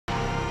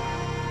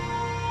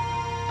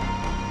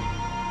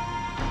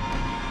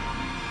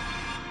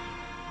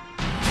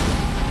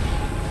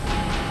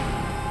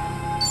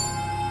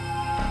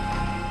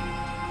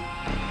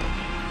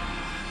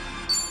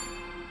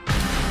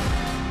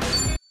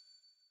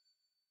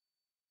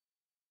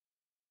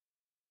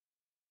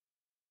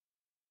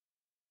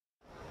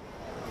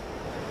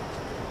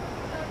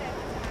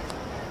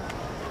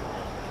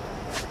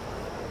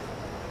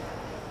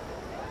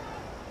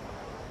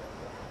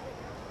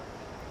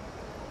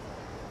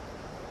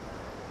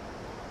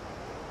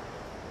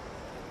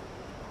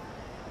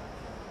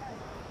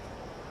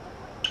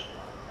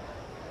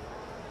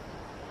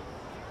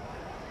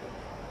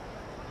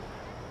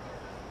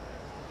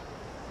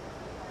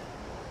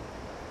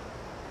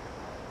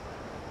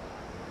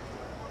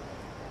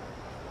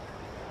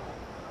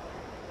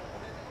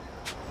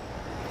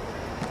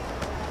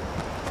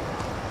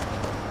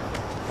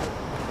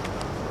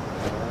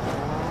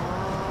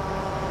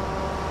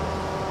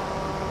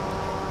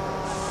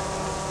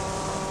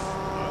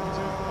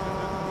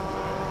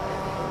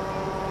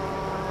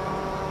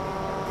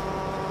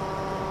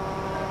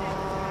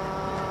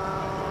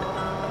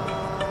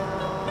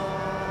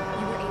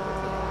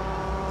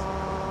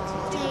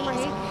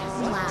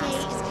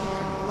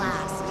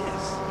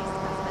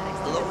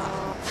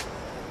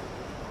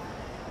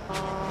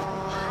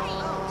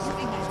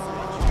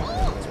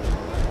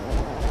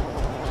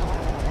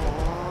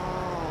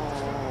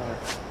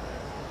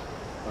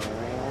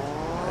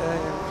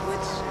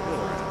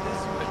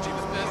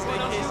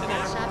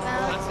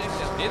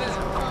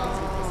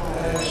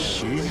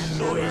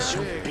広いシ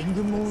ョッピン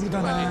グモール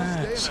だ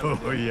な。そ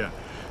ういや、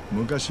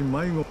昔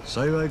迷子。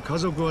幸い家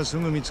族はす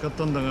ぐ見つかっ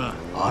たんだが。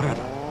あらら、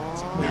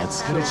懐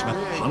かれちまっ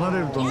た。離れ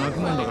ると泣く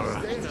もんだから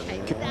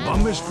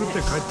晩飯食って帰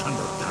ったんだ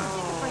った。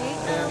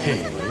へ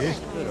え、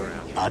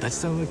足立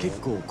さんは結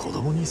構子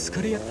供に好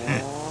かれや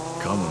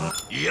かもな。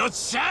よっ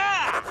しゃ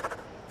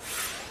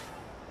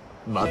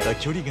ー、また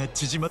距離が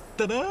縮まっ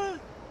たな。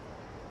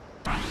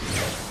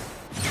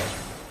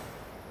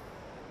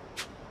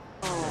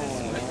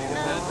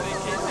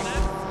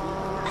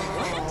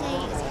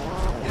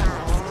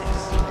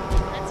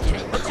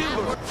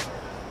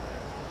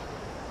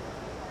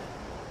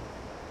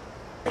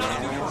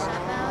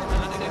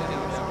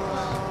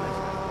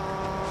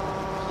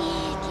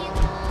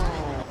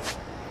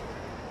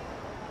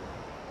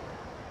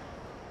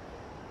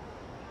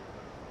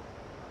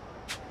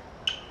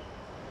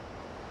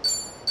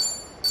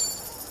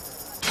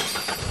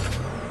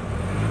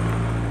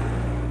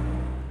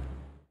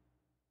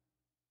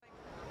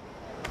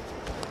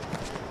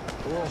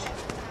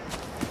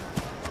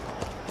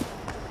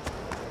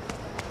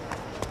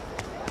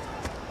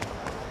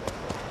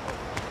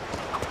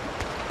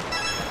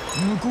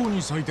向こう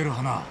に咲いてる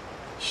花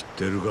知っ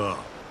てるか。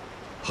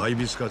ハイ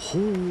ビスカス。ほ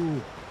う、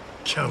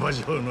キャバ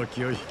嬢の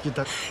気を引き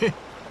たく。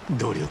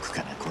努力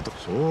家なこと。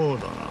そう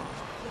だな、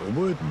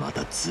覚えて。ま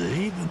た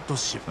随分と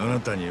あな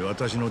たに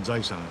私の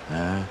財産。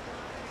あ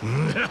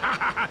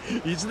あ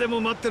いつで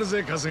も待ってる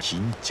ぜ、稼ぎ。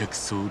巾着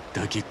草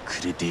だけ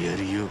くれてや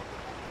るよ。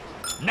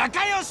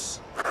仲良し。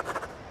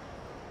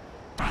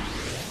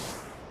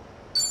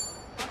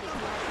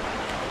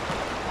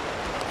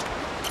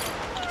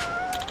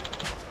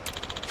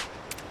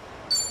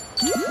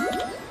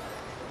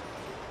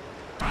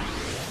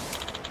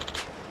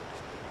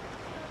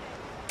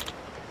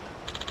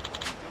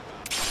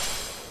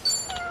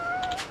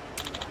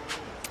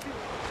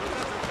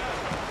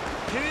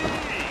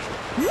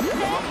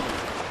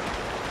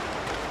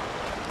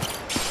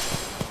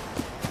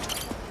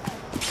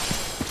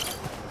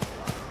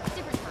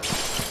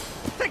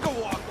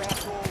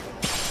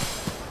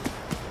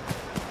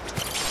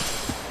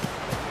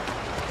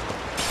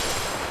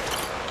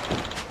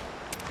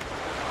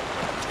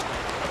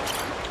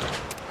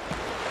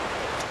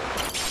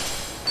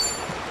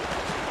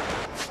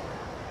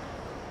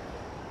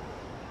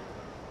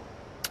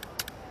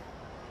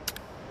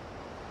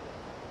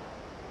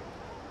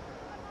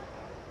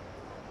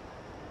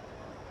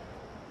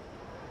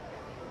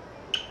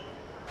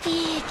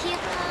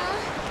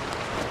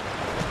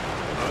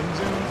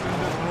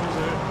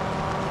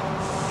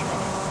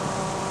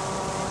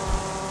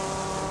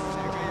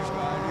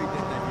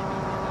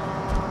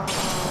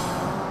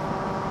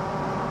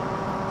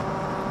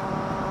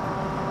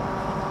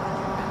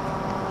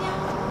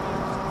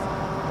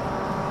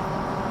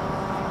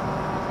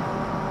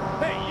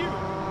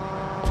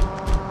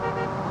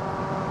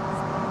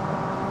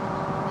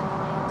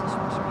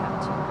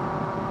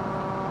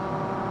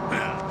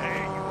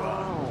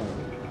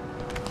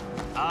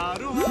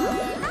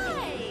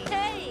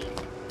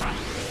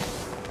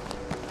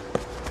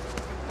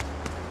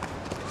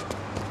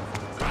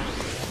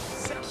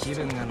気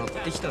分が乗っ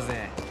てきた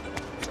ぜ。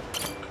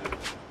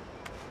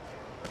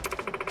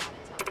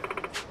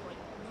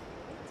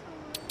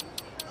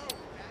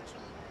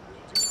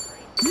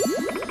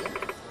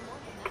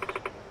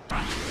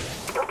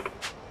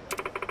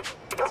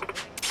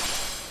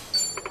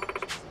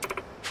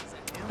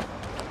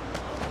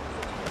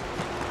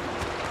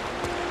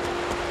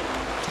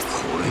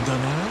これだ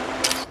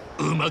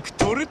な、うまく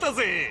取れた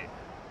ぜ。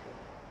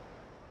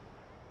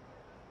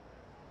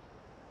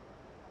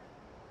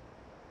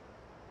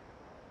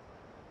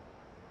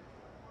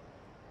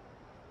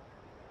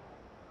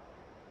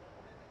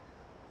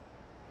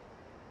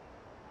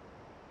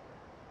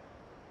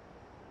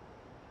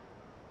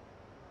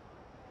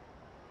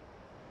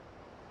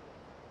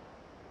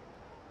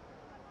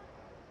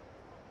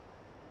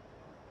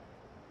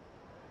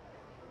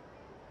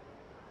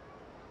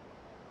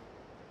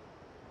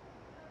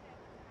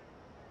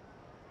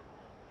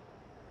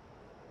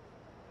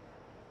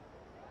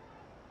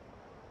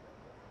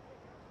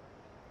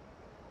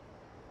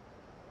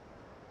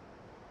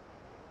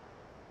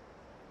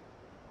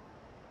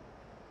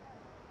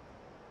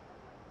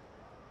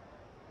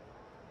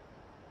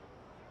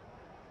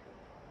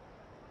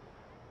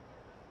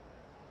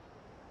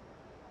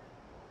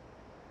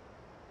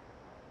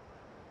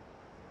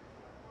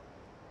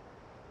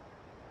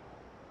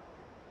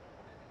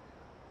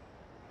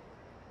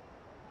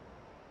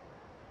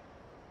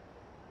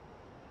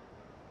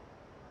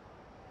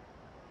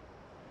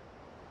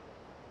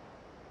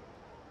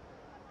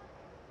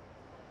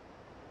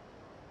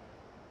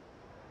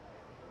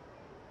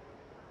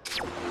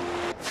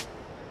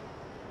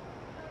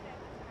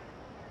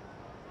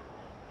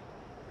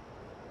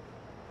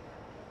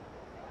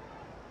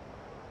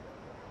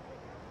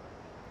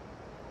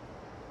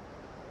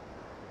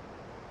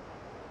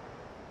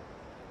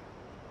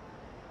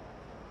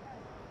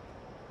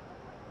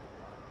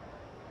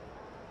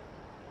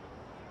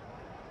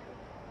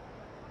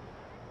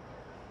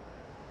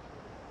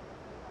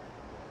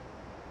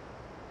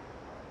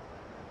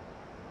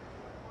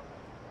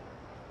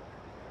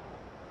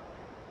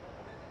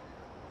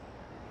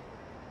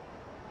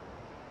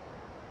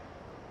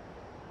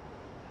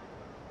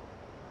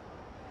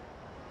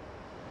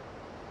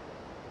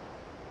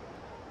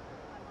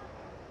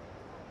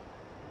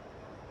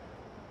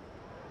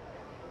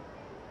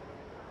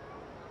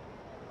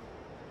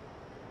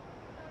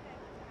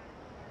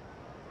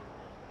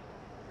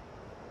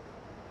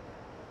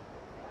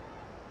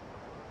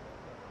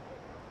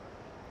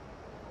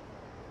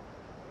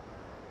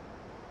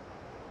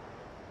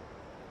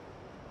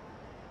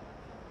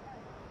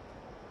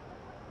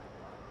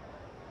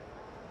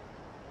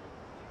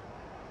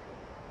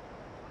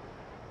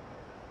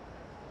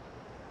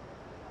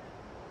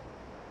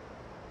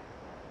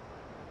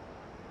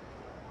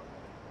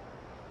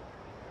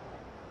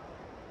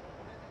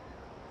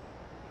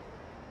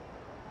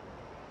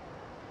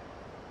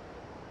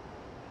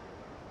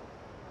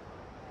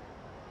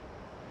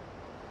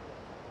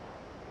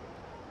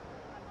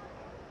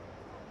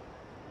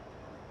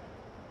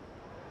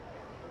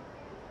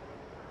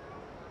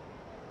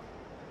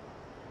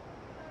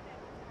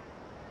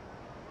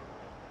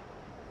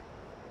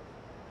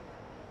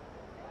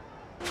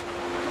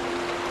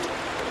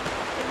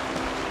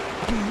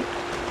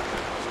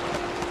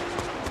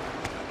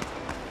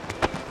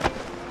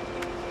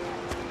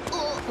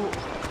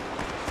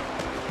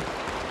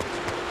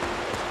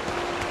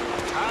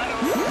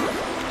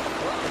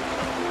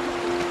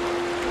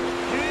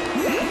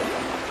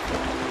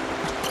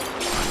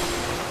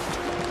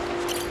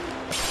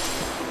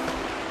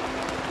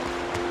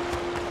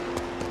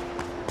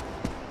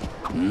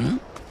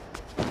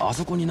あ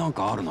そこになん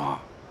かある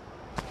な。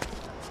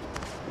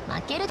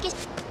負ける気。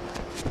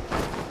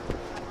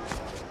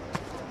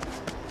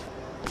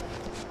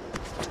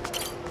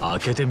開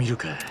けてみる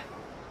か。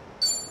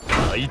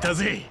開いた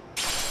ぜ。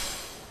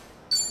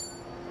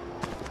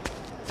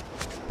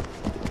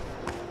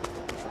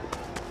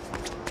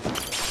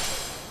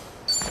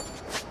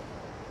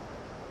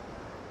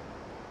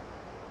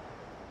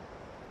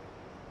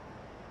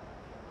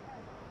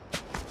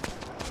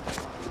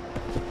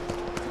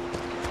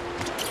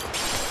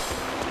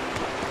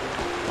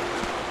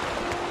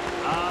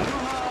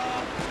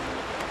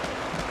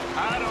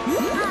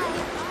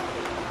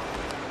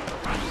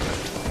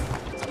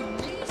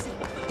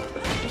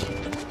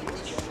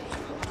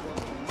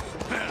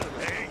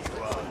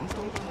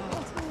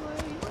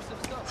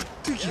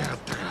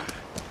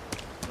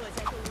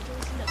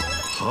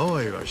ハ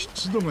ワイは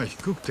湿度が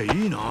低くて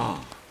いいな。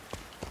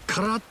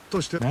カラッ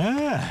として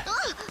ねえ、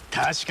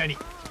確かに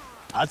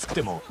暑く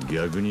ても。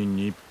逆に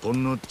日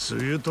本の梅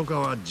雨とか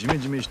はジメ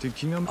ジメして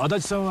気が。足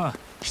立さんは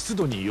湿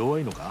度に弱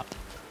いのか？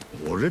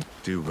俺っ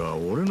ていうか、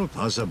俺の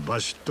朝バ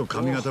シッと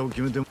髪型を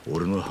決めて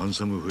俺のハン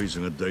サムフェイス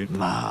が大。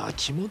まあ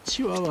気持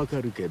ちはわか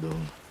るけど。よ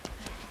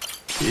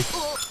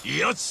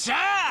っしゃ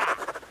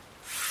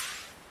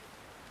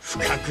ー、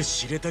深く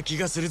知れた気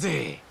がする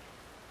ぜ。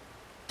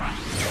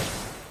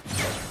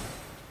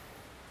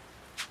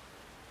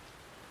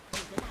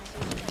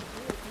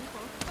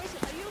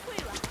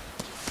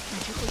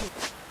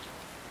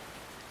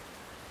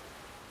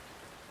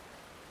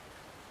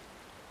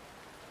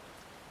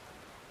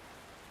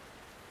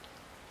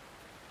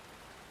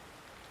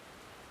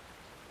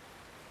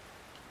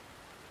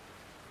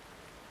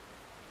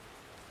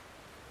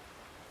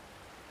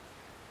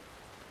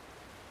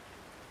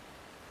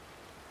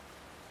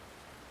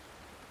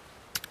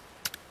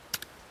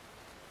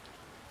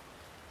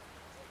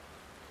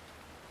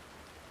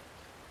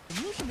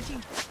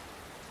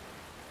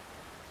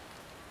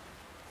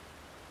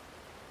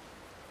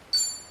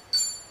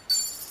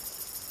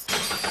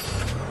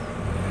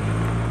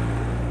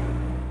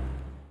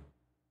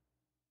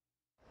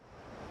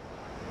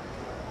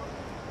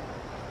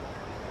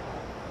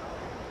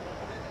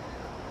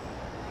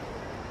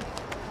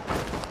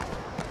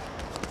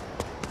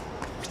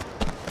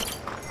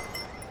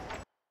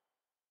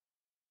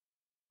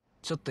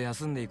ちょっと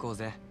休んでいこう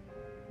ぜ。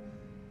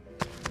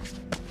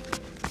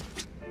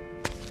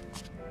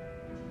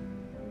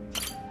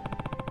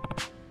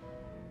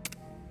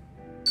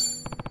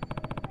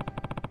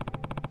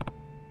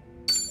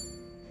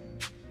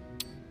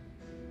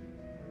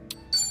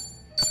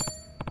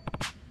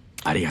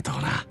ありがとう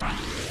な。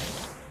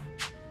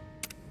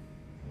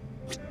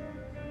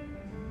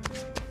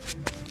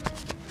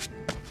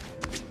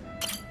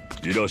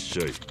いらっし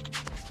ゃい。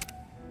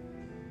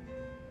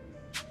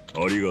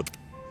ありがと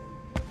う。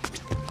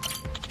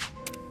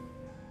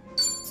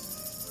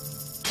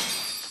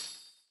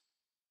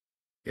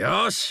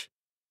よし、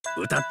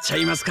歌っちゃ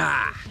います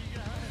か。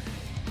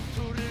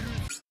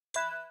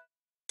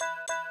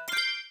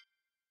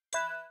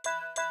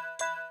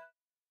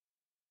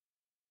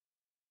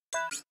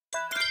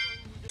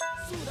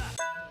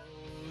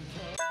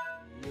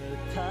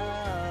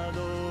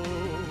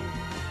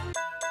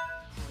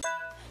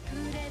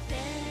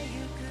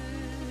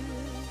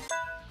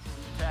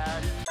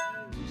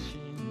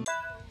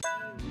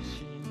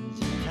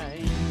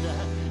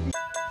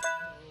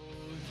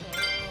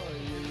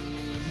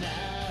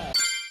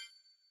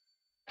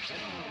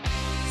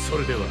そ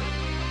れでは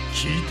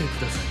聞いてく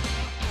ださい。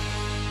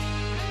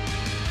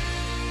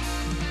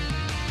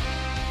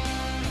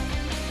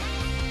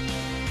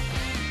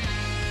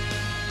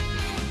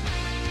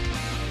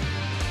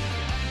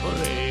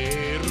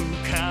レール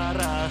か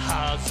ら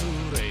外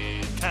れ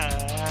た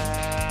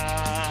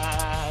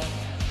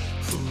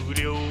不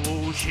良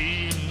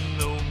品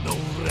の野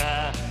良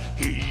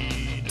犬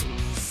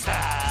さ。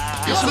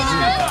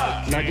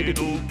だけ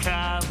ど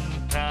簡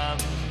単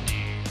に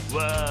は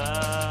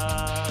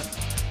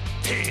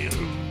手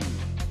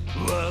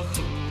は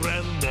振ら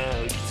な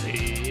いぜ。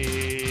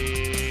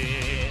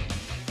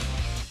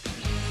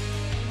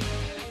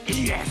イ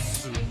エ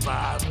ス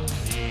マン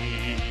に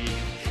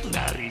な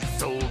りそ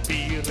び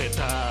れた。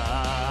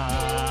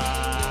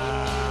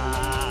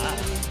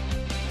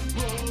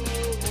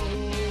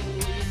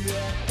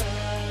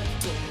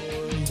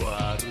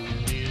悪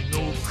に残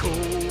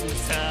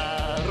さ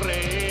れ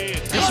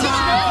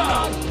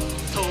なん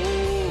と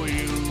い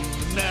う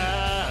名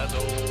の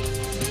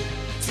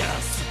ジャ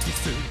スティ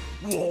ス。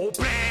War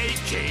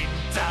breaking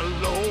the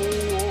law,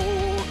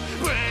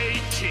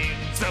 breaking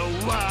the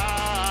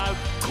wall。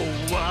 壊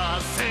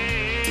せ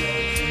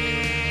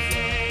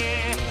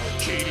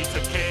切りつ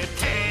け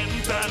てん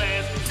だね。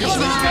引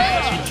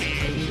き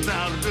な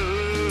る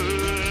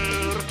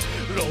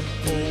六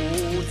法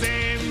全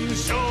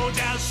書じ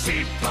ゃ縛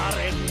れ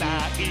な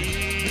い。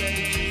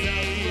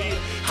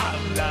波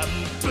乱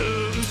分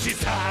子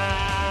さ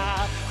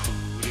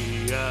振り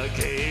上げ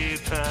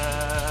た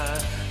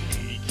握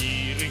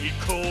り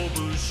拳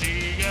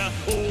が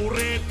俺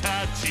た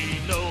ち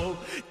の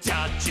ジャ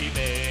ッジメ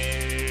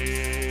ン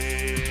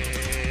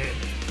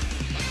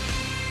ト。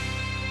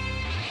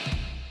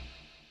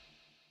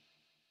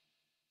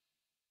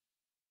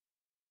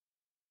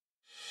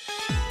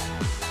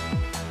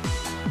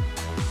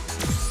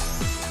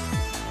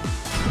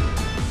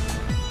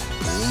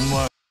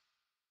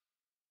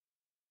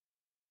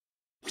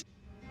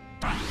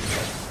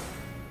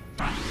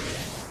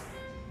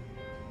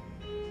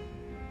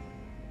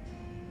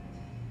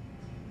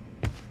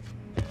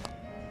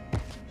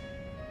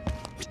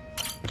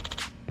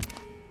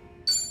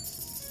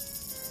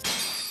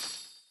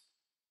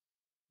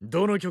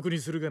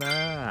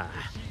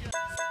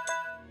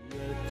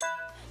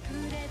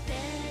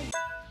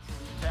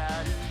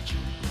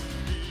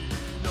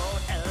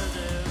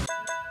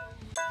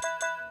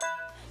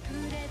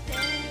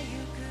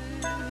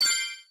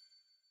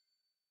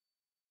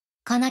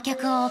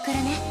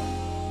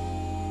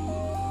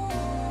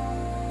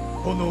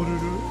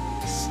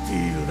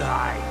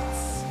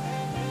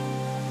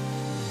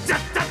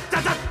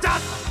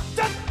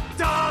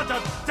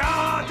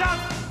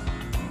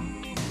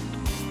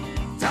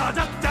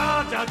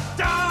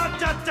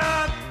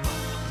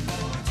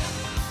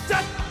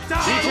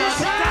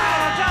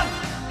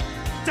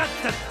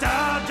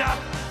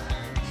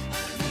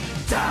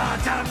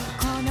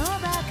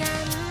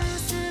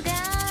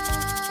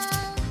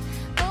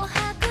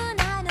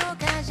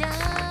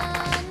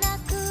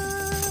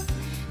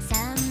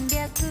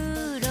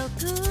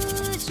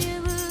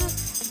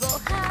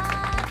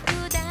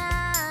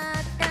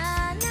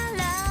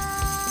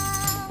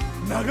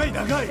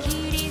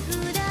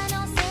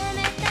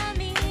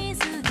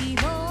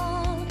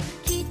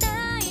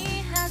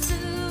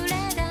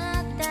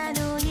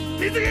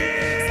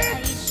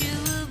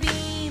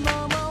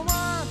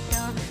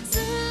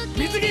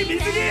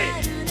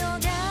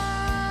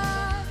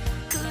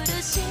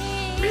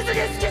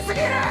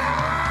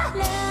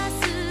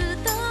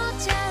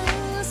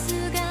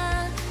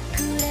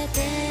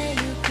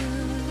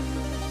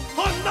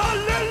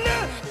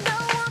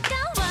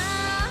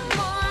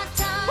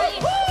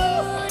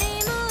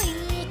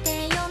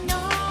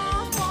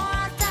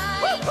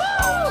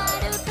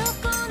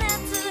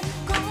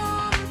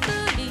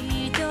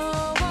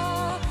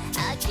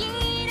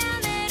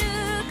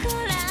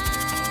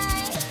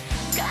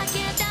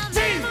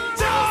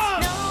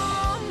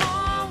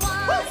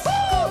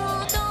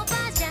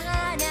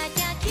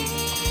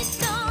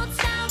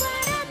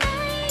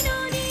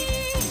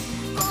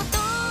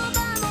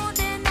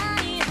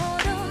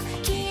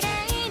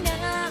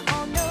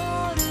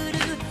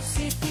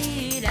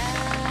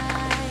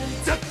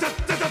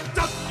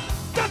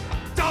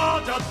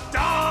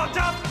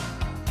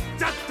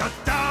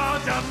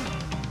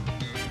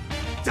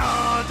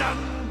ダダ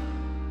ン。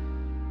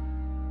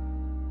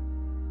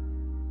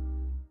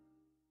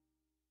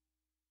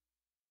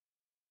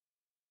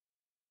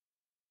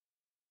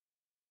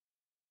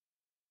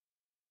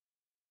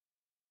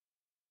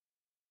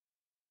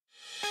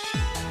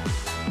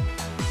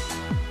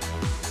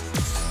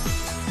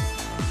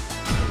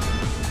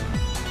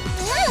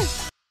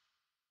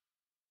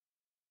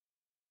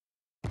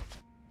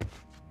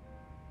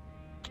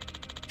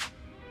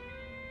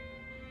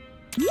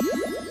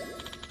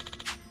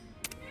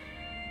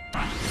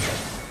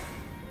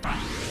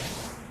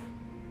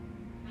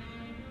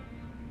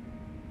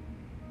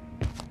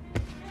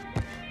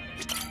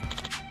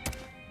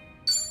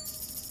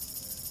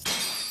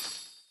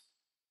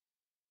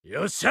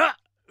よっしゃ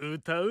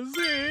歌うぜ。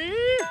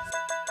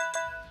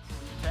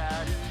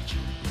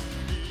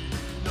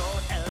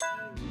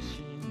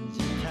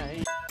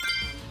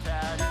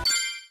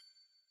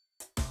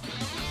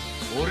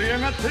盛り上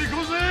がってい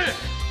こう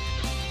ぜ。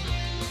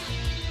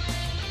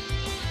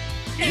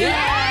イエー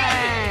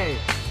イ。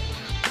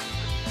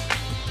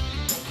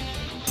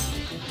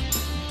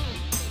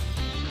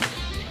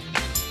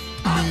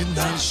みん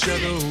なシャ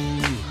ドウ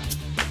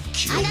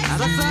切り裂く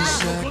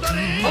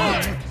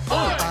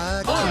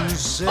アク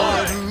セル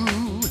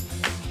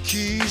き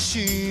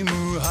し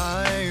む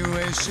ハイウ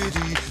ェイシテ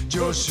ィ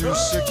助手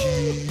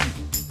席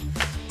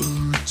う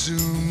つ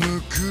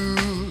むく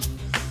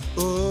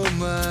お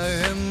前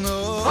の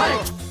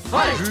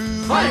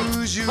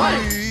不十色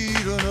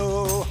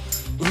の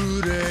憂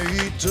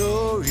いと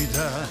いた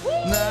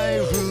ナイ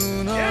フ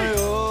の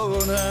よ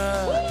うな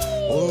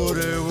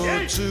俺を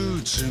包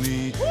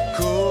み込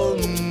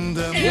ん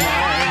だマイ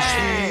ス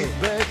ピー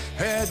ドで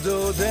ヘッド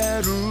出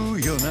る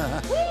ような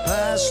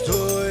パスト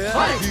やフ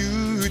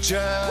ューチャ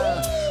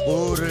ー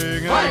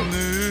俺が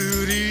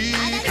塗り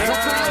替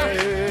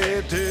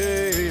えて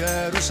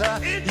やるさ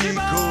行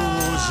こ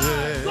うぜ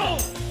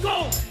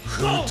二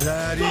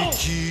人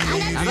きり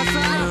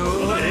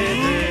のエ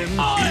デン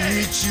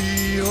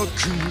1億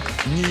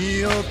2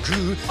億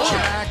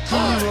100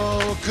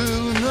億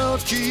の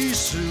キ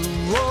スを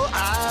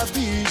浴び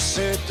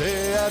せて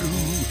やる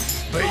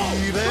ベ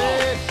イベ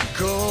ー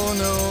こ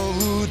の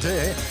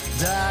腕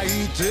抱い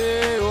て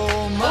お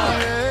前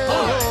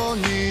を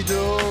二度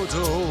と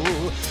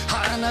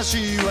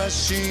話は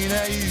し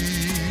ない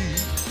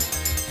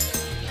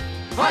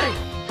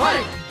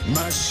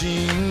マ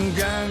シン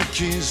ガン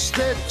キス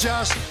で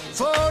Just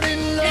fall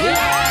in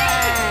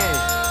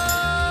love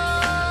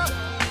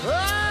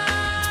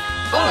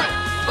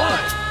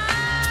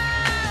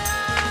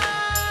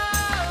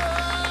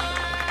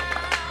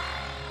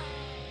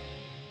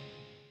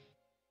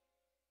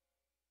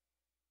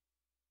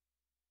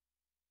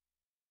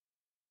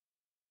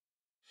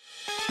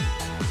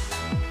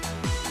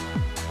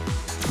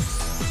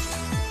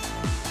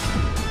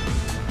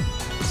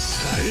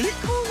最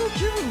高の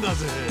気分だ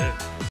ぜ。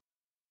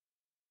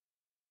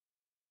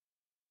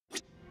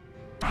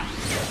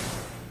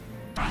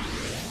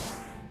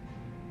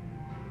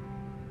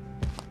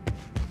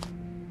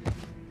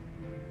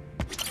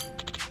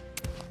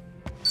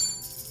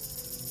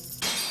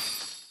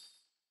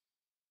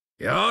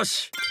よ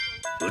し、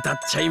歌っ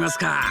ちゃいます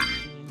か。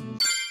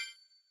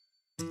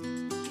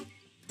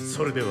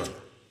それでは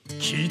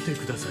聞いて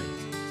ください。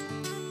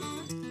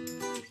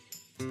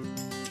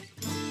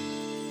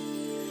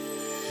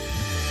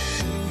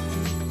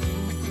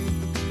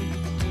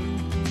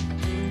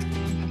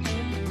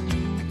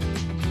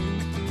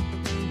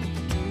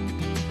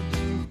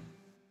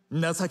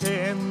情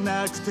け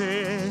なく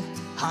て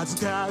恥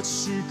ずか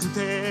しく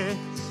て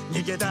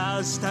逃げ出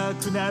した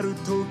くなる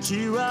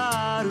時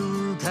はある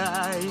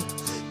かい。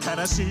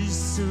悲し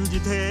すぎ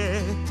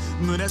て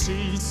虚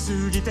し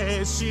すぎ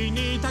て死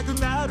にたく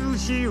なる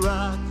日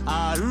は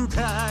ある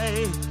か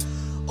い。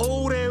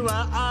俺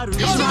はある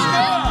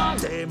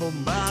でも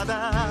ま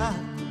だ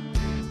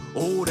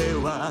俺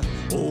は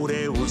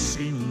俺を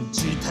信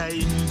じた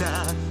いん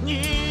だ。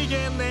逃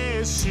げね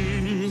え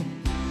し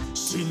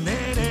死ねね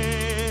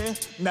え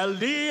成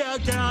り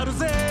上がる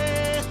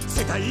ぜ。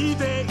世界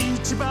で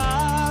一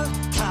番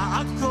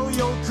かっこ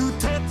よく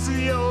て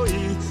強い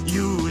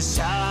勇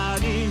者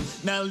に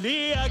な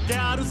り上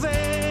がる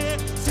ぜ。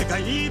世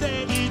界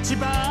で一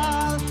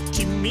番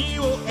君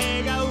を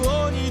笑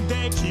顔に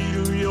でき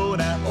るよう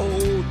な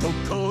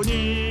男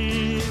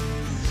に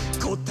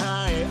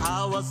答え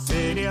合わ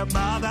せりゃ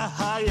まだ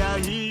早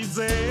い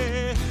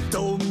ぜ。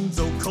どん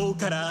底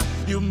から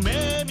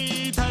夢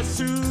見た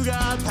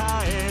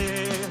姿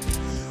へ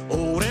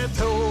俺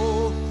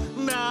と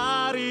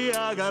成り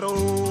上がろう。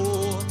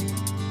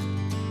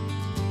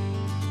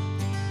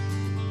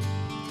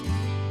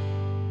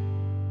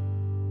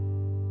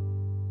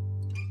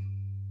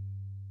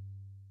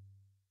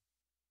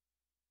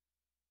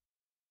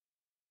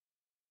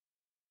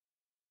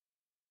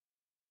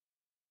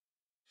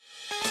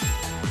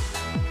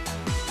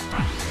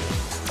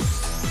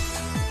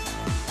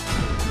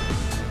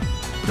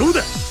どう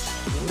だ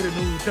俺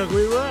の歌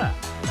声は。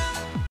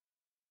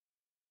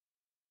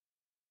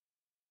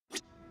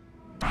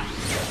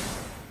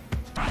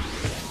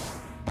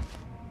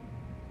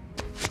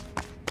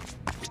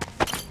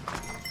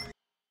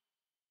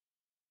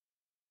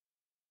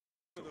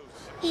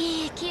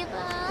いい気分。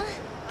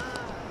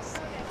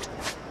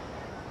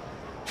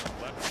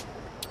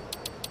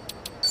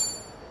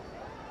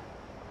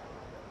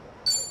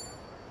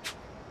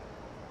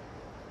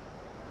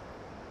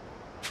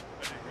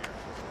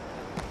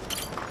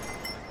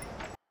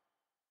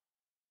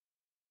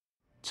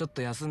ちょっ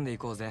と休んでい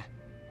こうぜ。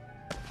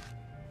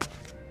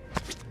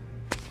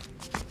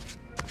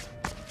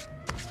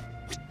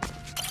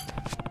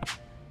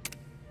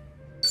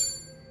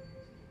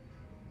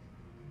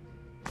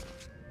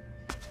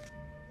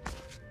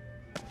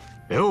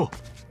よう、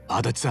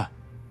足立さ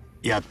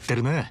ん、やって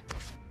るな。あ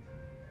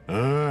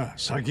あ、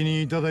先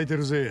にいただいて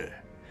るぜ。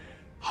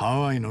ハ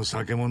ワイの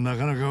酒もな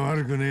かなか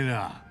悪くねえ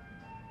な。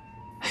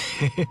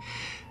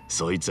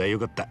そいつはよ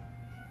かった。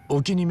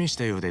お気に召し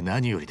たようで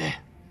何より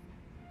で。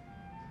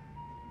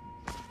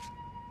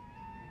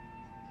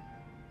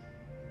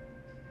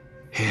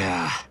い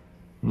や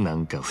ー、な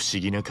んか不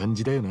思議な感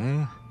じだよ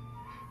な。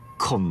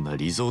こんな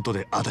リゾート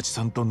で足立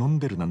さんと飲ん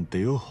でるなんて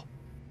よ。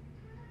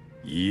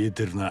言え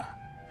てるな。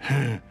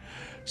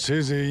せ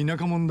いぜい田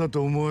舎者だ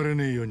と思われ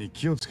ねえように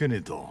気をつけね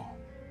えと。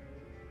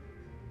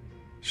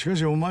しか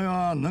しお前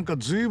はなんか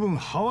随分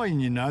ハワイ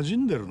に馴染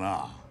んでる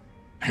な。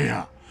い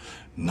や、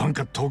なん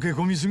か溶け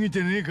込みすぎ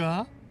てねえ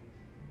か。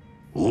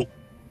お、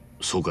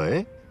そうか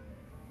い？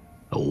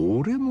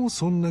俺も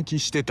そんな気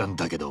してたん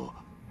だけど、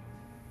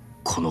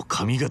この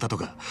髪型と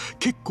か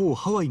結構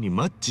ハワイに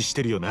マッチし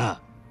てるよ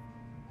な。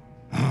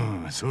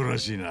うん、そうら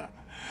しいな。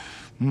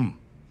うん、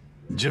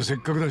じゃあせっ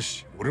かくだ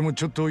し俺も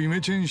ちょっとイ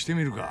メチェンして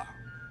みるか。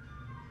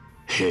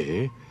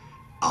へえ、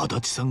足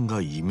立さん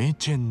がイメ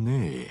チェン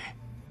ね。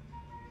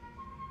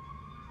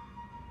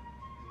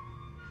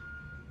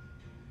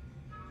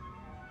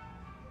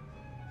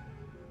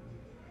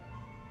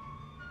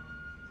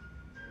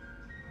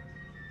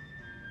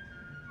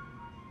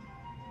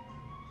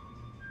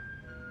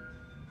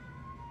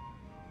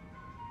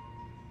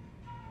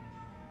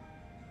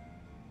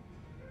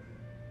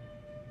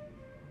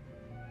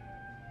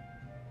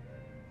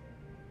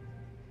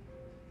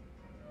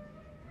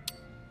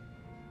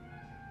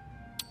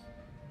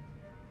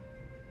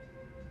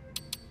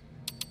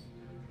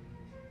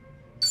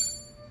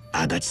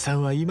足立さ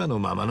んは今の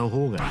ままの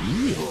方が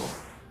いいよ。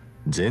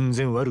全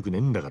然悪くね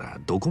えんだから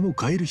どこも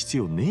変える必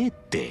要ねえっ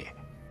て。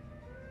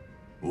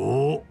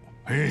おお、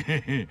へ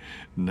へへ、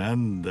な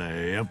んだ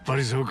よ、やっぱ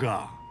りそう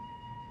か。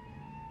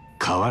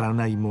変わら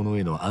ないもの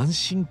への安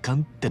心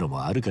感っての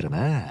もあるから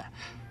な。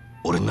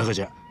俺の中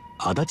じゃ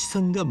足立さ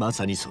んがま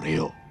さにそれ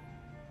よ。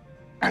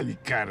相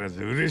変わら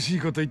ず嬉しい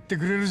こと言って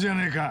くれるじゃ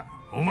ねえか、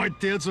お前っ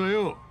てやつは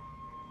よ。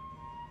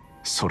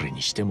それ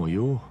にしても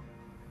よ、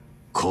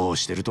こう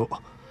してると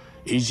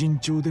偉人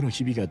町での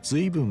日々が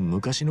随分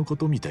昔のこ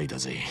とみたいだ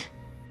ぜ。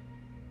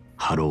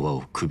ハロワ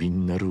をクビ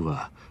になる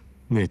わ、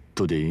ネッ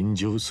トで炎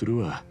上する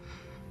わ、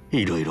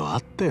いろいろあ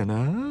ったよ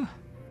な。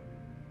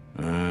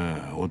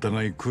ああ、お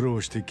互い苦労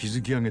して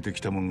築き上げてき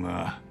たもん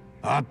が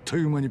あっと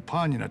いう間にパ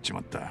ーになっちま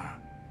った。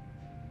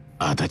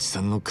足立さ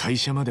んの会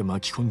社まで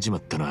巻き込んじま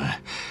ったな。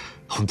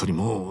本当に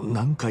もう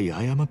何回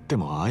謝って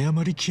も謝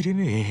りきれ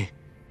ね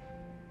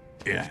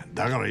いや、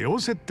だからよ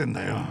せってん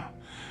だよ。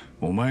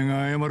お前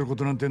が謝るこ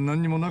となんて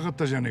何にもなかっ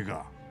たじゃねえ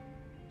か。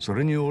そ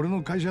れに俺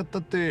の会社った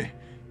って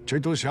ちょ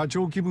いと社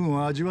長気分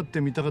を味わっ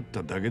てみたかっ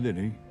ただけで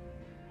ね。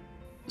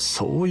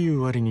そうい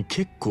う割に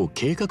結構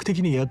計画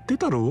的にやって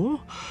たろ。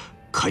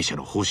会社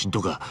の方針と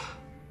か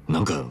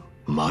なんか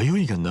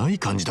迷いがない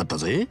感じだった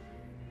ぜ。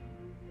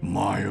迷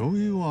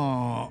い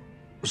は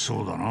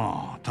そうだ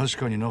な、確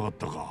かになかっ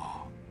たか。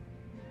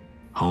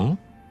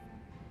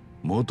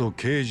元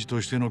刑事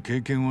としての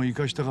経験を生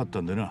かしたかっ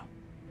たんでな。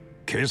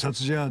警察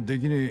じゃで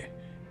きねえ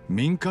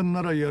民間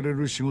ならやれ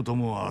る仕事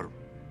もある。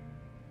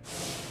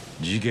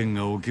事件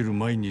が起きる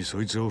前に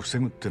そいつを防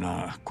ぐって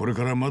な、これ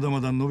からまだま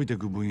だ伸びて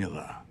く分野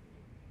だ。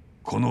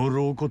この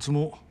老骨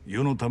も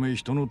世のため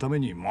人のため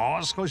にも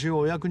う少し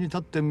お役に立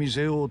ってみ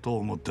せようと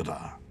思って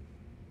た。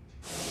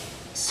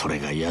それ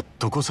がやっ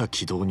とこさ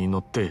軌道に乗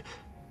って、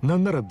な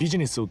んならビジ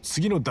ネスを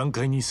次の段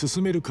階に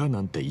進めるか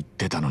なんて言っ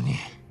てたのに。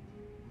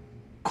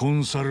コ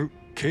ンサル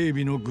警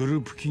備のグル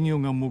ープ企業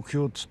が目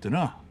標っつって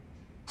な。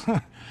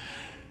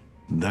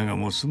だが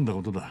もう済んだ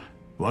ことだ。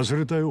忘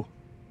れたよ。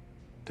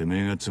てめ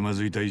えがつま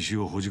ずいた石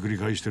をほじくり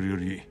返してるよ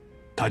り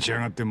立ち上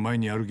がって前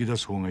に歩き出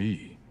す方がい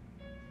い。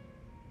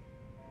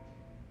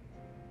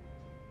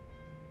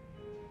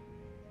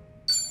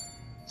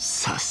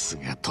さす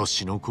が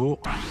年の子、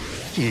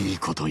いい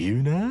こと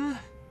言う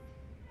な。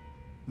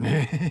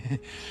ね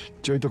え、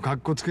ちょいとカッ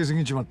コつけす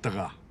ぎちまった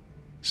か。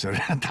そり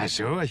ゃ多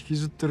少は引き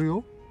ずってる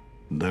よ。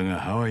だが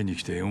ハワイに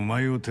来てお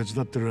前を手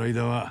伝ってる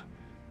間は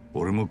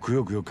俺もく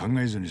よくよ考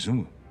えずに済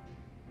む。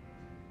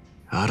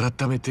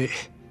改めて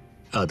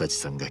足立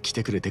さんが来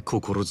てくれて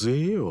心強え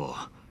よ。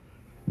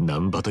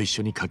難波と一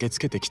緒に駆けつ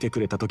けて来てく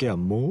れた時は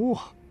もう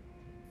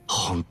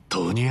本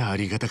当にあ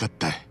りがたかっ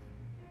た。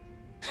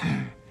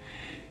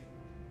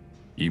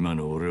今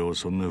の俺を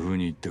そんな風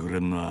に言ってくれ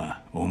るの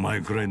はお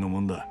前くらいのも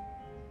んだ。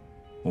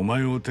お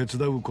前を手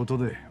伝うこと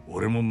で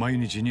俺も毎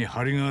日に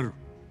張りがある。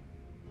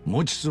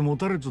持ちつ持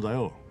たれつだ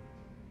よ。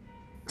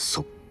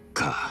そっ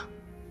か。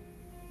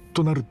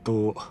となる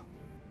と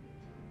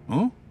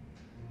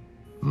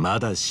ま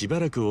だしば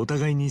らくお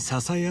互いに支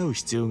え合う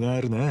必要が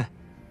あるな、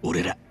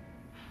俺ら。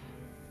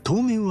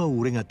当面は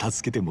俺が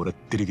助けてもらっ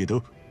てるけ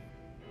ど。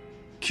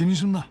気に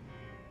すんな。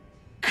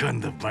今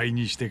度倍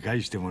にして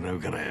返してもらう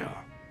からよ。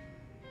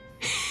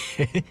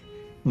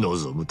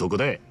望むとこ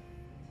だ。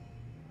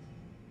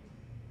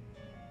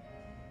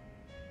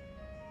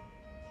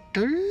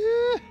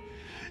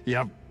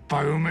やっ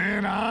ぱうめ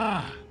え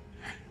な。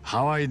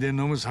ハワイで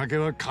飲む酒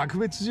は格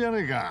別じゃ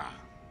ねえか。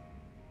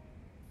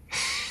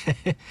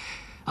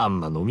あん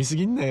ま飲みす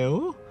ぎんな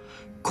よ。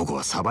ここ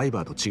はサバイ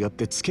バーと違っ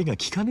てツケが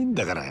効かねえん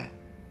だから。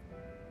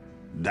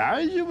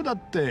大丈夫だ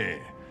っ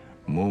て。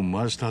もう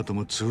マスターと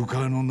も通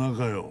過の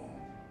仲よ。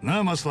な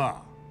あマスター。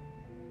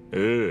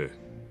ええ、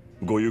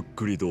ごゆっ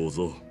くりどう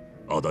ぞ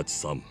足立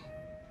さん。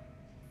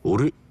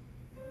俺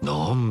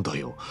なんだ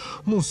よ、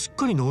もうすっ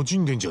かり馴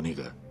染んでんじゃね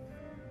えか。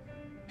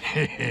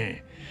へ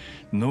へ、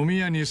飲み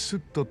屋にスッ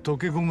と溶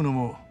け込むの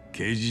も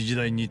刑事時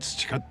代に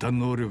培った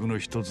能力の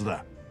一つ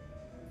だ。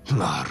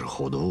なる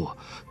ほど、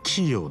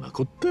器用な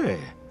子って。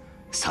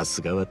さ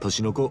すがは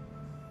年の子、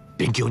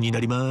勉強にな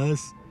りま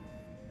す。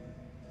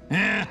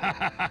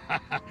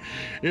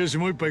よし、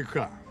もう一杯行く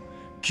か。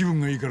気分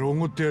がいいからお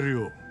ごってやる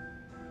よ。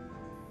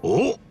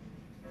お、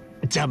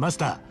じゃあマス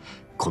ター、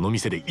この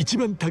店で一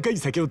番高い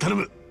酒を頼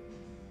む。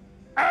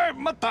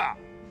待った。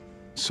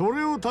そ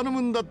れを頼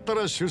むんだった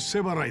ら出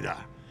世払い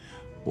だ。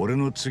俺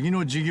の次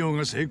の事業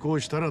が成功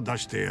したら出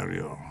してやる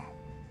よ。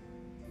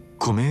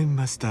ごめん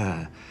マスタ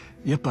ー、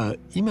やっぱ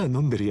今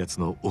飲んでるやつ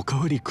のおか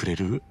わりくれ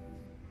る？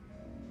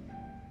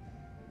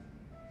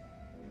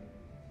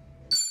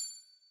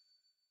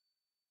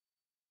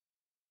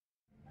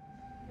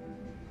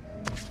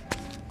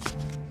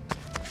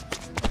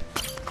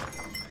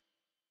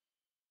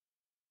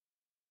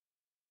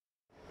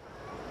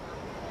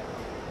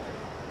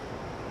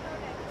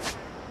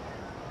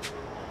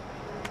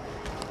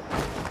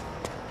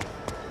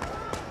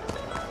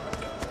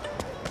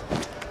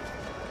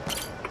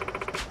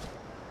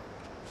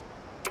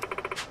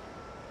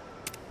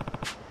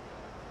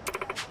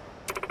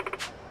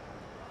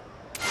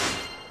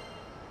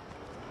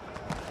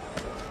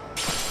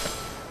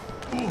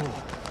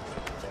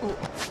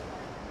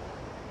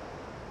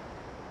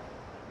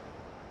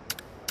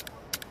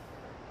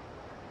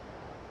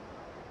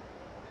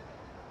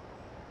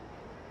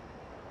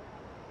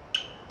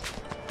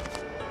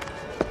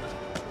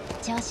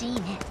調子いい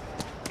ね。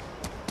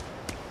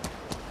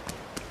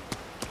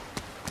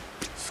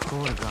スコ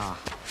ールか。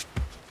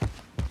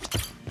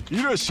い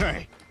らっしゃ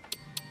い。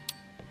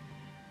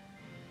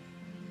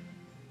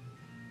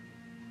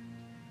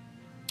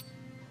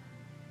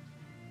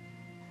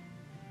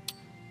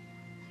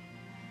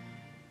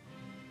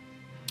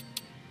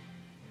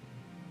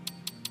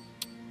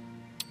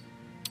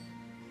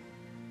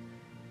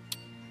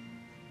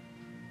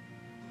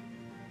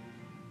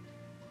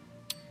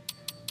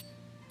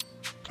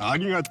あ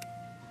りがと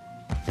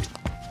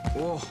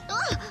お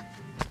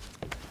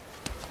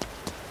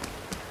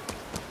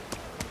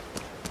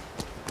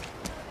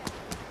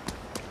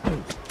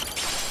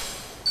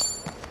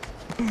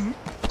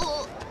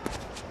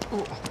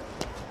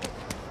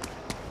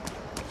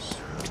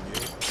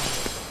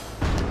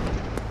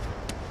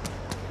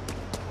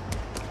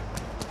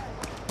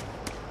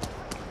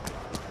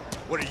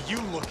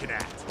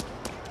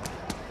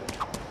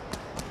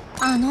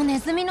あのネ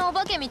ズミのお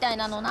化けみたい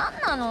なの何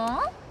な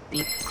の？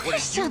びっくり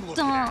しちゃっ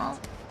た。あ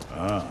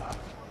あ、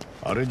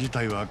あれ自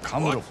体はカ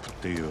ムロップっ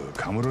ていう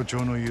カムロ町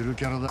のゆる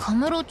キャラだ。カ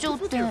ムロ町っ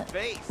て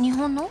日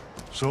本の？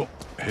そう、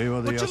平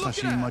和で優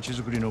しい街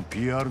づくりの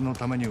PR の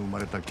ために生ま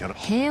れたキャラ。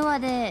平和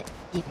で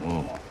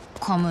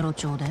カムロ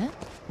町で？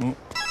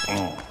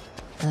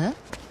え？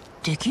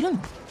できるの？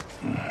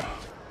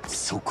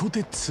そこ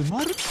で詰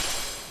まる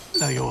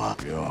だよは。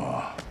い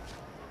や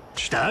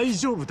大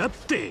丈夫だっ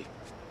て。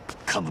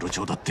カムロ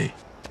町だって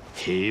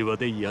平和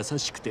で優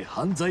しくて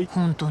犯罪。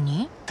本当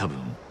に？多分。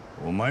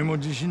お前も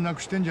自信な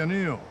くしてんじゃね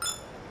えよ。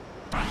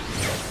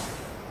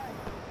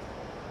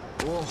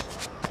お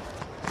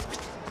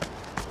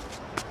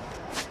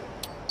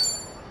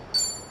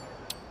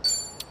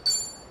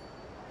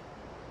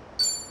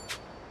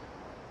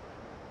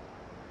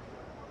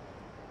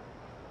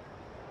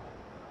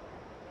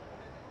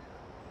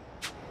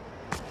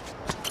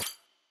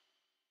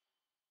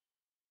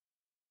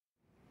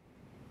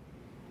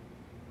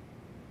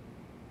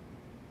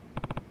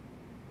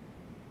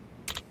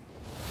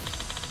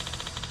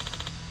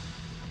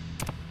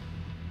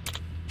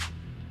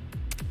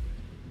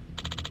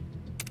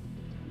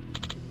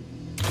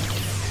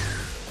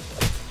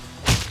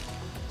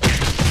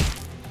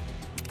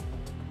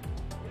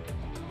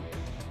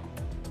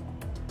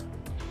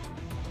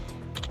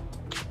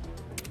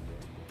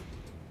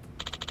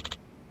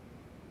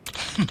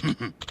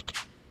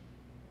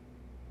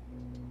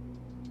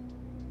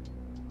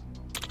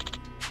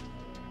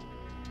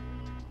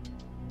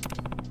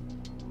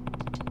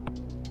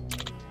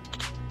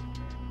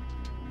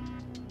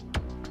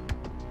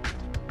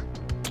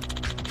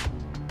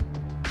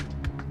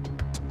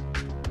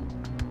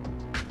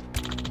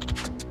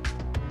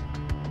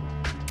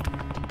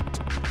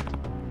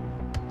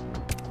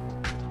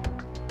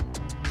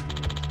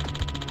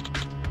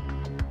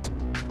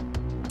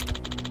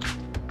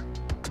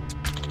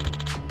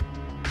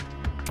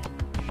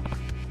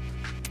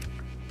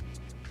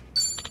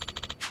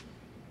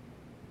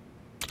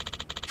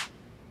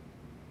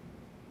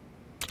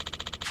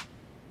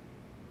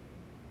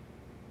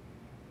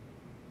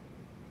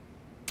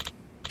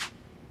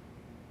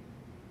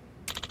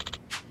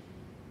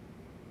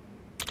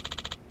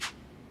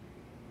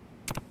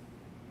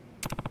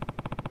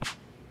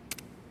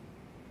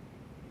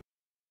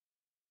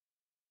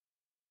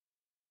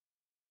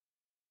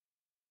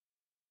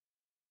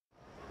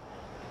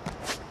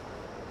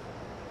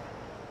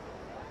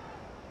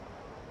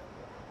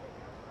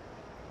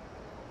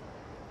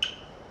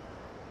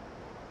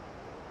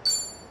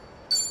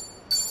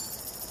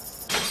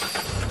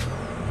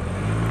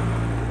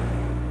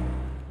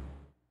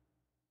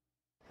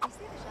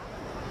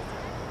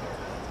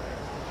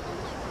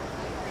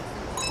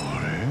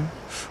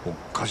お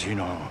かしい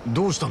な。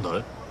どうしたんだ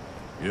い？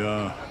い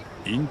や、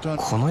インター。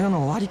この世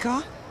の終わり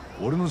か？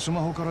俺のスマ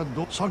ホから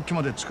さっき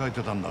まで使え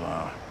てたんだ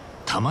が、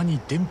たまに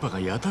電波が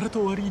やたら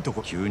と悪いと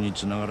こ。急に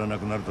繋がらな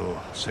くなると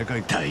世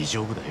界。大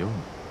丈夫だよ、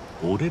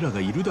俺らが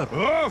いるだ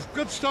ろ。ああ、復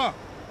活した。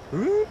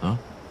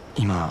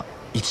今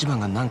一番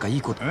がなんかい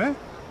いこと。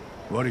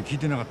悪い、聞い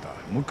てなかった。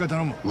もう一回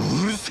頼む。う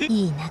るせえ。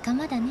いい仲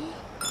間だね。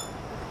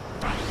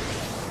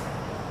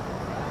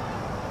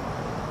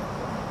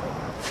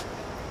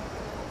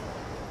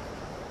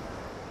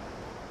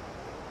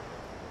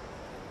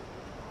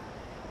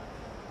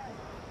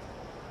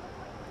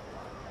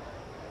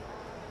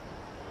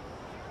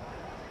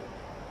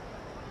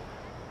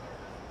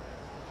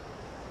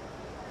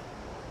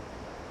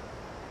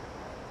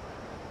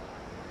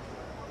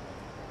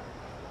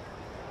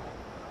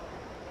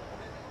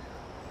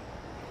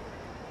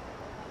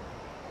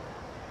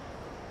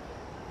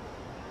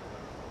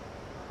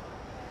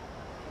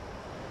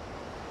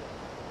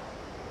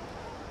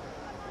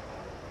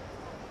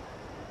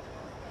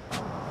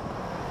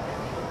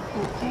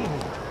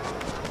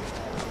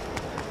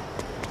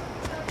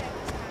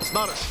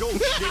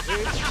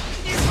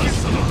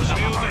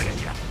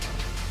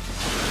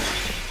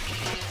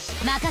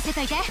任せ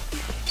といて。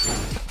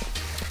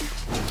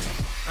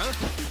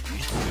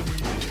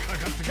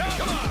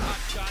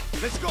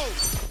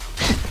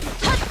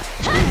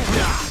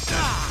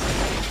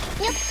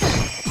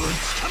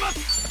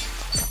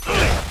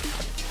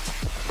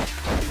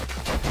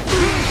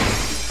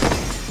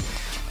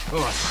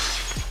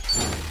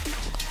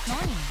何？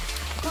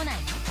来ない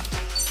の？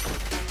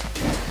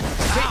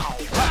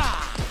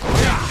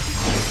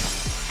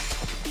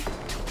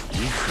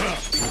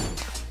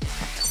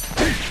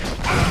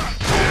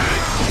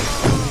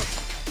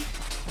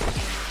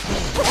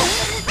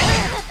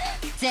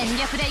全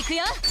力で行く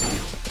よ。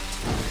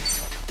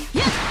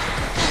やっ、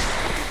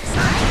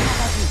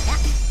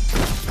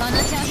この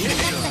調子で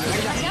勝つだけや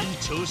りましょう。いい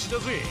調子だ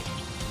ぜ。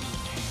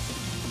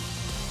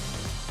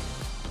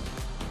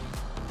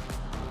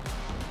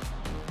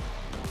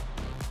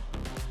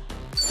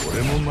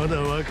俺もま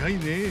だ若い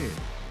ね。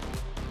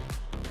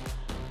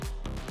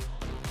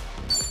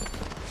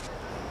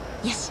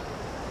よし。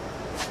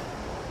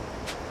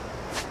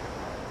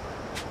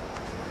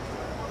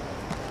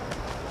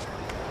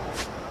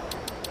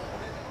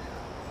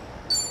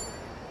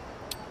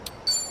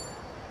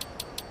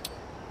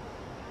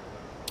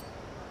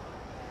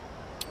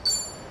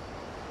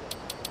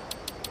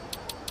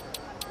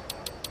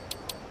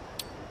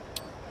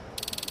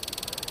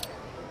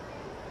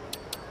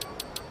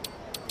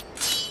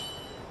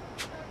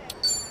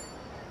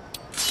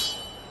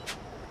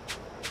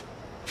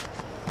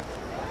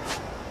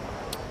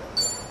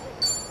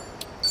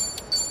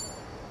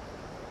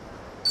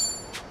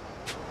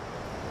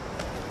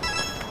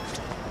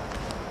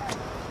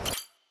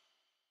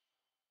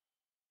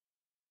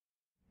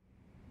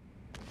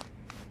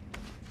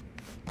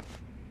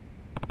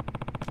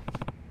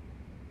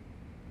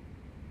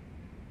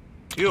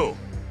よ。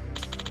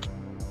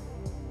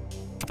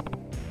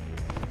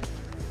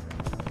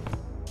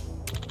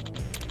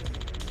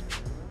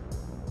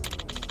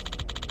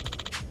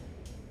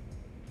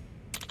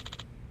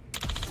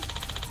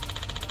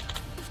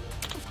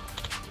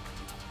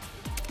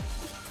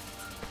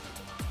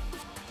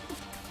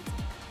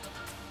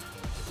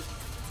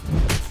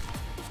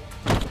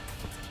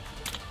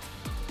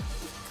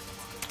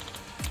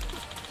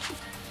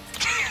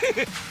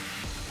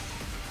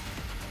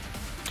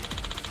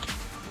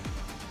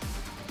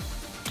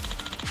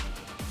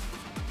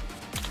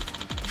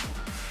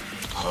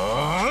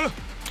は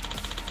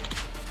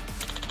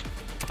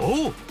あ。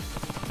おう。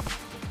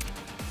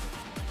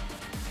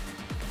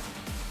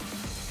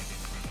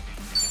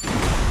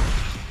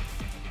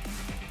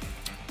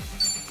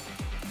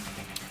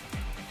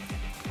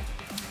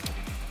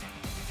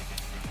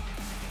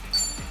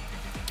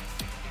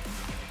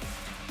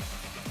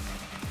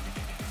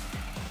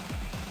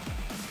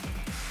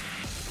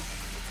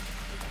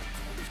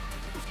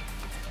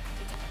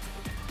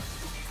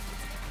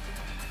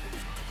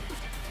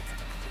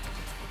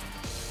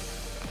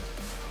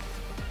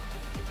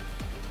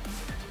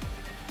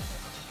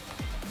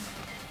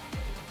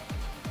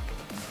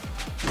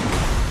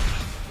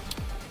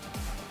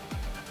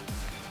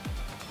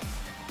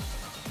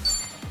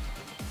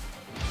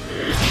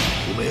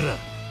おめえら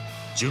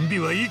準備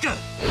はいいか。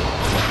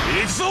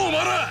行くぞお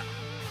前ら。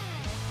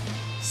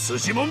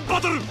筋モン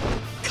バトル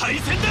開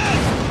戦だ。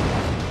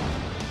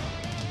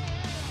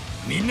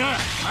みんな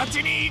勝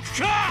ちに行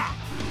くか。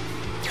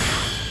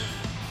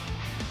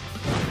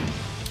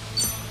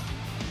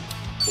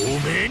お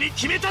めえに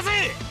決めた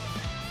ぜ。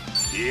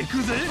行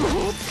くぜ。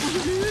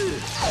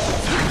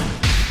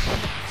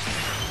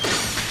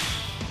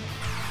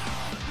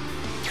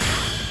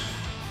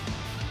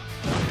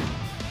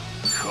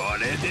こ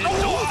れでどうだ。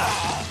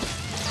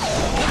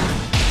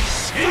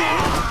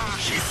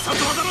必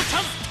殺技のチャ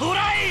ンス到来。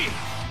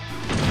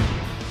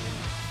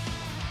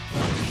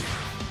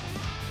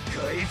こ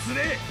いつ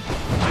ね。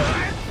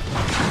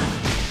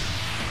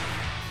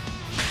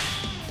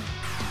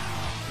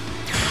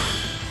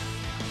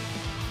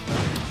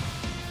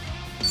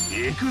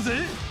行くぜ。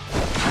よ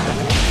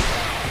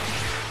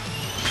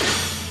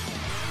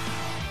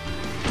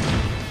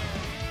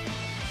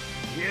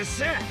っ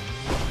しゃ。ほ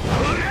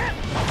ら。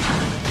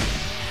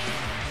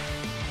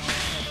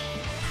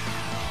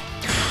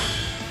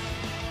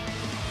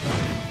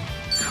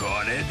こ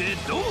れで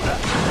どうだ。どう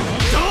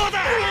だ。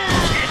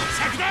決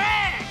着だ。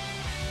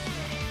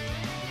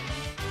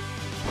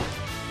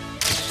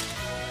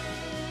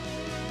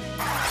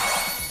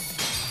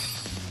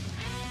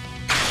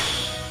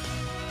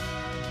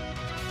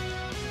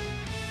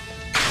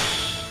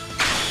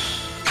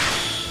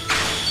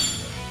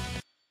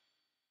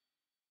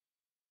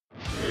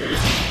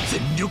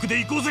全力で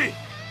行こうぜ。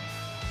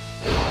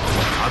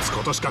勝つ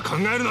ことしか考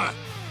えるな。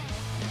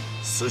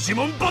筋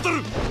モンバト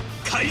ル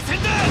開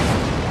戦だ。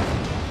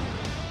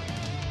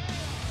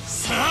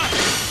さあ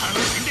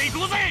楽しんでい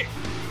こうぜ。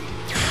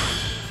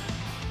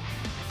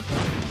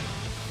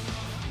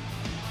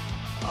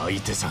相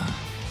手さん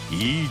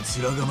いい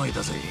面構え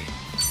だぜ。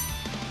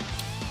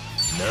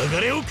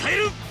流れを変え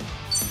る。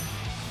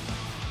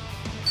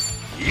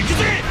行く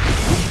ぜ。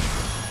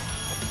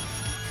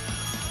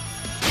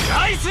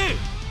ナイス。よ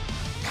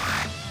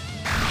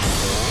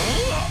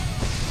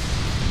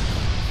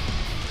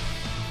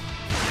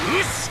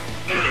し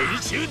練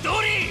習通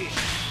り。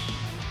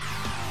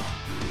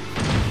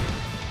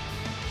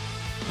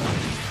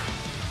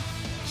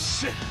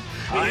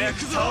早く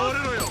倒れ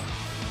ろよ。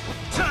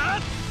さあ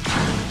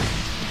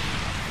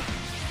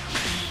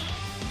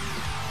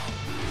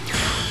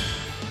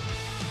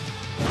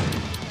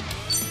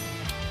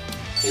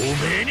おめ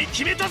えに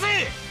決めた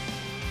ぜ。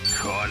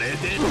これ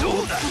で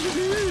どうだ。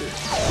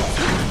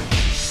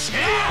シェ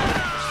ア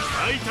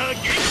ファイターゲ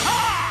ッター。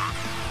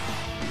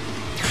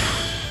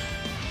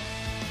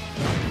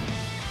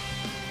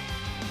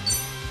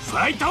フ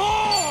ァイトこ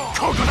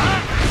こだ。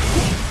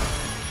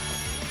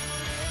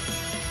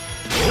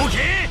オーケ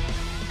ー。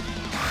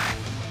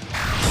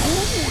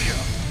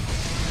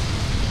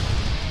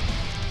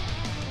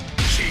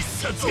必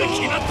殺が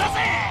決まったぜ。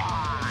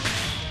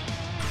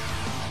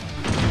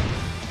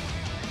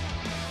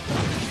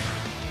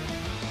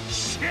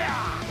しゃ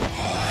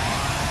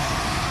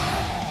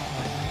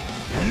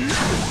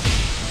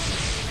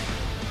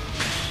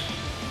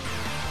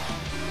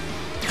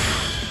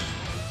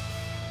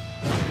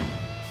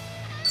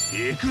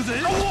行くぜ。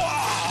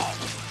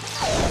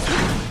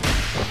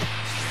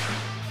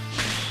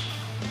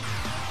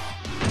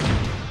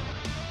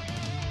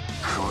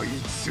こい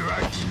つは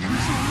効くぞ。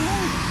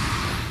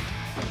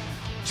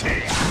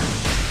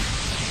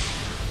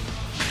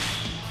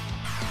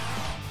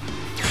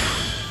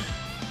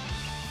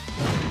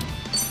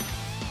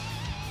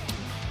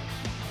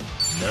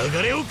流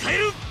れを変え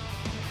る。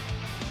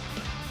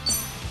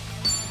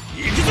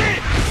行く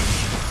ぜ。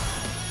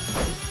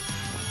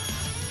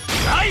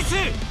ナイス。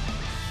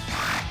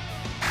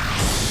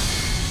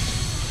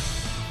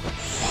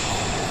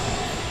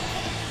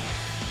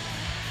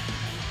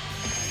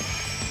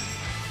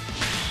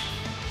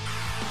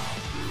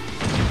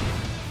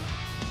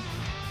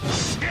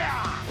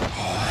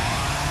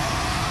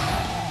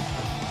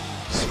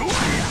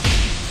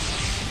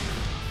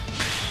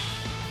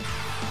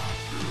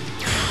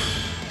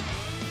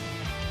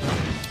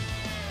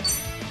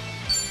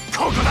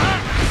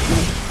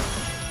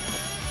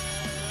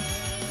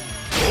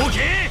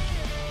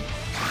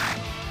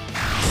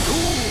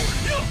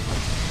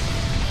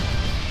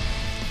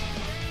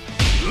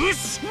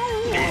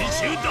練習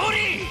通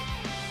り。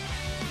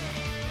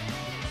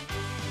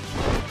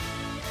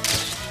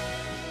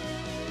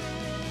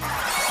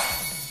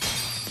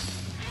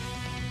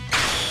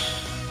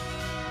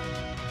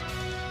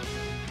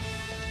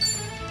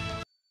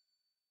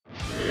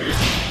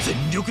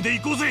全力で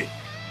行こうぜ。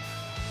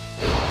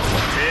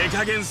手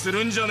加減す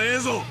るんじゃねえ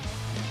ぞ。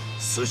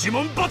筋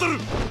モンバトル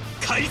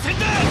開戦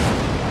だ。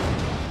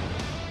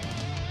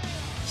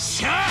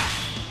しゃ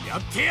あや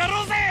ってや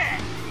ろうぜ。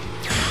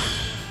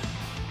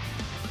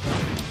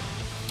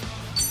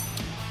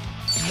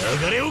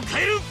流れを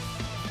変える。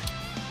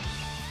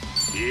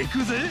行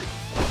くぜ。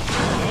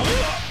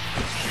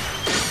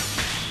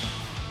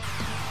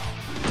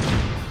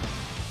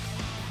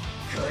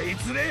こい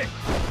つで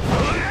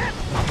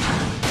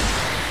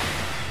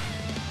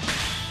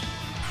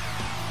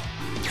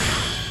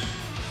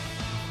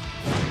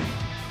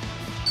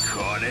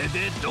これ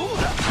でどう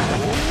だ。ほ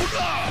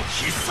ら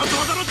必殺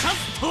技のチャン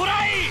スト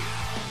ライ。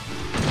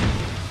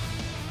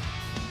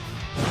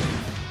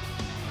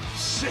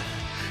しゃ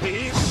い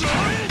くぞ。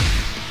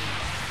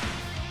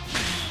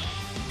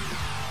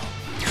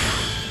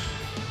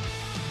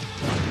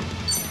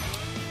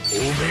お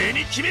めえ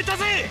に決めた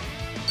ぜ。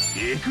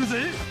行く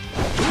ぜ。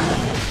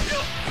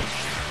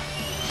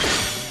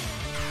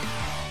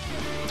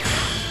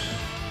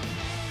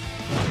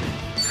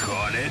こ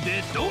れ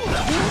でどう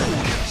だ。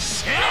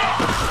しゃ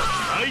あ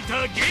ファイタ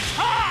ー撃破。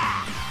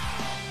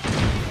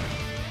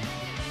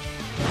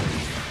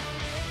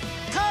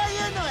こうい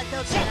うのは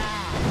どうかな。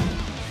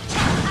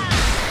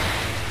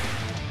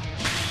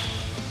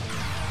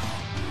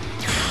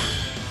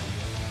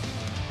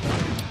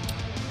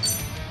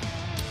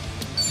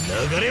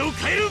流れを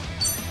変える。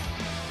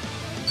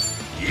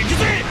行く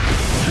ぜ。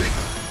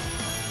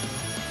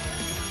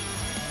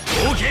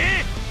オーケー。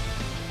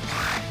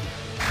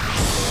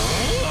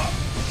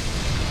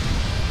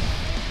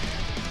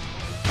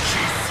必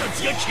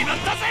殺が決まっ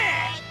たぜ。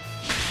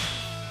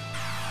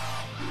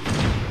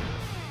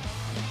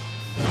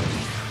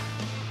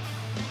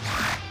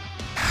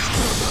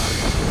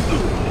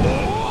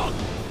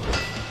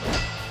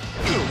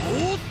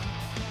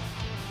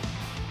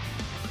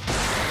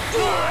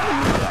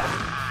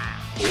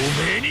お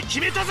めえに決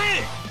めたぜ。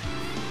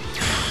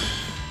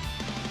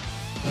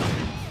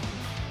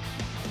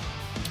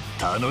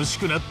楽し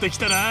くなってき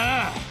た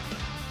な。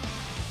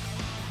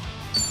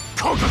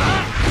ここだ。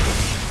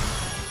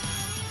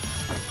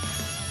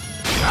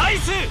ナイ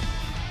ス。よ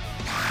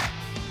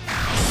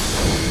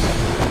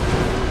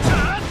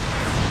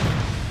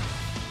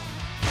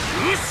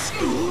し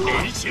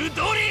練習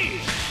通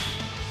り。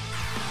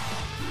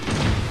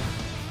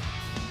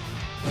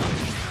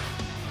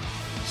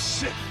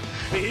しゃ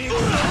いくぞ。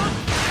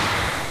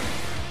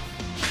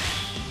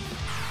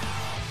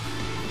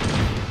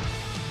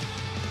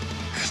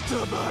くた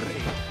ばれ。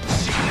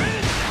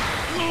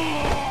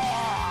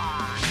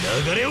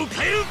流れを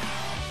変える。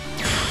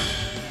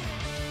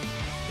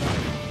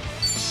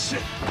しゃ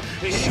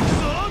いくぞ。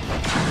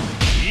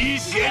いい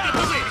試合だった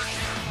ぜ。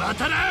ま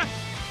たな。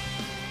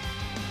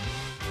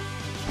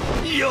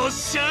よっ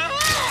しゃ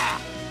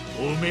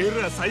ー。おめ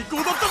えら最高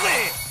だったぜ。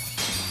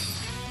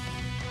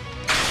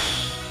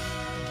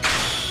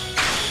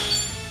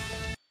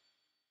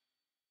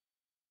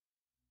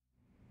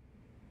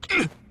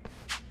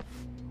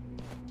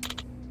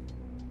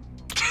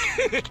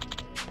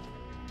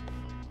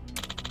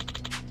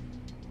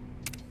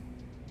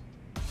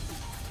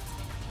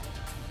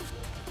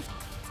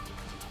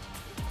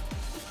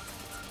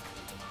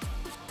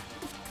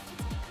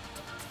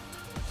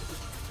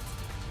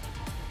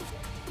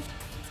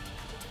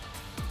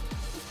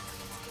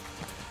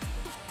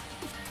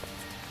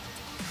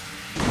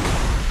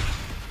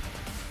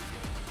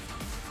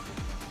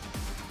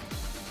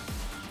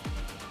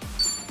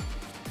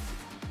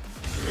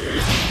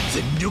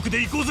全力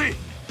で行こうぜ。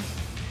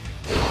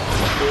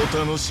お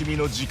楽しみ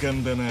の時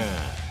間だな。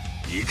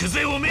行く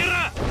ぜおめえ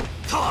ら。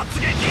突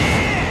撃。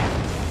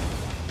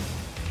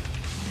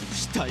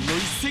期待の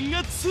一戦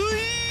がつい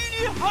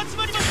に始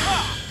まりました。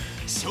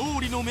勝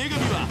利の女神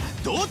は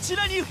どち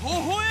らに微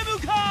笑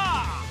む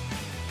か。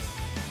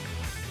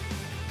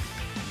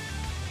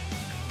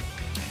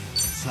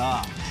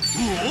さあ、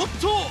おっ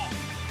と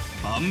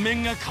盤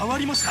面が変わ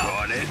りました。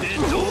これで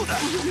どうだ。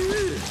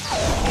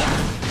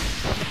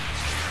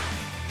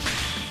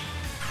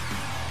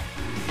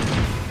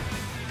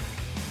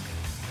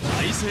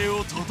体勢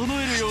を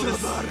整えるようで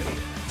す。こ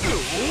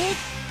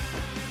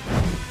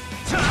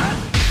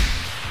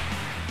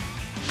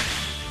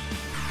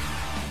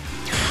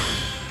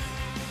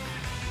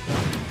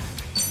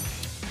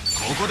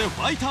こで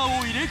ファイターを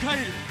入れ替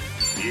える。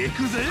行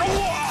くぜ。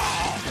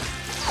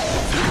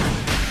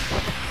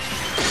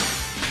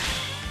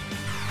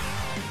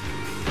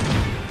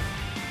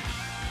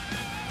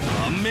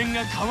盤面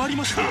が変わり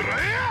ました。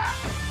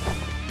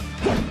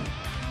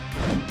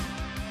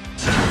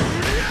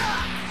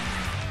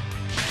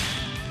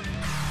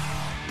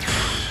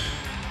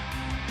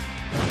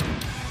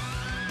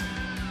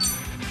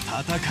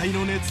戦い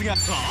の熱が、おっ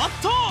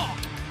と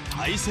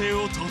体勢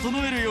を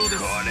整えるようで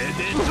す。これ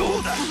でど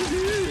うだ。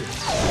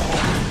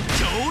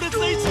強烈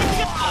な一撃が、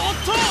おっ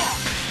と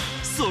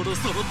そろ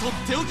そろとっ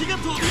ておきが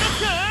飛び出す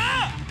か。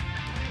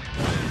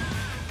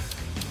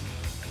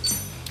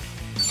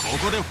こ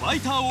こでファイ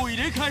ターを入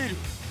れ替える。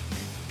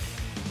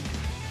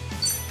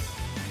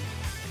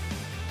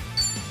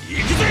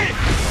行くぜ。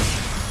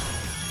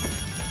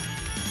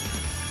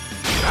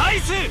ナイ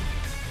ス。こ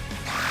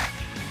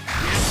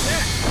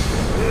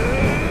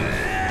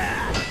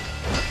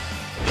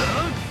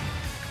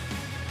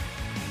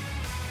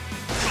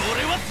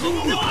れはとん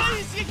でもな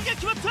い一撃が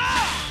決まった。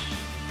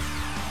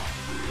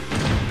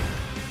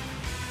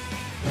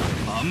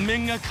盤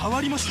面が変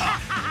わりました。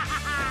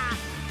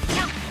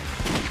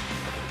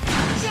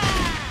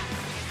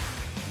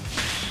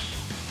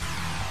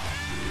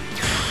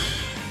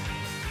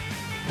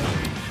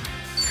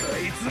こ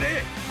いつ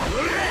ね、こ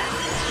れ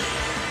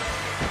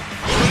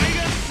が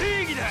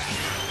正義だ。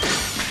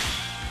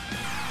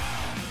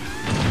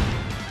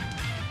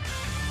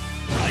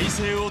体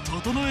勢を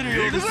整える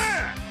ようです。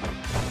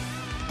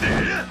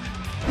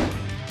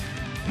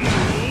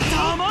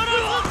たまらず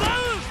ダウ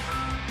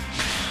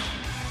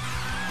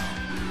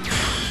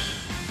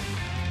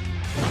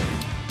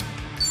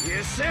ン。よ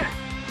っしゃ、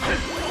これ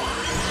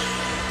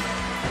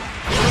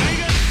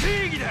が正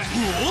義だ。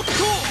おっと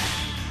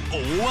大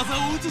技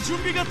を打つ準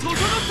備が整った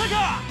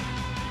か。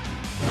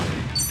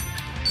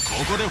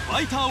ここでフ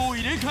ァイターを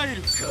入れ替え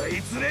る。こ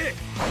いつね、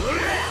これ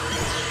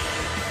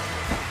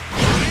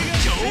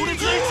強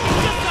烈な一撃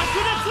が炸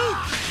裂。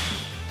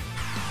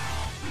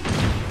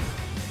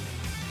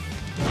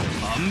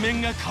盤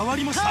面が変わ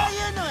りました。こうい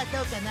うのは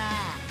どうかな。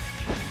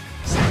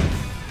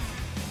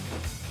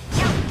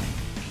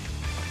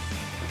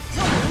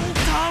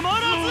たまら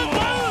ず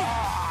ダウン。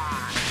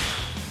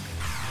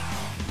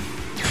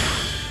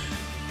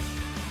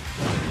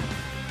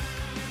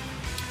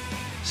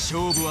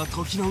勝負は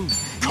時の運。こ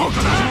こだ。敵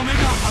の目が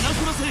離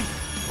せません。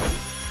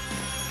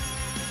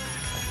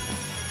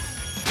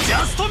ジ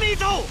ャストミー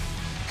ト。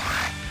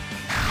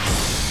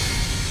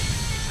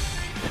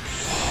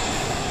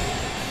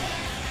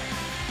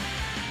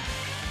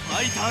フ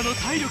ァイターの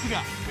体力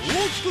が大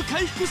きく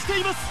回復して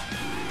います。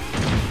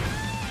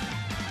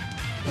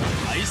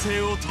体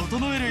勢を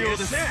整えるよう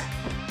です。こ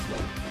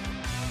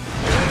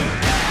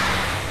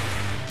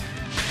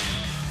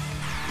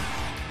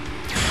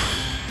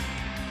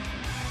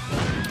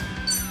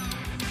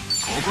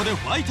こで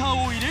ファイター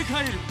を入れ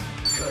替える。こ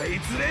い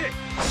つね、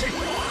これ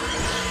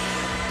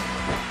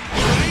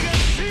が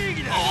正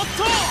義だ。おっ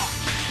と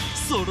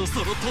そろそ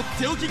ろとっ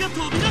ておきが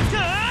飛び出す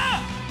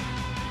か。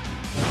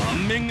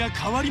盤面が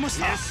変わりまし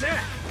た。よっしゃ、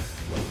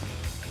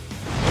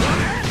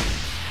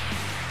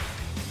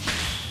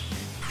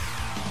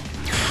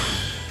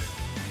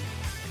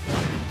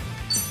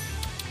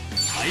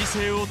体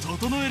勢を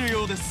整える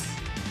ようです。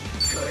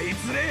こい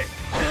つね、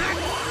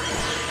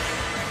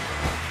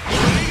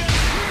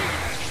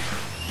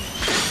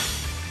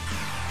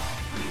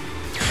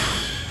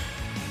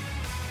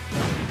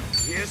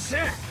よっしゃ。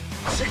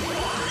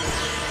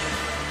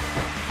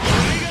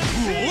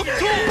おっと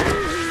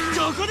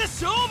ここで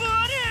勝負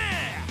あ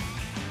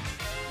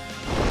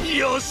り。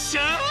よっし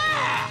ゃ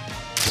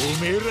ー、お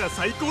めえら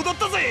最高だっ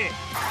たぜ。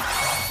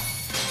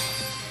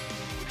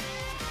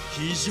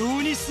非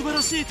常に素晴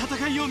らしい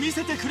戦いを見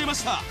せてくれま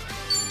した。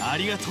あ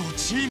りがとう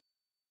チーム。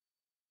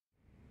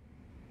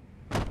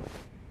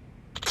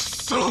く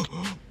そ。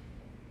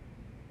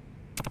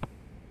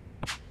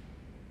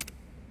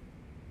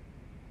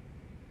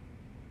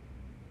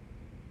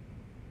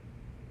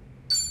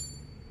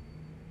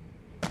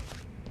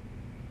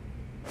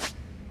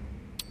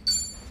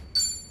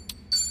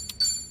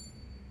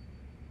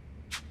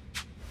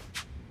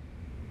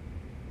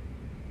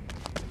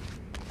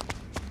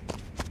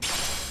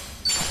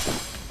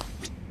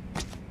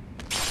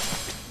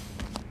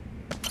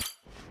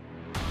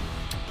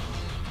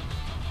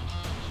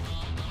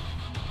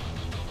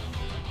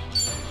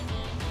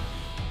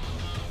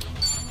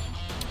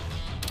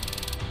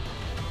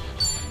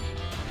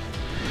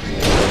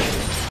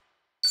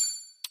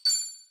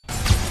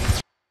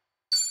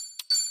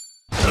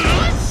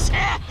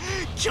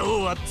今日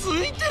はつ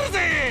いてる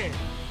ぜ。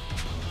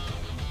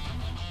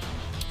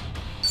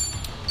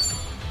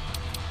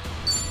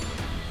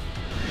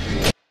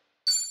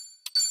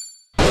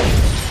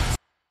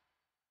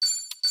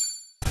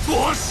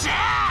おっし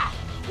ゃ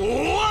ー、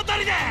大当た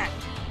りだ。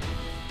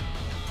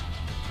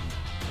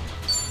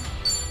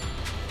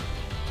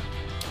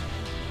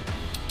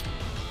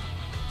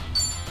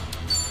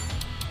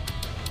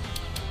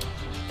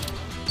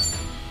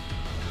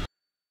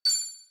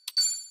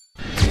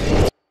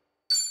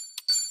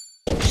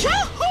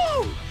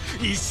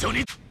一緒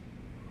に。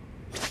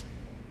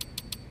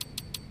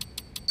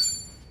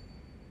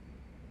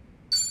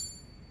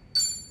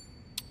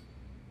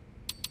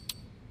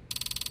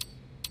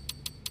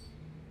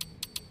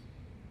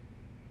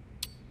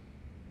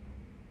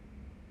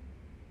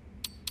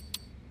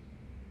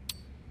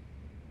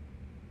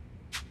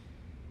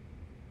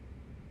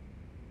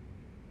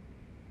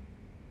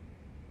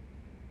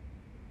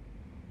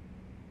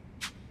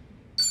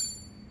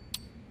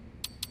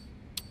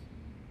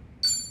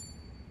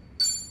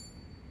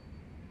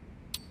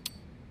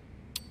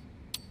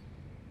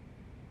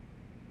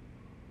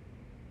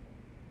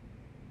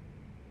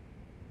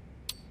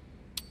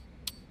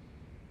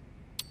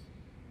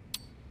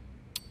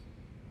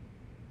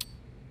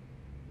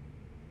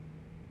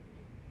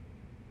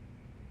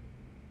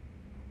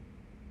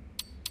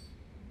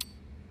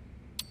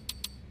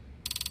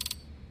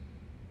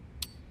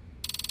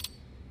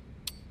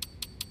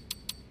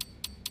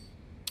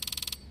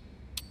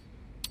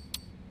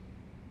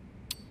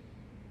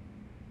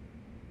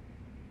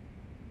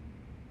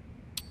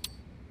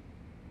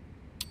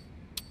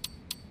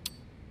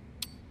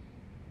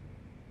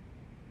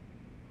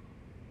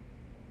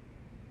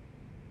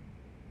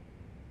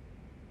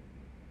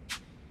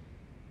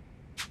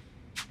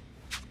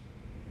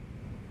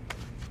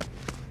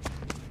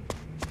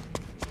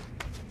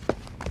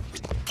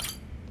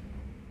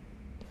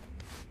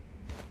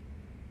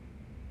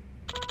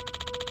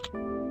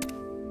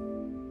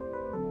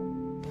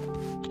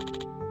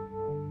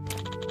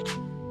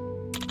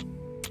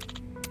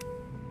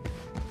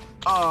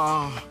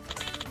ああ。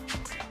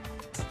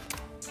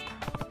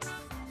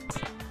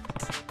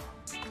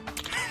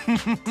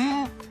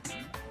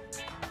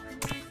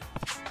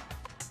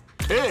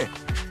ええ。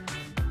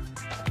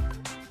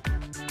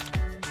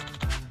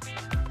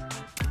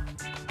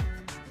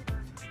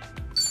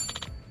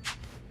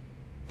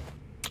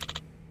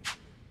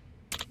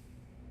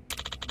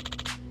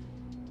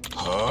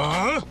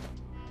はあ。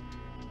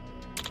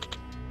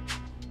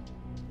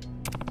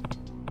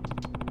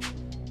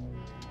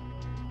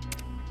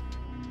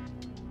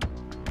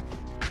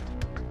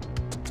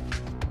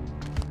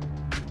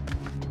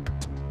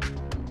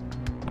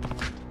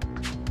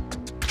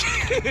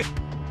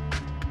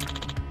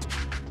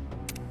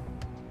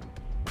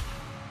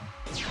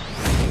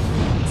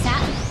さあ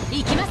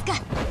行きますか。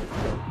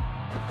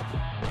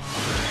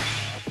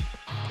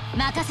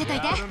任せとい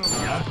て。やっ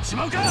ち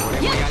まうか。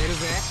俺もやれる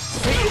ぜ。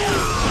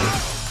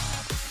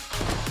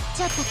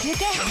ちょっと休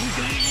憩。行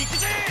く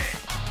ぜ。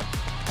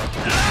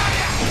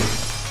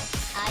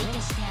相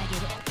手してあげ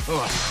る。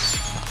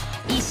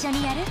おい。一緒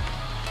にやる。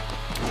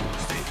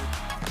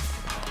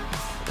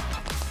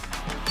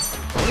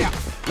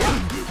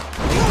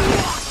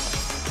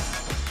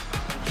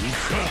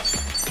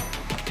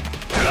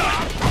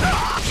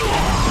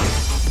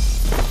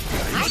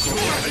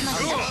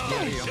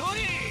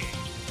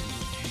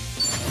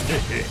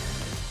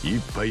いっ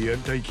ぱいやり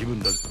たい気分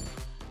だ。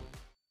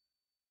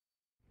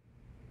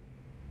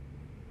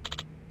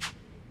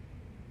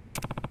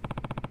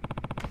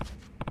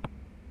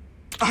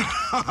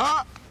は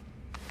は。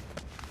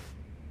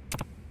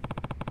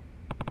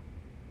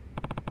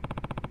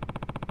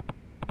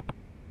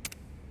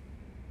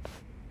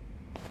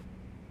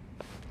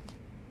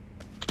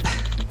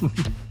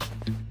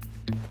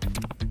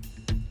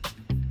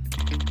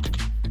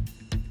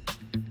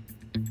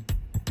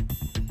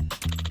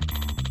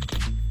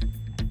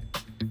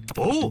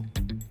おう。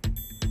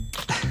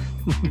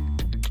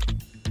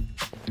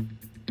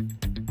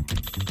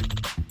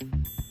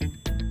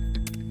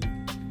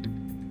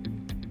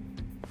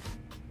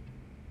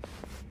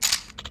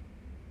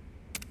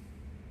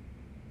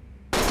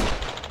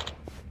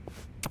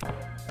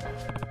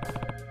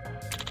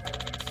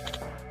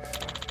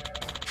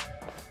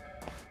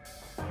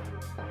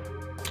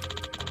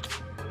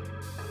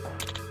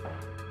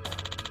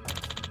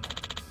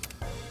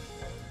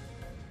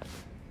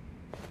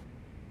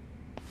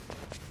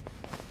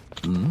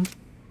ん？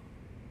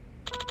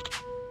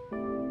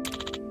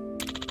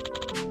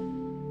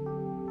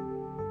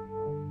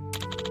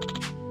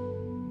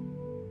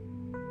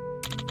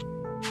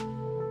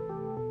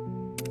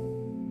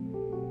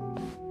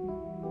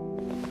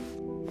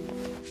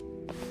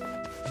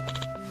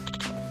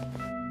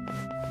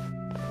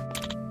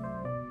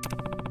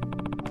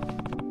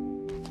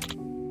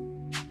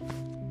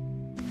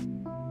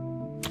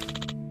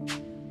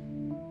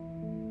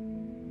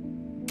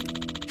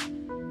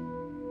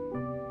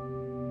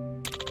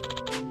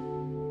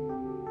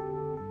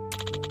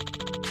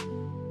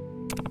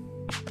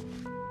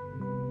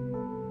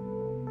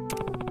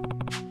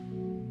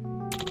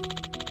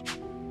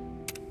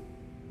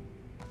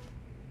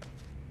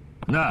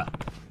なあ。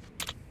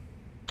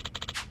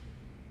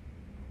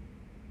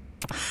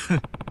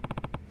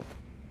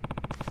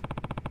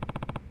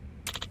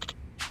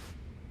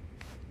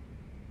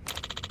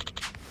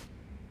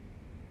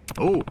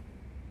おう。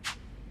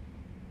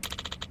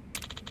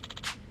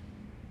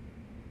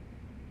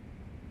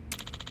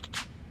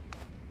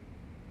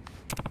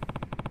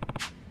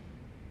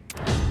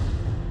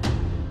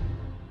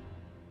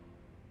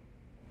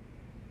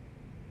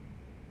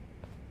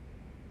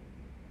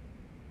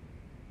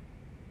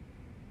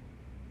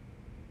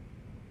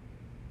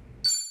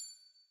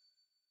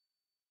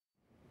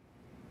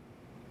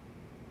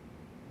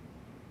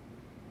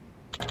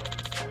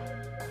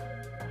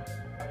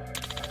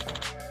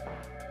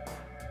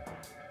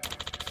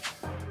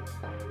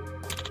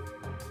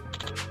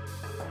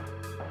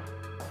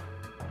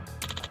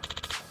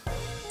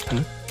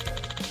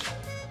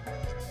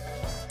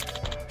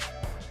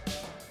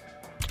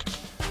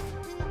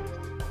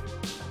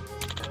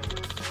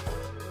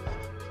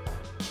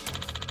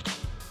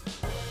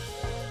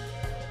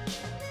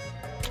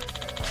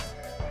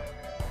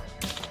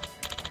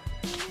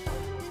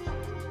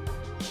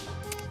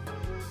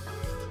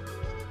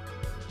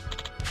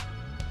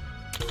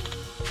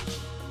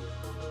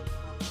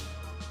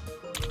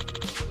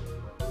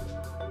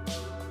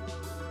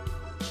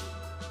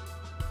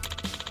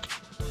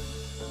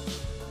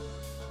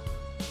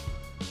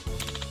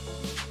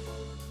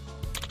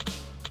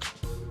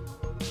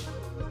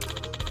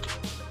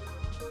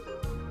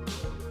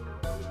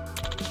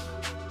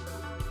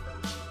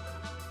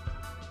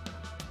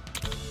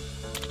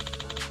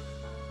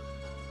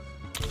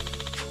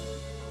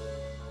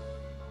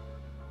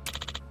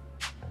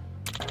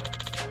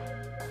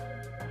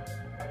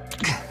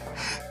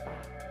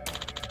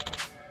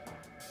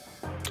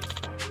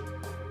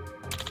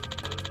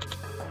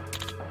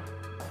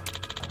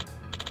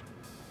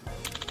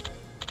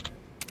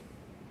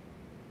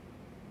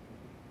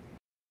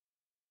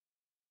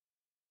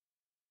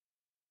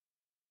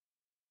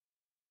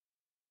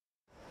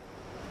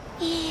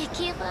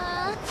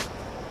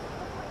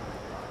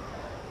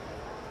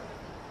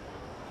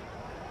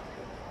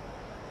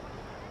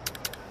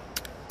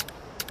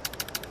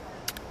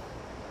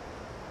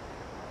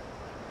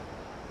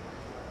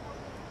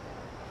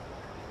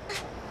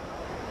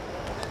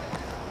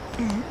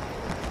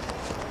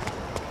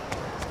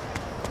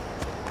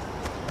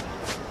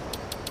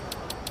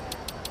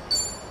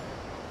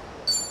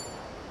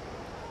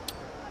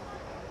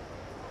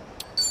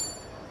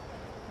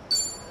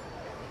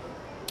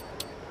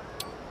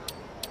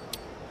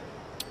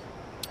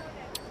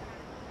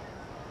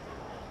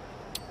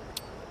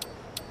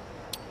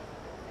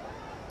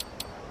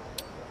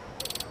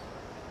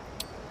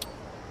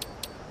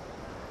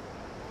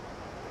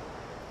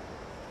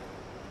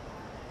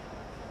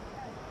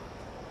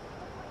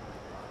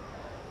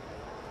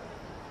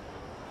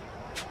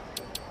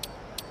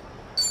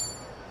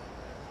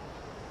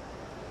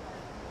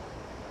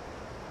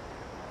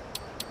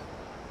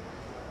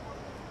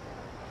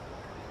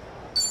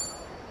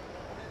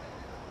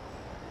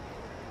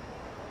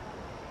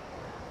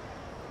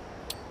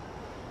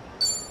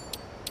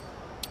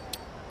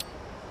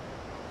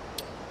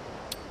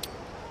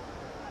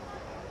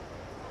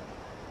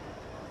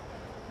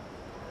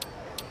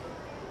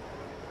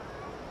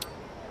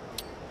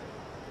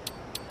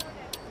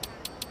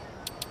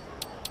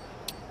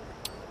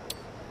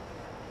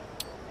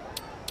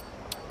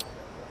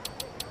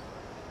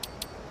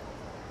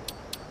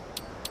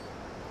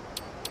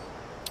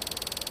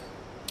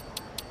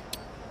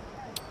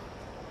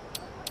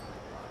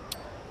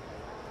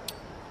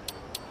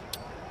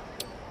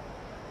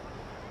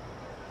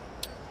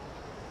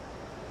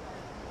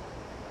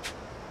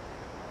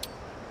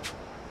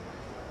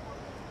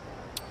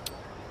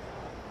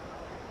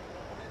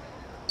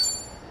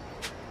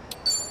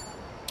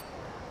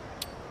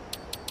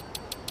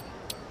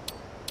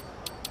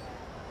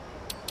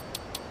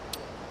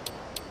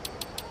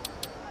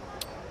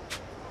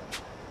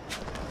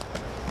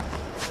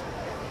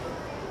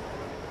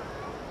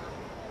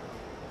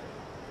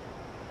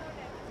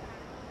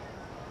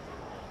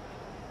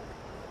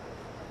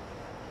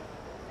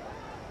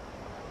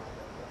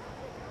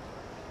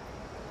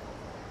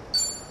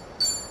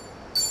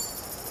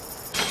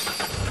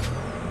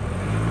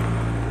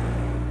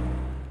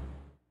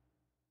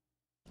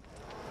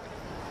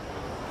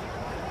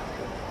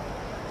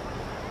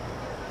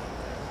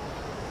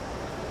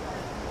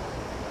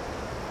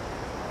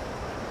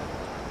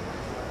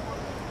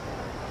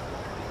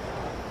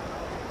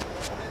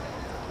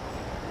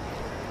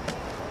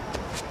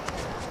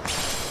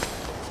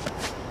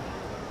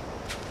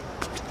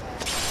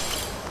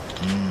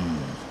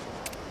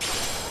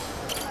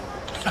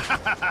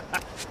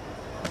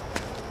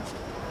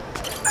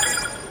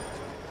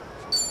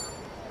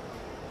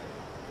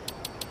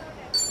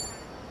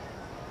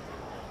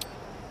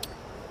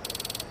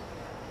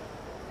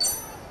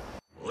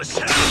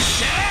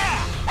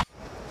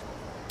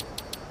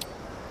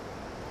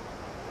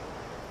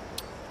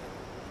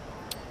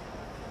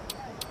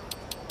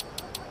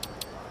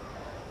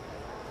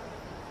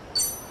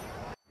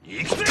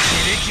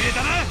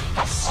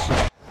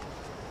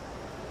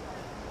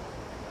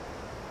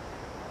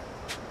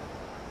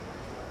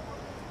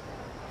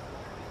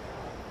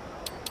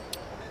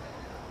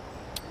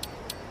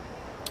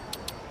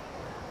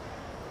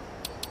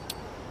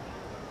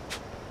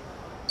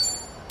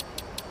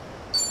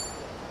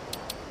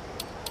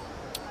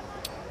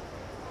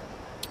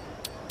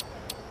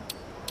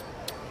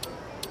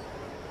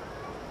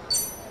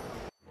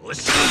っ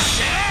し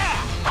ゃ。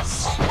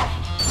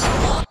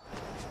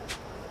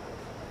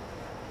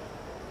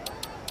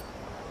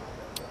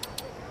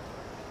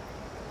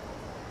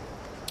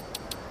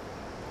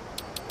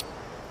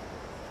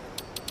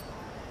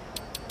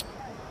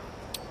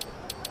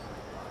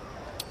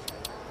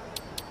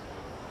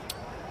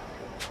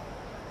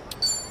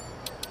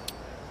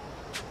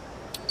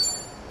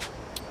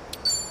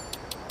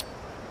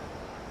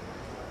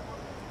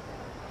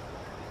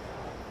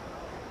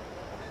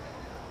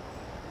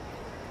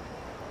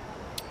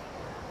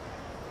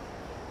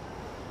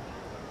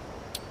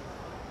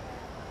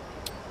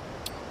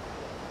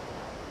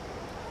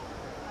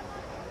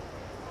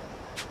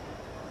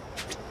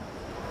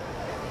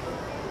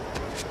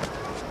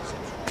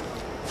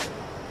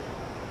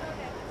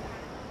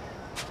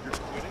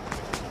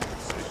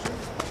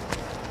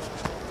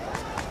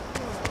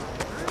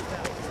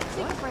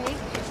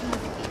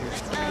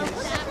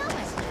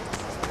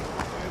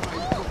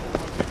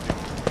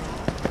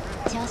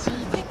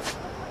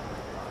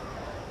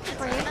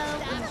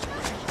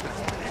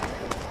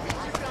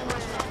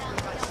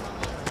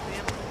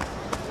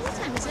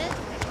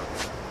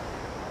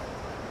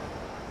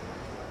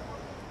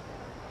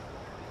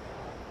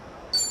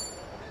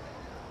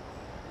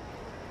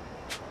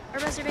A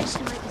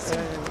reservation might be soon.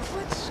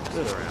 What's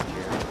good around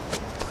here?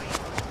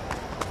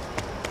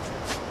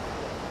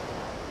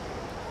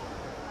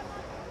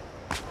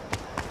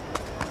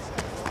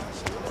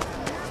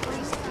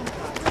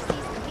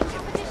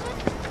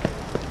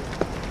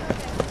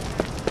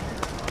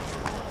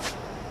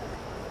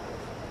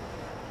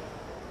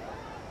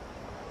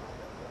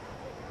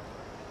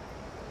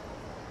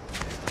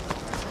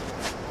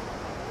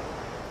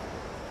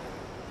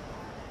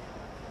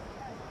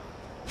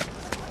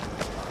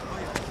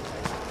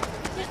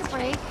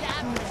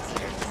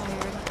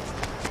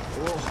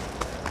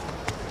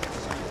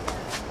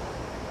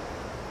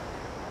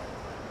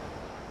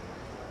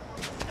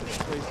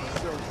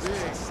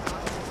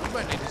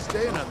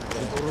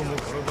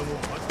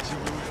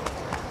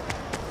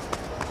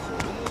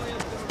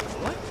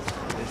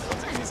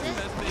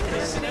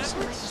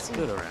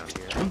 Good around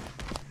here.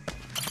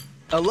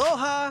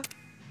 Aloha!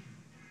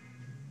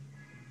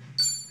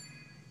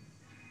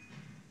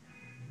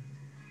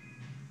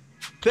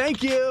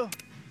 Thank you!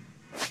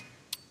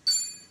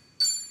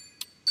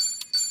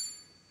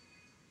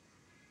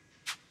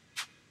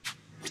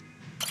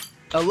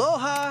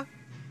 Aloha!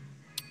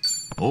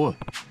おい。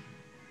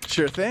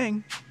 Sure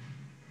thing.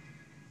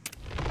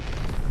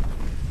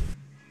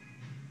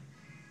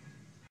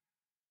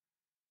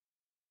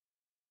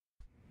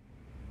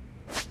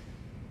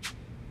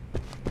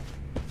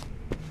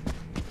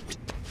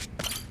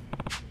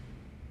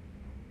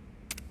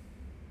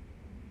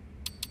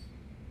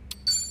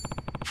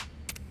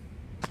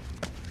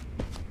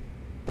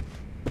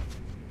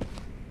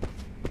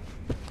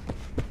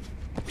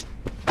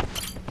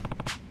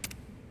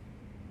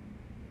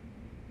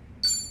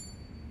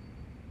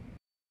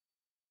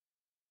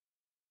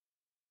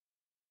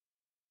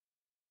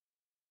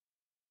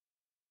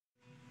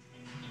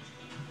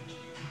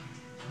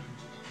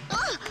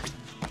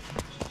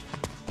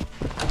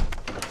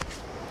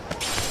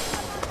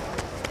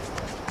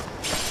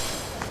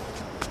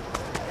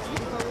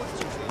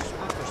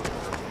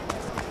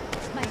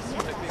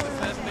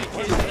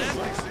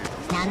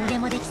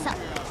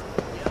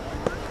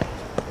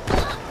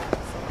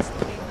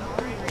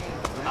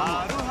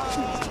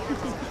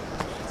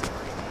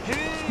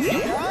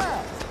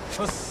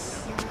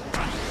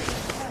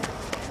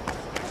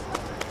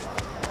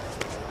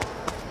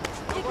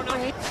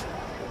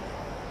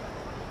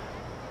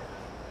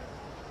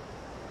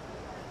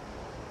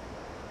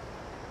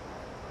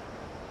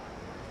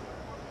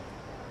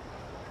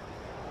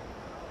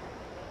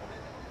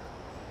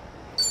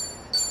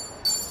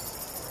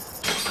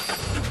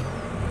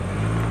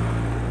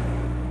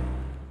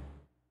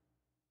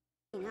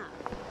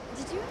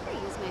 Did you ever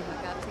use my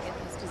hookup to get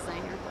those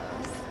designer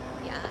clothes?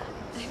 Yeah.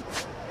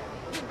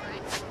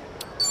 Right.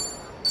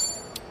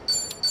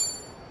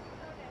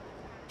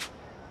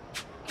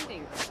 I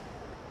think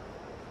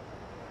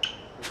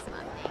it's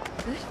nothing.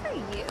 Good for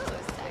you,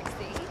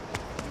 sexy.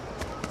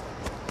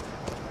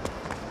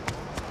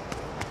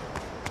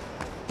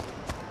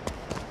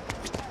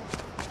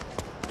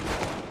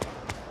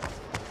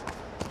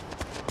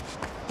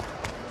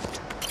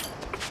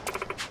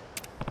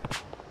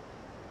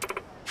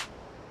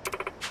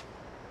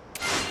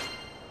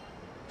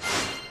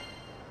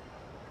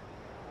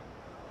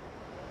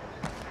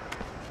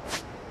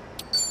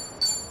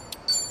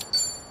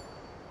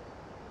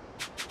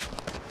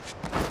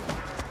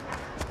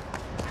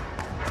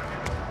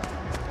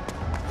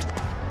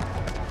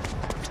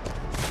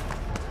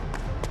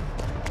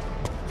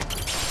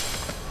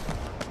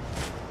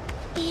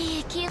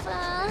 Yakuza.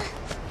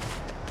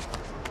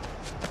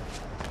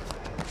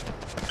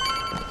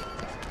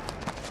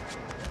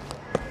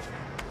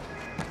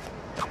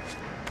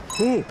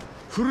 ほう、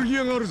古着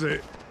屋がある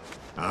ぜ。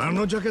あ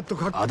のジャケット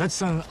かっこ。足立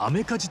さんア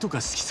メカジとか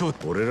好きそう。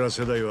俺ら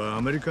世代は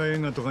アメリカ映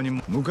画とかに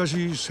も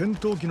昔戦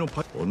闘機の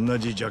同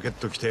じジャケッ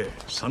ト着て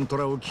サント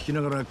ラを聴き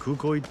ながら空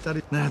港行った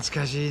り。懐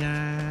かしい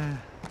な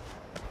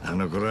あ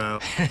の頃は。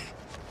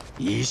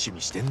いい趣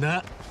味してん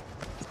だ。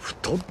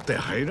太って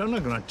入ら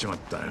なくなっちまっ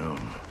たよ。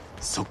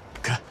そっ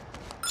か。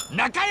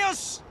仲良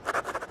し。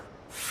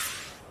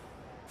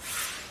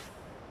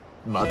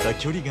また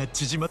距離が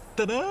縮まっ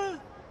たな。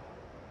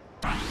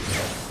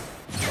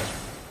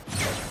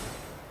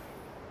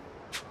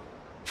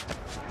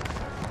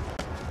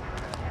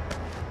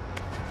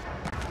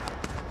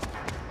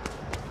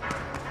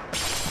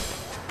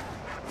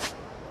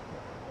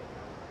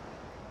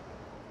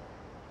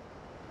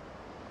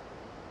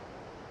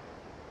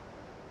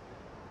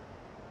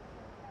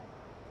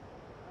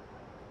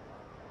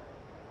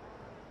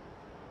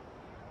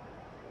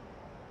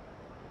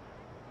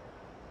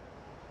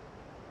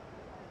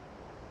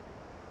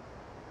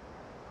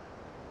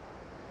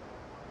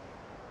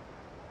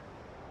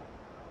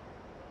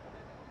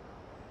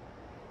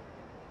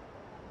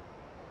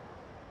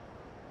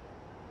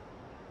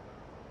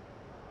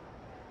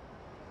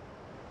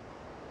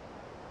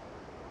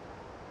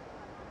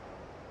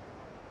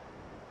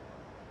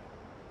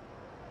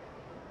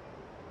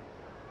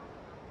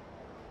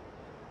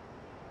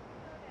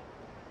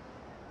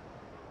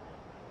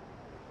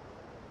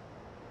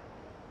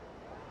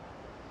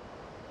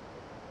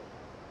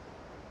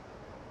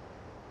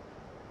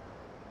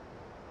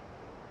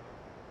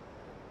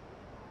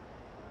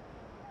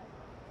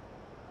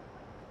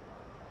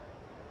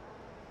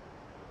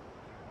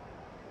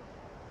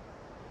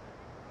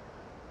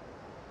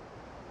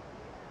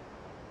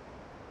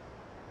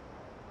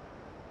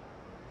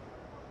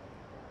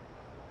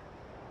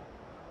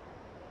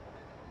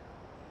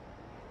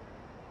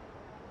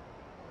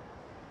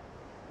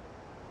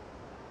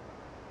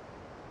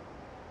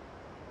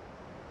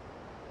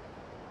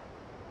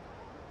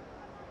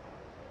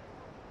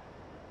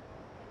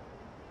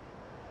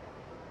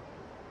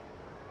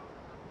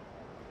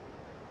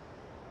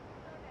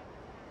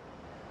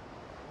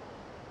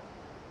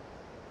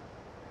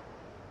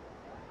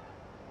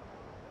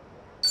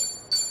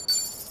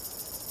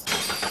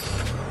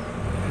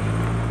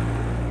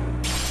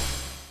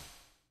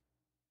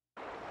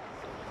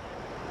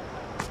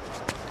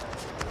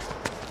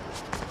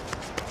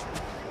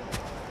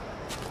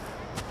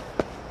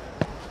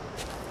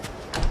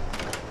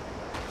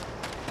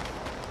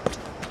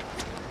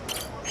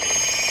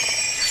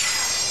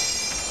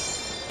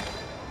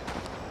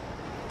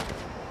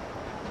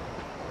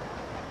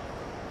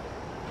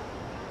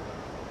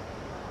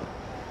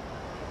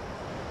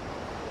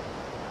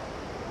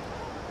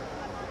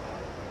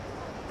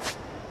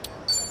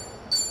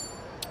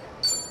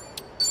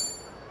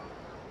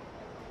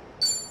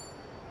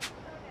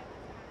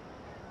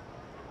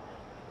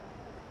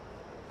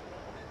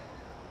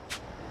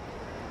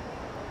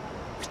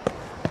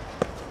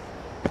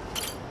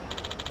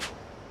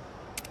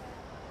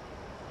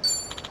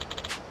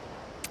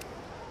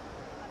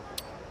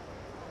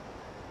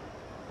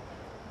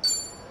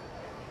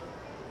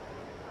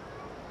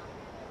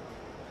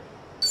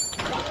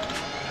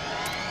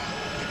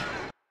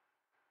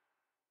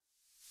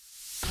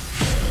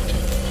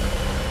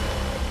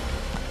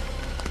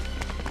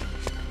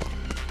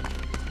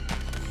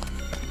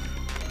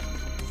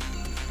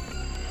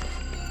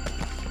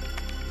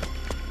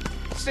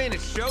This ain't a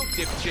show,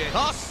 dipshit.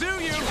 I'll sue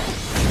you.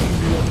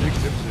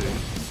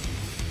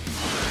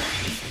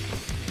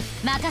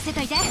 任せ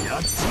といて。やっ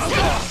ちまうぞ。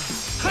よ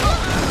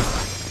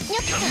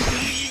っ行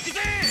く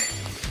ぜ。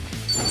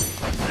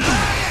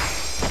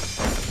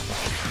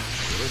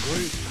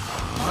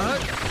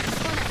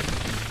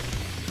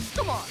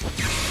Come on.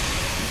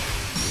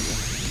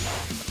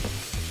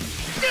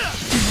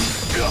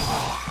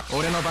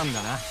 俺の番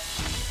だな。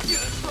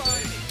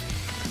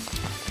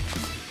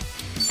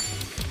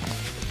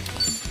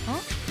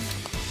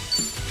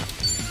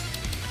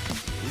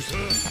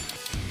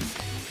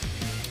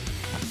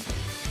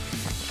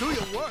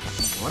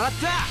もらっ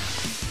た。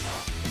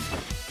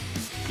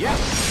いや。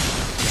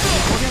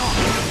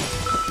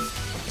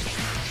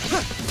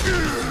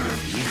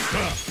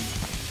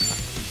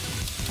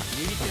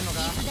ビビってんのか。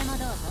いつでも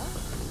どうぞ。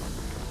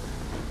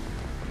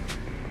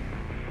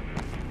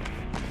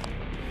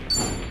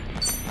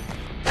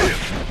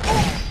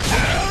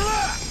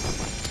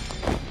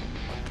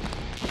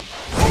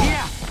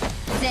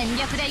全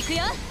力で行く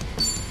よ。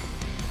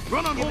は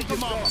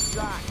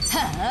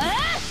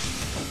あ。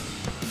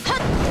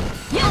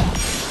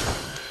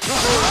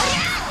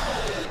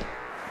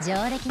上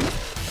出来ね。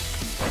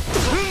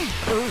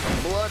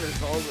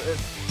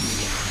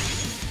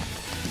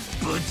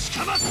ぶち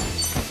かます。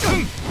よ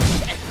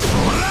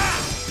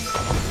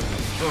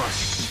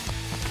し。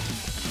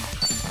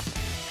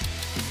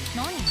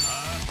何？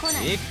来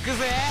ない。行くぜ。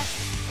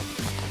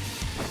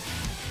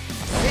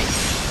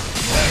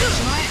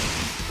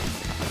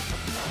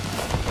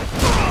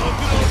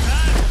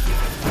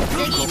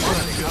次行こう。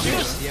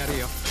してやる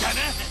よ。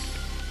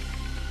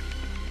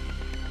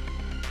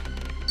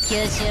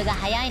吸収が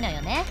早いの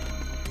よね。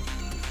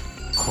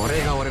こ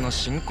れが俺の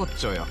真骨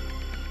頂よ。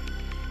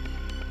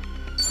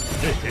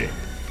へへ、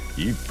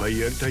一杯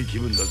やりたい気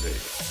分だぜ。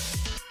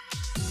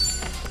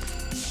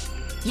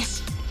よ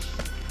し。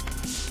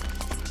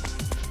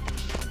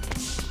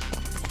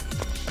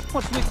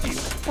What's with you?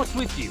 What's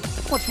with you?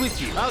 What's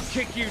with you? I'll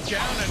kick you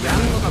down and や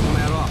んのかこの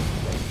野郎。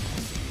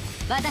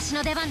私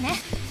の出番ね。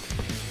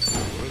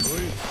おいお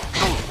い。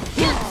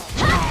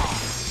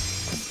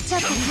ちょ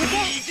っと休憩。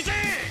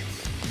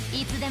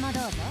いつでもど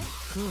うぞ。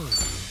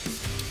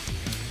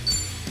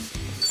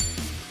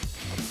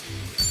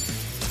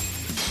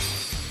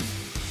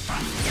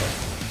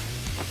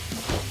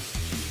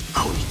こ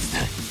いつだ。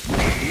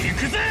行く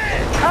ぜ。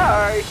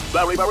Hi,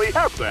 very very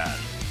happy. は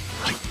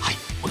いはい、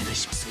お願い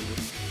します。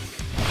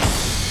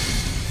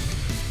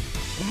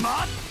待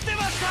って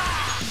ました。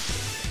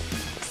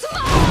スマ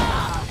ー。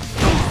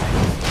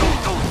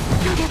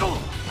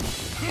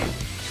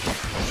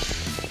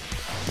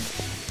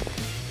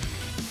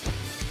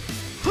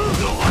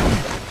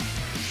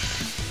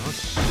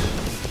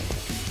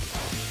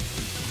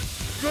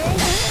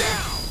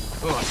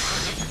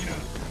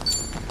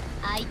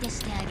相手し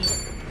てあげる。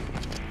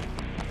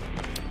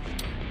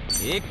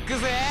行く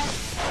ぜ。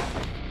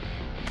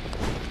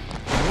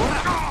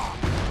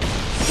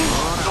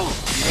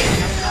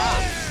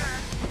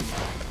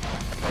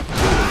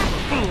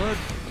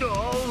Blood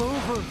all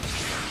over.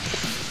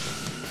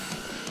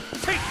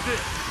 Take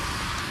this.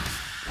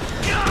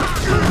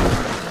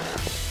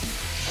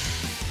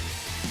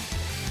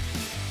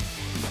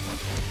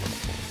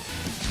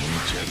 無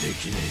茶で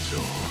きねえぞ。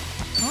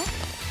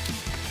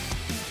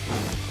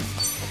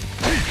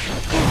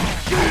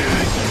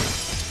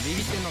ビ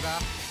ビってんのか。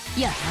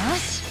よー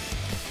し。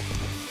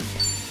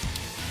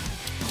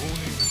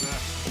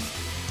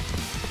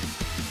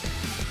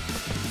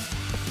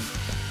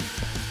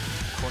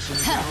腰抜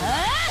けは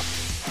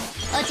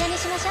あ、お茶に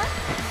しましょう。よ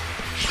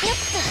っ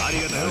と。あり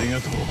がとう。あり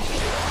がとう。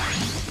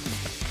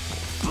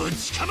ぶ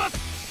ちかます。ど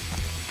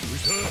う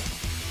し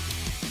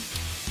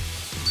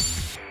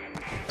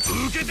た。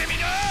受けてみ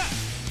な。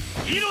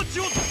命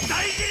を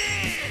大事に。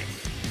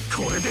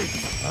これで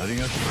あり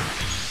がとう。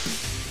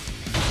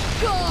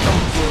ほ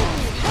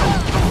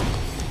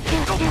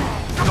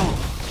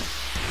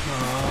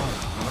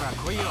ら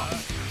来いよ。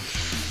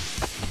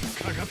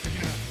かかってき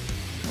な。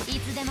い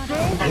つでもどう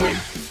ぞ。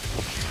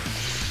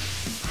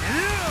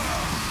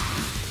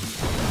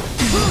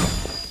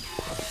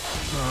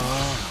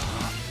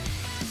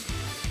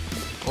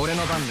俺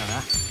の番だ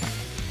な。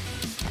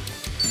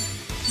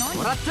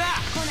もらった。来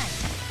ない。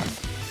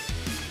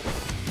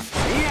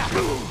いや。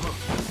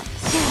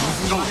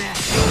水までし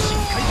っ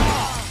かり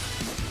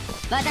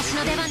と。私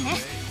の出番ね。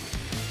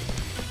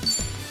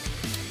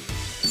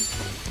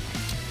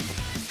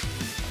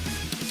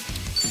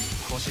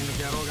腰抜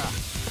け野郎が。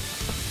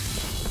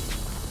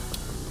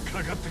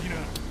かかってきな。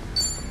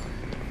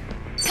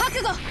覚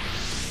悟。はっ。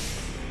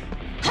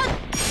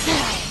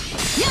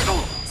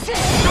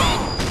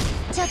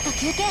ちょっと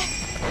休憩。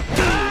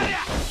次は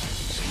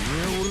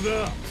俺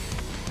だ。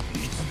い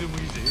つでもい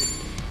いぜ。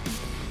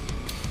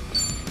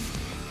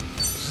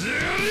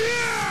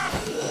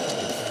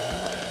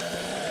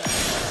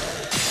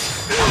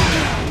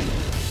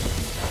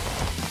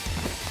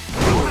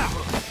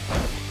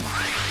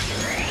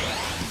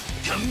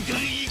ガンガン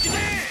行くぜ。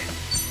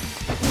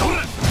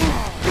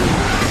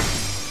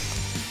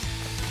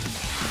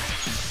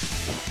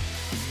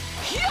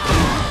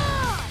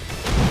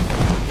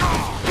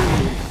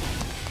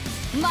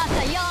また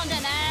読んで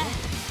ね。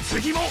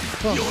次もよ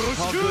ろし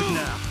く。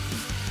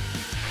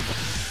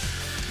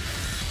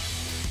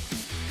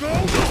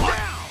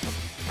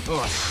よ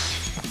し。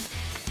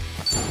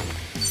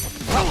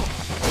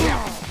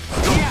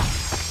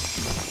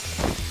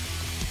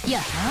よ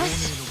ーし。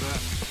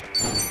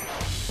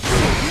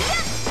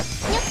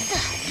よっと。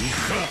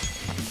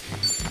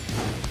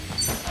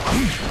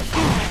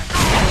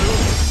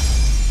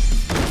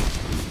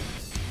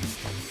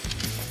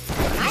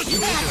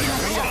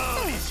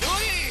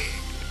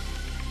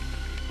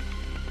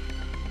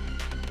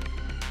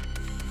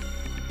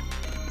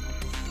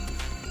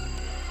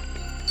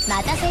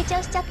また成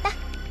長しちゃった。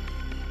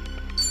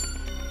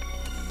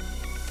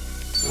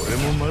俺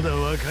もまだ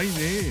若いね。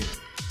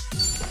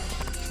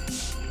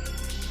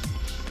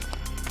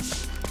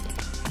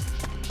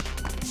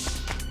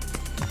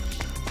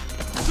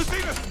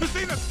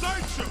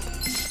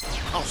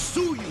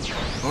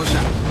おっし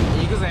ゃ、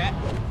行くぜ。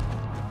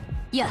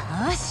よー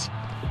し。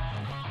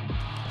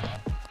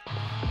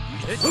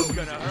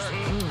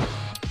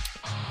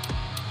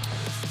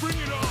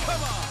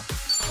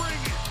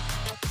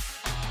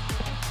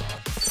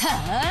は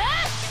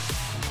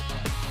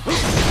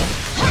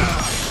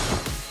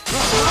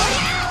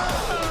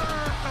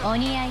あ。お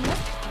似合いよ。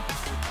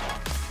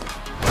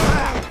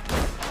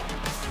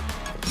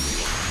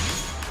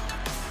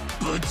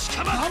ぶち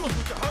かま。来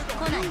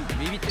ない。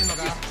ビビってんの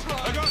か。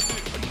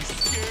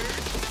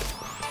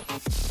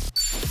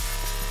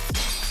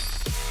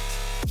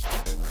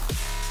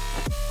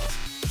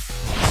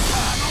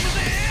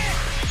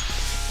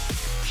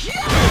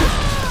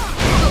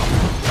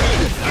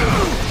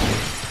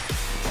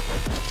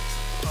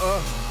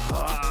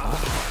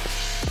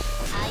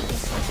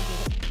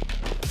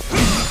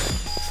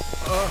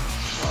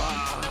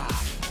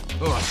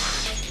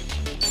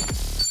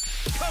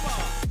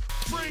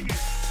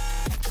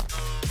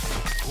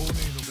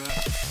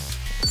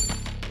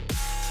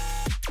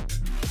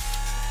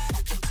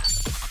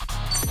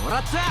ら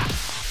った。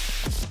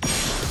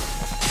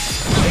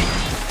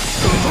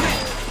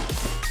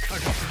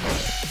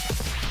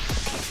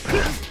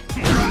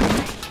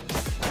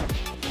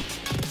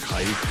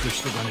回復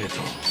しとかねえと。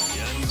やん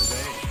のか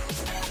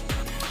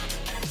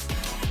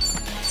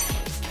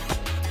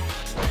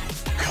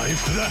い。回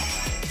復だ。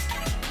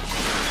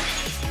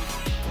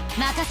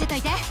任せと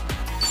いて。ほ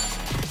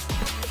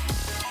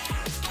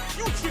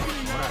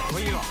ら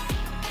来いよ。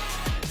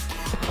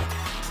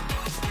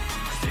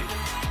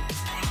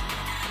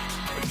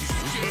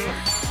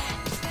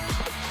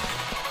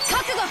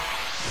覚悟。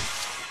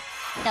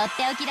とっ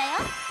ておきだよ。よ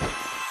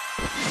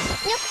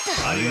っと。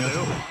ありが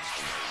とう。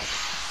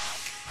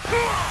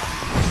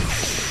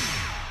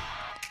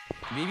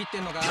ビビって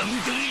んのか。何？来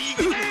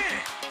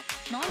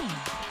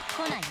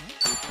ないの？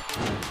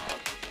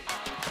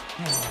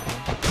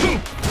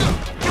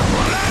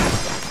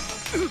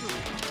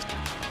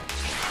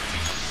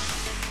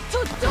ち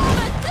ょっと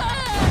待った。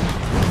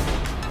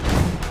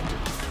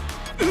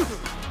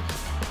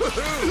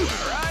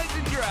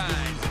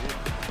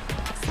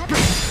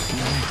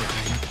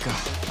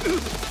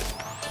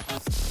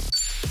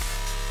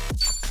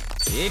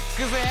行く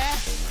ぜ。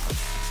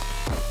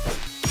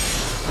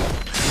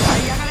は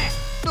いやがれ。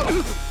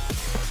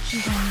気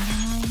が乗ら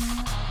ないな。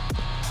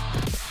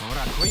ほ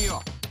ら来い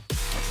よ。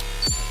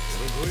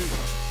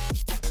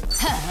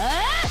はあ。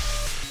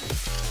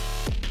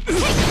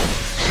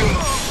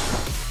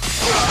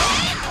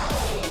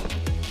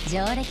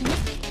上出来ね。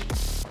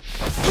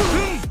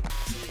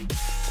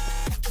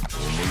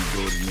思い通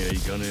りにはい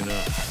かねえな。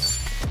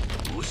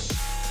よし。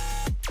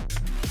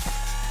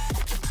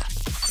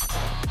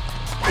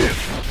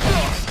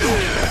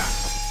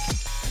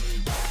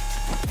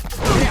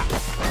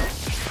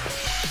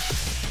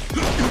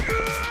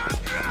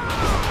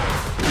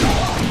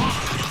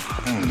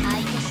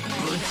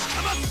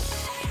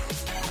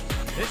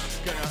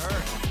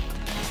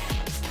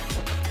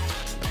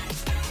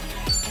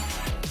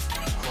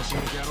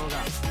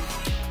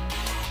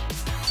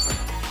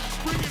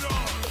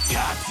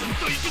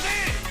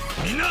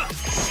みんな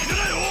死ぬ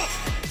なよ。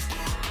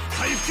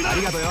回復だ。あ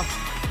りがとうよ。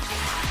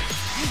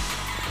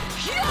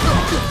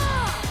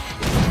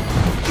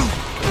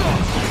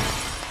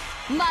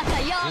また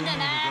読んだ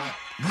な。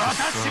ま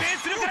た指名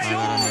するからよ。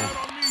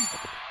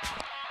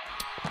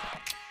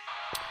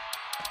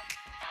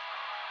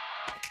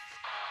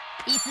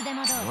いつで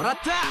もどうぞ。もらっ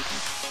た。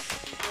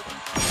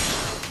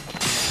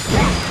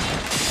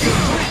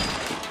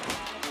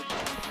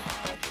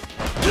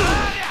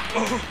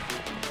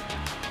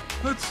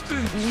ミ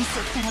ス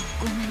ったら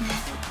ごめんね。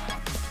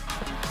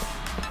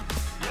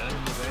やんの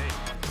かい。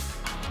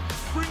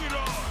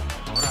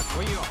ほら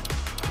来いよ。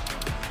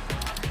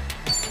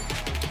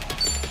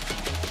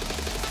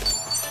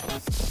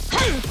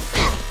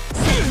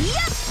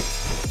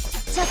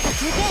ちょっと休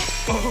憩。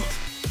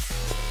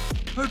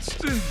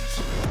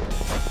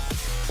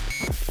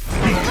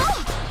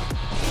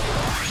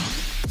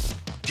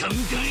ガンガン行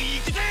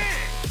くぜ。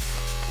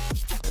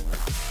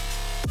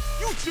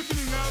You're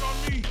chickening out on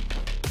me.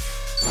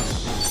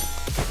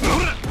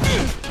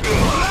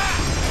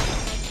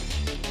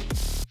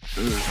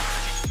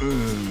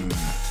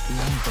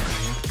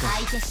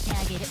 相手して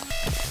あげる。い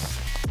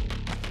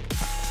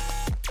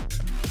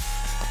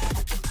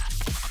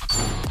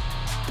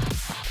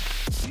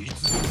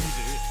つでもいいぜ。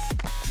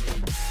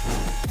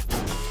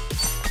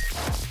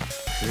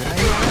暗いわ。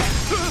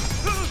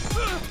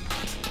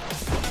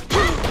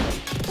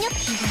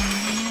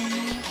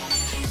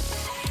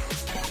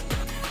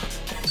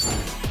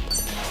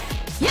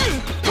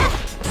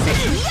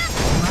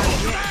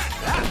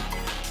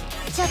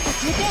ちょっと休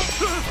憩。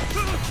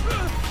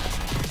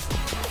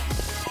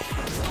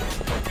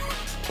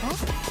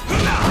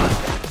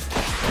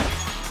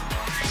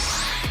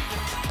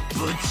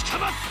ぶちか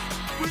ます。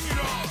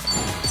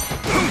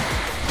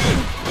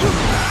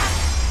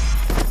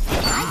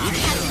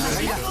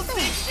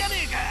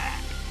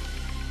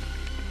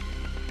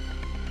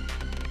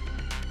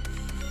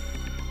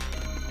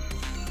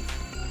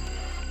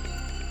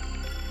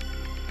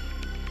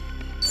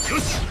よ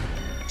し、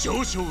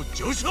上昇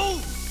上昇。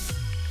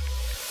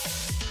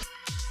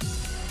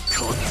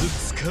コツ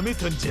つかめ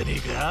たんじゃねえ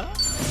か。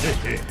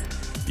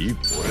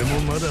俺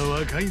もまだ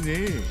若い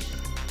ね。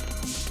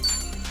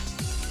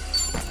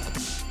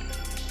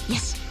よ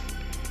し。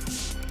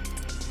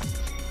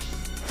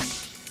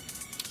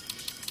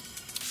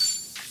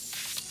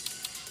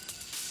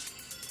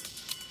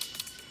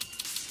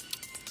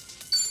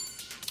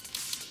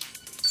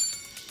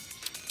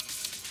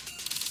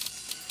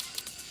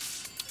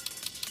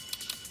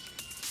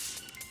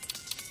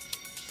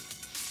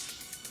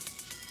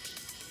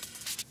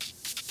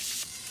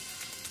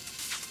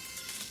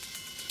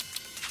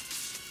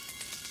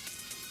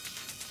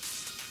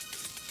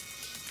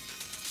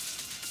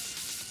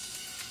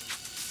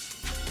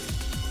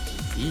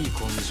いい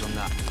コンディション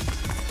だ。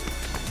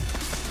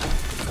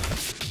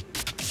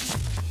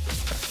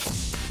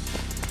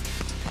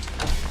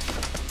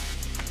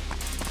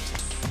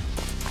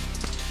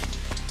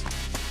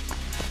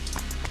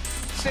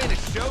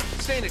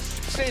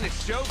This ain't a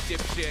show,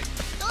 dipshit.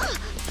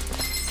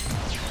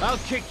 I'll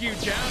kick you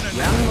down and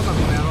やんのかこ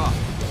の野郎。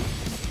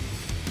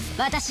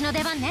私の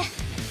出番ね。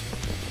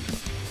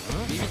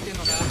ビビってんの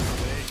か。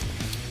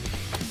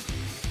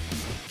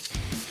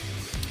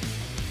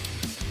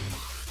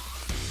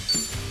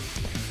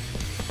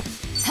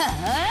はあ。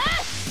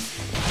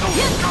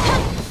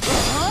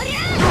おりゃ。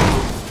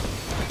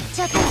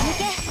ちょっと抜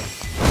け。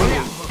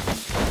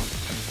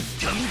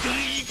ガンガン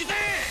行くぜ。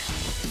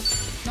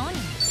何？来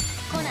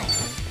ない。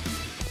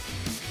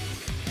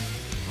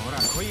ほら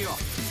来いよ。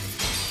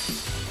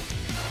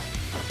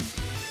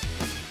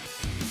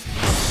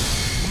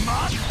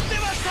待って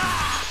ました。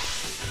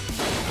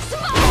ス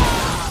マー。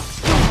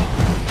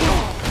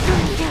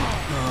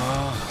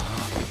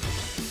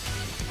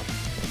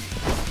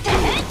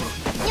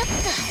よっ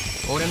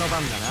と。俺の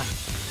番だな。い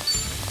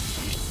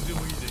つで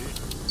もいいぜ。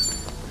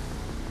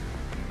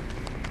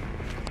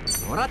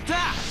もらった。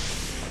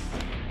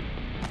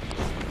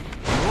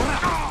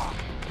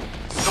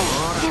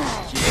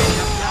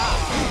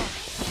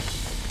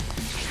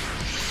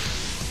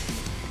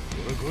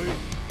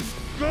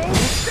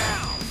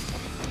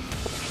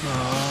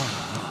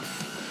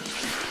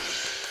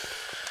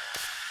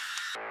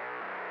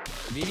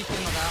ビビってん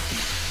のか。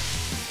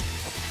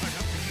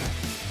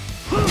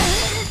行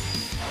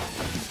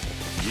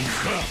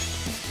くか。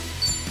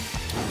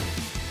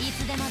い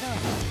つでもどう。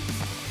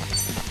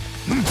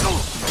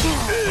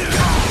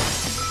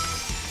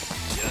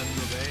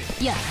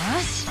よー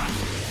し。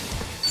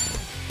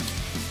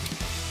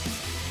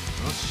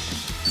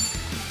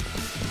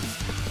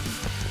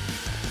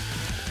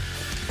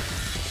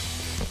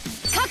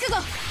覚悟。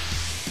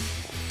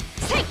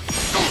せい。は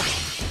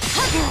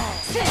っ。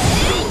せい。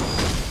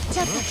ち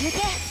ょっと休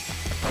憩。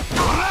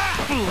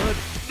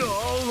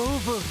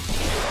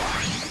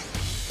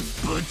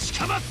ぶち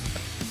かます。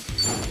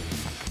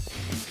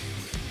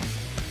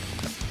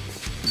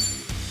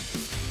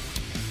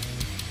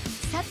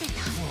さてと。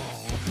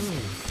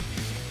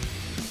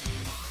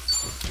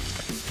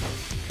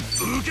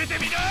受けて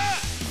みな。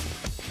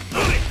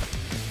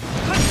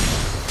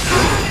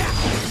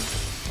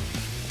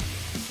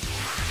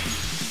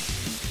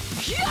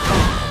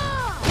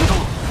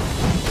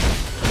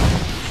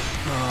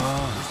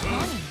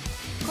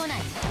来ない。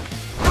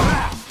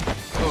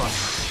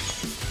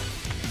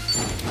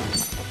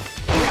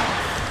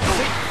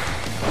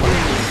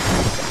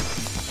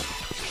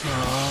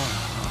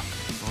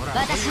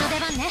私の出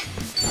番ね。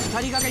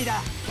二人がかり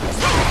だ。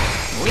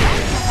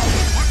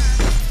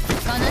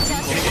この調子で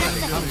さっ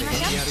さと行きま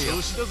しょう。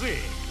調子だぜ。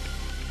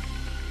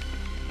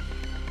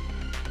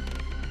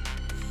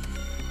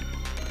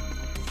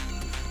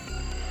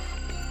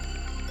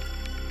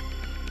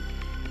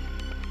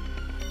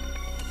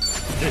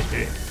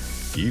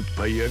一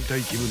杯やりた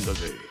い気分だ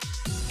ぜ。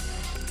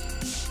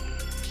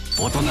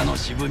大人の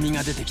渋み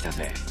が出てきた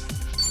ぜ。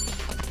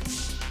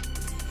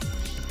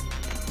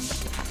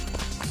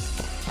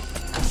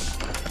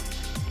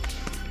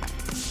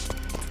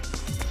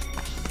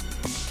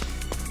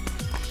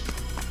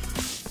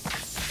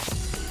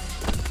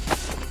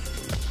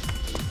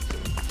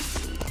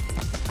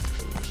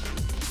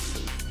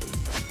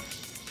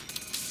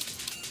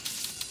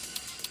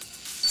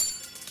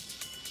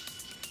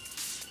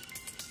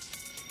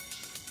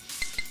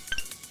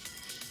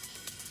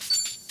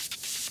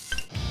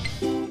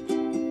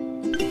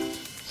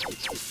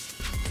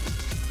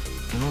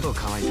喉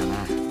乾いたな。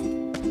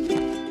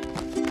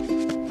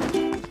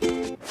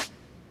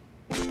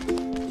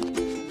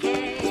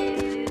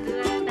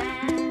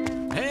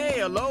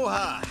Hey,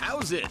 aloha.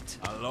 How's it?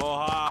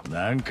 Aloha.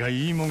 なんか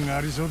いいもんが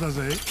ありそうだ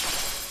ぜ。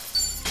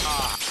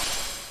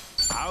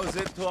How's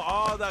it to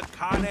all the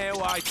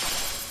kanewa,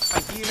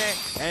 hime,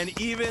 and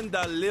even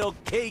the little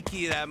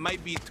keiki that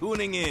might be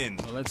tuning in?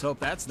 Well, let's hope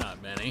that's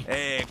not many.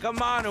 Hey,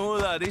 come on,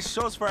 Hula. This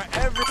show's for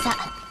everybody. さ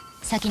あ、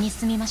先に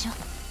進みましょう。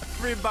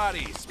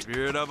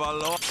Spirit of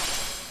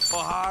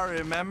aloha,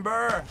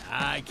 remember?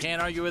 I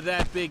can't argue with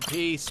that, Big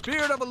P.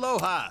 Spirit of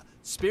aloha.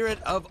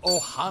 Spirit of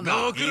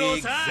ohana.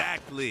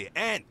 Exactly.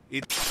 And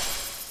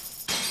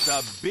it's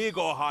a big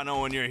ohana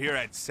when you're here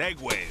at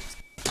Segways.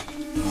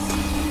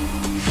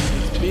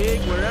 It's big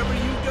wherever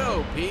you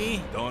go,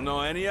 P. Don't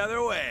know any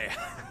other way.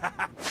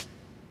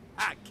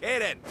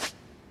 Kidding.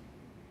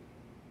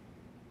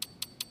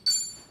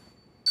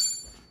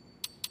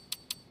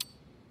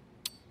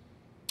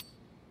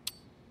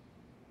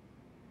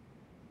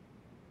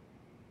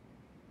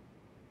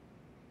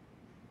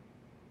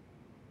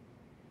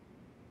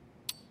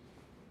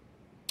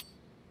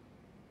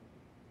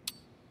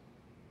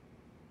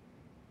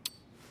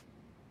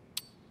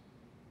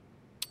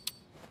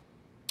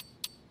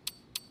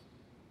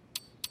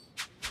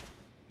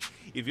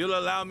 If you'll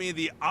allow me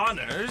the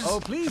honors.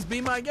 Oh, please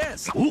be my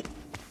guest.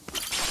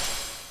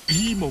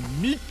 いいもん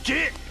見っ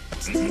け。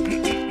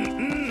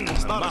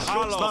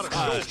 Mahalo.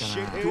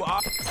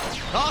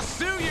 I'll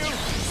sue you. さ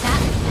あ、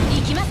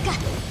行きますか。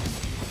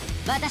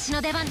私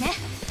の出番ね。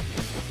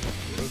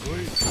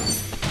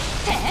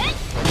てい。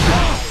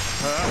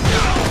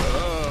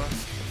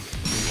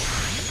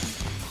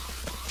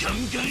ガン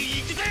ガン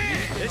行くぜ。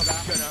 This is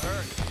gonna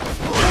hurt.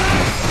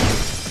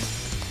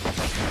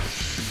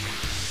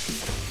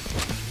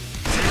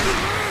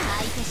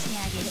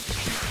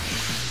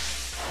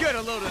 Get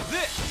a load of this.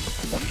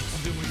 い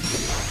つでもいい。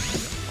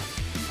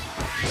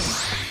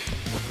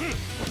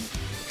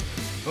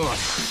よし。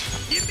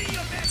 Give me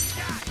your best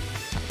shot.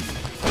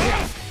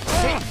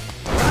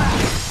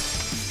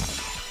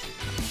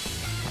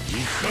 い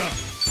くか。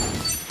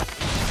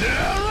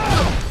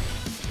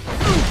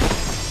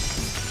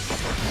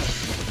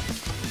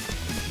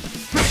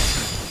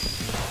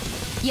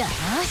よ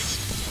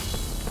し。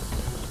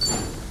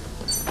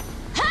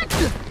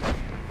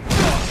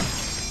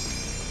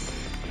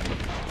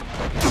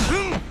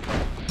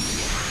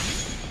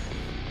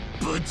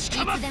ぶち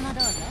かまいつでもど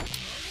うぞ。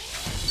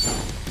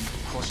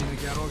腰抜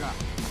き野郎が。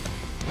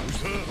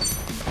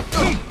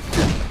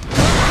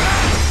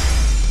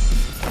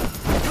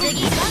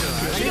次行こ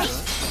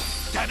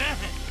う。だな。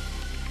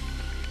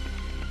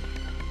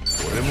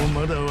俺も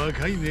まだ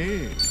若い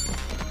ね。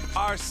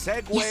 Our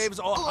Segwaves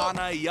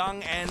Ohana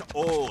young and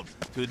old.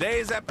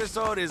 Today's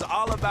episode is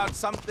all about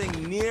something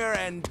near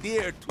and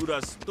dear to the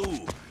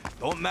stew.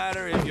 Don't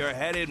matter if you're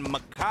headed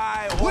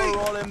Mackay or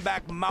rolling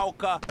back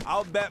Mauka,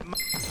 I'll bet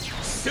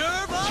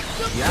Serve up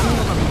the やんの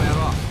かこの野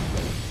郎。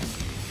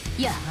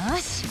よー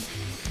し。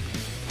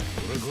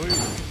これ来い。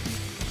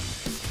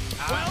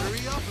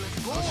 Hurry up, let's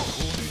go.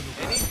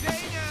 any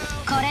day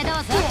now. これど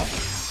うぞ。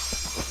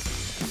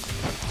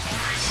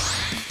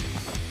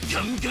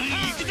ガンガン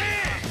行くぜ。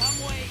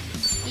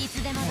い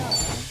つでもどう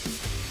ぞ。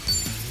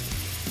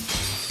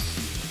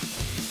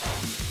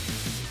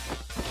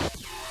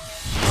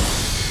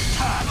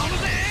頼む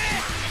ぜ。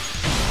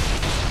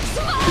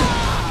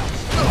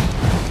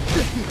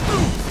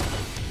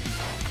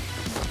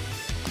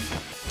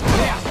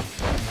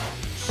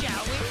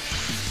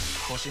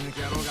腰抜き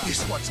野郎が。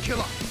 This one's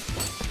killer.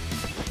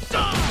 あ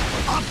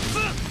っつ。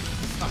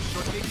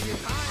 Sure taking your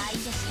time. 相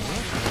手して。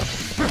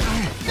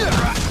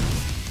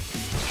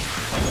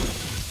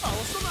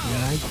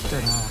参った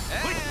な。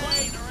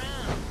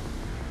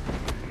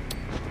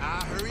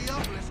 Hurry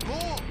up, let's go.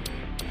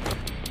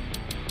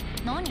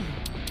 何？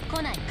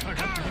来ない。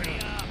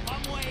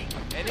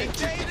 Any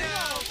day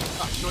now.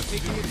 Sure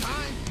taking your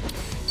time.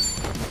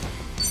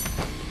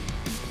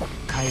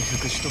 回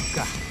復しとく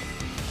か。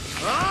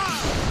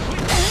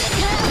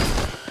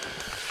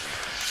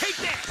 Take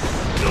this.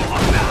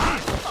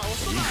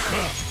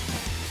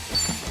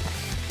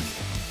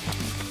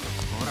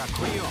 ほら来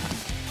いよ。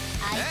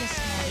相手し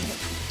てあげる。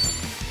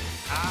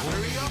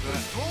 Hurry up,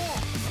 let's go.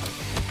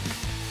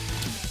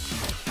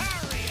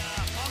 Hurry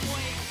up. I'm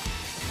waiting.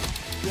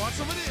 You want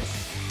some of this?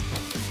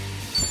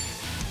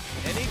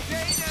 Any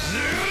day now.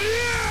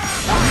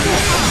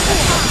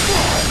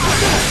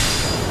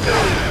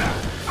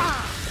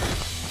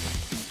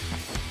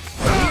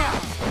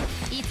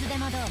 いつで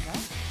もどうぞ。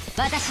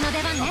私の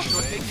出番ね。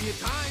 Sure taking your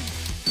time.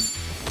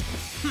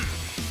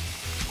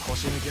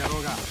 腰抜き野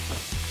郎が。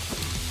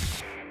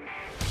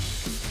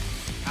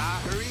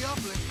 Hurry up,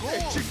 let's go. Hey,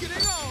 check it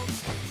out.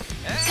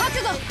 覚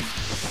悟。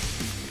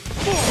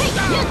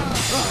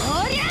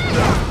おりゃ。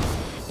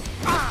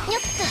よっ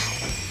と。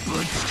ぶ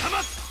ちかま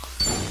す。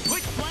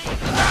 Quit playing.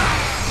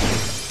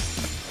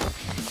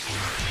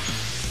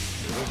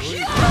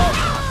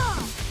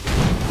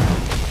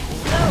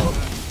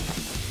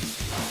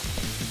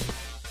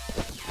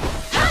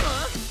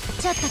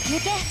 ちょっと休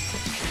憩。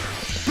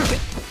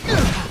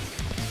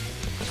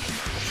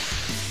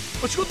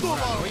ちょっと来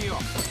いよ。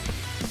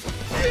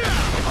 Hurry.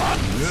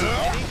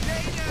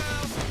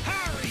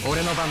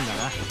 俺の番だ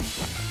な。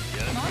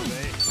何？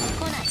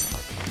来ない。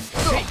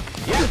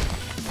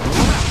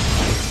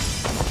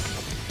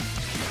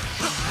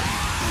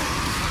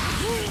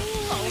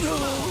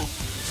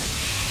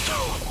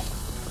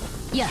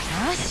よー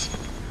し。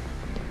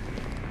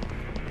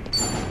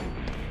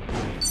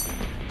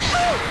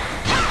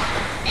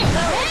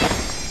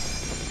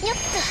よっ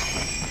と。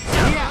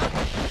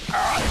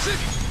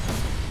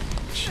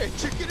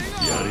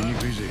 やりに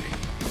くいぜ。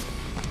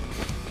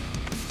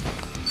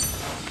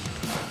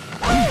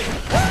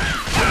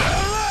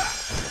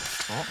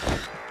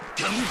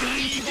 ガンガン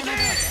行くぜ。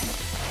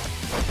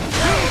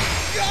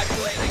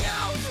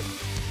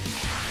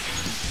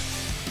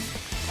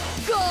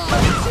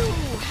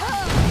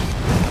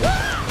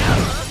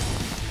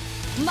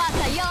 また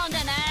読んだ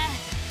ね。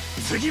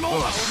次もよ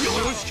ろ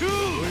しく。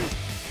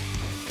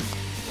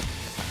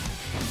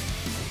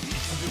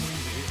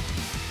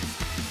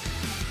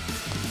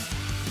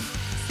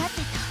 さて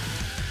と。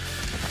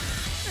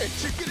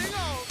 Check it out.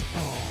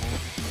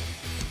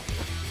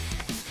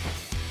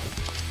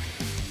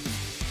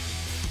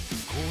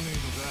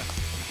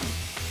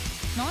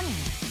 何？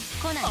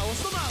来ない。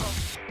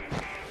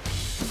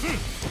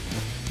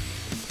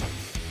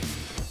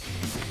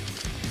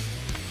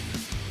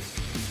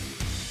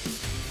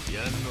や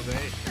んのかい。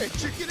 Hey,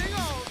 check it out.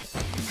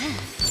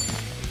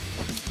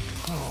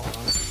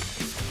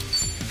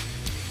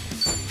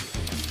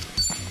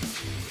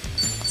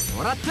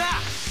 もらった。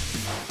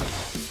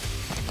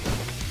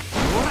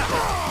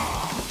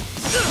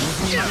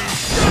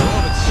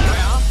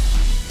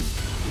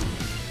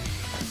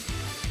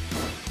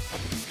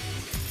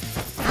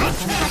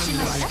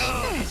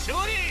 勝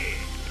利。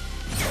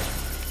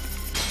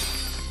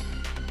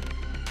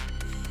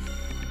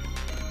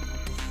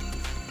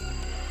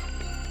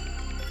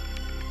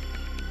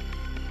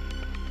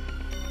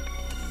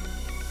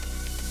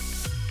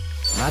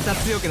また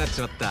強くなっ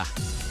ちまった。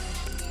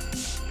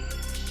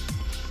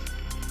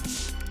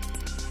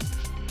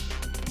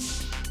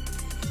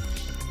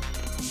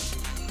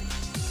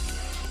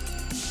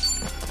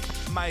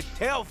My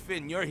tail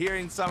fin, you're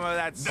hearing some of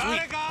that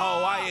sweet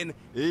Hawaiian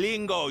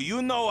lingo.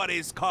 You know what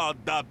is called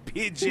the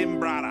pigeon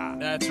brother.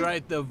 That's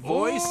right, the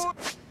voice.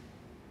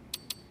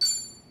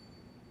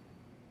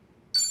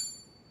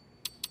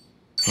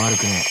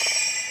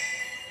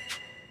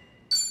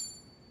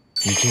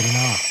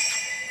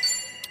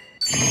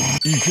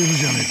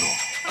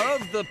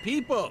 Of the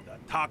people. The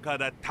talk of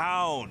the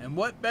town. And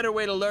what better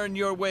way to learn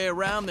your way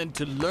around than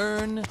to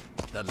learn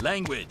the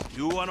language?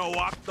 You wanna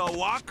walk the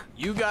walk?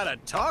 You gotta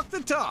talk the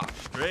talk.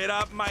 Straight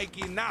up,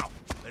 Mikey. Now,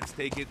 let's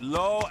take it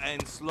low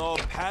and slow.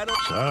 Paddle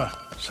out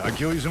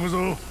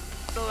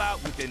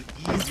with an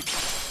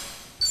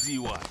easy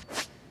one.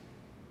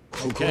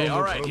 Okay,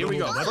 all right, here we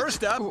go.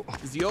 First up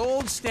is the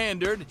old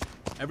standard,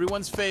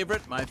 everyone's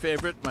favorite, my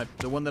favorite,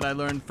 the one that I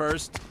learned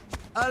first.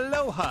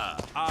 Aloha.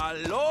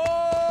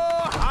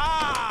 Aloha!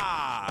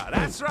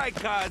 That's right,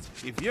 cuz.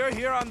 If you're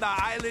here on the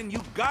island,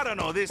 you gotta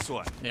know this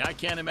one. Yeah, I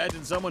can't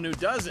imagine someone who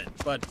doesn't.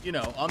 But, you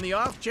know, on the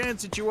off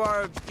chance that you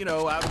are, you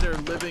know, out there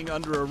living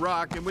under a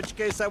rock, in which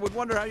case I would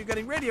wonder how you're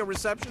getting radio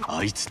reception.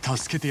 But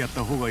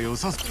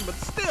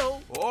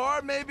still.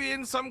 Or maybe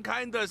in some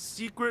kind of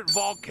secret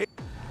volcano.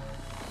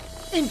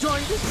 Enjoy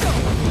the show.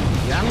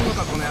 やんの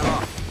かこの野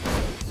郎。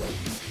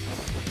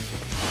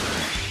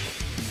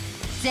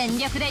全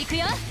力で行く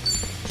よ。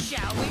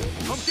Shall we?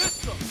 Come get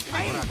some.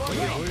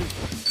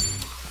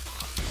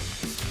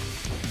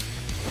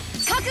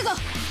 覚悟。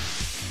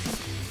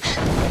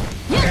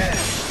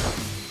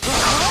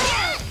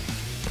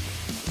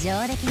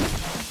上出来ね。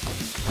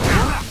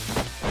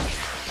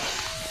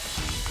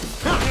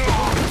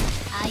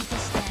相手し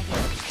てあげる。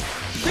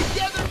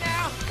Together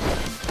now.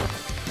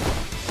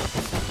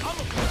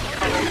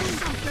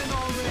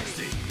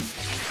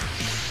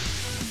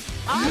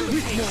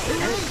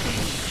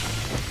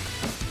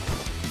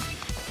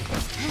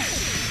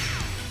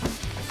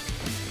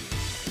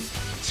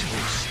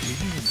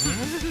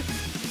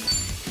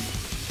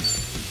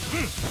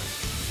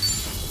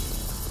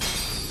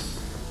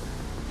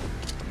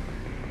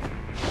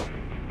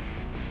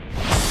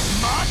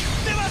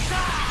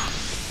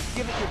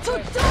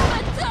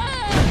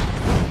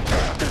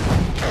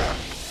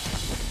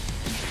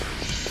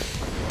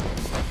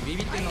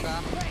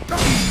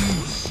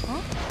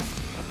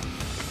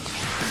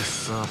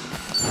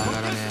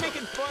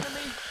 Making fun of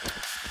me?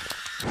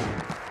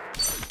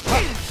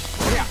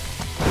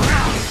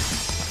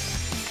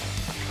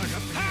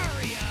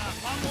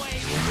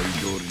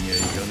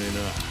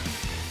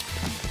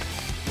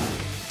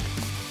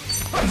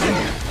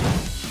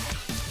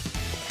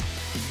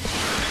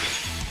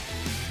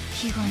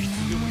 気が乗らな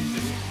いね。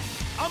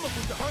 I'ma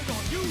put the hurt on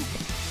you.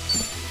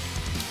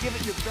 Give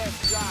it your best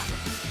shot.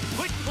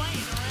 Quit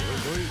playing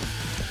around.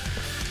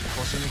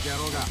 腰抜き野郎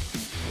が。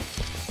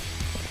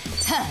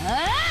は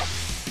あ。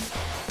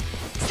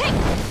せい。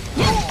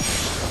やっ。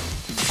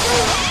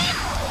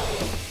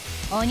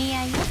お似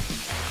合いよ。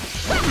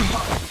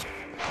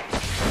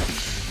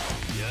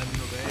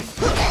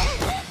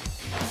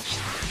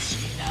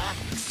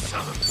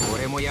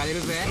俺もやれ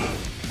るぜ。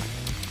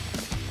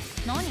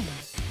何？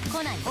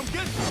来ない。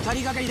二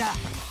人がかりだ。は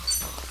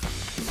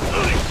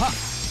っ。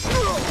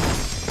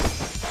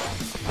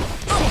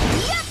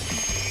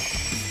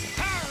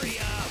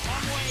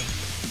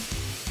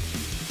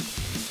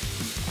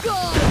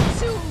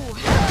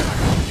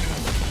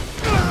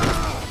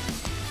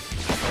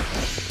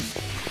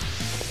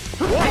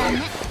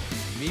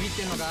ビビっ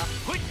てんのか？なんと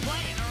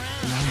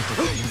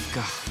かやっ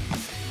か。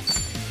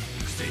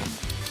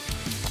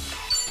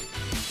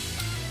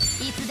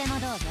いつでも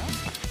どうぞ。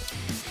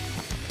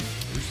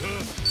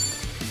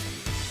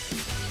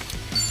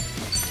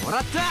もら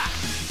った。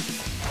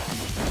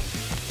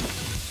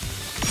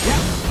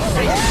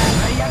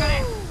やがれ。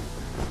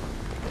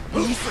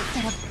ミスっ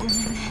たらごめん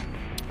ね。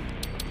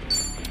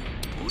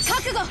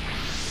覚悟。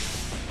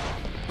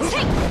せい。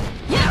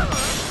やっ。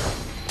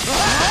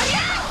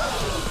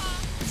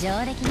上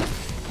出来ね。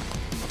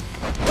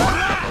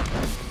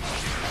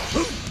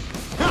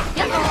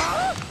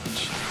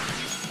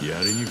や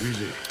りにくいぜ。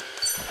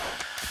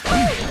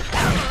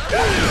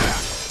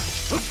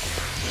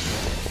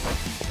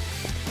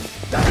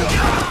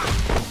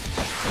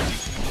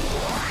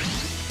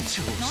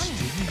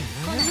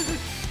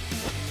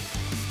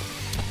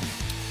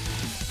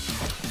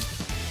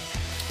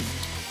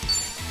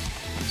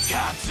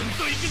ガツン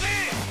といくぜ。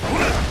ほ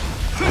ら。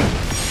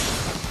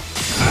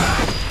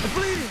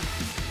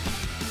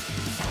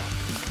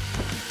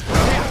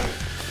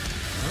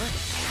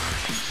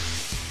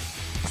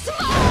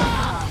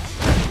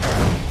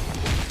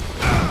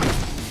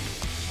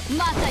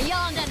また読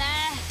んだね。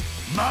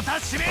また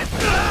しめった。くっ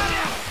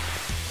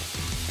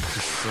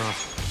そ、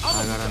上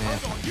がらね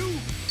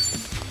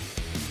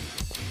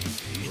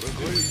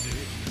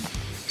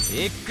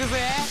え。いくぜ。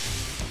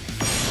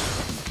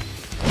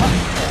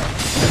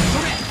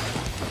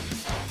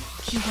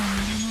気が乗らな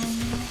い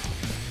ね。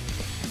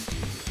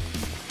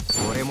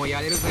俺も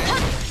やれるぜ。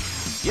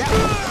ちょっと休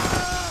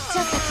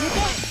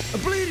憩。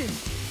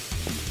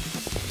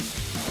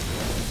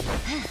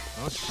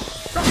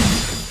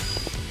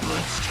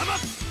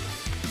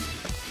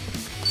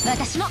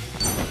私も。無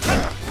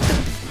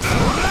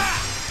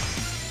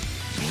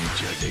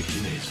茶で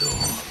きねえぞ。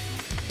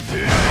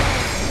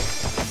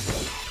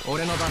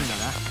俺の番だ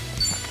な。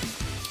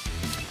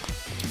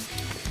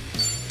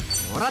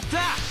もらった。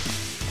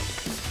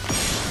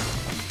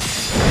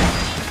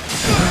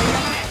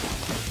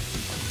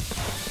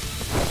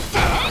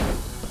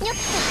よっと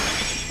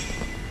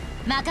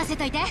任せ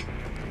といて。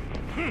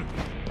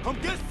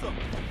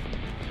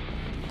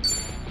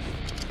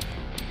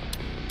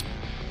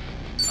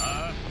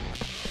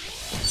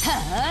はあ、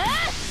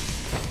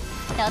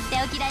とっ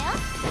ておきだよ。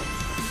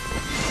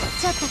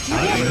ちょっと休憩。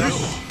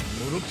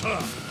戻った。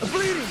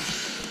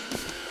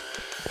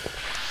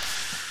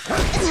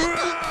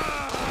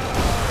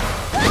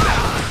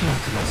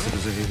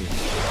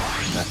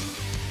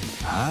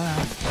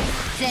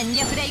全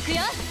力でいくよ。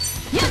よっ、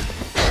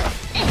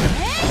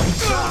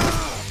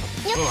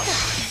よっと。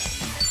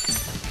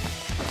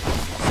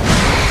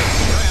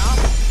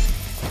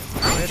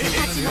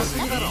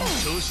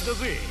調子だ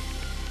ぜ。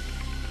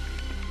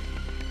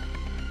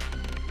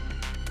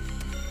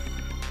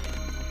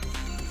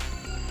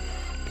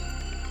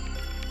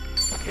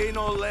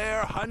Volcano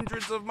lair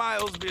hundreds of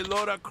miles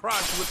below the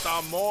crust with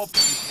the mole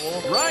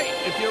people. Right,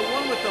 if you're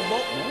one with the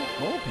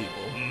mole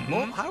people.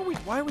 Mole?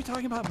 Why are we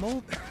talking about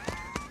mole?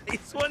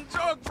 It's one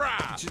joke,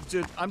 brah.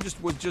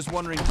 Was just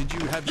wondering,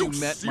 have you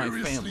met my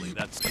family?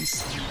 That's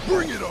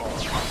Bring it on.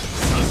 さ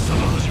っさと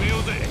始めよ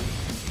うぜ。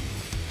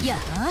よ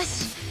ー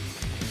し。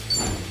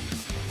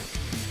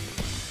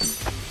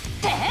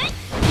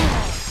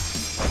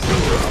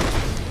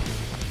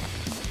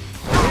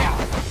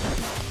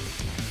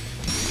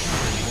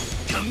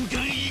ガンガ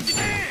ン行く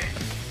ぜ。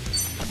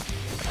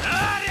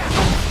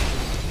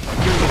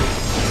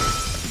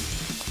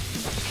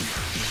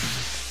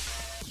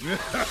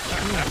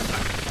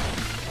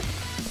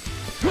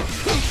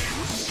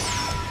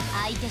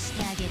相手し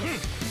てあげる。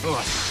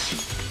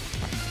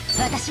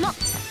私も。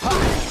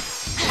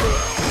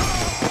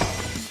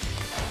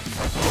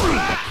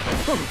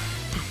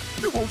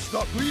It won't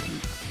stop bleeding.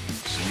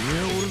 次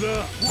は俺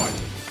だ。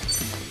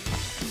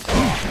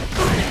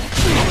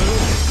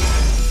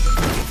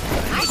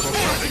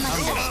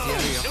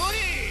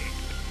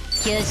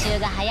吸収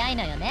が早い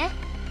のよね。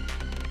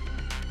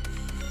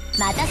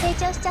また成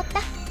長しちゃった。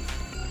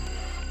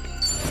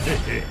へ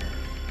へ、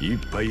いっ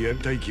ぱいやり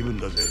たい気分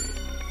だぜ。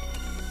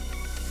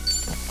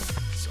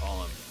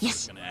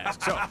Yes.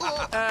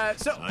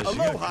 So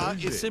aloha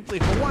is simply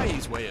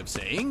Hawaii's way of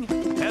saying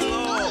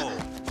hello.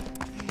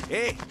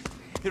 Hey,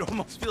 it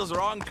almost feels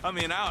wrong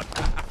coming out.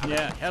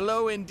 Yeah,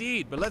 hello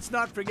indeed. But let's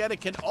not forget it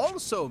can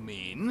also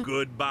mean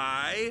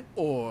goodbye,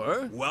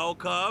 or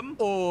welcome,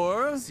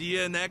 or see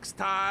you next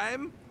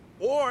time,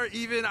 or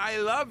even I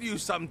love you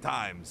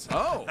sometimes.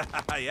 Oh.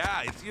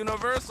 Yeah, it's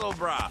universal,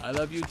 brah. I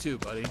love you too,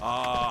 buddy.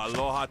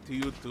 Aloha to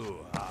you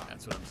too.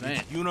 That's what I'm saying.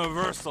 It's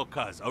universal,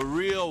 cuz. A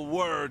real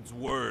word's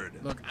word.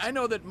 Look, I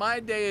know that my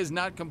day is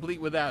not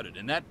complete without it,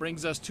 and that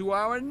brings us to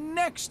our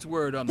next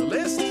word on the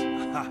list.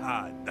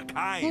 The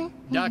kind.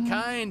 The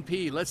kind,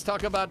 P. Let's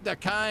talk about the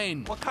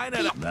kind. What kind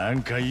of the な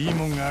んかいい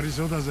もんがあり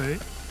そうだぜ。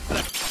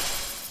kind?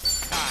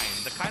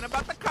 The kind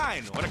about the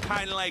kind. What a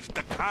kind like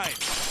the kind.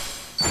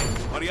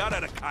 What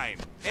are the kind?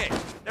 Hey,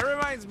 that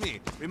reminds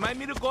me. Remind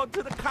me to go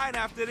to the kind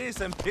after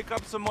this and pick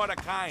up some more the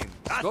kind.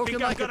 I Spoken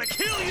think I'm like gonna a-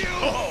 kill you.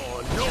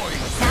 Oh, no.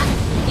 さあ、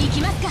行き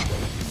ますか。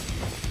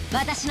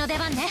私の出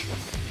番ね。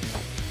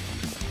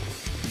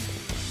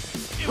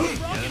ほ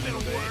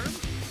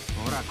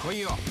ら来い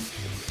よ。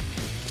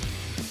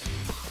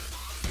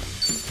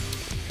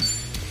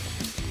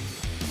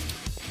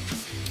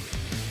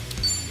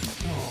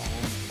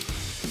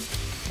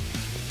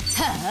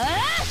はあ、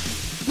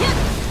やっ、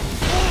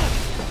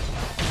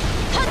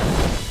はっ、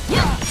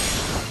やっ、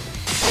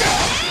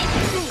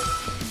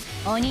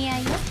お似合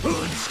いよ。い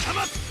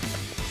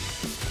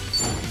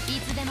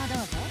つでもどう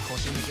ぞ。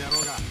腰抜け野郎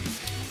が。こ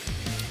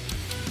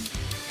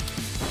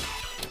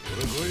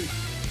れ来い。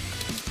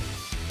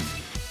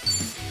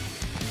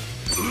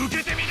受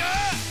けてみな。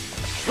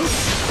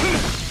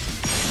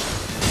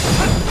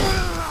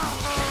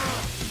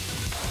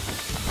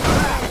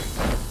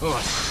よ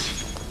し。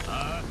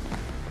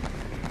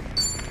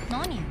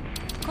何？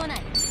来な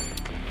い。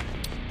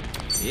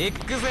行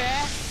くぜ。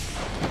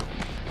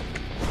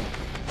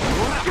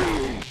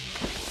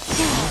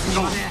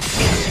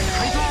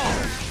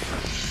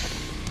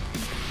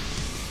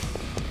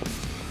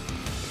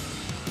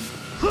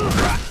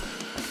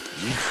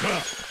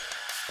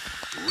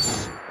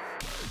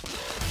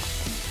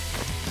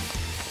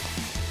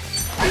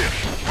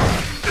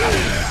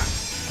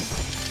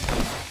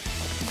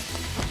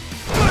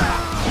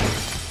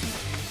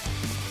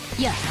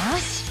よー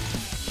し。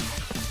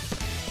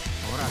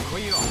ほら来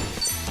いよ。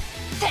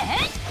てっ。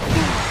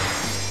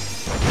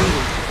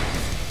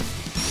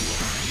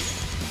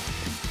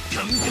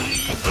ガンガン行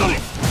くぜ。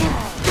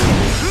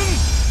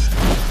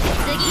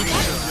次行こう。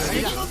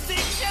の出来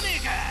じゃねえ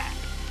か。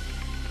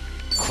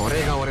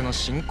の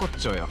真骨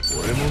頂よ。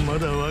俺もま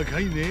だ若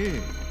いね。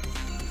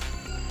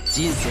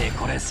人生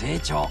これ成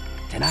長っ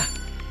てな。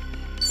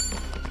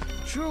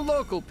 True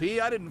local, P.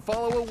 I didn't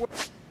follow a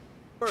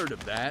word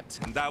of that.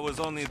 And that was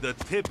only the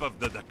tip of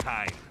the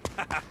decline.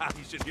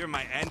 You should hear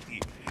my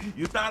auntie.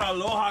 You thought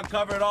aloha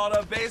covered all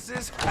the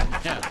bases?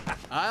 Yeah,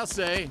 I'll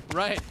say.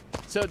 Right.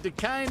 So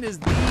decline is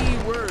the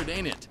word,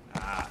 ain't it?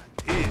 Ah,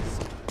 it is.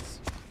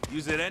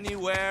 Use it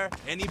anywhere,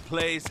 any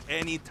place,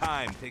 any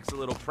time. Takes a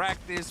little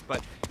practice,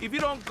 but if you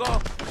don't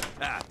go...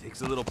 takes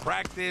a little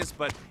practice,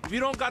 but if you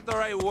don't got the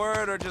right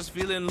word or just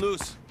feeling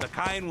loose, the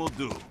kind will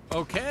do.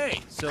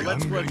 Okay, so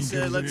let's go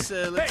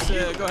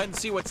ahead and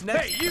see what's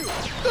next. Hey, you!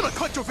 Gonna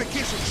cut your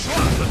vacation short!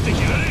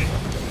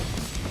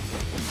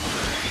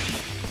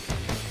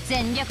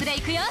 全力で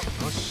行くよ。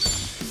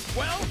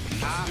 Well,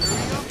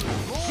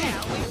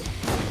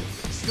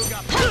 still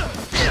got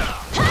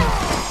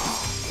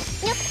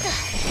よっ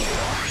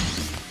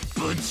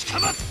と。ぶちか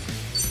まっ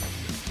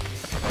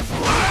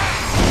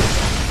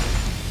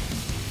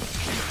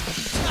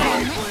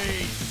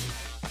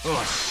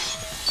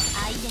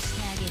相手し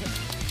てあげる。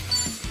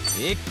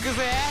行くぜ。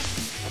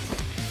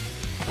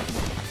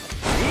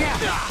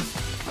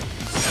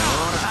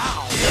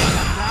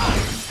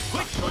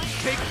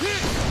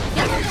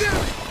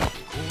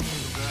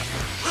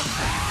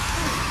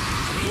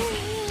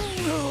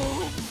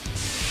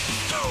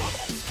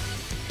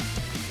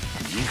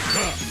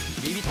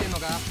ビビってんの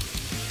か。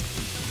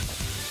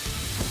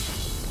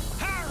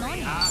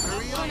何？来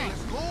ない。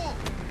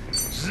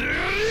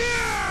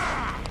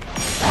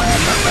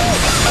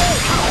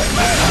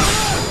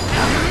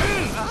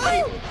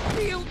 I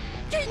feel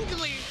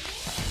tingly!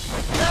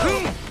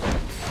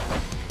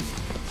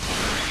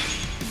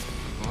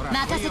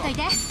 任せといて。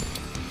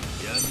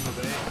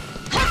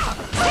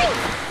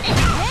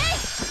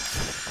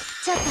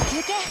ちょっと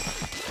休憩。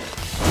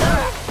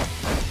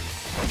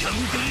ガンガ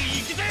ン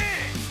行けて！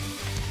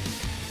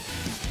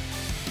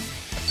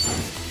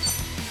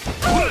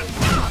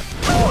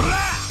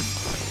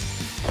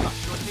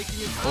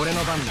俺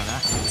の番だ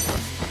な。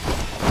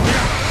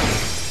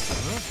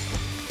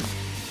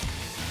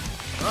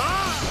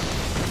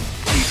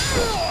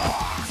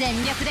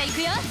全力で行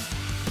くよ。よ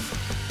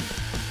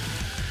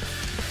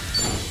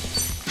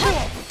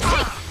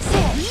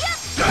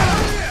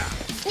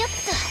っ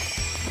と。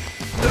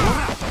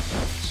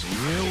次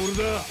は俺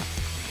だ。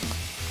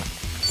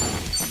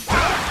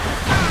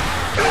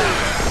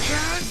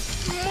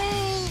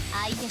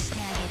相手して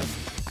あげる。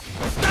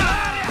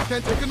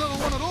 Can't take another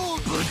one of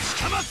those! ぶち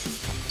かます！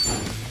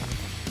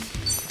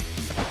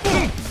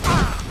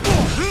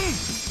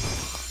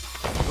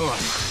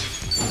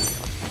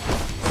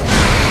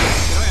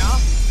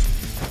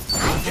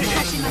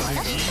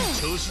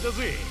 調子だ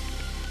ぜ。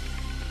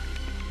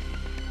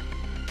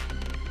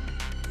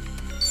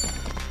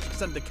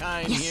 Some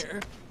decline here.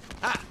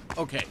 Ah,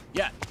 okay,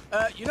 yeah.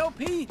 You know,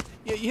 P,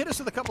 you hit us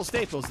with a couple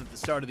staples at the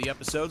start of the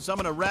episode, so I'm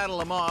gonna rattle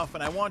them off,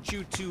 and I want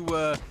you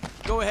to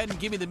go ahead and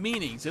give me the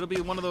meanings. It'll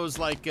be one of those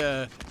like,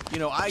 you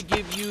know, I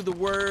give you the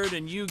word,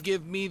 and you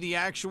give me the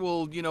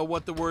actual, you know,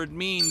 what the word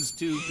means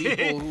to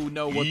people who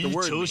know what the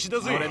word means. You know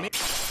what I mean?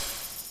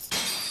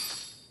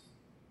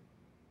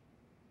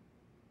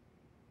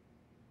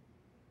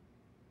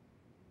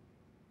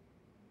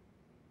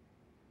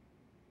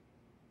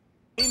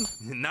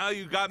 Now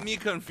you got me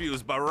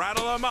confused, but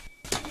rattle them up.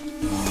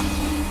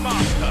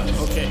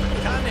 Okay,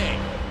 Kane.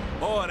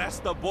 Oh, that's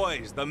the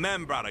boys, the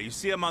men, brother. You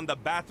see them on the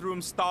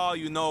bathroom stall,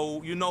 you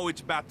know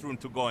which bathroom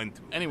to go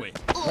into. Anyway,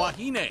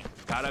 Wahine.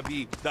 Gotta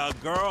be the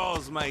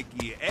girls,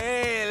 Mikey.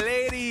 Hey,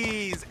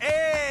 ladies.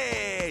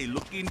 Hey,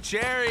 looking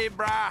cherry,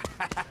 brah.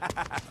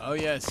 Oh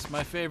yes,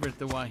 my favorite,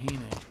 the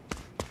Wahine.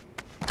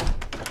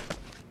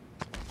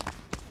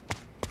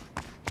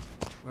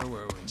 Where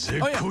were we?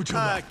 Oh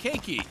yeah,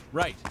 Keiki,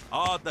 right.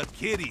 Oh, the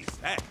kitties.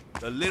 Hey,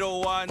 the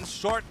little ones,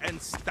 short and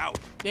stout.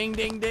 Ding,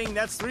 ding, ding,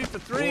 that's 3 for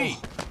 3.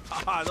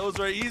 Ah, those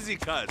were easy,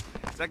 cuz.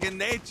 Second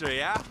nature,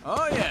 yeah?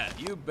 Oh yeah,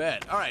 you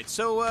bet. All right,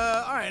 so,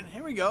 all right,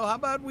 here we go. How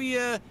about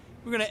we're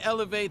gonna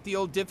elevate the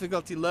old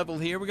difficulty level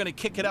here. We're gonna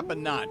kick it up a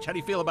notch. How do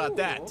you feel about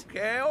that?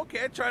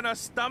 Okay, trying to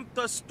stump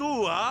the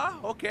stew, huh?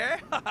 Okay,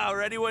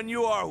 ready when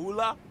you are,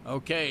 Hula.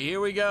 Okay, here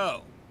we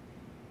go.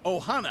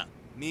 Ohana.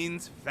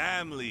 Means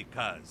family,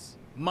 cuz.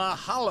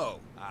 Mahalo.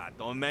 Ah,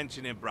 don't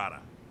mention it, brother.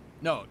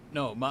 No,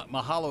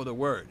 mahalo the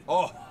word.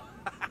 Oh,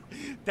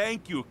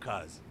 thank you,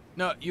 cuz.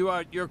 No,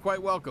 you're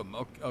quite welcome.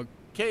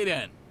 Okay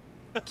then.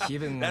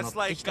 That's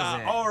like,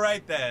 all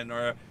right then,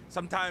 or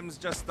sometimes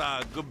just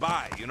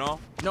goodbye, you know?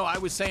 No, I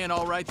was saying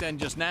all right then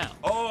just now.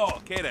 Oh,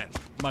 okay then.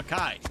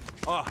 Makai.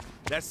 Oh,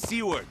 that's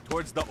seaward,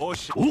 towards the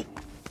ocean. Oh!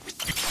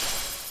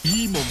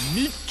 いいもん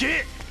見っ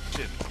け!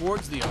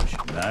 Towards the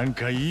ocean. なん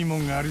かいいも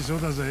んがありそ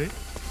うだぜ。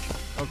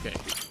 Okay.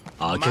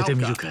 開けて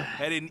みるか。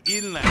 Heading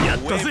inland,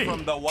 away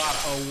from the water.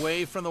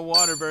 Away from the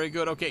water, very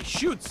good. Okay,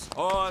 shoots.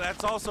 Oh,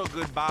 that's also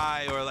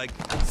goodbye, or like,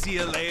 see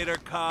you later,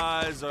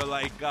 cuz, or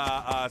like,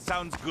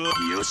 sounds good.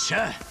 よっし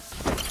ゃ。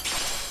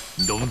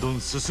どんど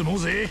ん進もう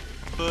ぜ。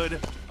 Good.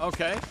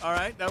 Okay, all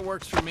right, that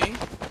works for me.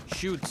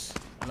 Shoots.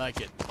 I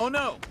like it. Oh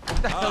no!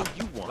 What the hell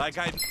you want? Like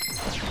I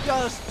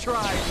Just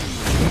try me.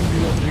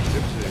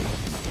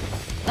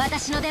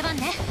 私の出番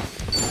ね。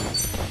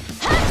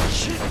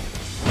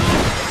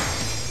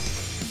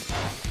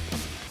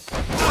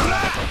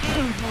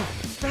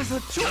 There's a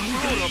chunk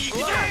of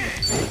blood.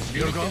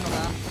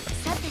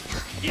 さてと。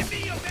 Give me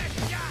your best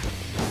shot.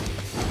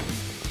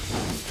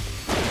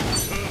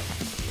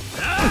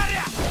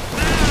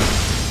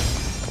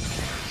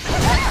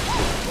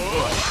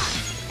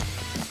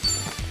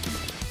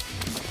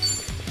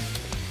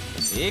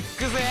 行く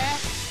ぜ。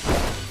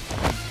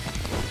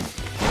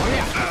おり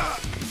ゃ。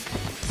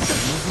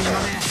水ま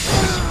で。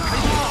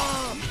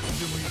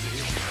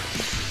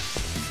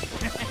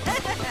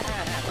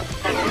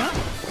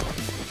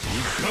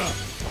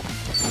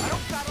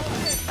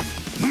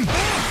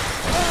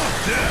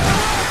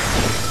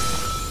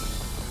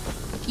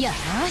よ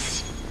ー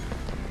し。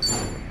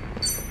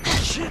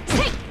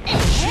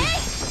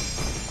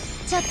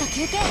ちょっと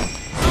休憩。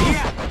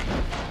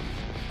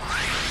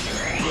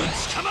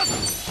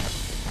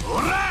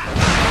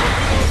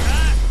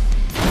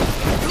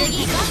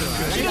次行こう。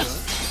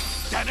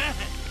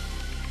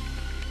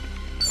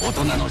大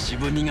人の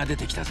渋みが出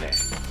てきたぜ。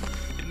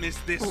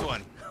 missed this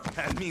one.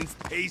 That means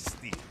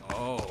tasty.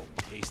 Oh,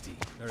 tasty.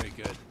 Very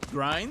good.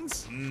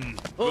 Grinds?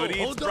 Good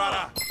eats,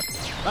 brother.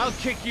 I'll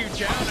kick you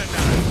down a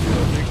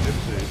notch.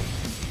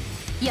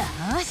 よ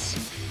ーし。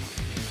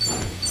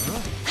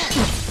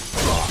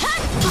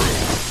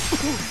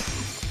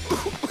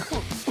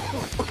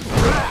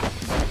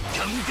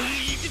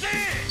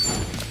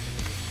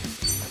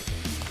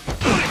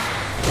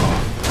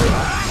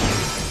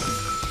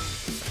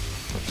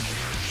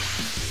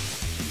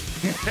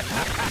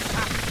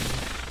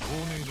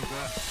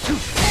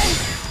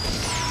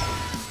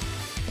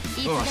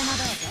い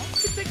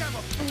つで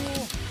もどうぞ。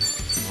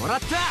もらっ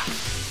た。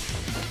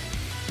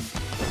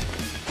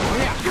お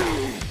りゃ。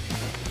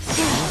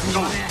水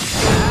まで。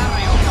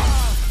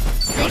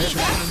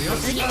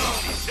次行こう。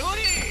次。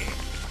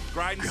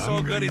 Grinding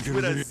so good it's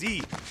with a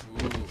Z.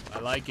 Ooh, I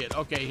like it.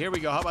 Okay, here we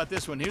go. How about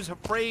this one? Here's a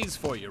phrase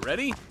for you.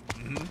 Ready?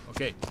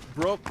 Okay.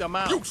 Broke the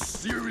mouse. You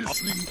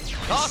seriously?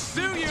 I'll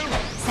sue you.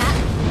 さあ、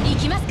行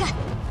きますか。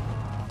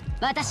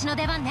私の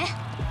出番ね。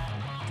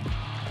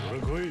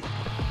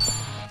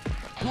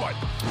 What?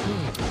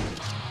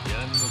 や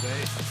んのか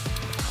い。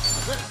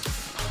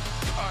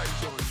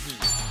 Eyes on me.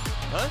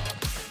 Huh?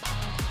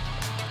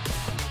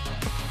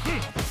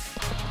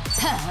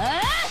 は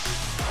あ。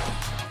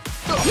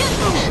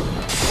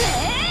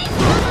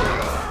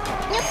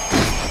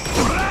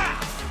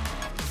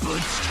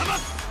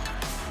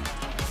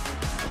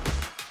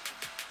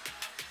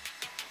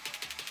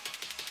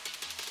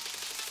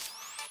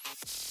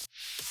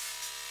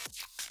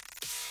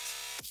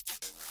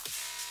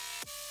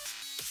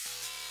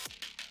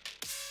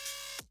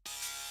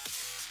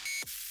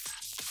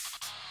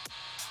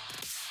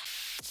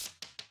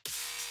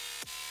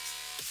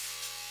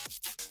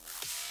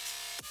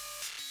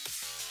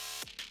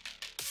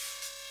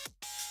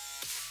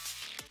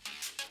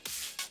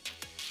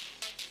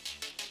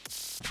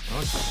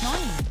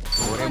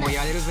俺も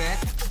やれるぜ。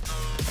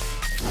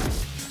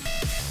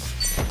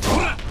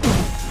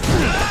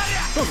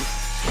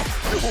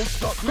 You won't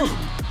stop me.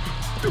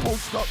 You won't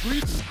stop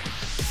me.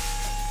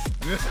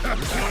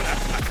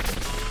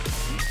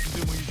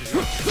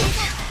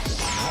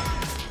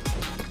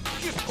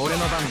 俺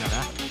の番だな。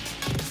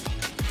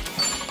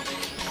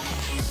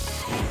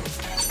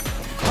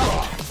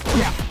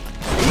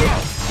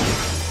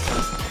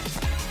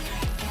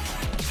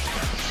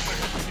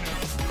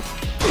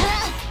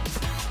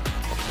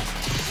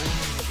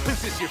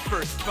 This is your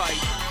first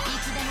fight.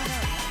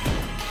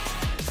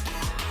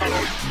 なん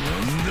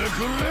だ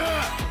これ。あ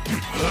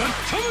っ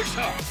たまきた。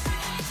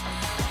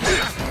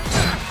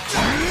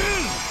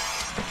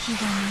気が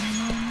乗らな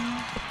いな。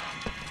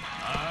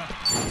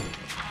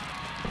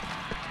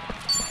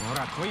ほら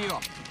来いよ。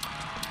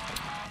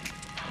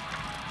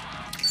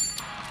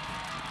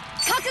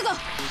覚悟。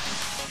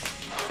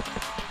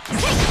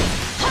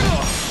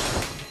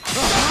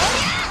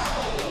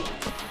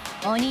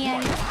お似合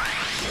い。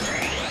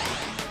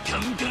ガン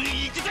ガン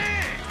行くぜ。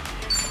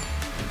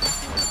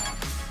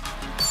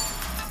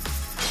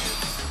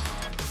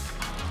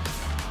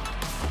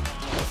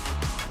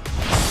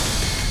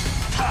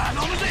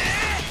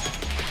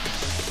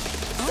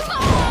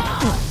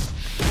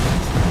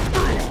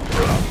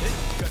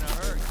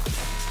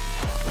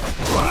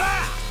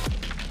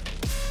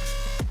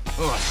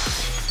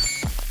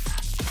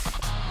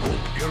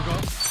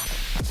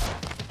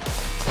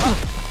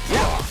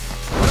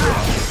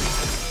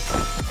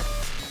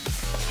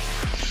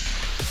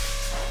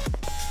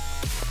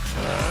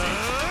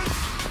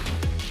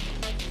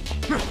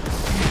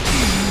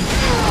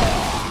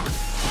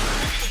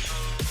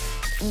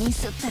 ミ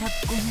スったら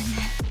ごめんね。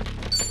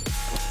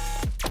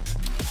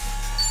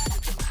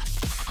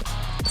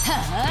は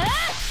あ。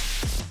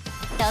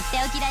とって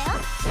おきだよ。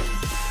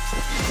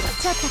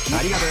ちょっと休憩。あ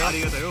りがとうよ。あ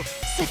りがとうよ。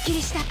すっき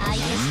りした相手。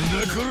なん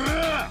だこれ。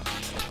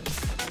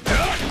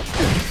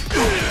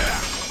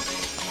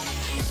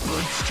ぶ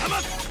ちか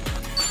ます。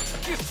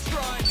 Just try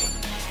me.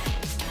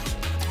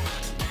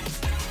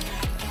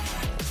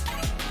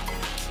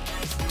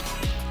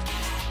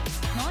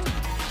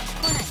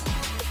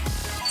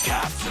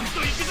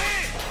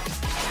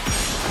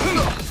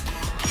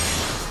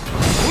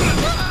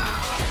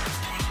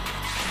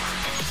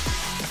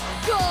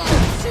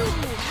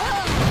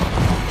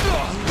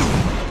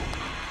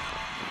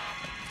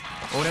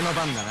 の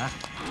番だな。よ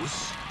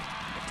し。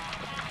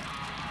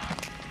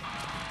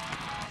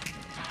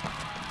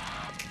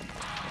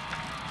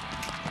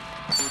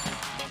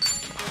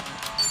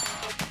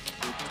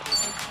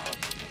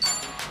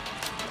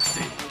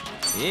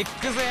行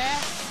くぜ。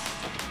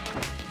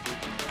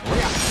お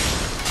や。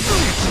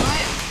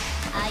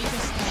相手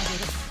してあげ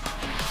る。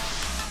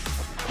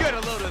 Get a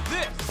load of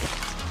this.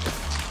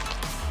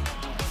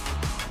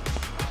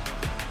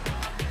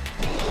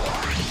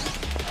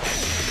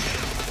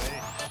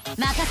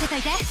 任せと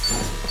いて。よっ、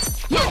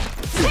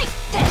せい、よっ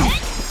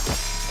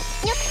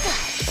よ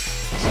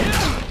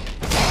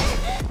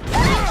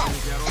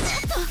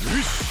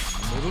し、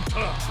戻った。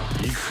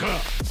行くか。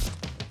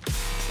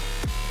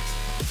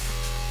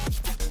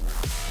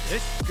This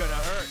is gonna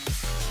hurt.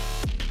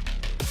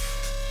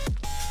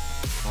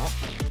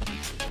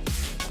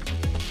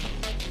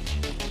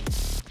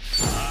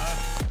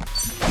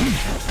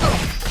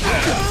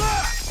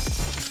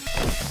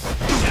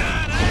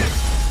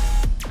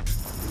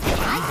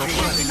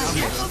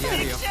 Yoshi!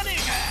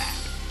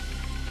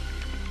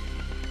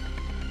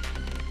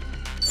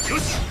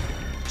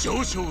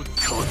 上昇コ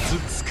ツ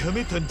つか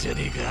めたんじゃ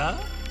ねえか。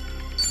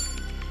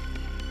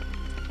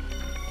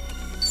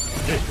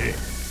へへ、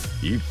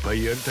一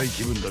杯やりたい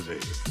気分だぜ。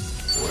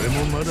俺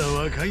もまだ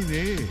若い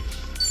ね。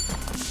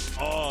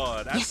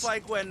 Oh, that's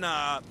like when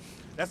the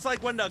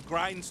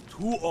Grinds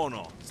 2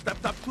 Ono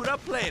stepped up to the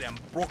plate and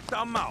broke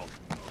the mouth.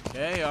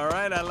 Okay, all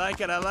right, I like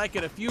it, I like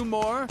it. A few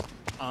more.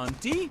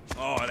 Auntie?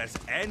 Oh, that's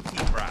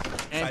auntie, bro.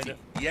 Auntie.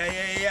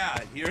 Yeah.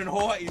 Here in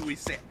Hawaii, we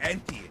say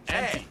auntie.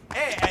 Auntie.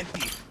 Hey,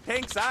 auntie.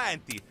 Thanks,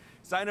 auntie.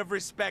 Sign of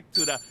respect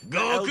to the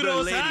elder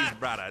ladies,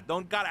 brother.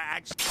 Don't gotta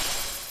actually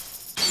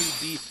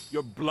be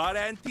your blood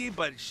auntie,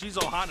 but she's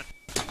Ohana.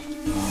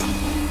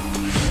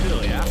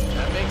 Still, yeah?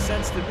 That makes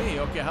sense to me.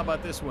 Okay, how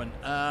about this one?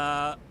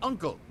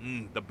 Uncle.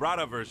 The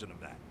brother version of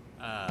that.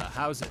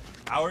 How's it?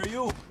 How are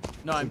you?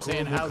 No, I'm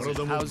saying how's it?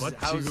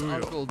 How's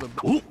Uncle the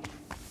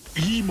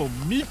いいも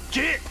ん見っ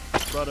け。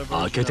 brother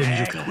開 version? けてみ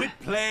るか。 Quit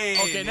playing.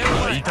 Okay, never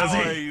mind. How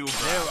are you, bro?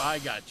 There, I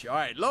got you. All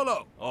right,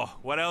 Lolo. Oh,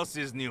 what else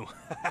is new?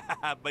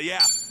 But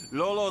yeah,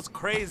 Lolo's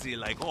crazy.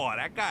 Like, oh,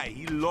 that guy,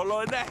 he Lolo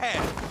in the head.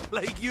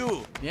 Like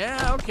you.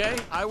 Yeah, okay.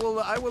 I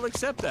will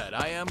accept that.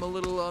 I am a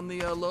little on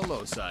the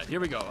Lolo side. Here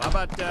we go. How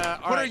about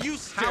all What right. are you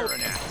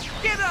staring at?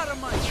 Get out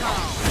of my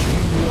town!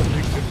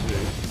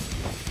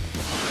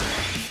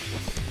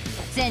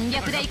 全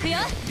力で行くよ。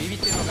ビビっ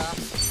てんのか。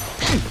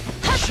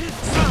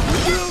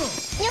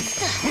よっ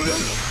と。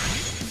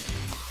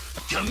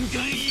ガンガン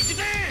行く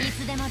ぜ。い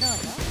つでもどうぞ。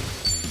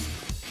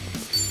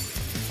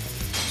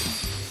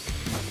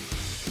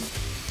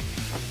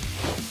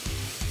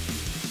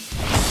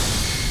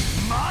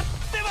待っ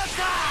てまし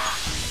た。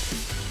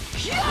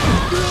ちょ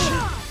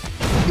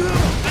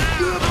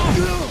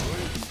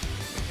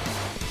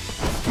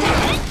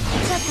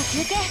っと休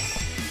憩。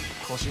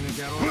腰抜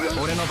け野郎。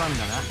俺の番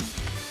だな。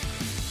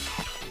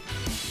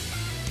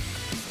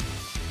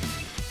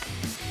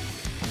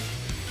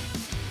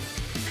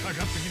か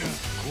かってきな。こ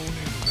うね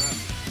えのか。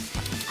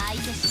相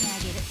手してあ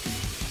げる。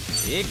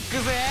行く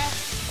ぜ。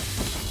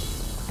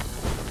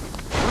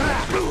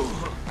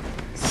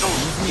水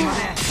にまで。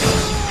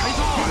改造。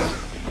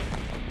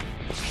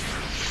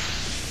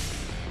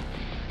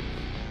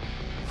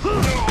行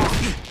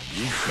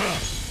くか。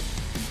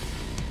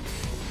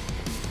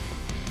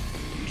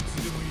いつ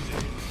でもいいぜ。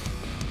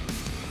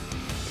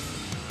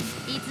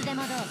いつでも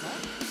どうぞ。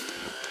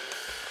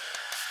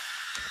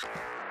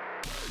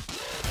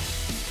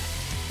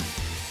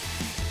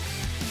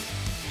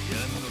やん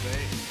のかい。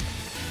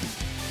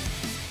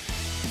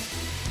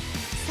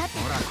さて。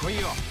ほら来い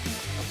よ。こ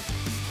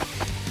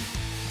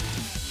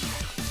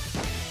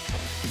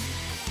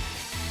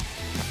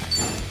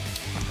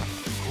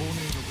うね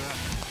えのか。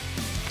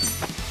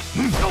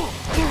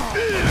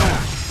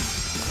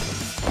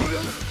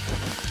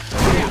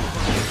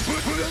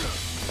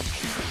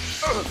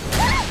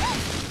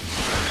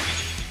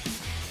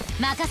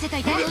任せと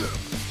いて。腰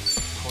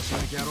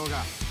抜け野郎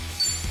が。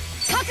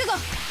覚悟。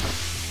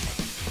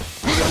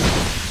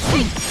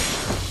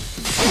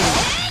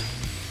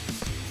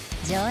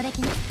上出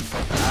来ね。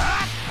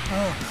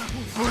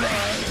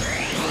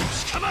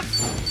捕まっ。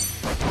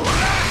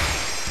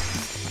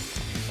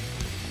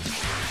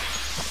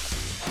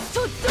ち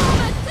ょっと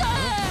待った。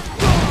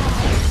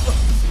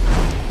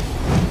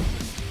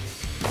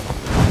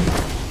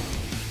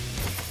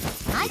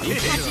はい、勝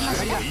ちまし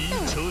た。いい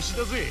調子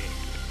だぜ。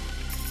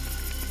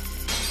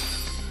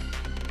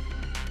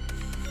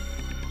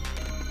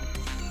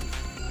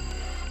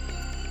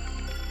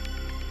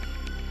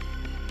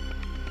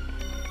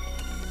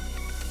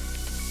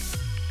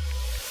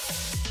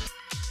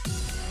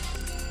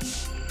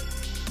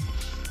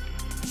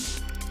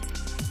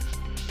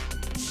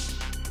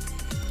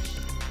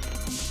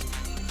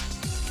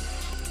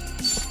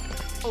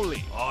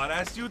Holy. Oh,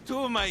 that's you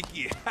too,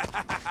 Mikey.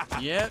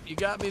 Yep, you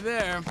got me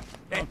there.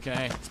 Hey,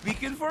 Okay.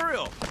 Speaking for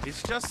real,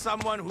 it's just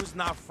someone who's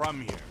not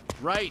from here.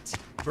 Right.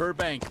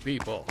 Burbank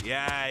people.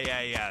 Yeah,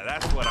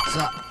 that's what I...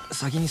 さあ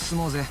先に進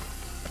もうぜ。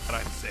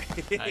I'd say.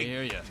 I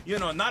hear you. You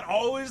know, not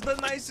always the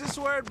nicest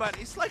word, but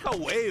it's like a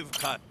wave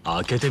cut.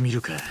 開けてみ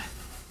るか。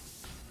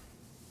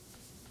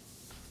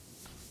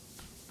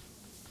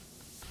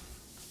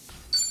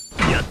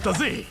やった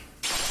ぜ。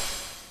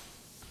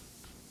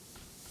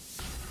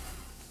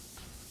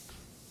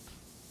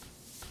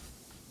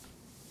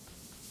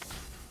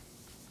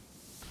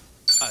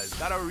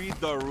Gotta read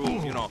the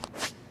rules, you know.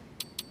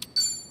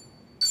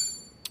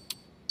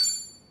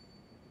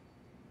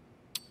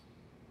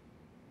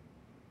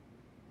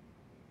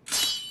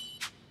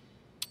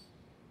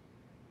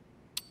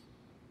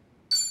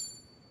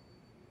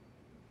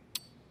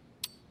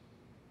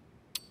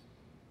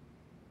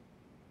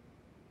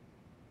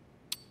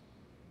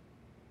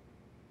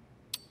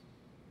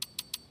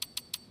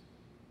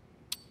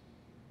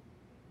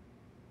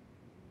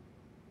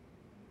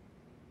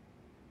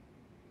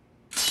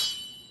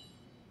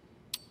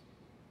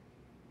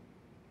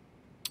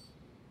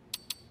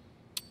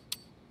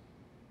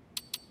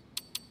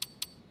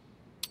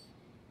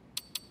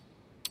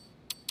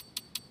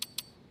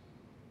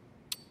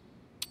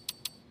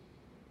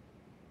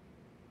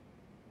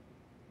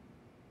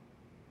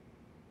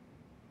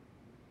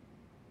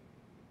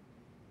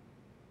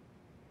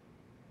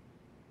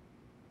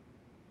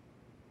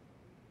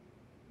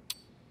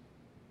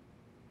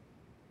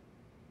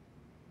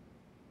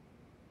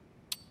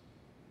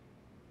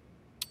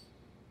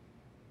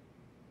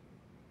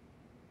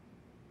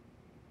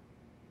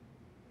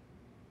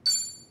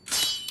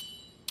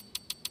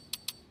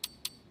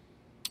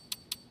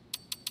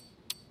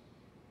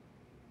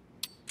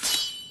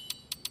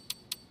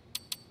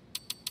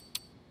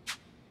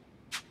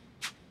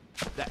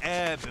 The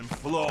ebb and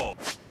flow,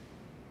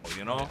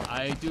 you know?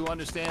 I do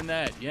understand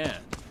that, yeah.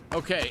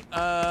 Okay,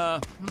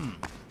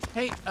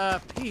 Hey,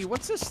 P,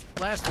 what's this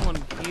last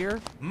one here?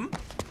 Hmm?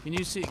 Can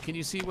you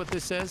see what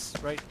this says?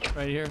 Right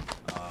here?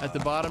 At the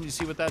bottom, you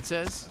see what that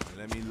says?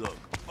 Let me look.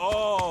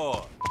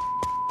 Oh!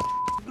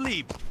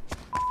 Bleep.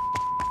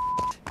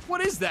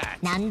 What is that?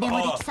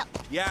 Oh,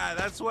 yeah,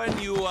 that's when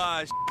you,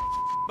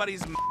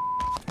 buddy's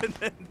and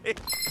then they...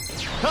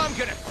 I'm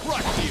gonna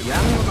crush you! や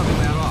めろかこ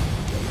の野郎。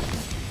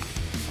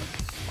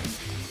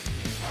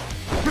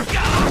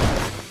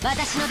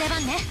私の出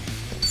番ね。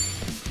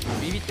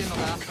ビビってんの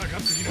か。かか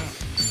ってきな。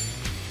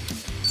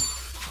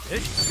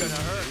It's gonna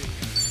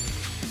hurt.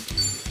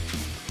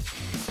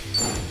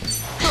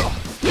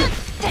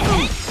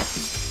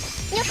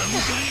 よっと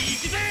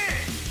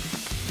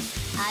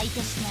相手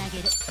してあ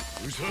げる。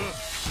うそ。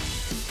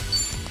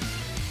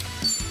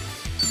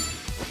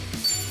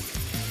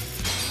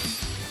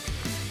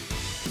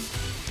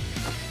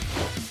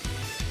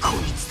こ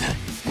いつだ。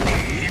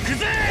行く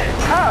ぜ。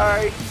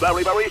Hi,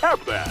 very, very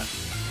have that.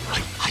 は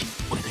いはい、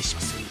お願いし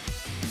ます。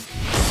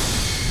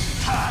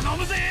頼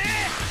むぜ。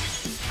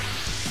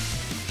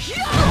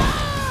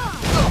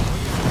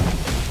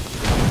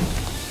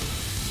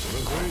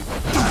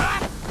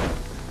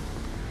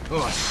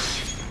よし。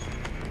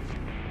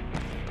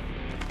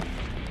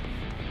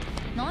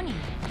何？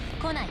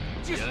来ない。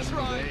Just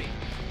try.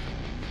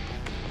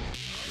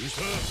 う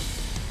そ。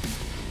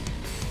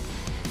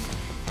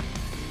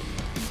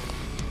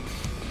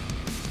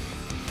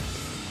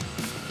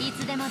い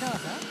つでもどうぞ。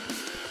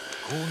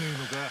来ねえ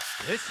のか。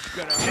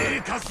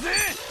手貸すぜ。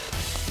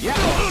やっ。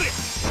行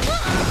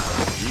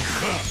く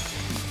か。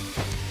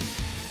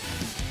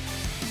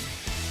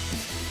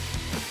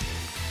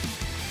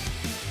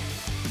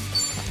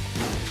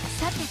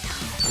さてと。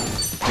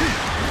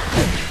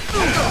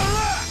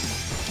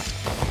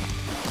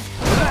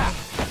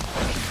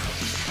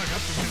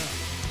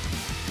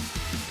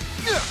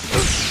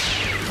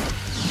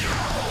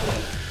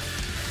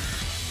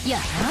よ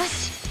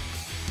し。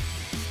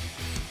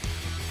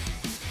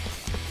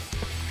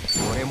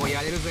俺も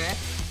やれるぜ。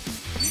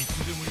いつ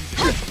でもいいぜ。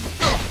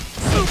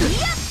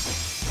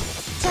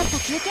ちょっと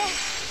休憩。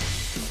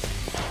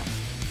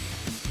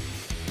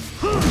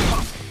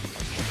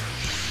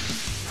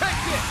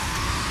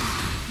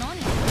何？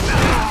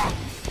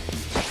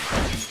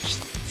きっ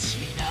ち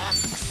りな。く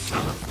そ。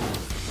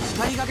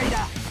二人がかりだ。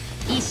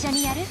一緒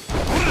にやる？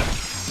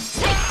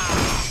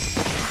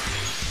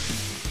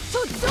そ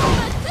っちを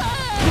待って。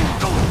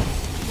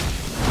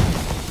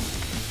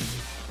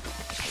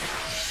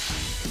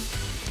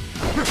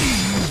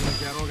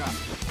野郎がフ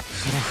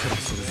ラフラ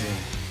するぜ。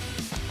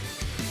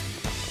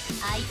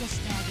相手し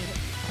てあげる。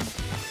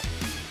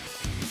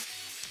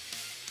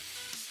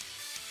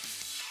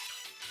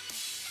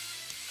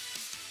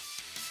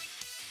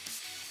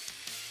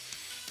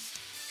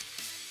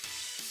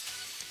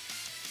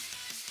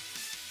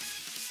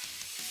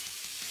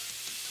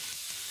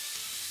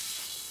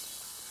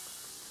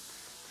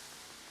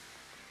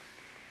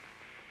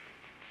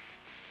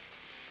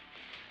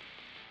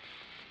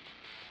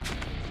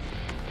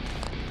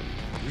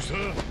うそ。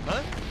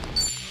Huh?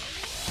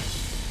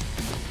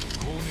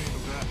 来ねえの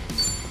か。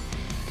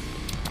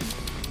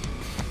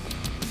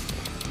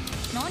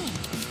何？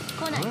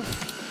来ない。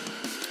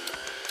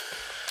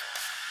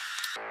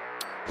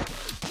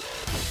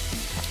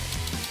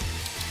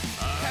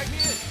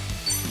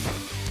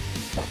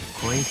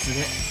こいつ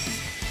で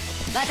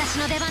私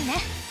の出番ね。よ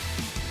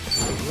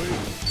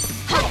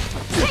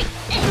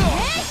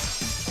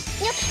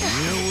っと。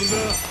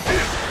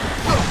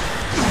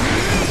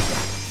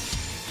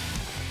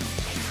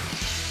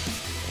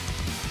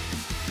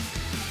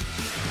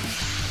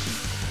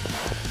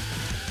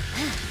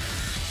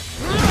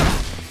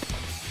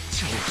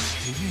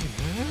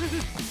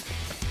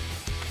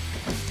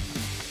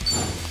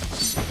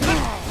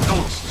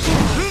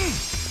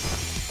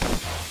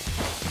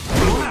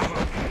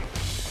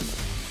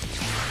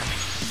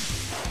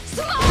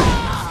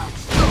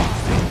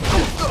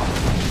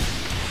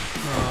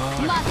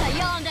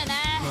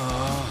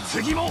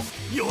次も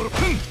よろく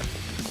ん。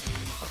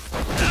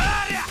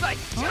I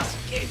just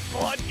gave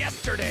blood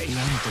yesterday.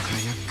 なんとか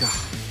やっか。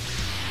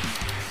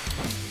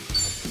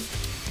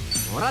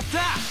もらった。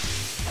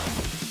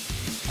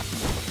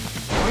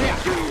おや。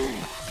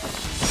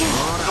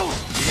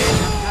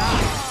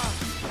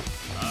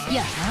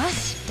よ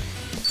し。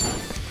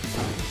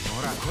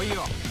ほら来い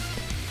よ。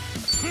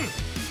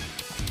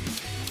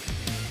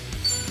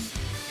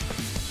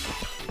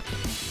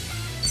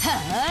はあ。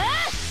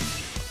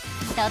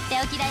とっ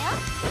ておきだよ。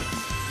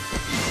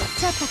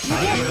ちょっと聞いて。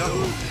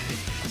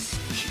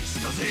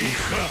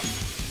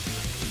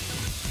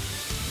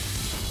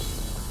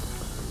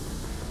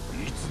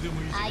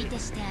相手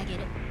してあげ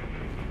る。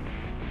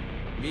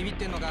ビビっ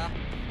てんのか。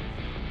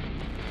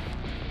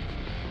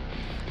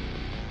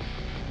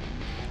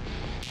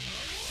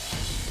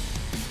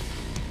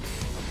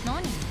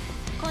何？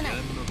来ない。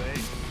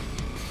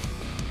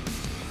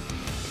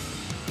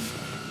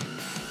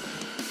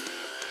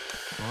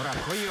ほら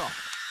来いよ。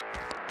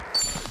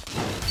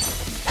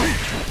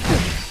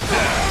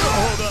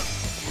Hold up.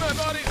 My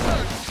body's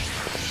hurt.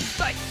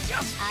 I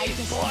just gave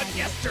blood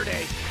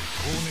yesterday.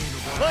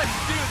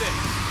 Let's do this.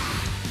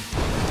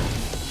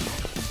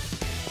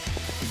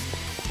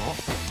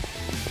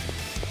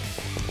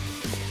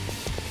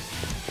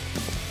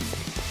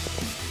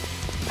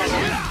 来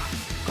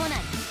ない。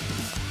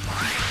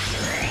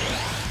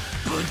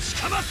ぶち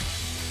かます。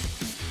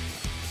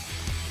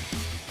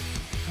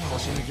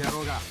腰抜き野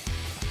郎が。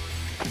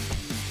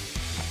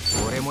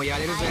俺もや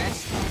れるぜ。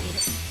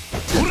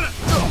ほら。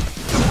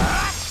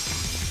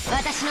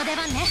私の出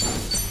番ね。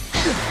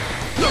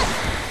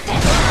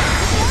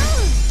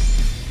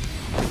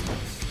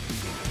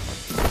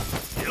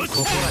こ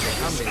こらで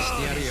勘弁し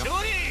てやるよ。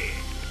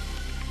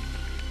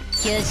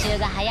吸収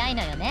が早い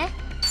のよね。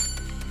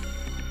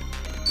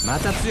ま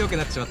た強く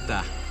なっちまっ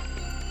た。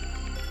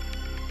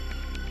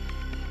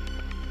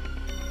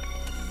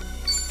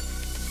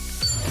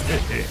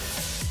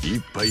い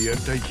っぱいや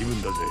りたい気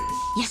分だぜ。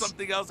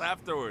Something else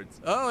afterwards.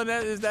 Oh, and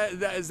is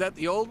that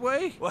the old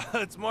way? Well,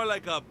 it's more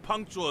like a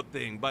punctual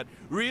thing, but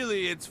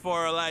really it's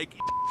for like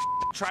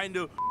trying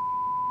to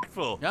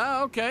full.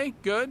 Ah, okay.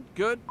 Good.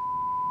 Good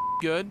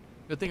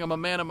thing I'm a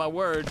man of my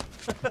word.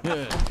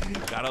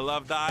 Gotta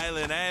love the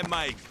island, eh,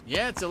 Mike?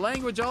 Yeah, it's a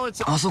language all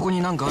its あそこ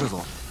になんかある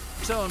ぞ。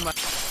 own,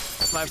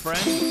 my friend.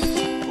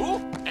 Ooh,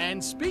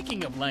 and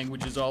speaking of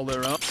languages all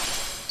their own.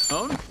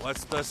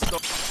 What's the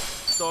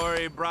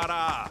story,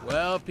 brother?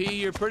 Well, P,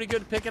 you're pretty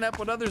good at picking up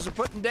what others are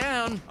putting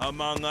down.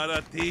 Among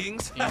other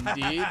things.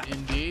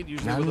 Indeed.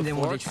 Usually with a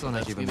fork.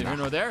 That's neither here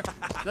nor there.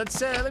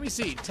 Let me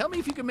see. Tell me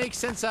if you can make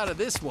sense out of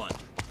this one.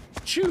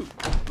 Chew.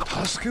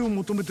 助けを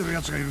求めてる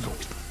奴がいるぞ。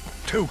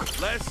手をか。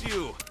Bless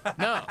you.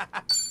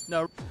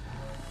 No.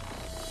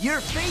 Your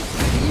face.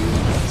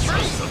 さ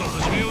っさと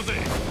始めようぜ。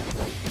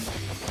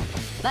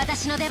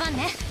私の出番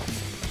ね。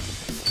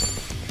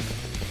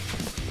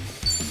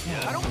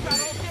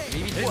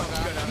ビビってんのか。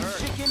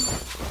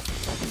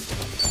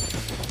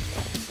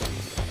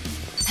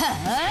は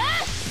あ。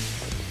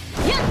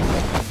やっ。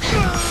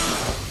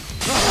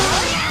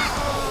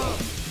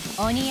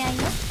お似合い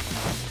よ。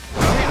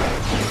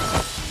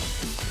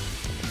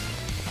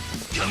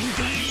ガンガン行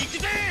く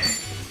ぜ。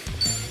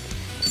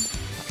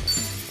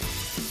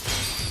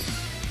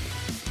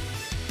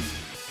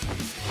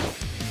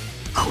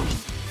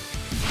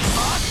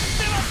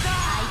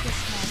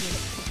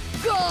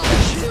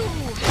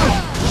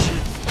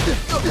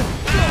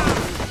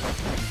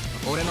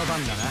俺の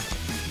番だな。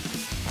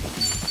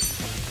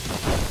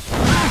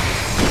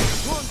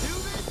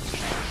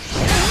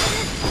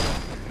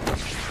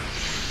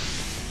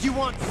You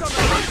want some of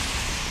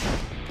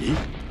this? いい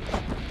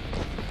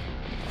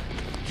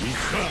か。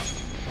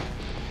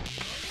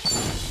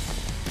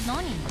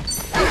何？い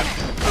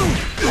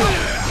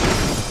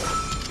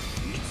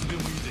つで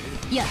もいいぜ。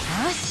よ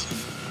し。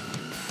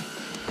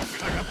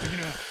かかってきな。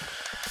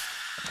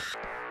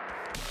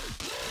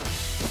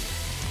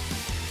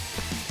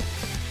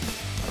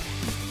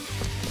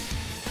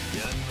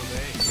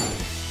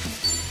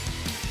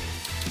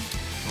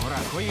ほら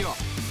来いよ。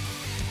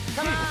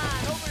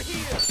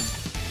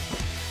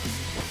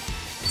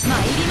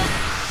参ります。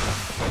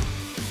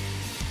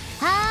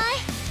は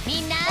ーい、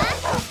みんな、お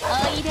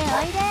いでおいで。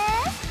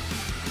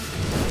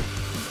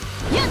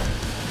よっ、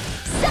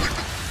さあ、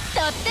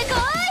取ってこい。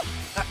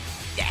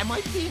Am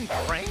I being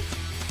pranked?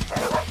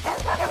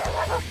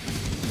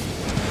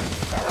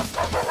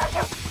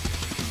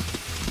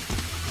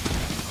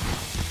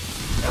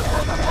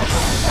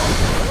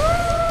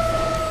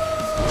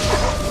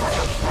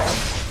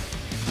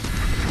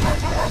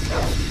 よ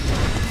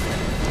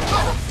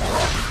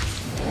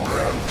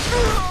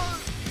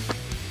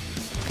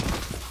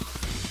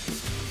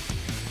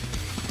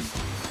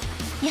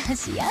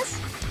しよ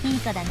し、いい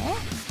子だね。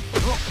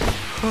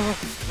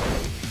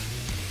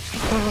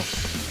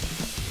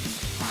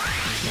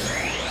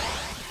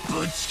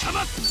ぶちか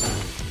まっ。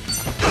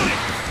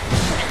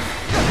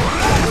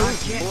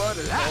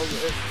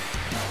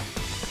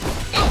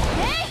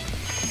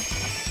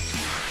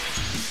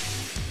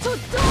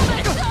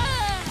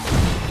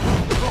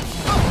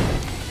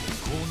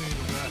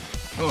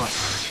よし、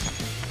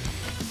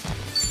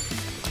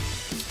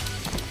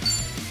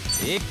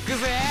行く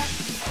ぜ。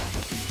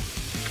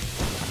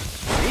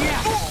いや、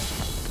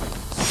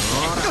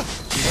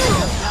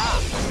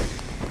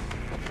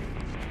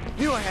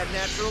You had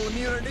natural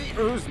immunity.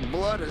 Whose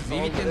blood is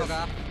all this?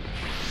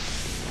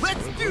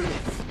 Let's do this.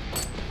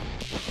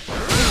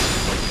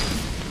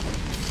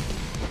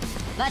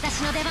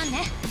 私の出番ね。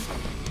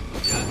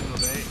やるの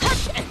で。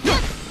よ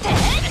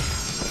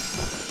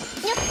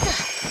っと。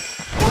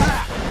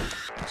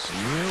次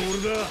は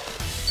俺だ。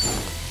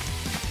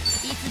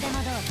いつでもど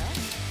うぞ。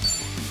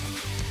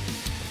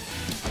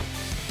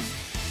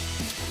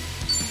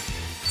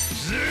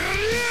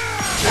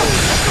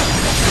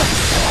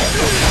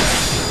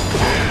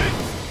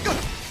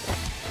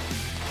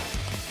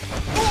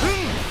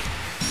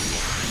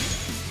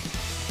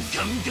ガ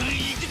ンガン行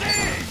くぜ。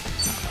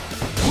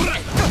ほら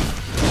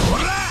ほ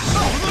ら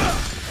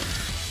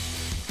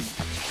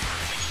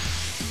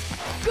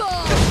ゴー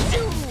シュ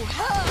ーハ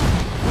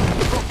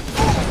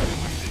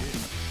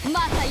ー。ま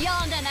た読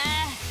んでね。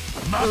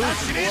また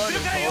指名する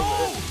かよ。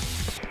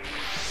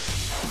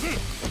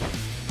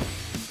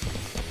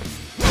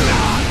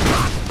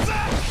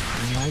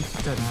参っ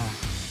たな。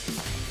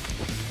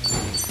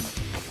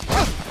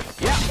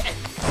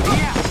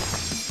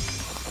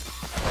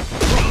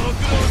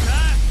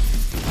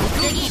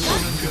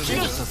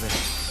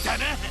だ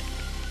な。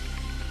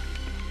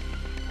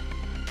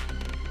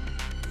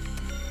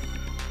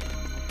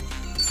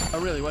Oh,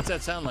 really? What's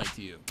that sound like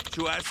to you?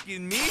 You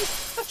asking me?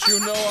 You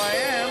know I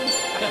am.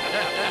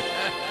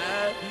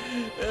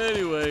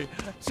 Anyway,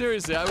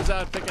 seriously, I was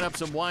out picking up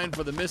some wine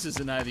for the missus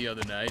and I the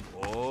other night.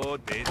 Oh,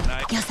 date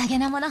night. 良さげ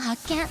なもの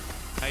発見。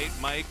Night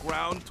Mike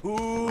round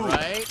 2.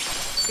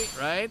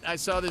 Right? I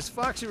saw this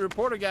foxy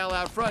reporter gal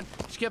out front.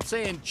 She kept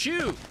saying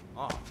chew.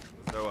 Oh,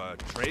 was there a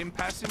train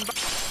passing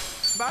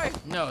by?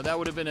 No, that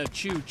would have been a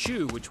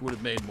choo-choo, which would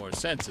have made more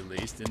sense at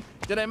least. And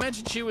did I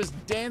mention she was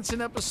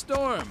dancing up a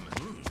storm?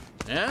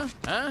 Yeah?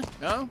 Huh?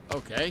 No?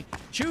 Okay.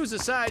 Chews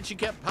aside, she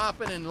kept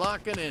popping and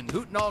locking and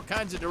hooting all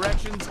kinds of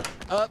directions.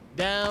 Up,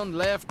 down,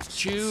 left,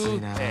 chew.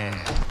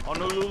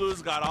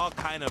 Honolulu's got all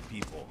kind of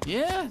people.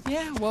 Yeah.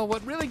 Well,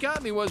 what really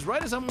got me was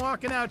right as I'm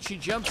walking out, she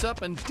jumps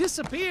up and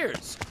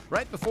disappears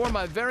right before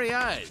my very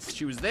eyes.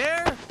 She was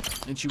there,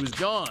 and she was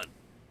gone.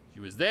 She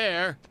was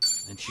there,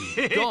 and she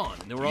was gone.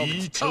 And there were all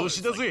these colors,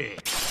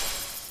 like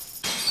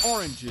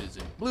oranges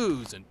and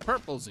blues and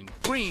purples and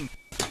green.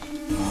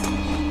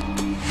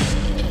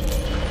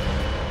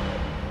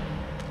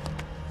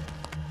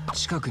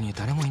 近くに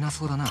誰もいな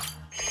そうだな。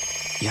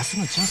休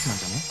むチャンスなん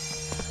じゃね？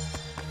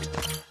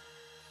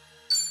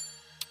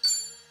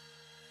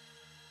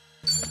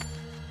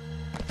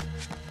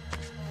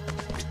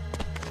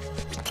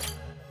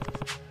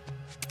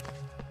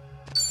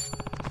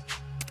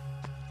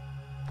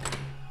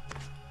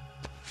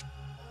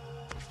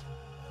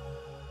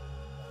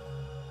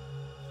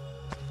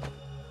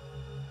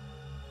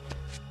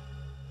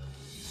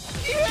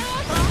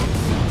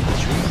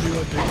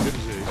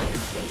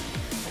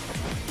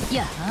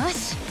よー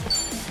し。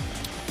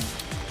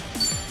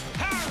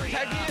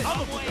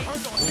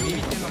ビ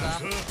ビってんのか？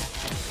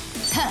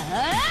は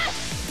あ。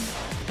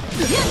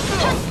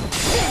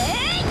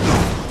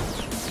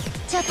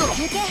ちょっと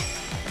休憩。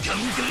ガン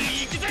ガン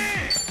行くぜ。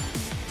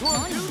来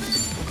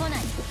ない。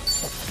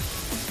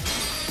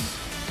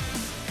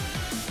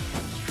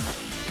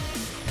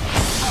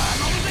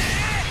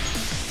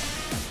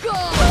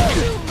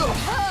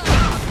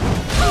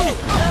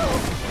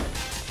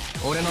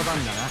俺の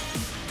番だな。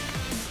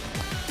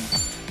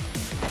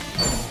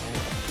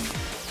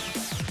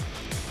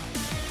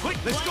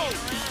Let's go.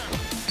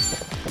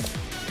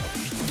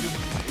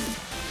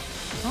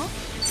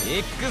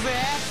 行くぜ。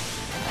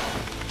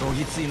ど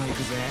ぎついの行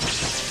くぜ。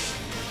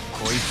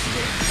こいつ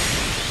で。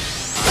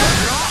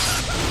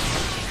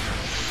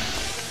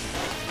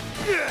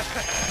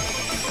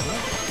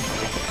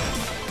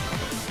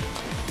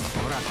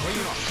ほら来い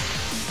よ。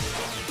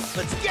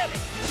Let's get it.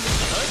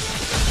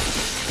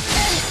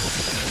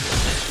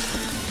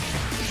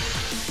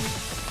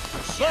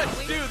 Let's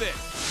do this.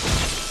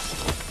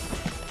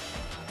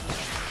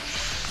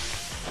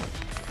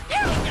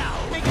 Here we go.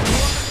 Make it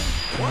more.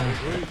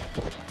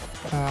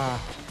 ああ、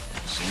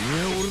次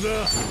は俺だ。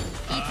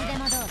いつで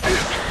もどうぞ。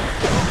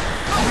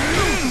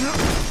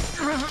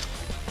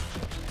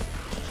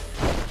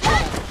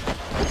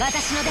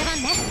私の出番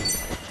ね。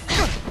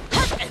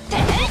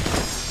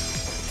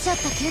ちょっ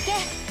と休憩。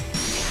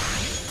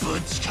ぶ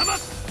ちかまっ。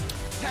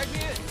Tag me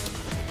in.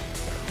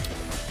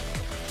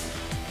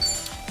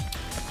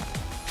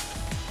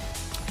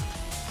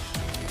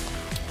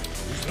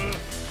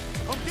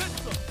 Come get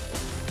some.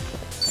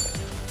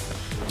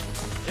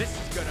 This is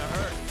gonna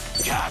hurt.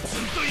 ガツン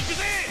といく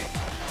ぜ。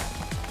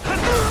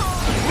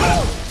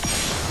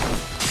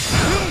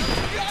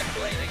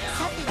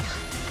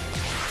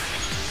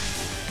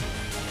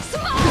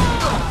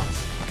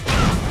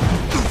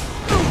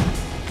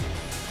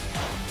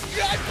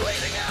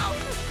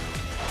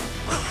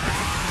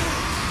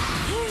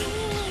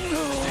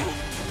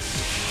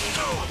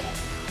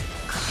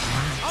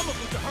I'm gonna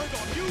put the hurt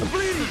on you. I'm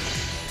bleeding.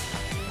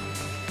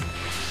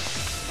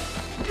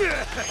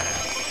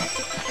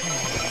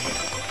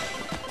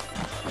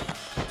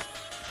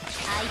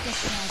 相手し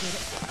てあげる。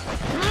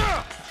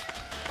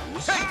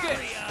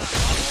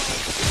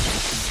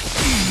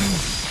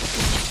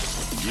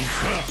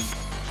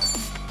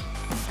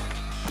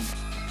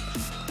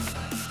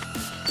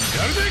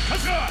やるぜカ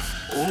ツラ。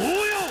おお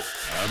よ。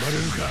暴れ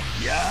るか。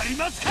やり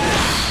ますか。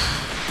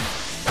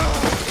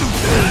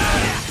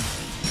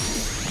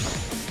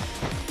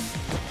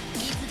い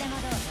つでも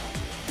どうぞ。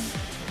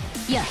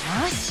よ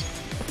し。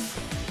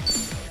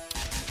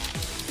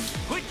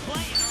Quit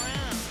playing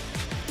around.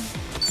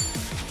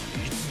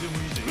 いつでも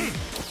いいぜ。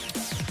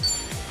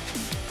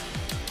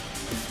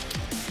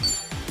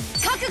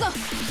覚悟。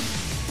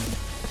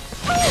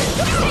お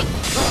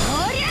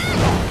りゃ。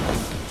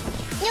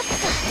よっと。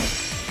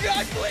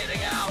I'm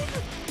bleeding out.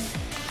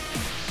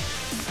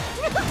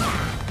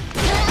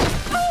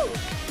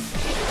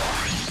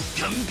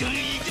 ガンガン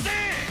行くぜ。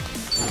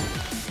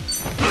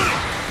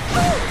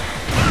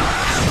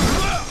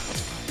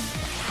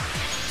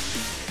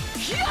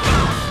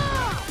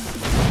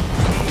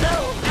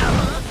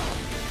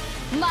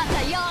また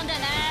読んでね。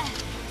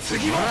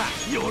次は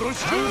よろし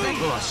く。よ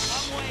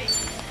し。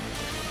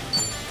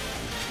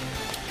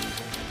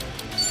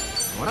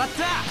もらっ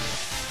た。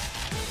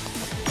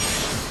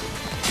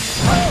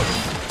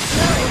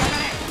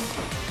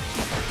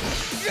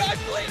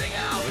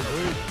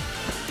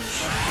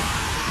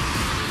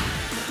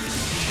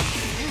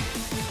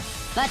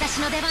私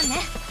の出番ね。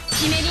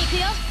締めに行く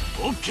よ。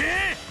オッケ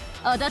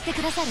ー。踊って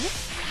くださる？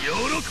喜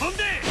ん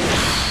で。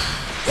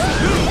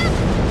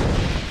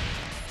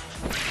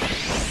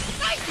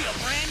I feel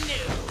brand new.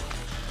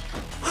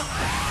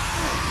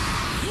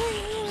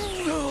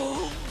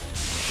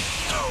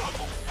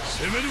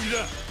 攻める気だ。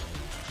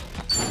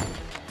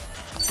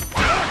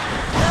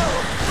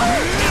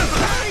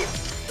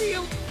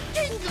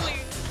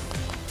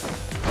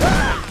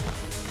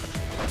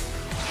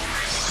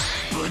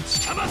ぶち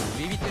かます。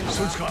ビビってんのか。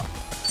そいつか。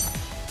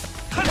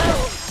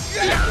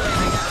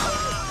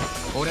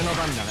俺の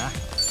番だな。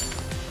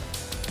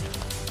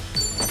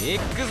行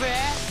くぜ。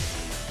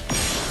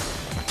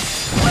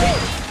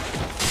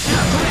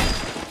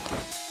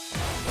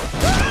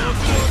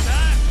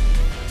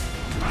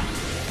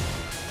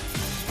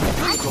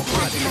ここ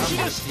まで勘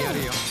弁してや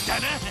るよ。だ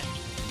な。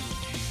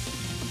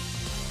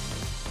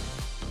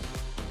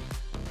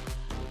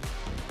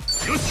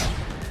よし、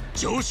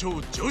上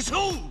昇上昇。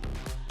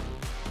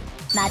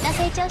また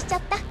成長しちゃ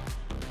った。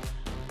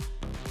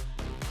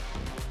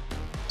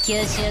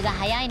吸収が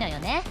早いのよ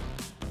ね。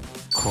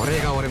これ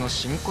が俺の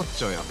真骨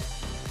頂よ。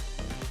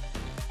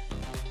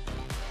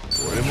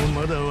俺も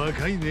まだ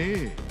若いね。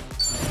へ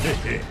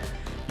へ、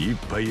一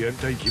杯やり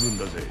たい気分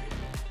だぜ。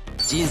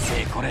人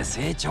生これ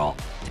成長。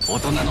大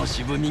人の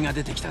渋みが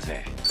出てきた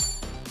ぜ。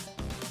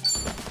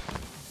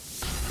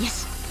よ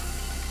し。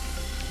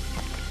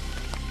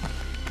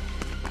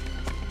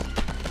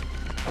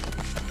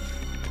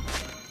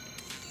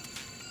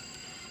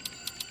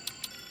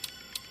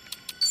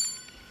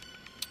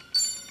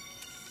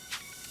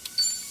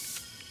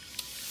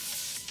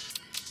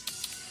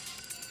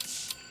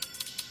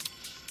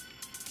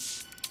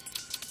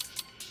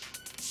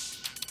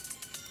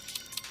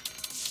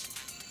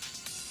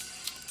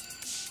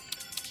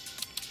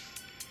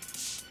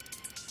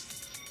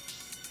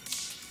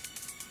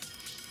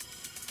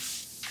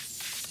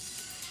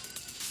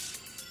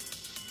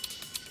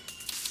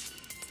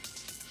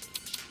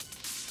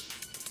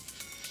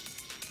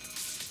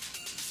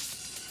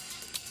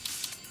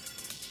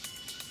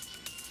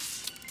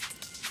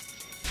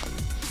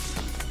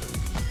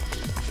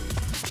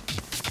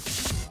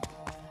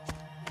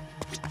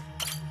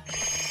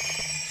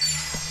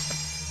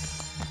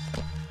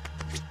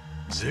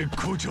絶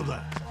好調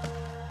だ。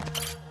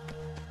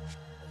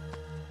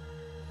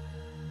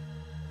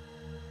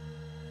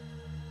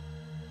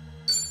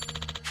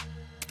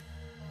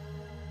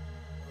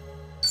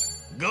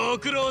ご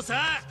苦労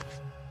さ。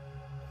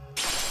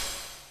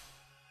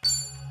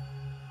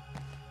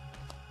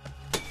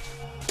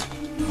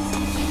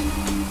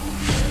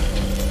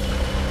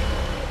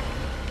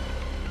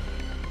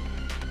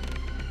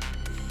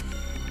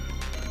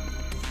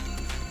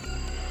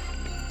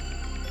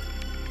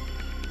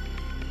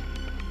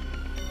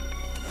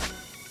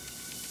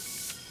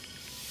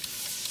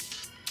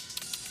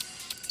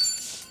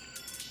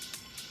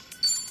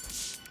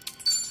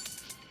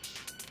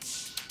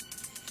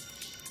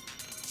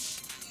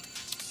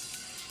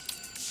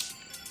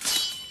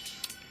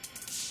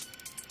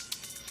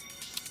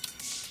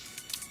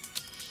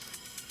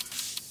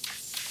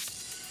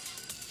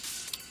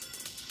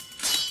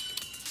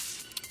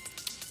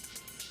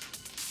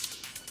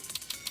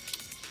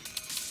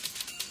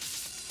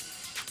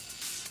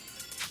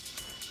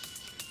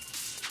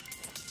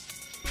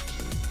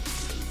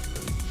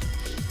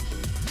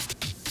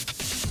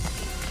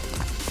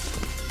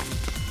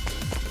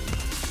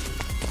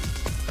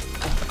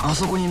あ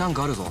そこになん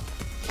かあるぞ。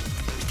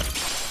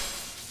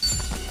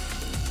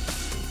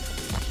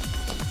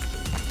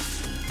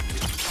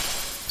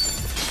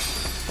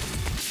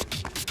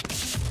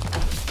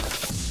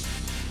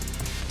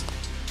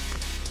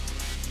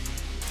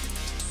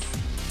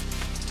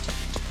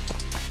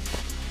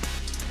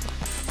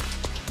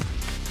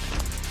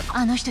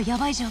あの人や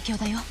ばい状況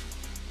だよ。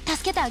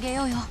助けてあげ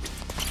ようよ。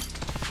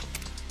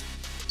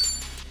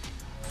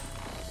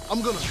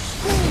I'm gonna.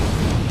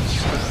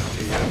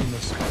 やりま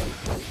すか。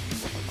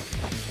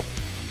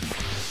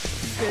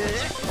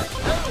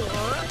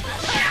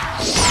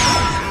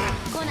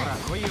来ない。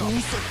来いよ。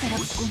ミスったら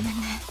ごめん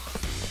ね。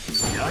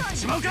やっ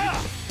ちまうか。いや、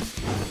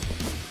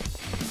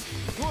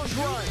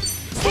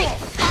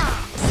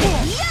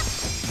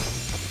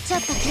ちょっ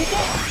と聞いて。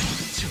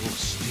調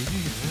子出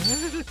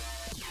ね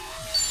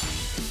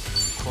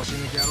腰抜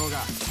き野郎が。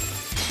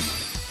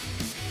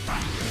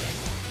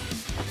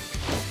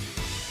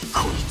こ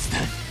いつだ。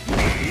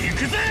行く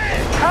ぜ。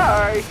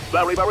Hi,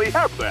 very, very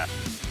happy. 待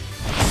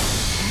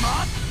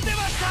って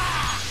ました。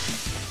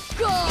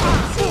ゴー。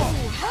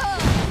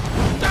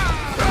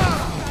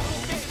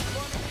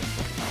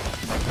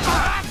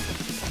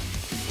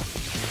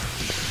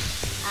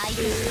相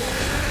手して。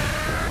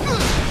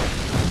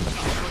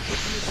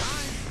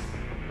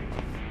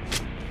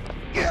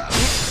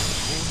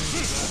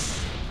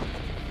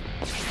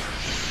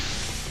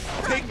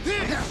Take this!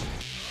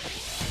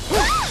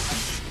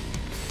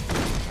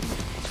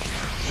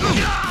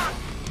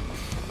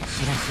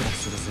 フラフラ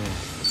するぜ。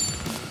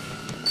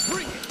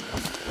Bring it!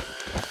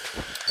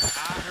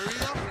 Hurry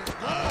up!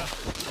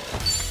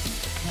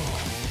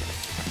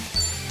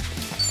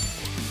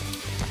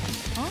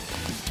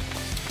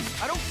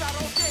 I don't got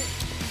all day!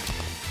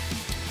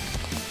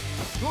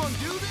 You wanna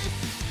do this?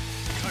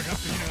 かかっ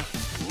てきな。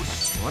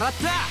もらった。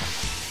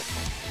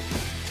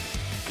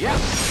いや。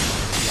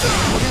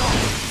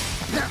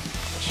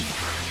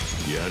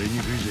やりに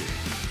くいぜ。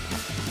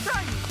さ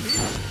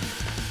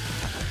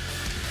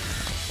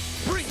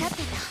て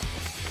と。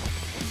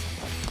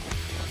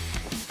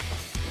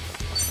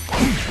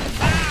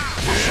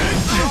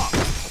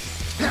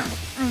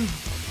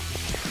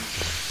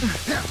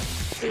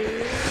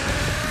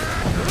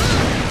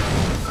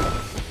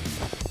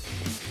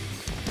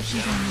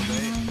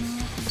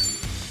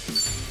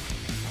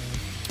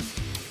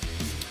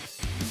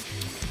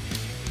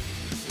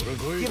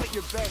Give it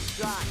your best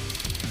shot.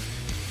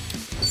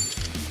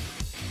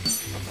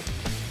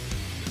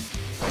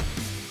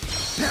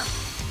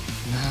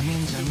 なめ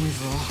んじゃねえ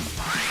ぞ。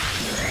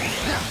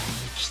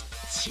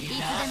いつで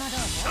もどう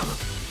ぞ。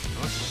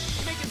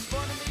Making fun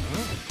of me?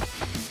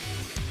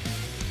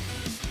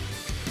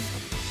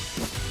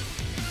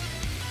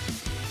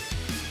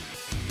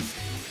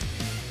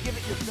 Give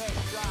it your best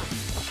shot.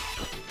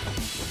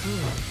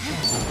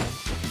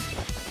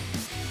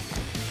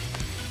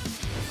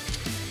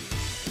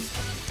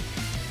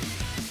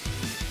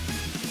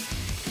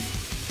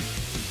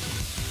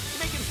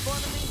 Making fun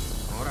of me?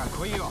 ほら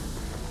来いよ。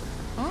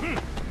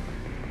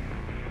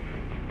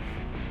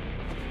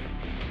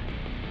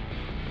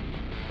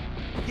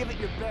Give it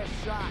your best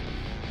shot.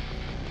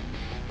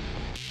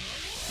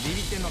 ビ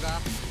ビってんのか。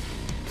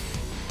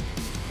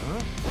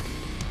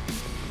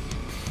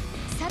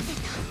さてと。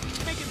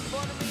 Making fun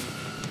of me?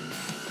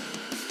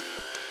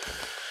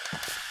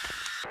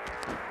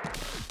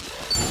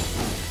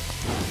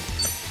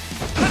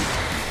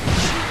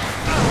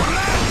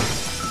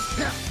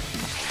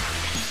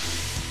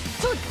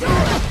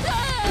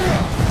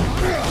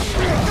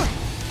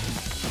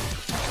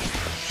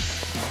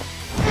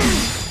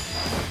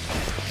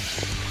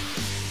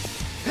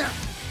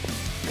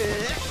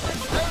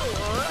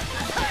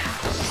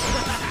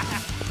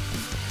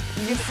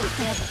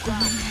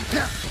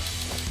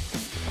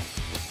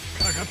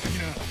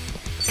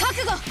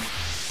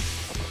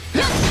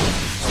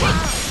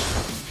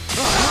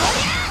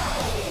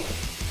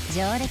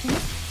上出来ね。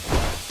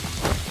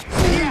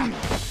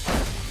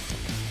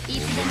い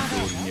つでも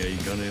どうぞ。にはい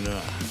かねえな。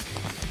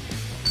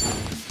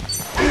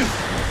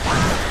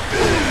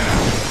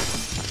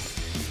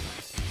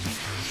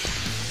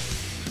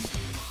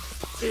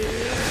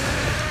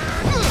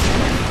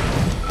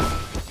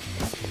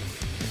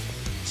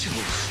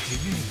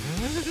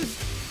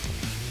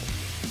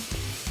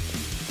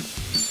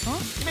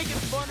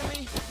Making fun of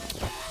me?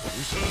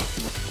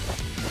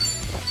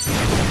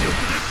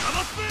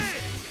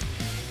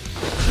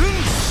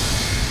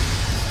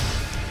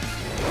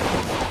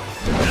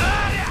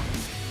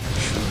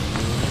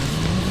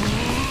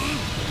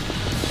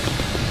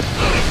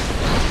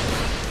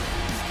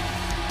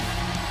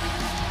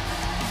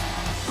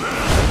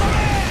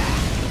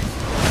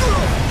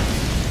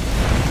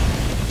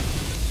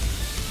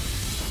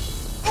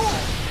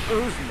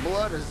 ？Whose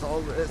blood is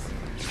all this?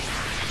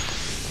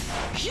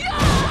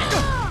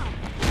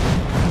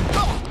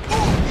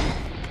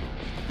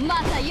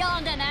 また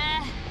読んで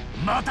ね。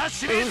また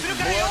指名する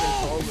からよ。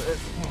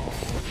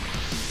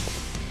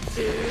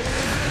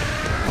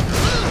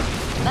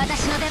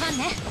私の出番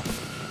ね。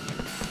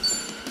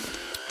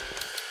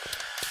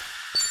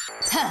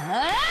は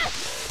あ、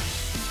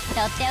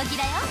とっておき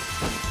だよ。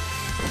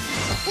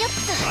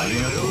あ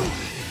りがとう。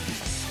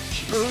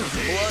 Whose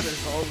blood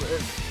is all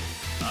this?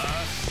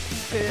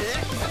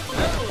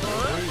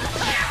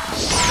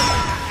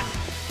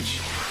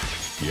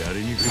 やり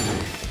にくいぜ。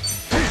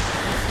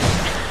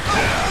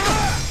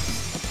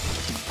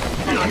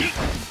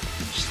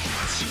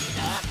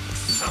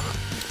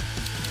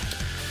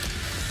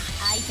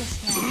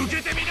受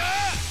けてみな。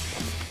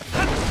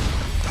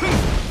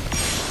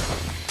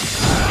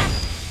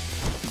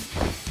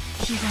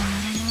気が乗ら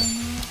ないね。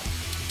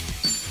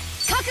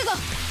覚悟。は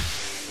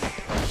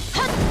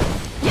っ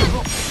やっ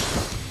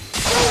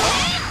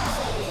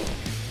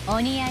お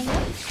似合いよ。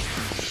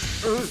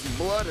 Whose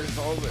blood is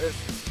all this?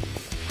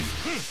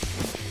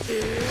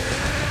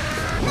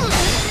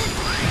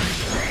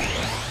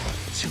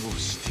 調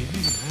子てね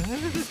えな。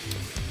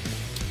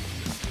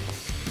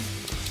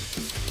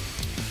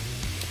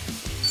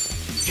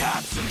ガ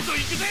ツンとい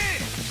くぜ。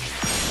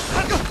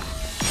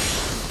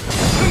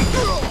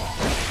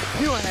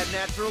 Knew I had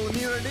natural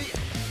immunity.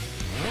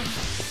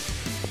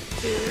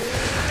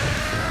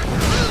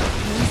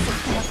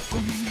 ご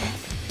めんね。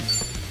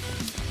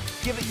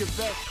 Give it your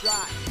best shot.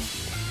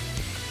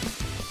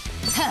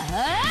 は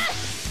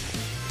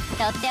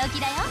あ、とっておき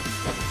だよ。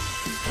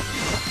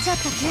ちょっ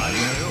と休憩。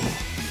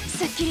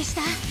すっきりし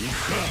た。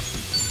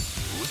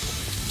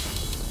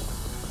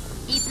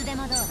いつで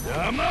もどうぞ。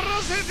黙ら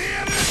せて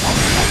やる。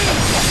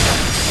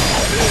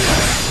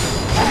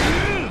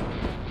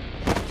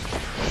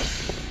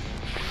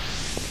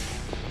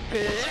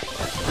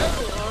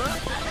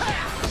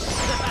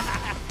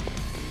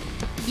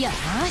よー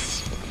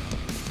し。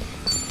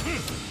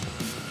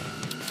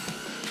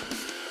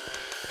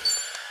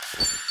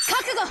覚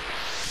悟。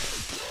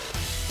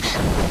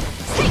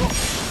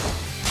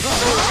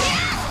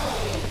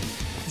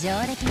上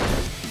出来な。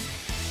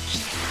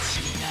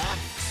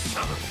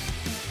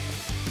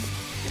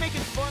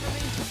 Making fun of me?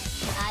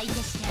 相手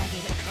してあげ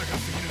る。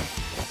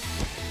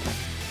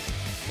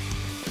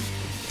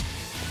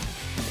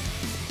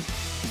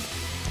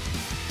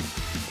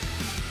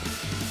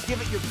 Give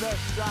it your best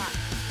shot.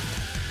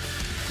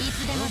 い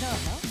つでもどうぞ。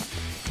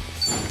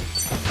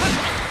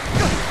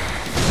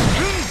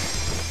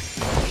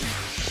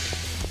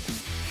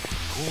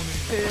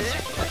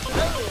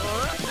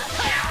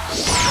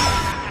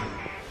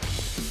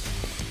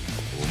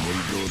 思い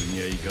通りに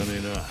はいかねえ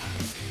な。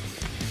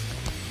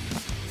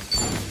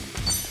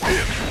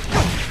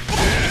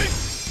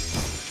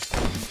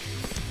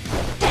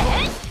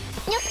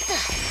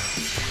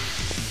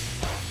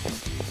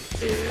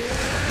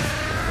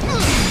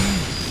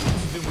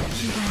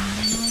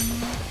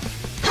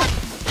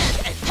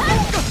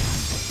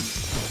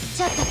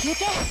 ちょっと休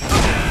憩。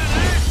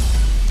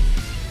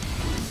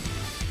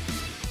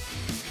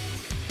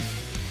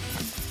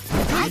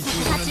勝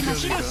ちの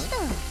ヒロシと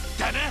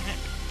だな。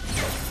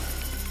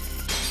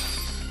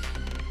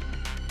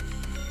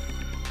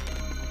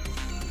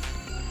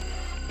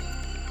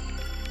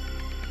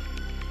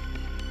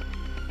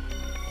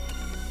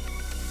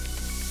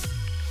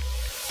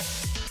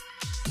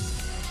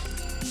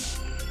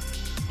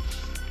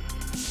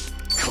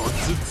 コツ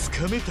つ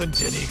かめたん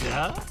じゃねえか。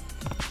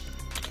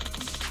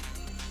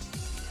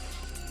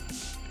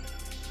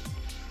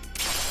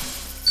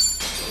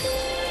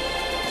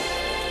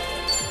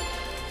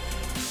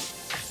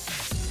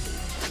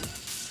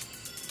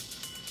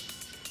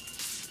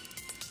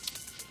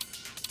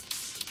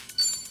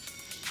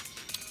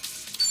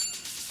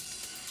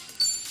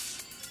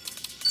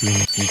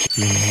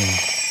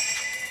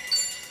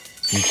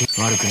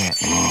 悪くね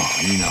え。あ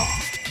あ、いいな。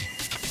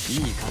い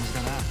い感じ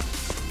だな。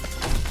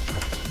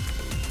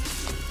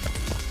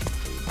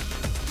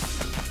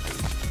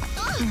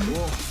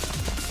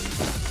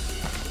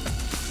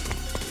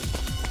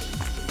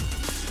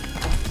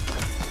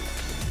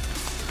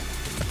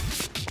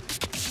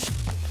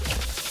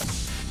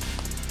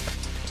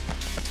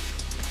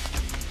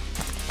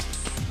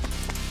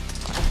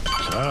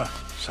さあ、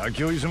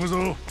先を急ぐ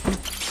ぞ。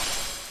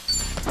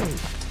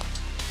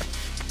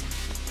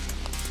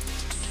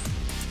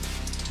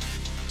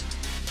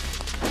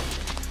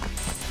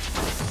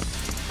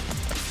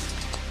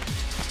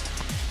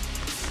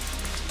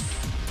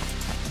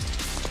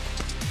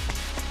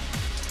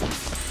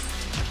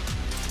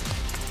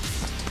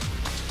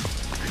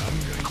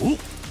 お、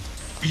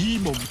いい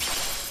もん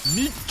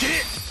見っ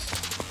け。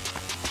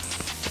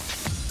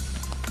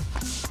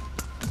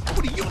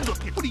これ読んど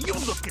け、これ読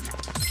んどけ。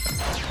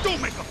Don't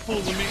make a fool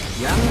of me.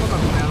 やんのか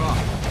この野郎。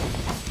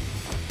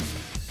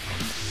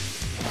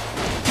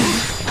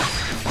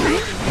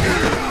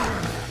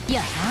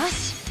よーし。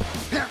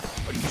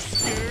 Are you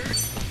scared?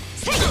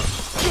 せい。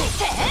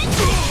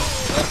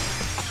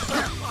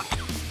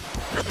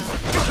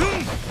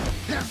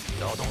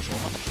劳动手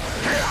吗？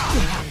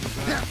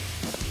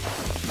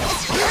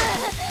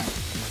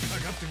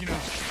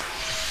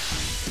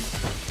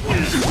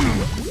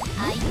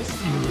 相手し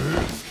て。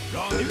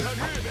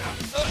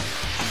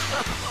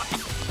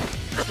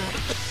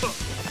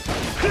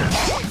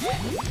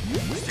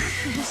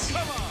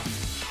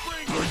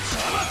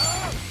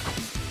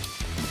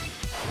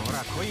 ほら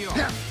来いよ。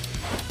Are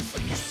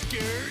you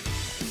scared?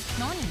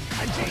 何？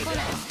来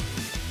ない。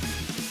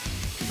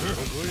Come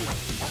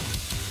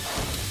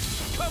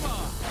on,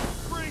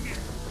 bring it.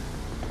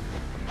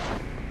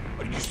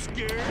 Are you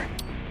scared?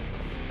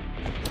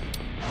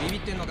 ビビ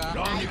ってんのか？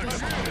 Come on,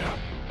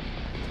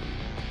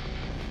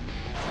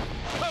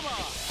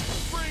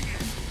 bring it.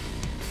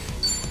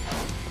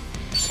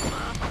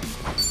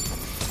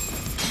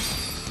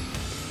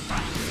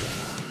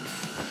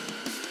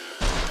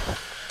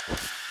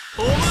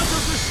 お待た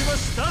せしま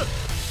した。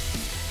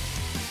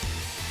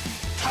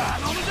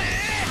頼むぜ。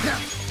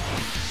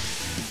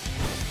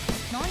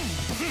何？来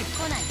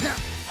ない。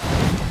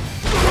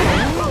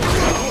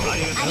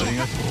あり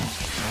がとう。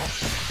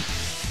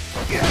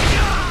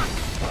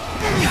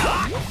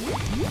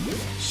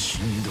し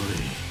んどい。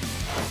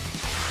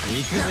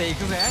行くぜ行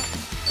くぜ。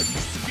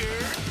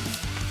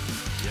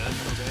相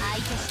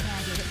手してあ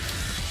げる。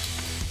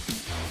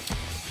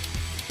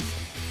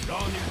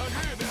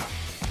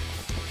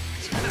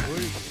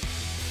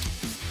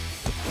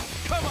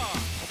Come on,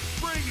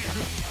 bring it.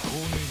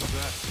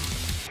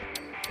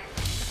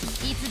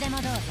 いつで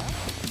もどうぞ。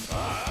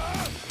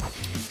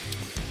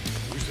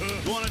You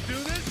wanna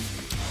do this?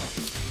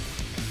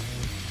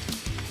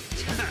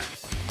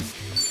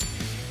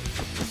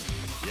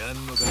 や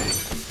んのかい。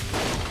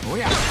お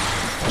や。思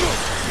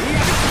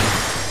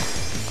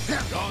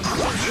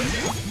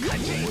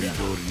い通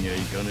りにはい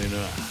かねえな。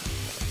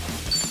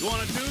 You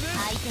wanna do this?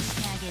 相手し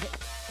てあげる。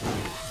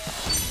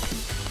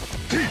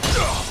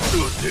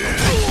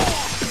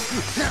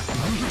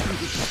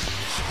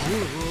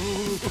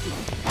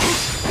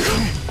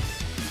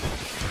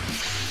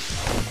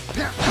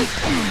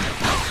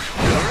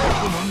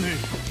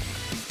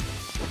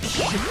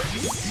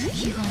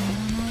気が乗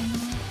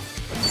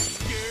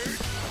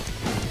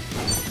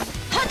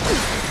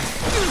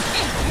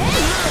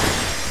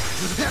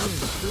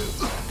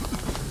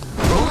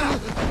らない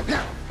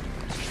な。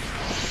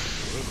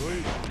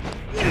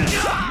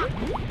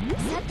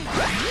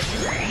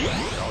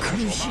苦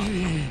しい。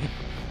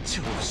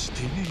調子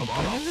出ねえか。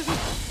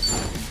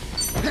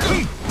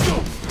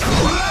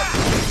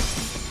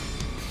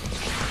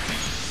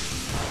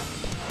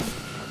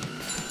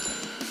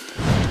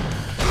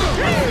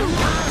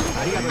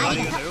ありがとうあ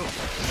りがとう。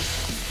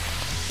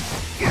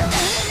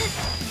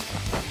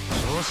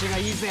調子が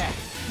いいぜ。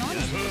何？来ない。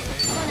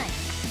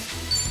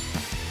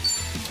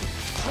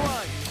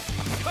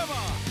Come on,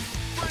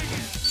 bring it.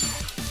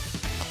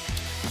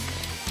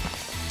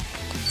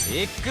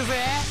 行くぜ。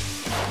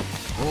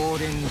放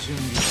電準備。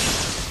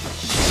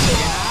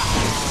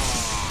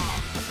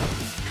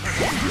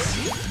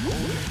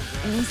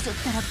ミスっ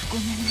たらご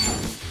めんね。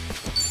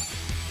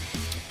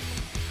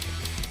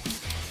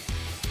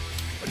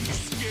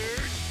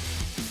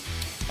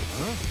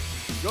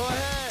Go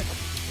ahead.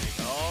 Take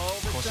all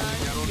the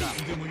time you need.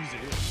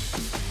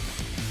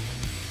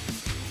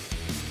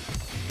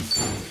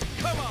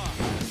 Come on,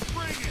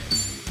 bring it.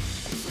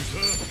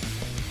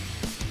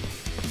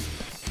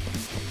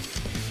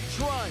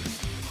 Try.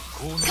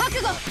 覚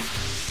悟。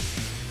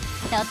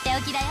とって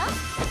おきだよ。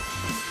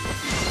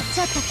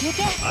ちょっと休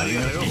憩。あり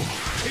がとう。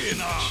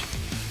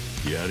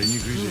やりに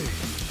くいぜ。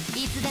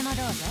いつでも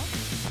どうぞ。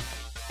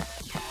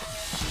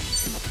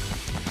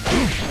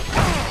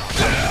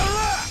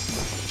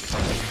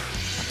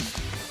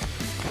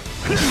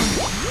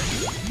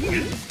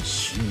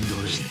しんどい。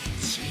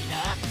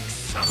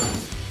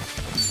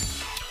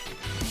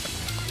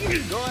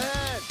Go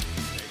ahead.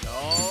 Take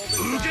all the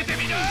time. 受けて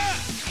みな。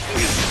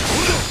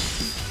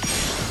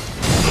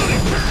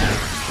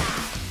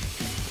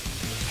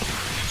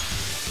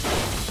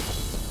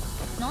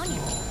何？来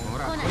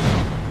ない。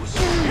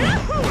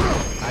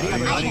ありが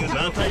とうありがとう。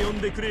また呼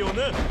んでくれよ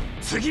な。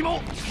次も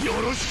よ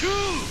ろしく。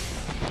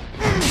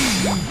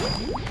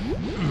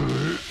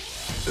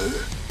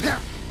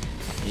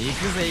行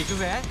くぜ行く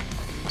ぜ。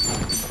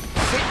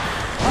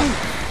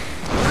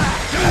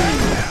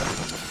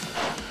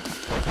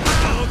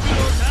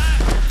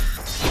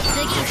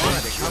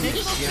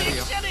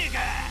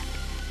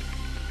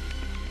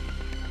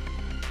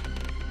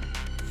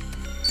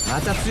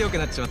また強く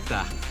なっちまっ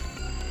た。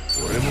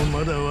俺も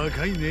まだ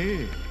若い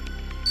ね。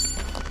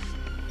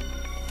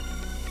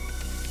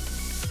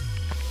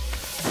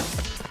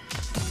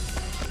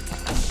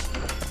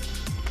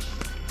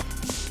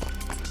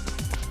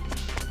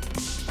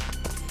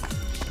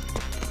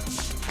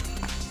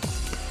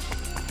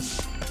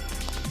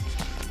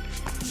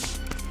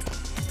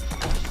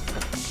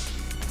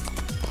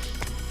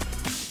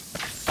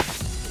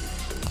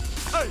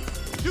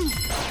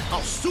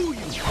I'll sue you. さ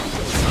っ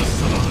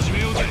さと始め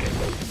ようぜ。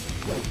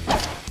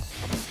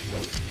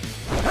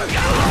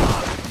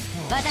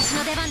私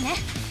の出番ね。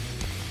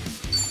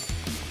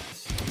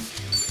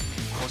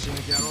腰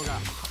抜き野郎が。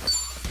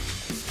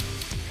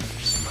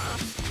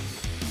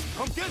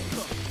Come get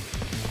some.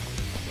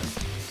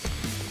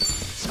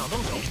 いつで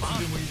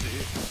もいいぜ。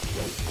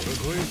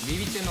ビ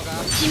ビってんのか？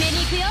締め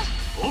に行くよ。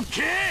オッ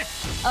ケ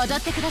踊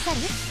ってくださる？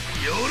ー。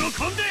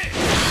喜んで。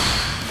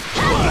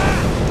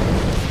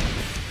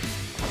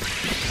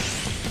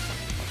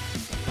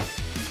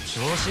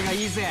調子が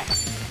いいぜ。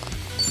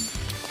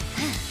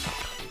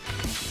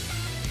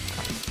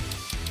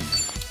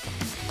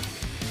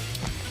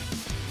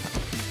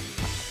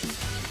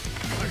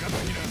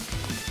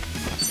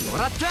も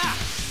らった。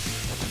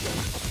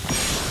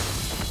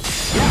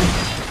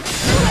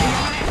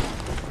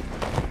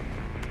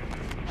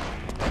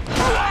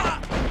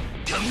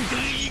ガンガン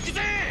行く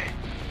ぜ。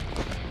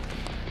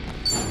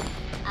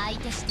相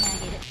手してあ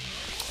げる。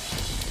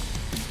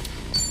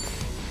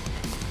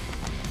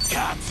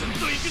ガツン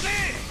と行くぜ。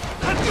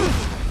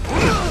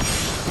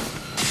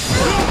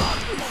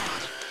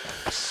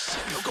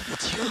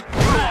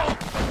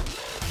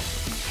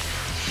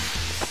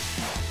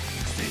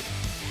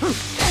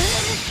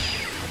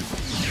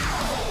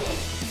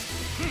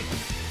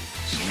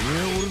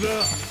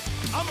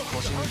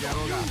腰抜き野郎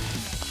が。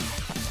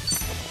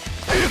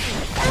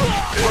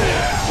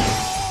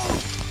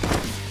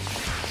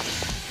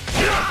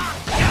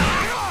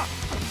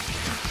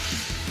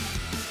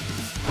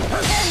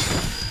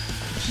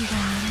気が乗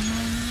らないな。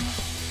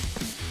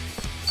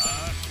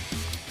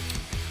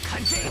完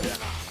成だな。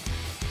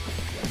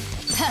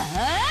は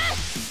あ。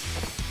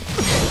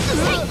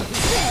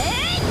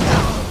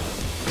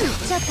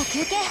ちょっと休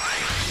憩。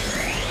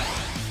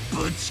ぶ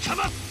ちかま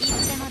す。いつ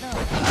でもどう。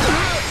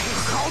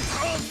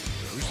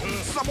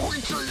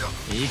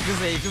行く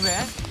ぜ行くぜ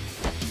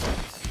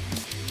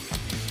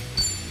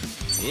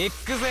行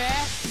くぜ。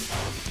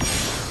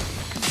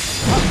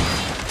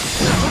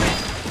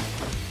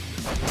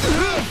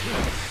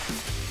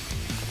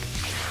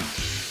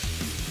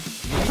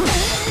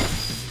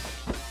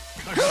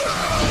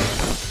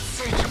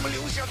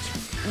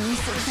見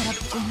せたら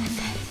ごめんね。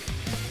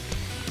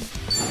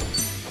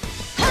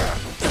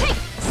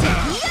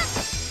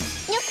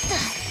よっと。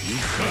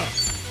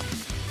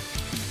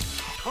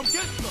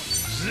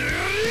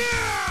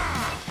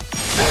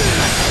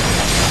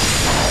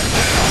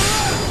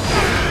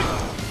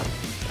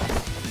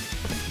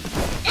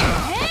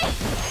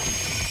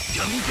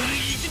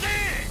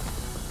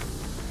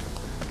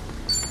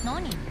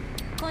何？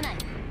来ない。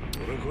こ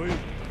れ来い。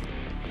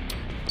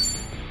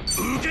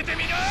受けてみ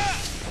な。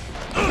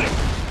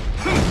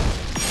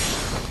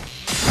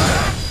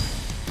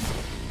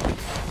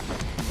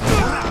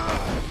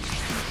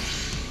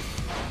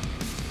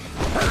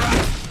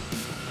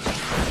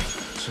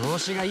調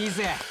子がいい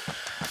ぜ。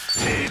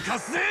手貸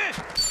すぜ。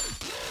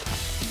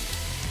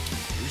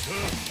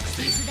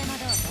いつでも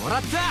どう。もら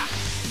った。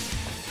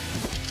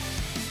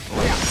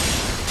おや。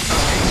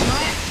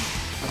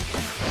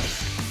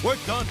We're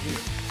done here.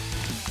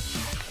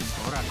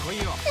 ほら来い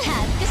よ。ハ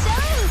ックショ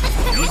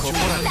ー。ここら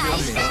で勘弁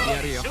して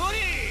やるよ。よ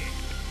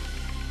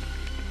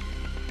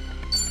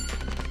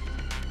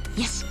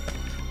し。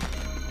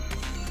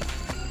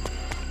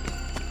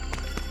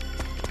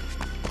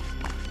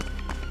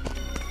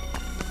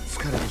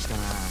疲れてきたな。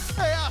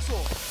さ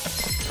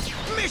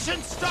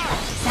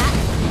あ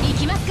行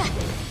きますか。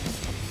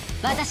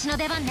私の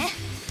出番ね。よ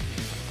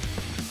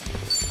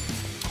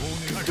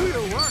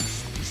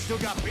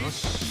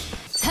し。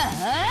は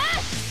あ。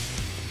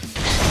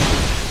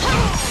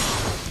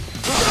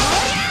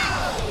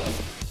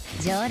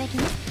上出来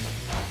ね。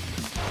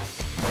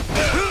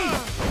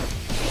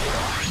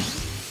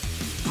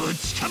ぶ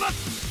ちかます。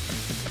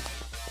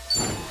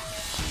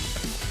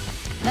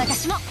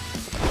私も。よっ。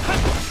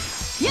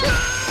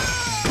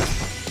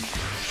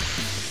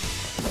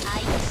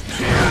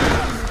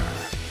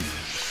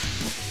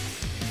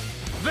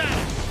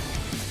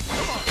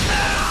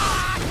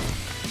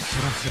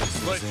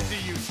Let's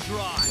see you try.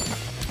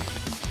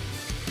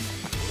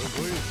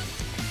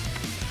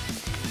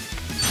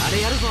 あ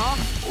れやるぞ。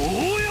お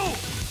およ。ほ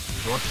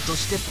っと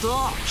してっ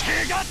と。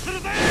怪我す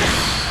るぜ。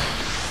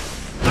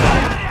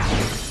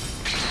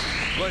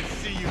Let's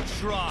see you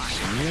try.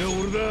 いや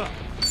俺だ。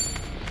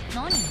何？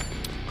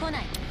来な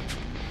い。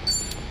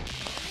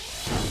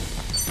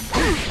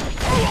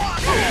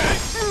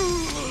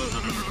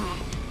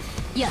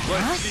よし。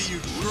Let's see you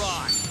try.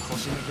 腰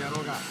抜き野郎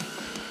が。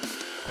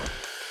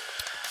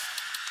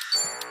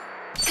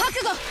覚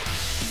悟。よ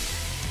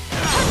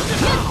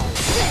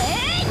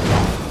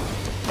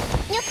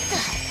っと。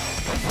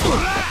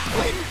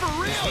Waiting for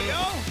real, yo.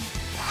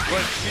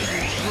 Let's see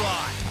you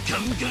try. ガン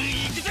ガン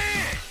行くぜ。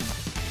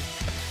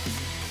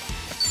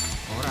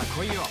ほら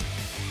来いよ。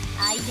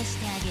相手して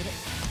あげる。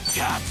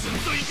ガツン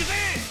と行くぜ。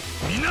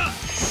みんな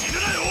死ぬ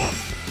なよ。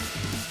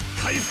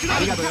回復だ。あ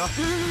りがとうよ。Let's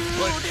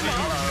see you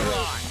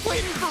try.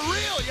 Waiting for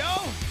real, yo.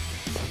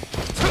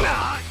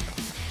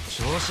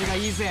 調子が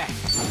いいぜ。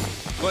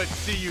Let's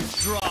see you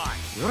try.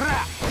 ほ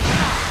ら。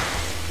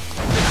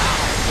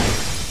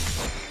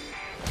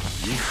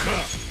行くか。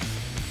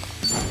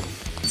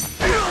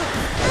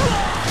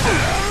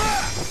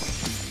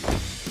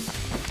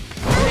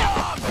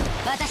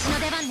私の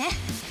出番ね。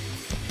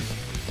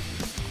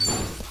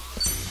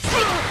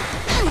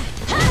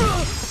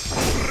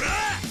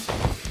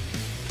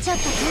ちょっ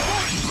と休憩。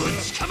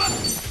ぶちかます。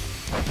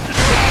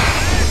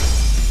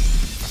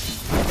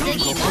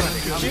次行こう。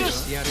勘弁し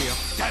てやるよ。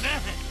だな。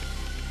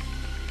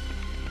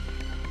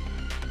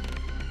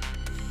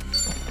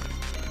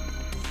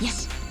よ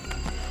し。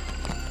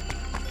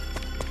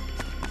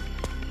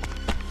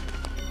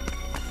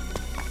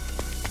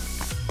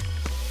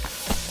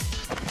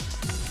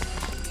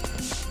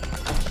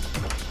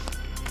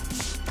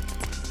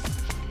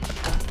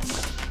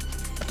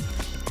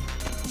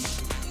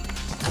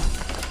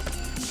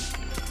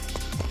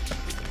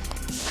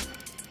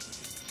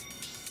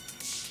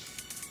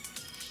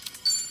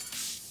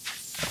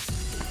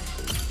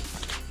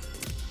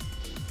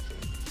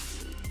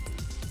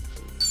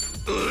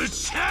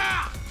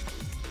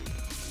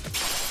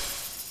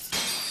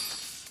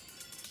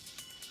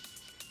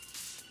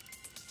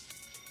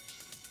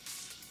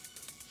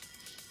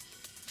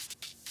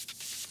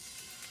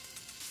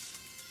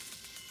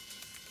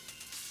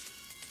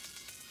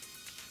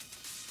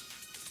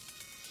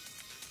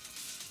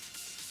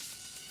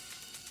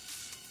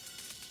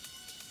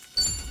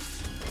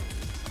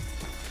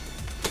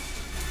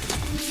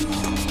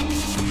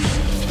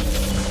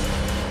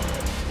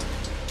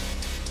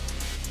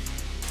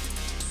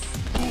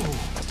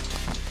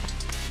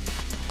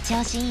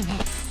調子いいね。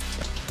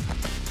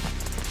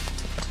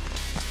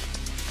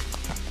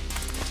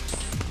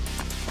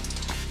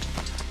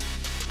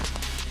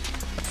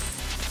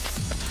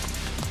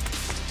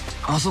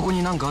あそこ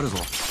になんかあるぞ。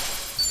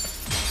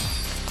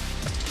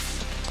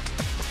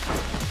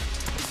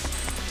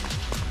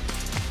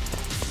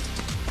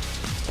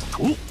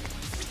お、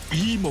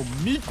いいもん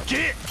見っ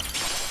け。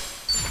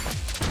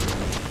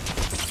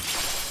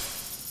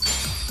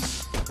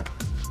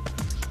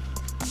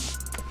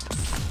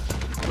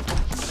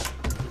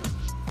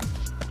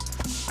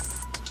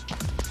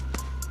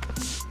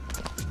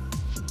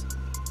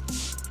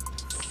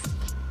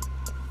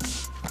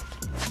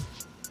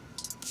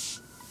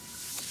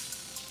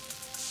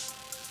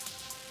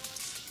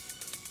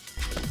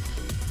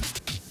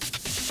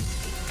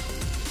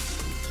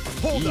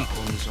いい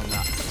コンディション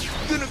だ。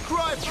戦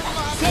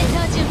闘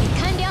準備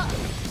完了。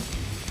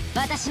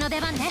私の出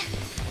番ね。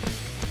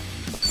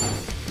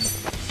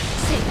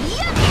せい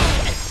や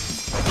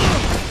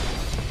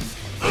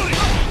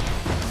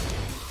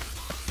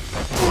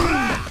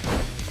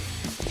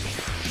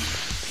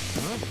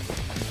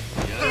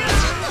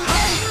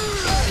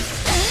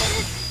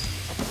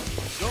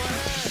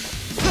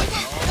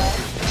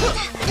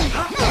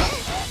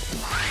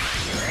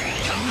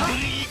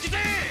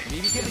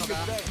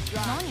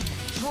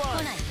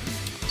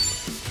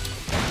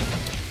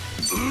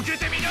受け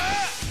てみな。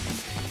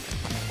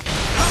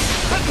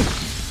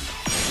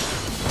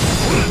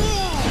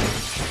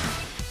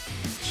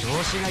調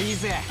子がいい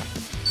ぜ。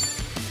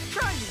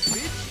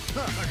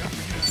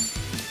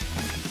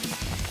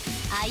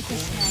相手し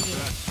てあげ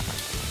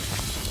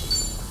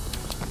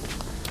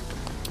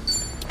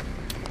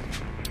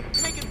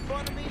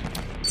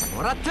る。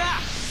もらった。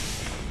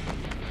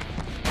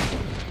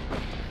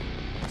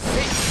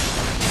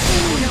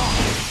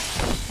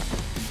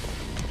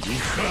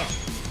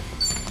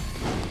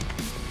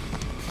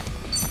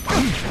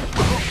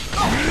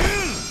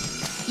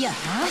よ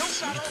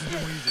し。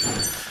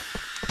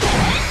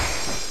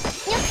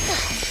よっと。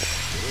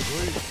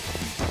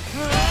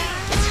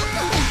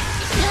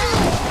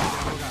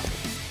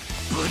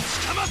ぶち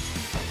かます。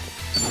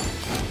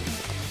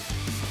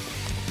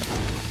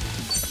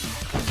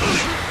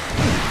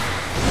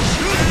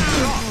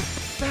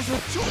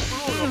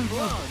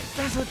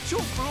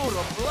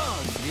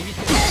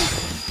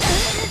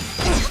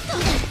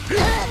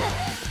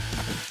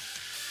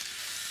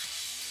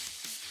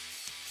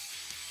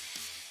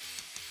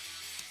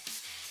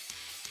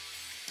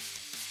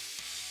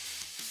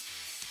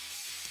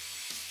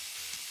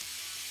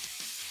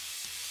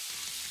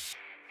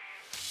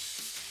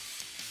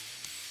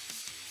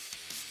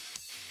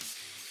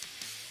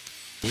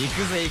行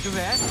くぜ行くぜ。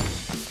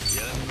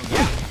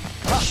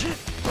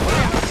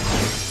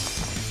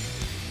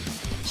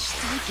一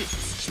息つ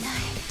きたい。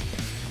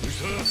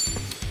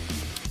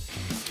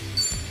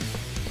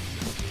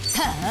は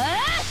あ、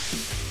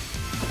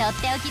とっ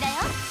ておきだよ。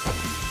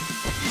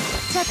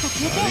ちょっと休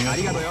憩。あ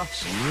りがとうよ。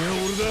次は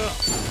俺だ。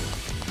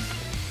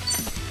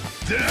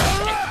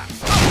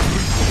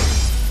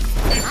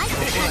はい、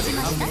勝ち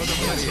まし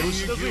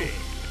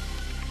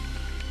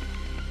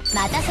た。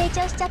また成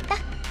長しちゃった。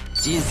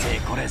人生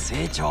これ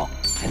成長っ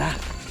てな。よ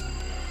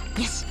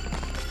し。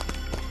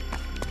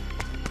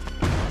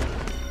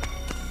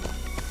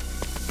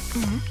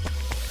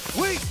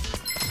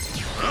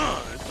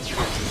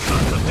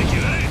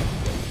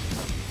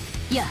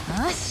よ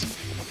ーし。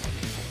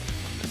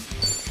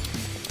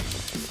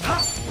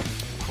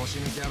腰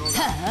抜け野郎だ。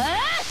は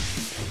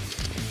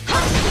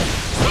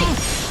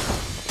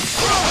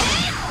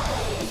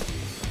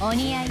あ、お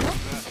似合いよ。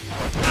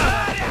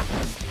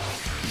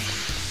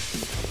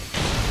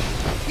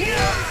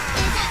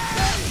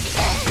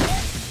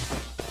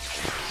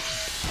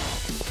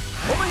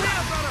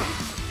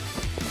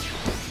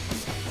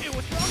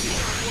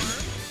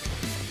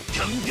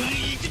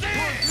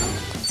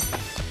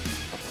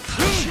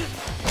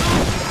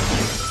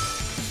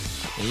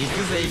行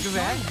くぜ行くぜ。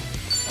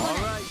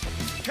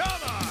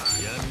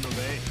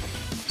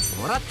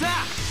もらった。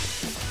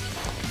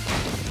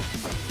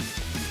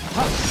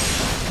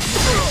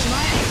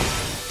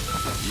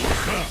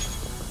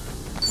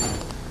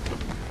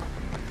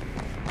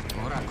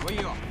ほら来い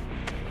よ。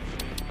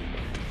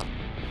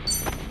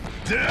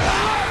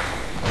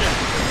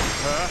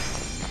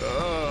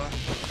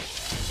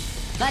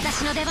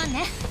私の出番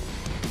ね。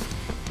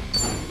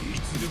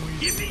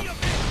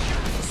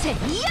せい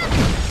や。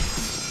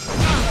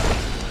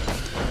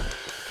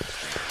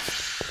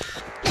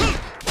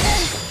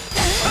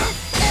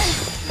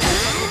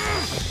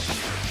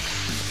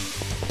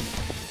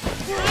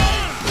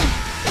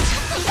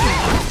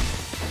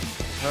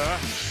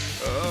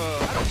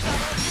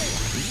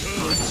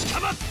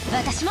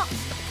私も。調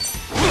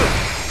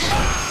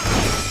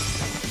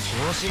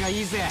子が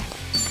いいぜ。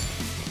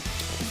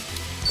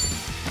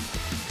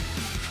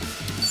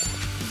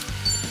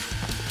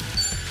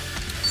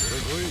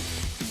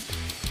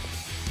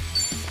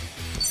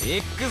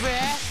行くぜ。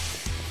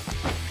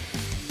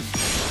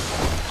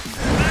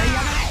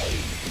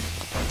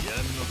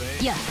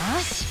よ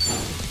ーし。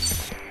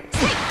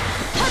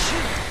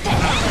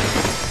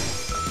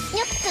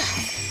よっと。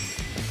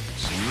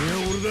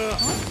俺だ。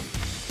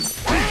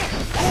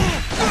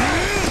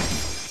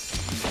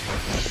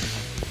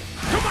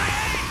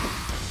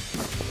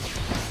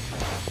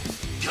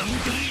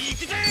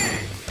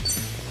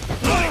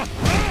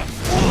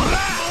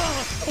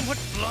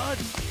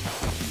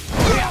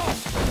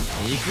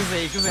行く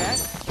ぜ行くぜ。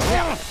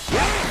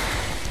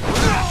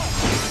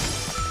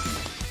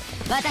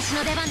私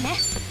の出番ね。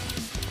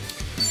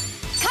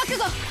覚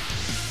悟。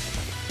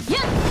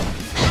やっ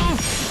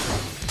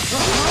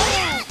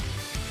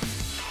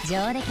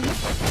上出来ね。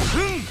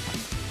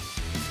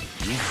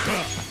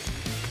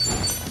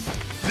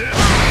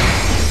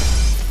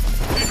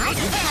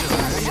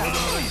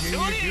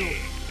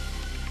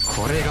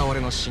これが俺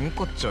の真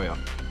骨頂よ。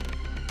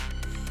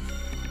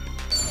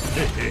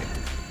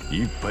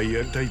一杯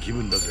やりたい気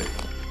分だぜ。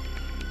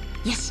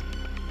よし。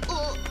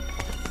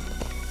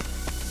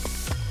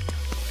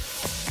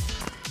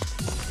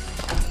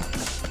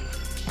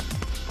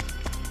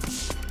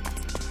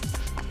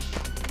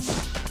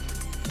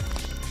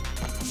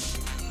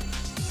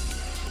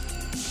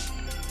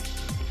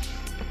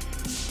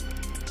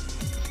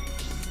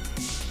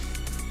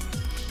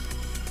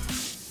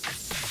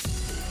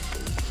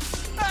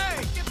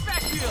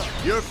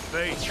Your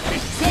face.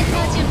 戦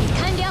闘準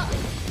備完了。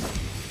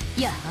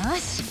よー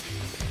し。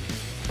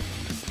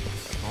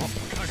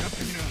かかっ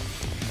てみな。い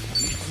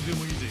つで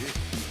もいいぜ。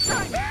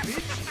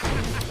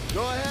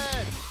Go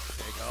ahead.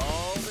 Take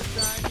all the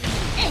time you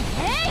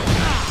need.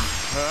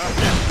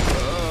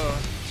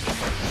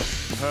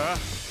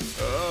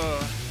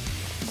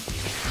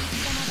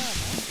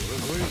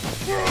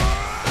 え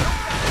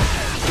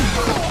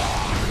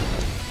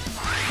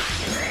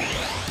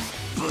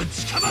い。ぶ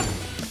ちかま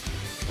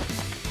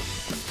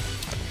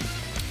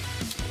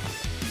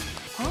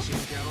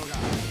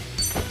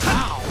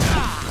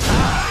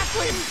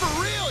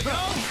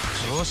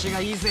調子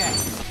がいいぜ。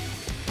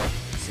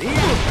せいや。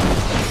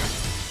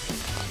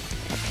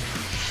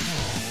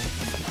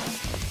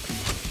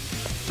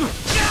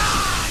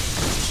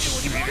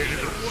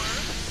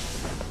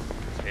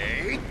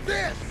Take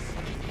this.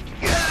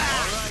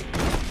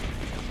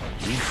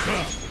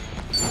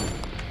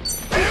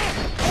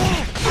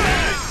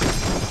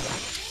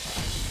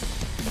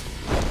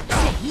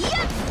 いや、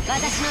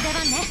私の出番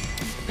ね。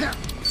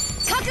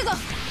覚悟。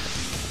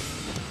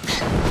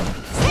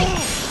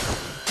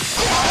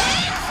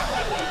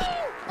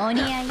お似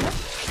合いよ。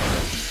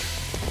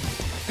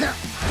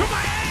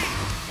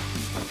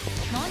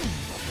何？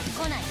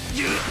来ない。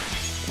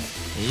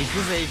行く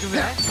ぜ行くぜ。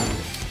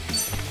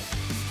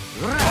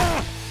うら。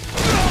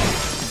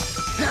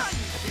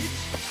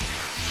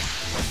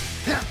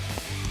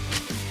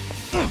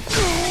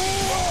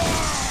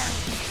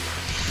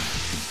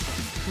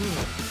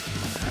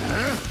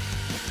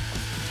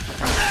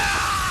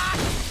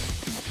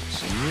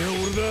次は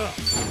俺だ。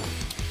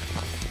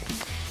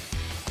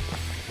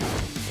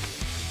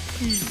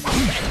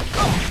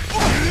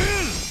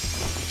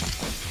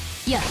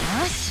よー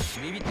し。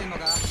ビビってんの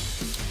か。は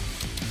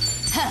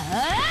あ。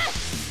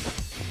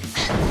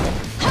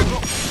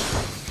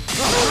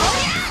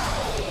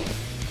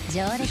上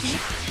出来ね。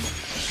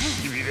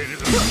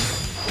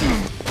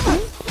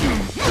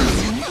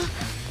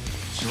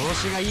調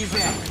子がいいぜ。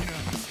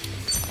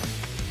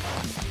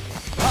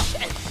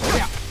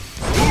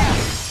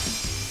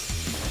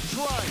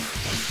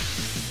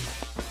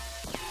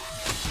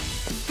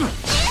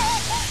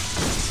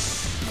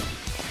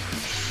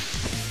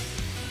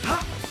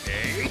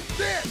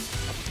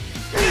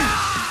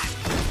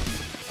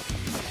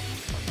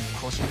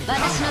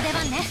私の出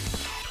番ね。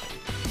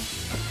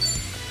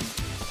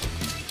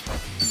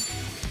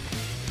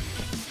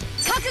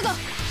覚悟。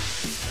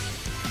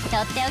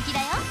とっておきだ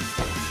よ。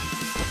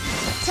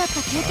ちょっと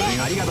休憩。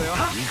ありがとうよ。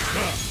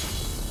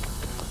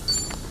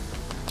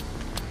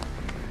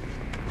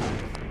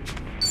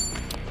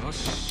よし。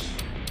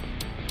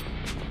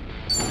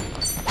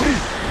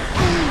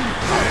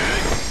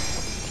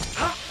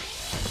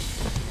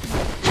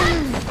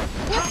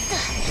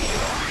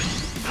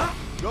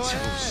Go ahead. All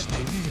the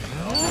time you need.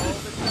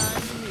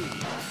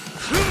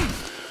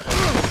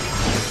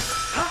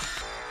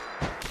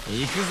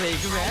 行くぜ行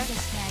くぜ。し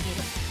てあげ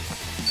る。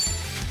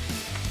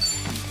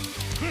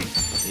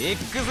行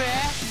くぜ。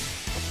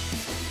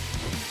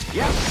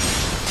やっ。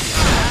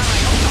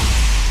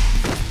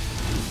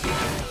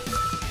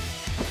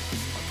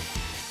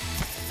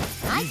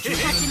はい、勝ち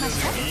まし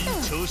た。いい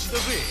調子だ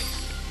ぜ。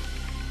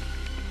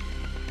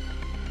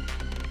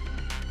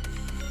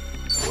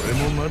俺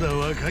もまだ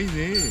若いぜ。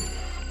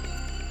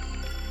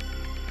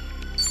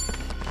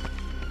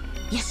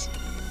よし。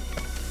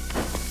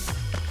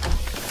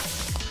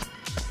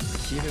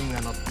気分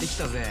が乗ってき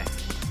たぜ。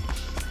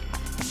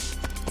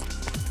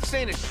This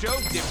ain't a show,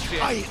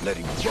 dipshit. I ain't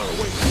letting you run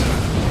away.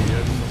 や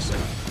りなさい。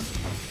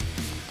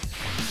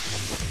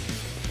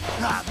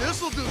Ah,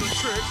 this'll do the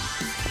trick.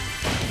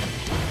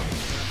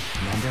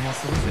 何でも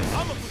するぜ。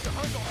 I'm gonna put the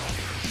hurt on.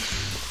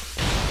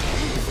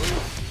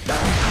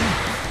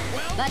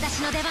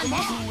 私の出番ね。 Do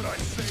what I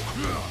say.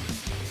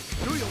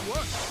 Do your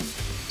work.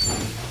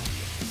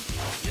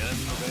 やん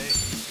のかい。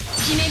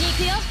決めに行く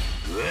よ。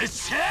うっ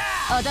しゃ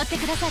踊って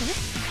くださる？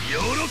や喜ん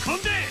で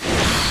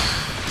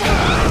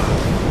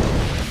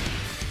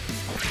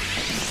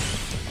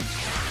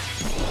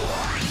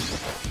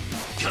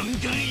ガンガン行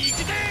く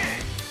ぜ。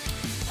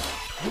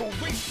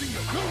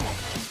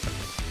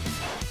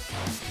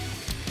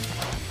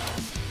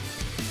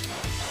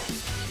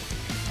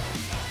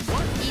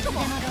いつでも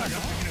ど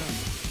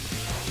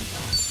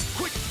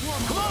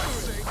う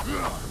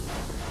ぞ。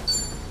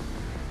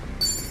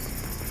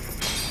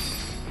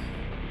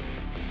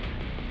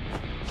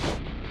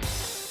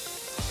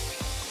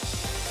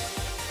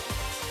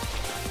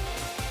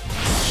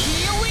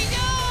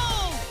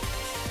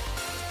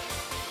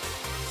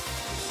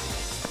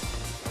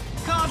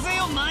風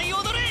よ舞い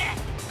踊れ。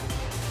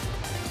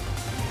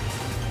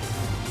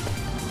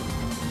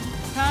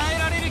耐え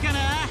られるかな。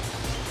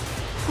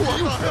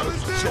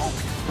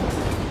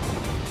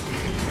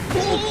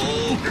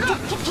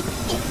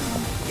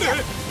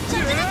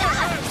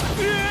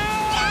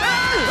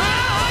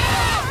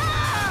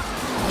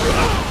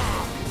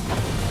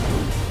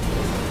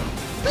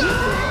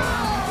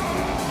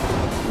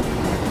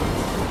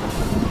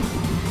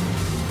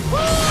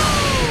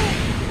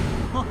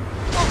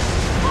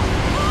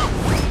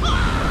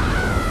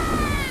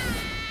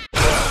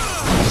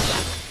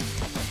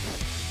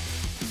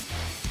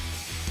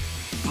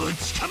ぶ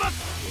ちかます。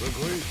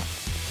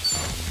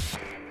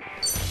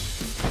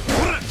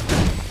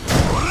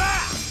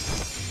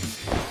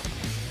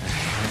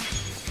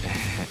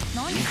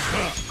何？来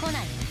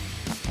ない。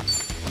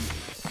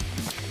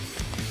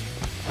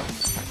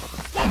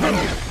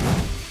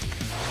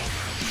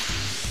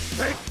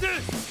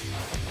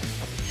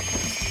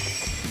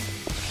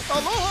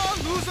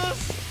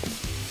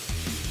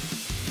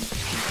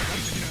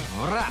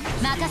ほら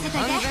任せと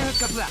いて。完全復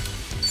活だ。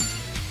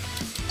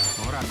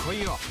ほら来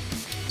いよ。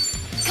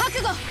覚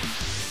悟。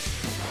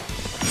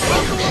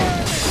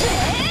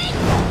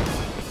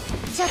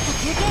ちょっと休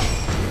憩。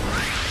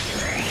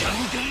ガンガ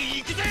ン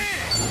行くぜ。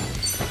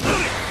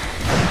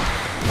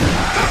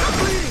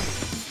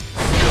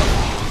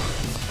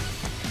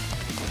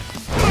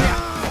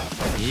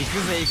行く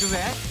ぜ行くぜ。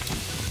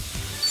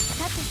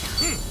さ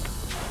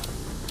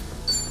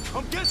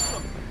てと。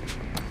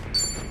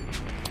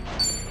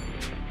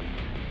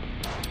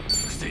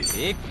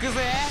行くぜ。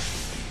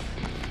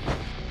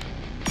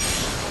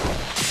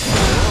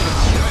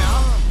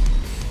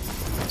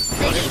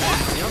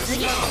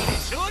次。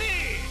勝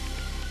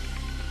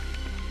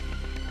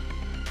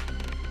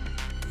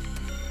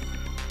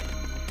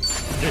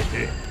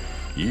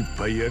利。いっ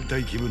ぱいやりた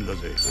い気分だ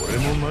ぜ。俺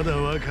もまだ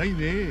若い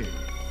ね。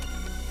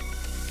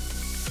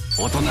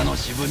大人の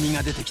渋み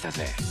が出てきた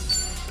ぜ。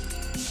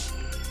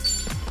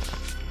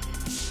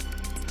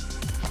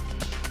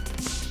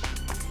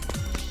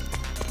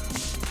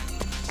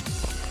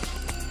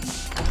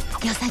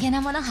良さげ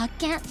なもの発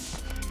見。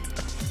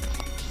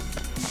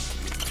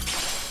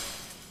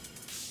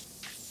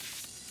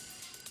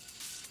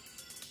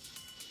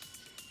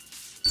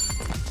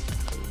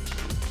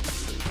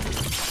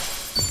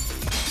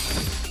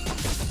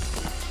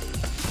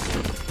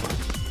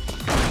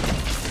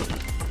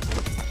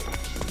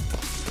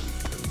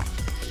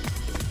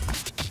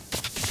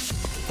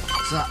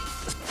さあ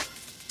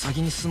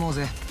先に進もう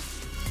ぜ。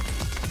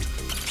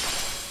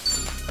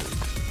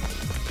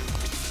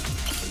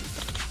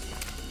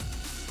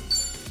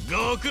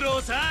ご苦労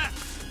さん。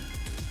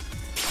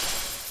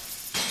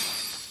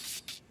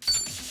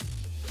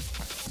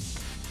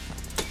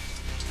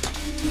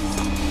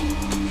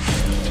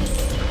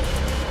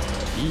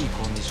いい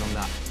コンディション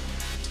だ。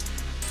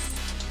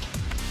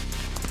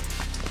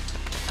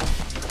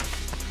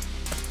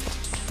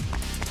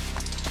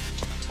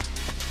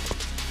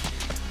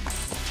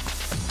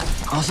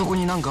あそこ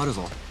になんかある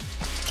ぞ。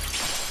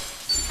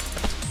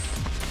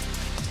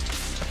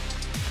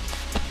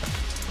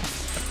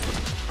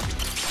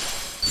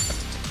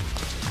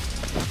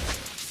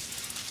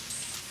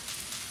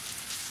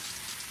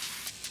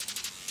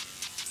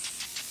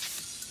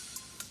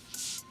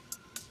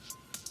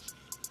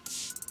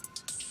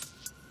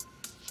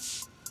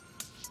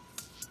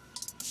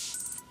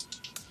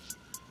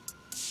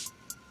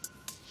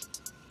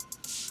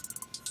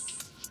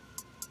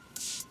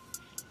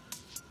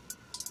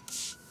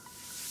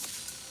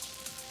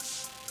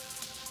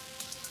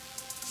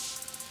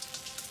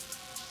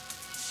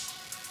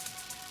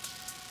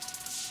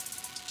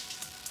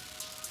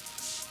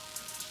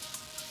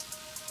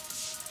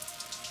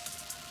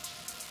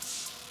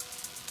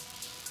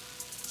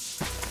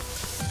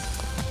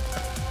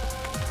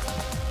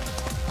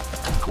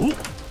お、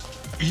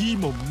いい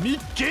もん見っ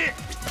け。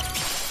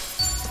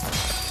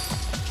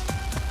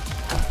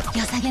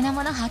良さげな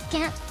もの発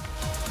見。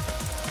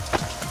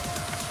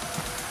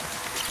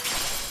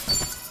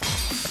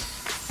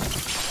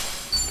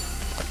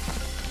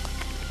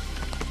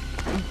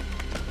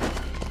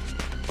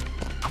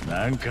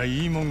なんか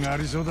いいもんがあ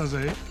りそうだ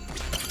ぜ。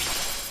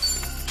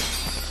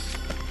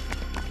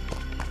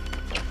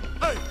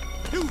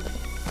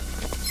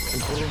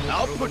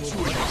I'll put you in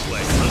your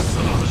place. さっ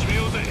さと始め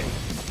ようぜ。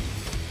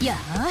よ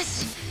ー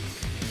し。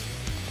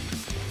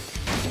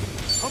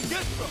Come get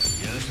them.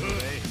 Yes, sir.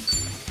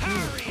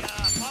 Hurry up!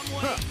 I'm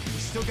waiting.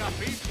 覚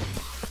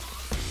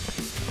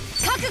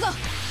悟。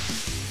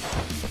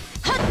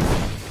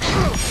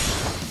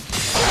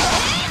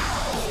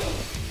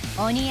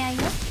お似合い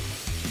よ。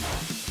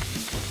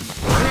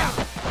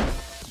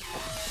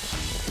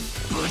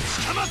ぶち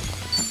かまっ。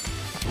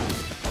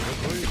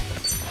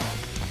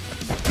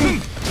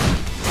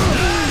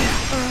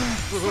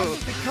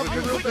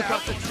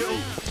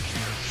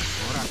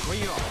ほら来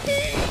いよ。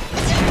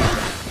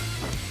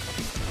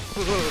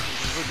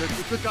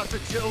Got the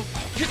chill.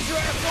 Get your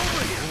ass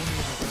over here.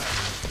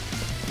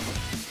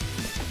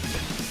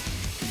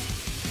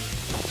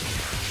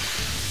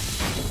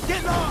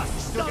 Get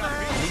lost, dumbass.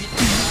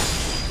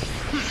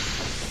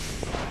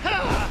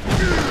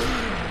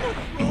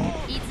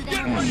 行く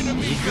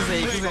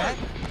ぜ行くぜ。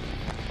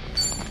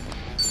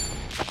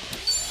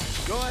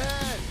 Go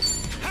ahead.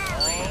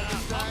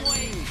 I'm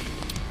waiting.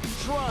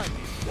 Try me.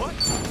 What?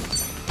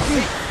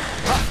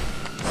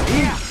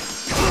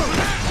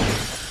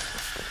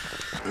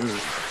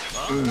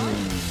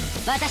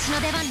 私の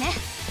出番ね。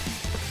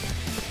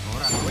ほ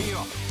ら来い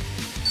よ。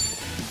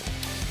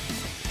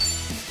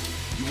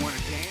 You want to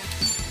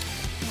dance?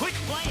 Quit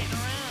playing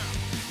around.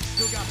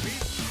 Still got beef?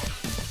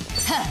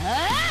 はあ。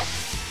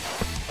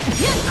よっ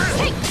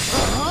せい。お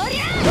り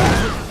ゃ。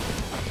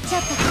ちょ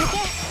っと聞いて。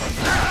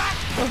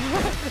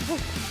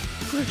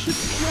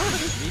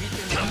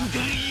ガンガ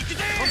ン行く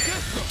ぜ。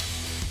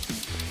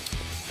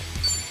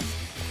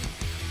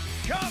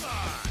Come on.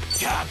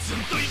 ガツン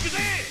と行くぜ。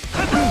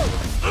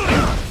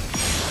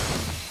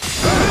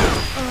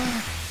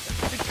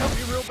It cut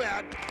me real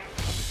bad.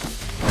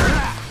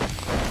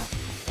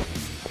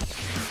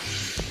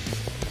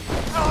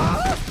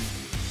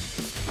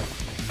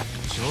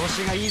 調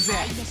子がいいぜ。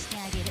相手して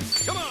あげる。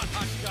 Come on,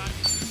 hotshot.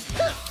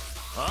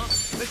 Huh?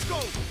 Let's go.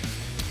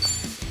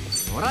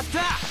 もらっ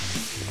た。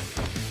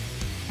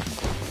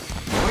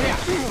おりゃ。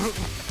隅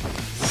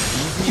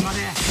々まで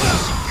しっ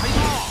かりと。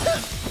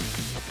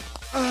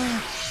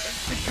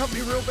 It cut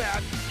me real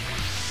bad.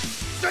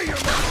 Stay here,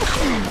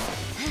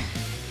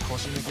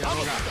 腰抜き野郎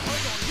が。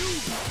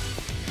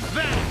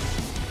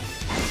 よ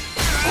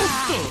し。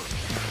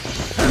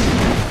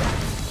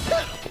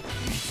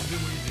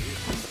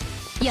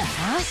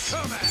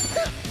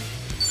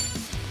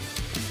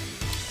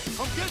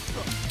 Come get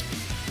some.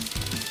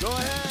 Go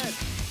ahead.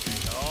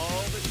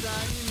 All the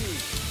time you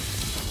need.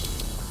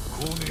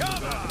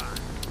 Come on.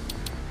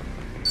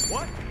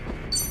 What?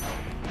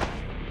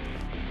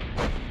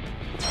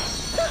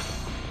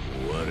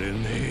 終われね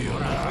えよ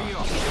な。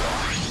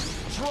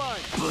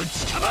 Try. ぶ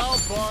ちかまっ。 I'll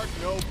bark,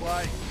 no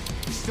bite.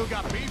 You still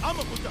got beef? I'm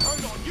gonna put the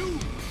hurt on you.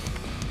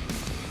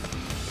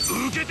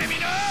 受けてみ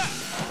な。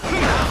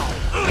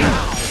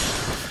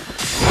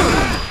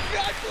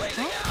 God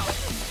bleeding out.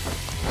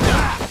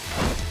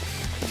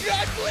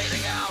 God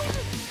bleeding out.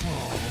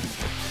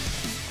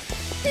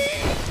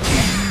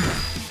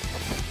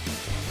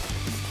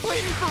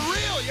 Bleeding for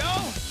real, yo.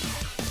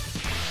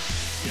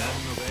 やる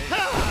のべ。フラ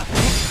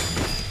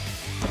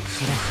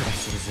フラ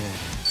するぜ。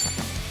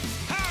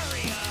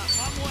 Hurry up,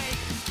 I'm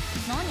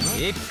waiting.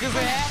 行くぜ。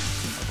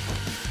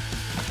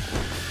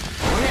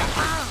おりゃ。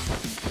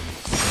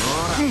そ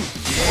ら。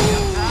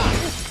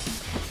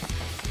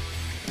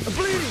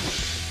Bleeding.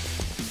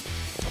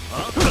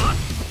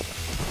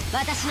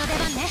 私の出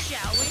番ね。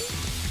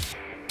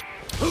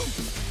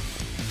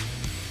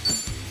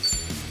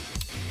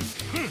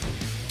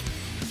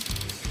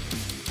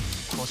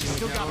腰抜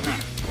き野郎が。 来ね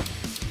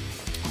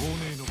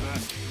えのか。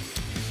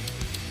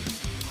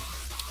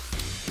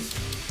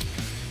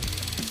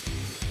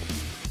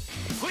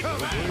 Quit playing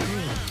around.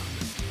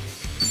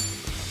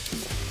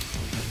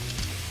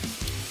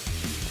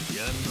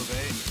 やんのかい。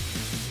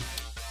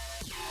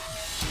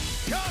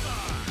 Come on,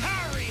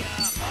 hurry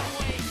up, I'm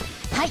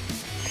waiting. はい。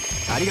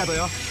ありがとう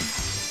よ。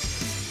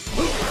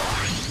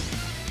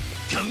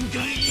ガン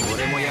ガン行くぜ。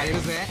俺もやれ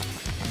るぜ。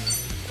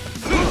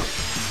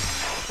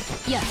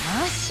よし。よ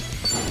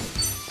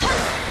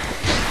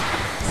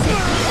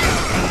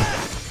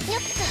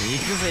っと。行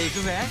くぜ行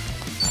くぜ。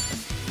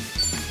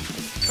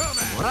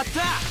もらっ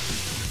た。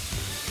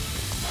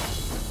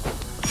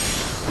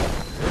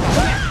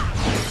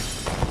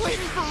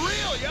 Bleeding for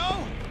real, yo.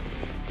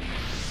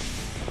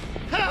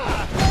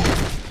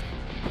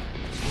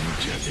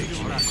 じゃでき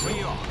ほらないぞ。来い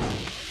よ。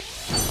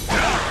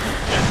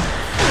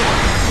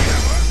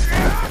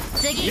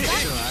次行こう。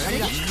上がり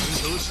だ。いい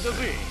調子だ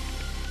ぜ。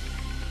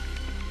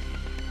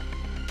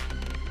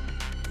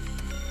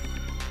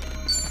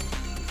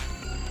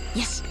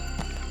よし。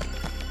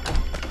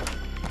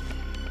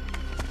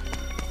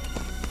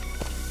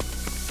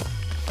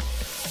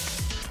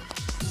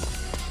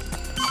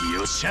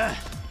よっしゃ。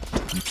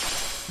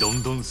ど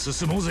んどん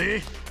進もう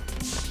ぜ。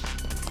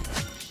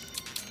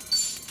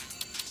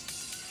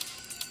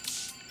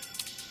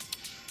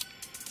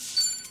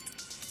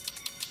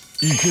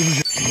いけるじゃん。い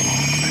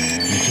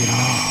けるな。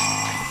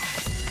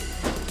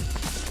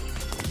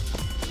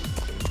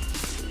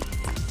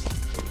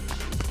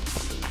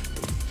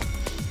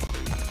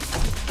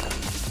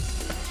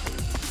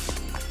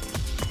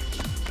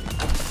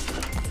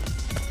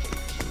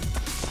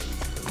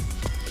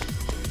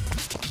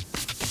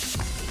 よ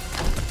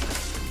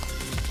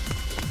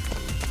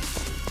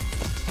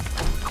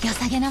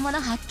さげなもの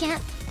発見。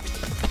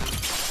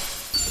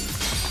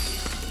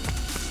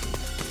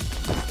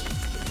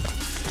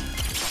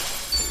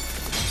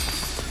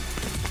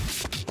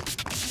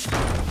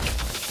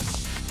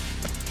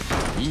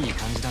いい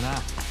感じだな。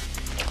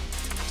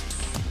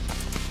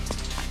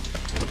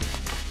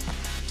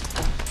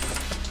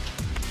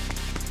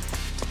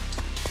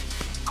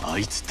あ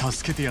いつ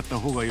助けてやった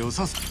方が良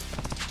さす。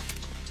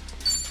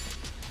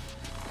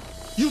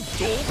ゆっと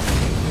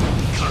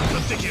かか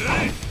ってきやが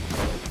れ。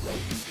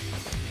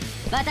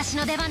私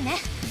の出番ね。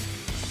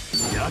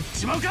やっ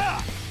ちまう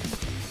か。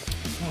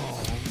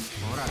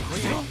ほら来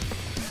いよ。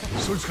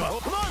そいつか。よ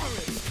っと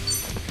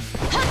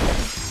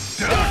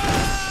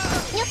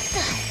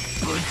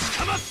ぶち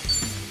かます。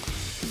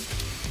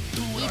い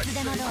つ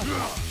でもどうぞ。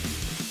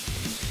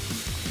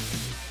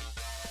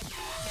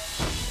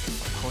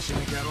腰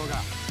抜け野郎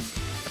が。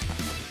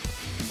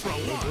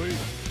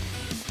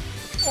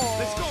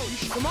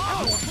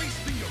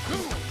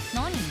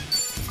何？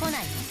来な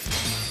いの？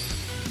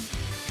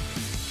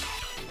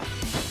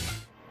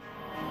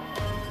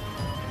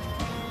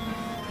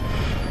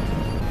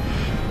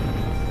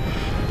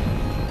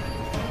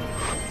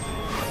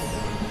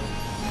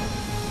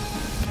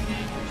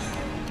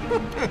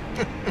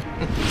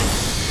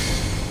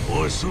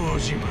お掃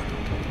除魔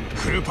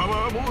フルパ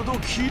ワーモード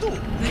起動。フル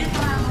パ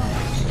ワーモー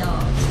ド起動。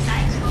再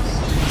起更新。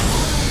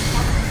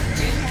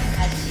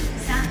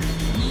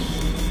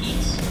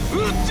う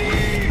っちー。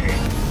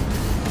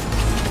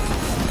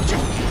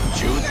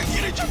充電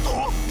切れちゃった。う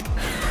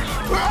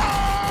わ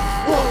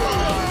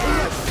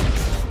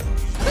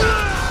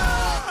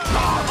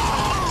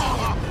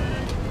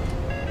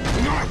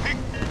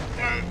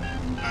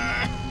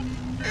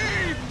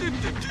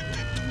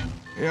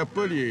やっ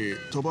ぱり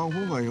飛ばん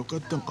方が良かっ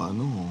たか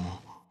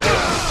の。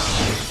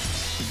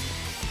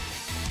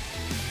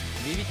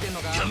ビビってん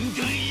のか。ガンガン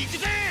行く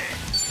ぜ。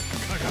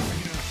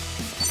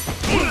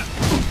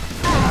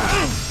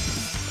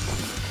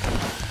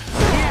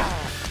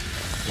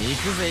行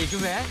くぜ行く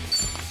ぜ。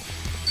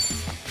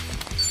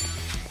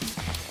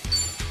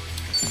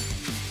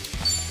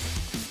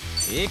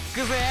行く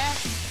ぜ。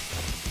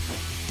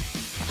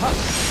はっ。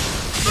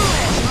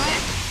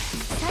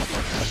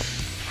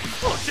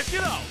Check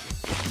it out.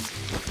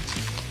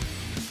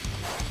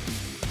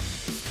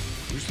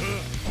 どうした？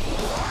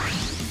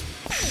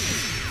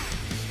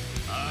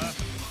あ？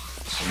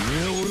君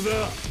は俺だ。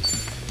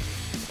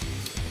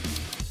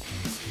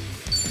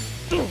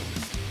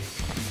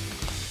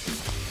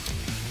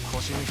腰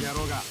抜き野郎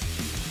が。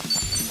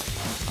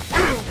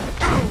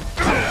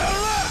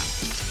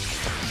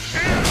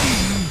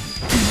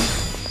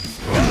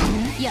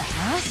よ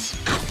し。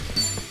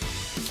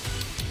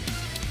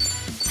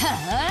は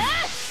あ。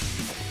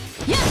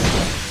やっ。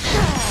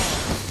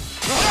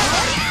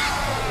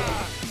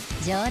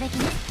上出来ね。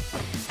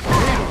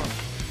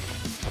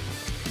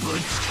ぶ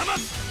ちかま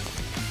す。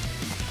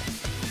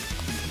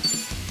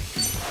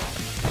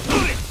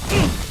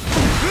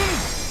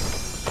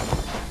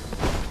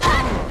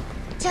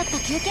ちょっと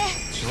休憩。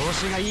調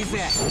子がいい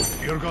ぜ。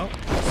やるか。よ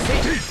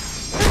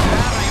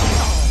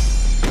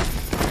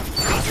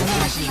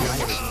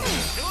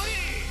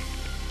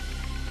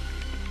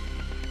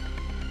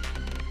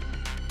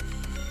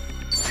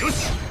し、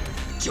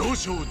上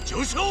昇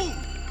上昇。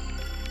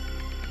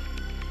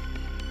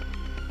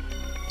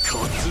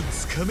コツ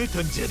つかめ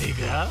たんじゃねえ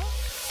か。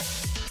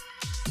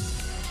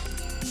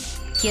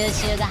吸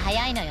収が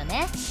早いのよ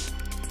ね。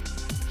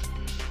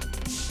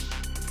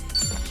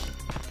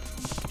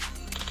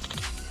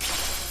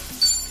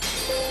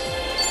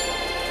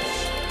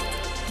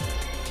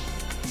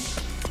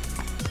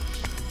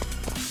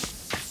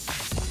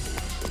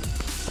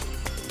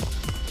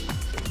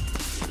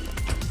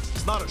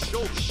It's not a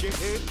show,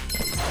 shithead.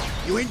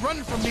 You ain't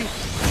running from me.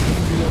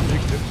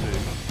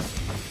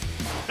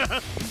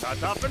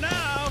 Ta-ta for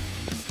now.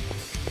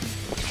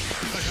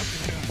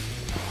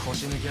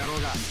 腰抜き野郎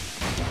が。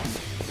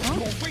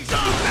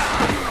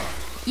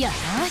よし。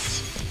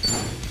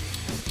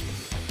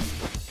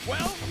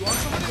Well, you want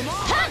some? Come on.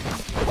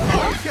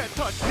 You can't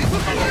touch me. ガ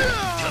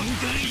ンガ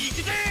ン行く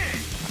ぜ。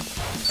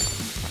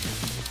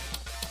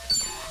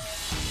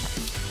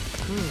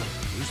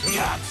ガ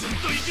ツン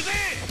と行くぜ。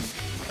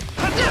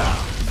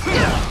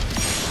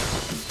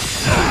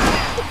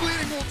The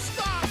bleeding won't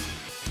stop.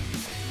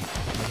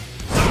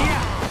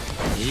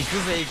 行く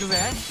ぜ行くぜ。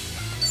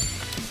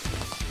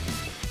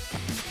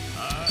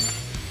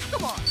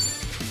Come on.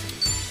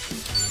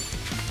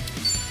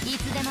 いつ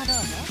でもどうぞ。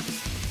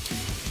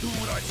Do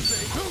what I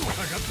say. か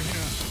かってみ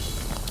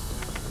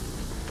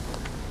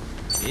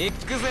な。行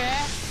くぜ。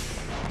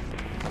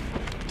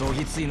ど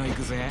ぎついの行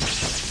くぜ。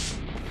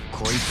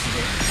こいつで。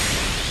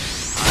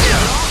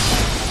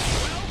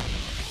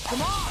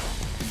Come on.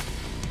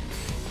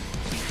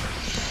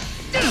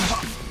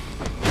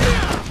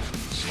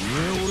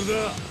 俺だ。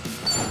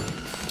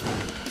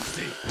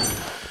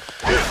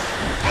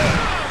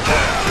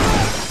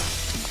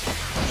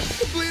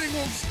The bleeding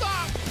won't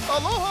stop.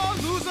 Aloha,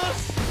 losers.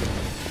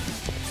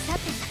 さて、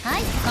はい、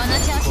この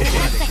調子でサ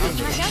クサクいき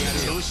ましょ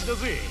う。調子だ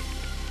ぜ。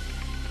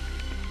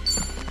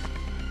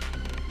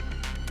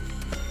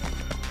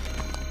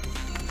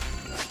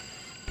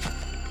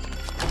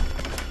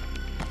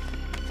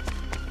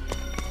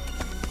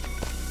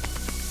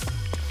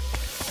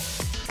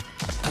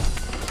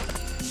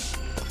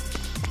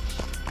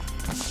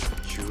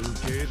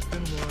経って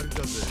んのあり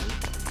だぜ。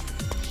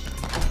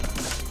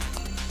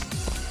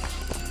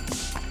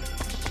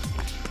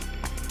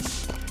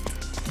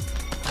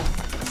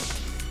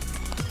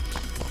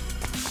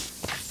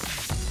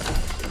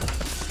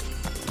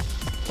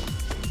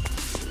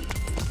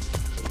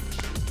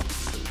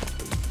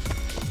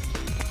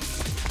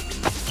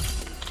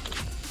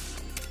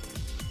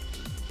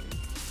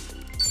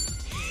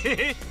へ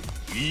へ、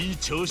いい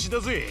調子だ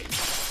ぜ。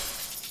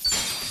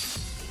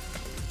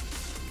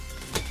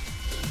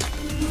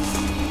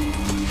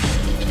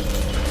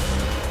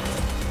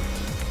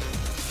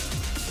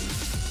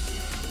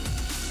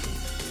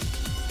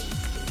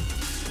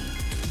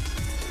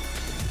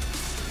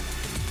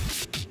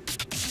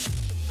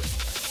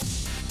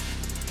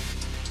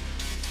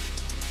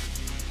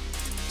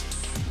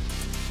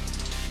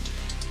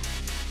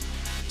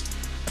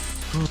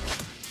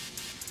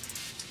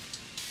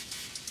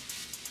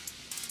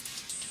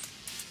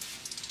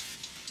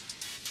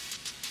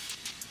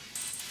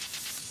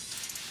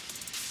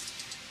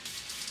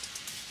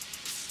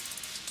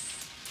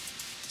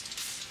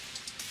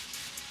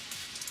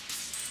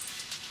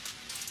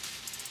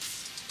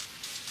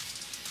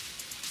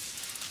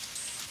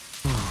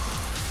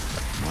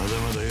まだ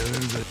まだやれる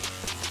ぜ。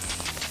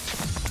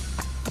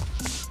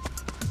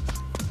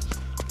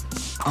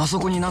あそ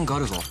こになんかあ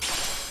るぞ。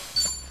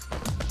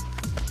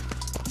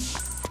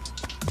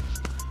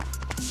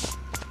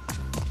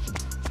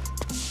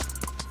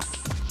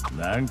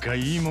なんか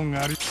いいもん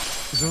があり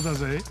そうだ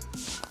ぜ。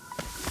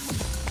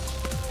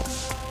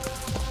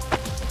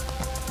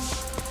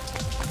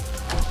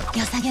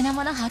良さげな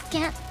もの発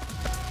見。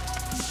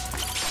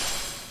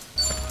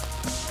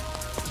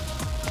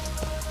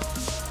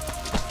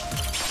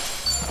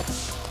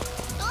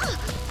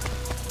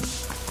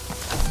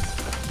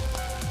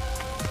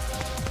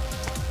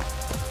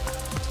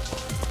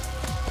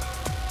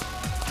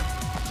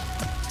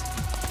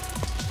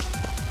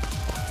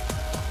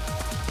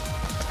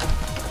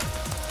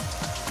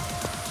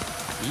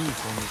いい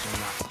コンディション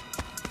だ。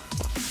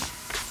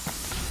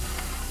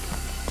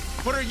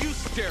 What are you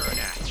staring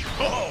at?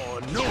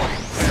 Oh no! さ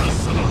っ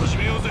さと始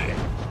めようぜ。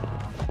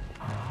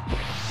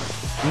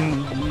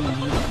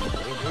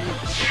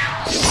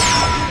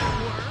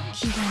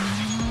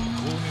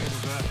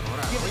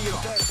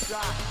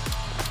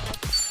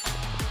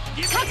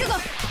気が覚悟。は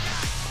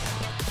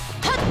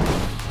っ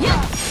やっ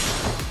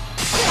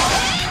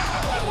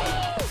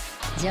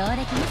上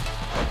出来ね。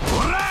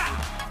ほら。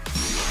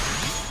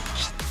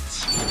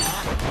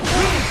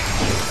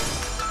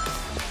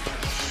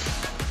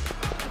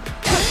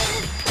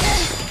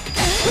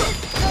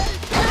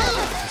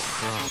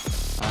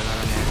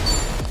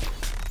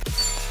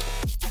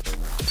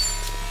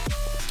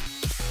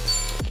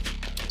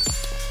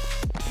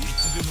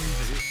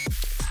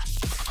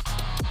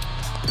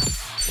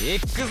行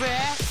くぜ。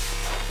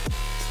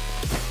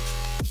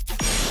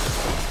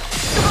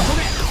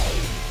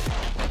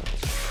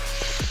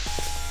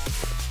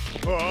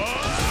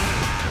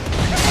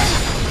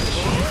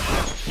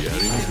やり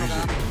にくいぜ。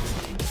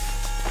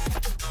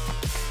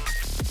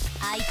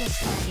相手し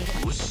てあげ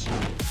る。よし。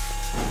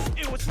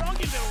 Hey, what's wrong,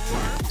 you little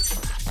worm?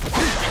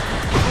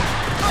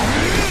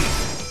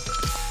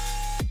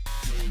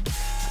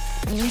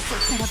 ミスっ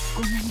たら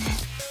ごめんね。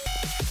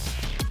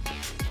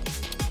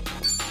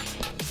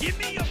 Give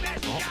me your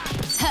best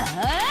shot. は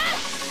あ、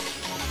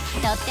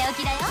とっておき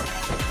だよ。よ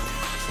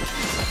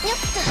っ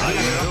と。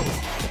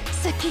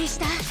すっきりし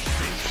た。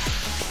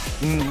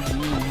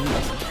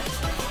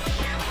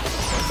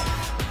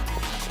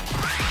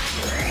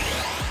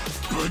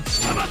ぶ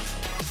ちたま。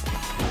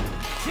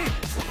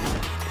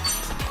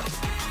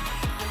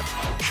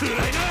暗い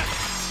な。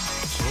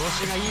調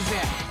子がいいぜ。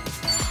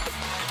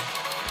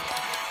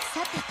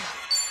さてと。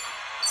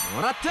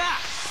もらった。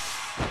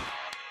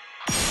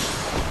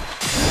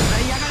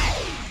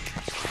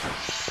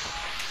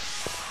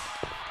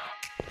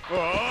ほ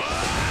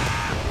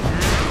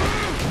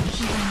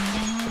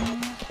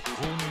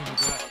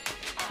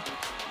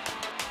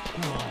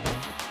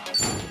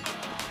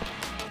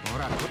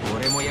ら、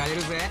俺もやれ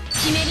るぜ。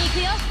決めに行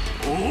くよ。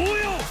おお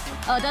よ。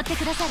踊って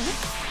くださる？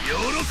喜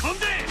ん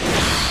で。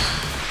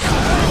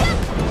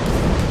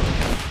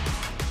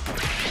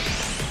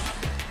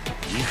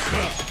行くか。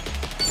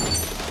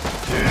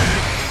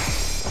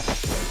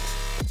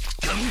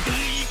ガンガン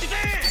行くぜ。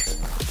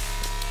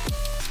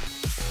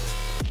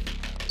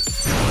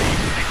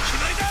決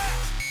まりだ。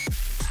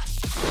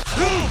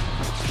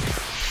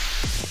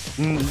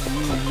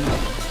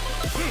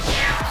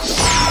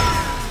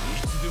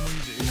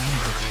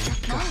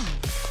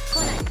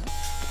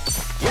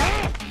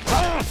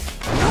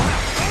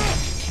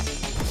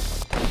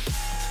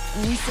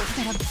ミスっ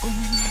たらごめん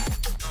ね。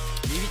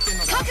ビビってんの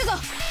か。覚悟。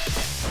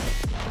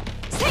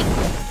せい。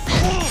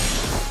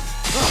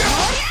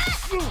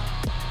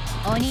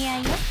お似合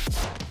いよ。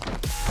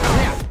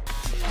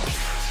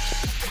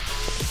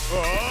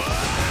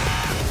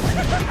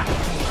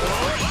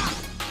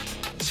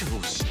調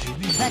子てね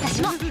え。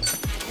私も。思い通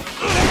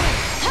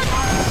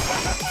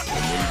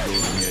り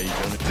にはいか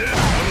ねえ。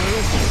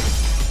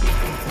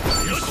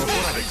ここ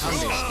らで勘弁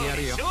してやる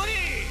よ。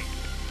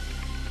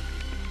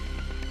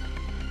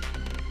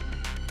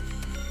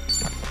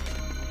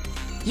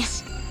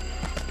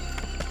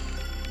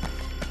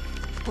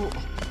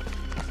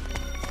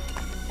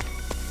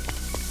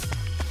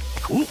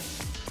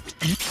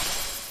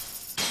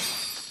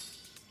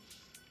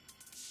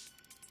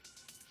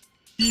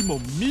いいも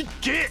ん見っ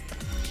け。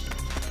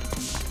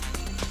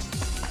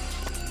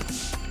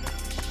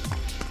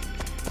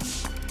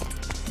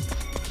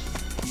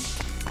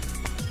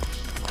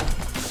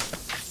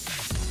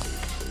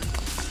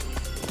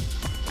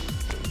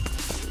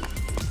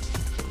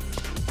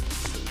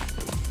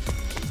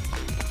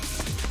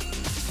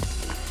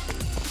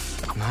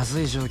ま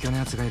ずい状況の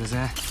やつがいるぜ。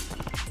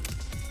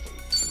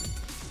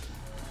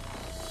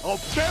おっ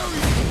ぺう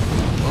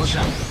どうし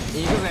た？行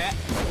くぜ。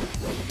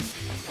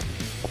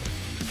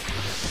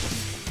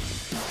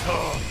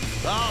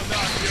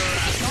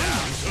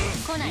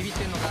ビビっ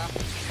てんのか？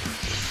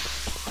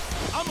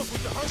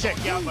 Check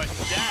out my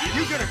stash.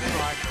 You gonna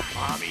cry for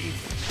mommy?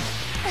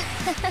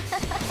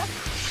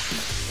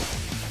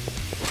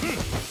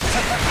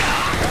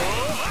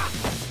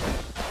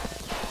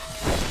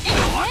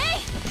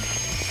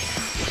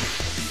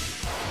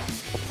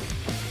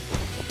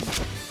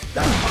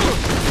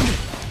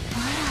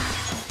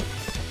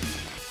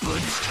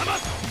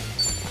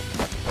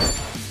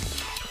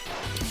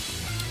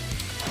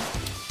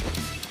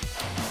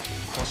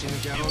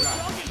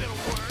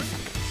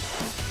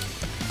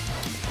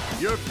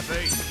 Your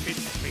face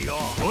pisses me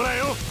off. ほら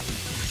よ。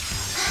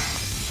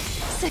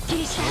すっき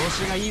りした。調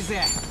子がいい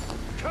ぜ。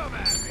 Come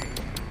at me.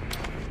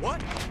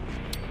 What?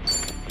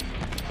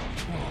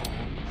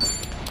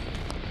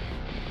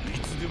 い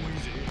つでもいい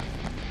ぜ。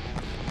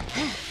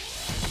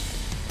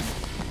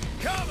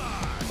Come on.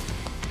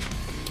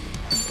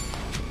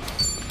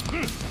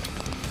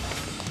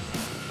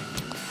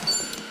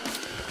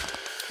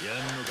 やん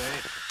のかい。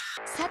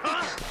さて、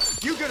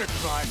 You gonna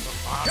cry for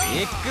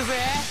mommy? 行くぜ。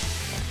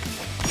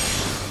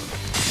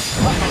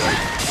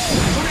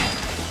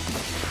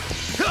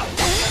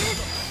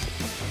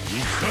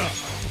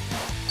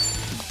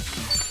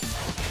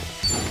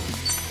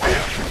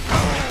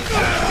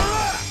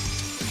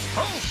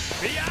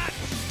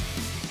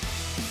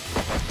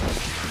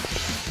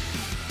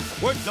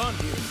 We're done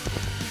here.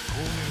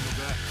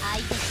 相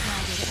手してあ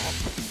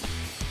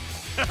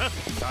げる。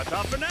 That's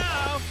all for now.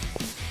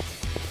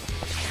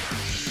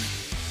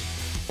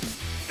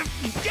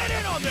 Get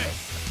in on this.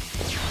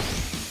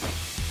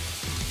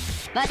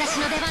 私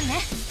の出番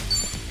ね。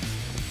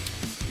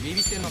ビビ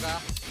ってんのか？は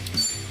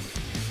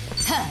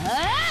あ。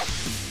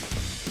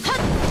はっ。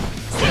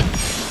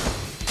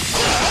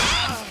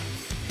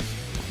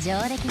上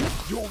出来ね。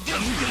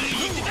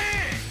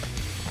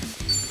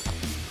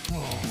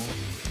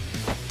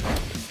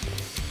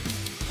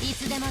い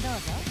つでもどうぞ。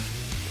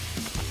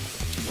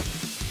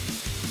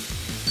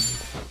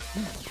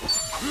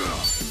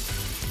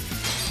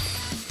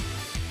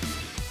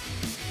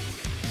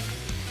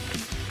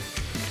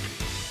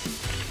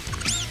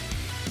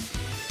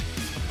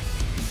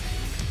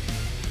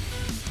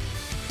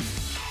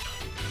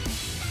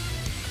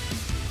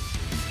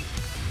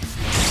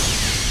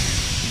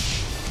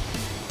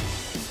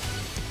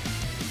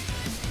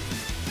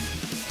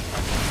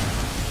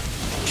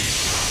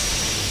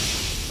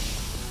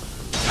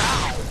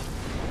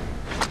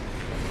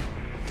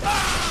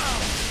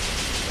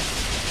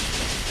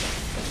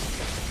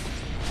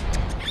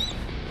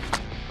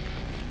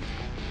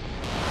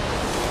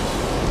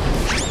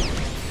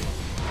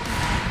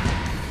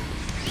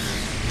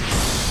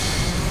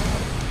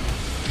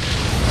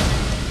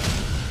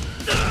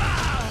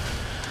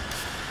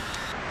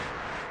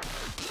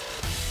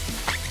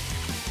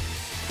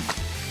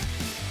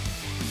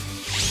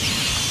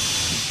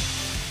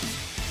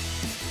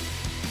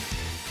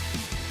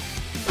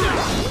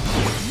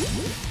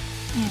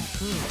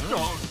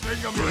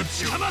ぶ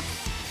ちかます。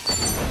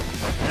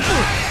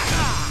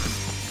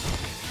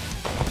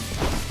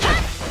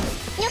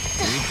よっと。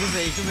行くぜ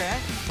行くぜ。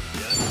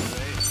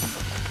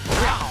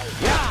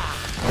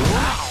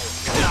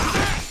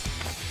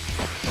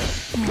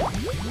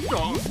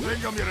Don't think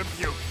I'm gonna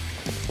puke. よ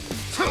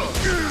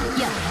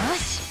ー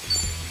し。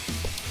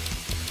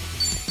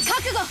覚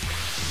悟。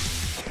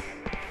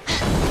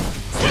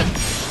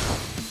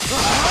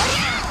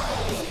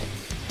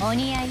お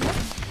似合いよ。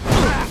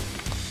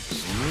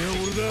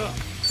俺だ。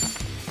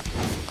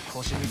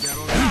腰抜き野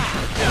郎が。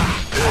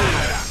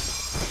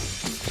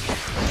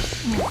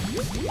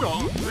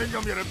Don't think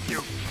I'm gonna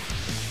puke.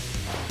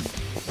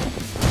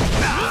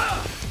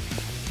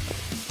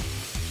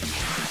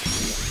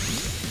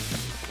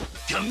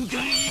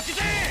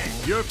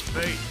 Your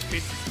face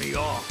pisses me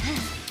off.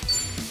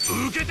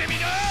 受けてみ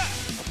な。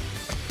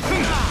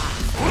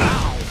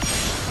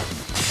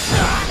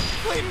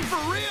Waiting for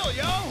real,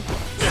 yo.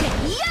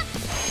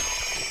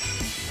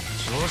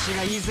 調子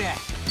がいいぜ。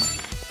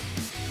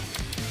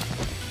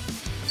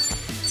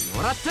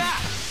もらった。ゴ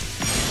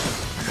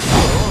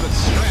ールし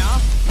ろよ。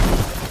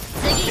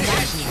次だ。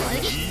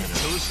次。いい調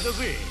子だ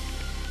ぜ。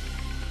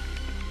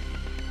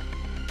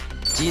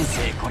人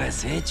生これ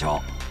成長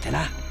って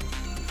な。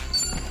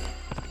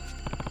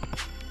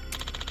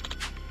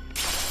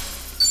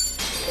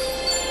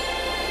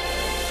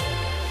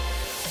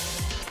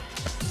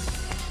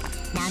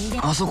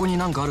あそこに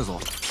なんかあるぞ。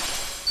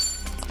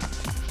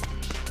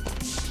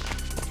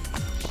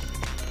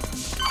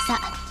さ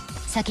あ、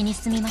先に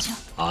進みましょ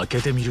う。開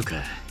けてみるか。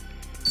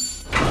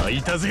開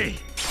いたぜ。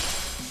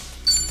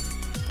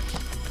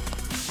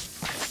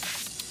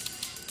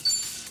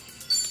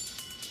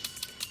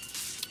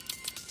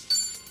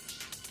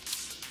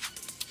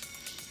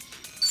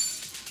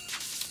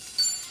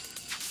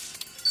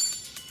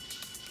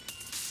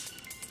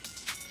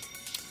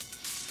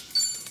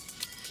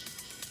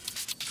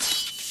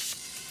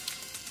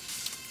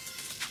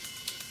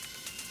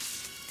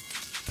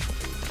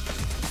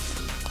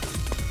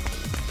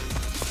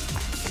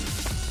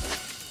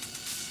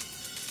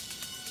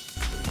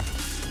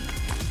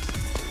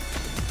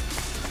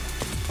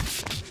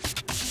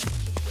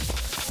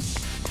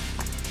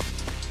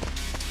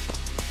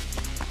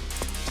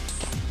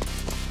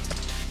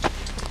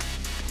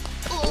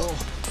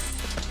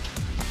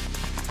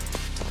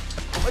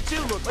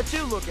What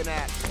you looking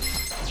at?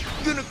 You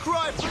gonna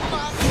cry for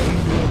my...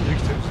 で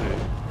きてるぜ。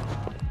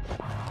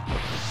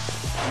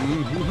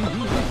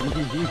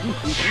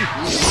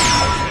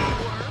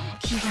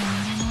気が乗ら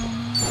ないな。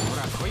ほ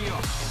ら来いよ。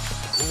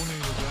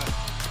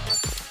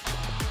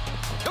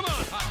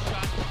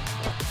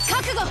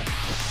覚悟。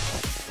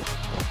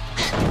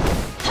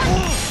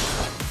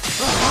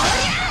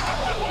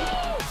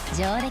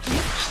上出来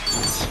ね。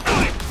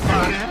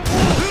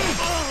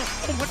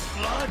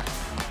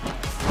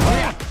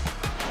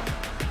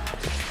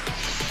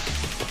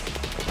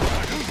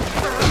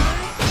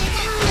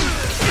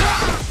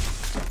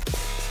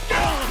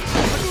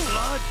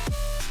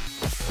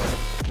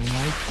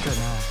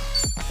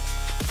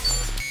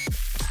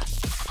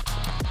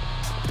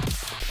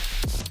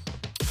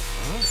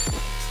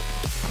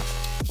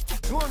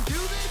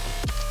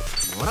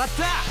もらっ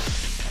た。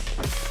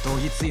ど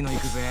ぎついのい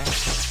くぜ。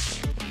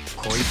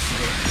こいつで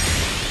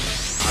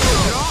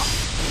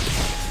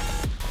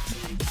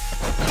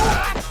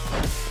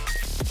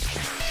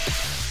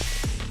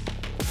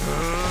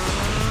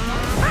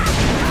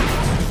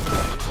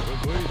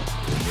思い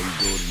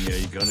通りにはい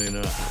かねえ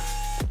な。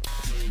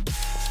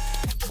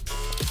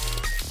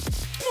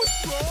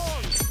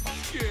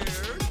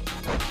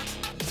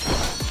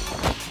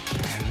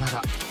ま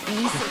だ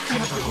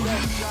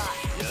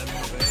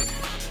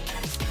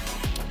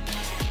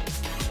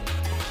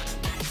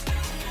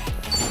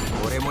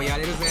俺もや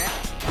れるぜ。よ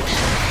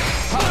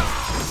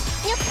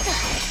っと。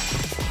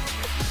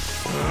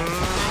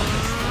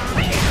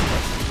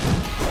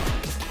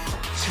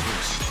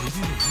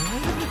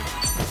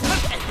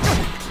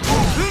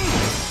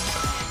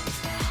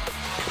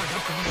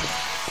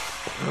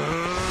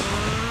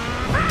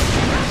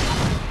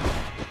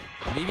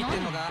ビビって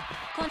んのか。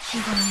気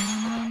が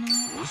乗らないな。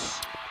よし。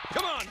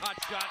Come on, hot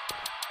shot.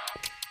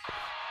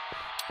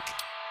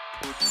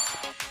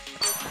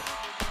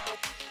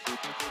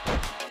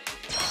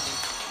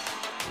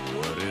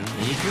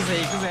 行く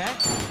ぜ行くぜ。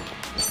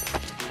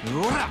う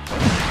ら。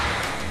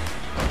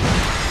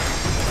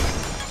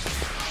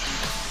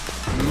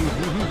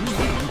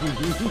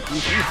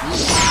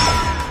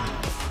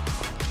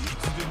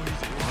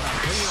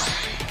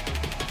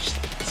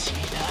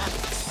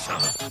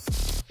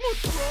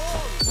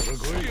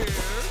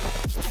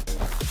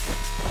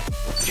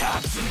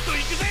ガツンと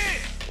いくぜ。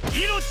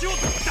命を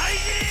大事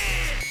に。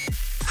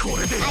こ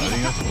れであ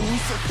りがとう。ミ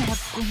スったら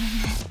ごめんね。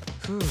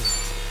ふう。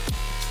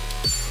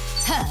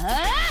はあ。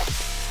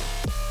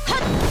はっ。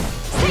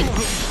せい。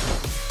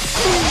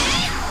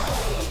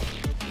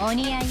お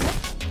似合いよ。く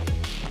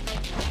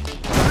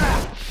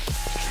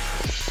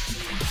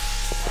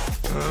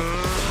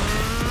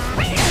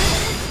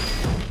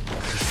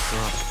っ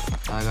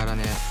そ上がら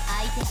ねえ。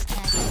相手してあ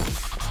げる。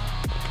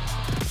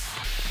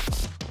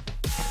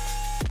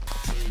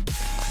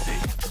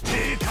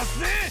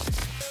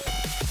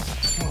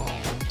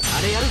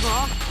あれやるぞ。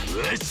う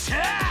っしゃ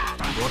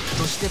ー。ゴ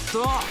ッとしてっ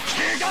と。怪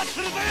我す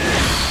るぜ。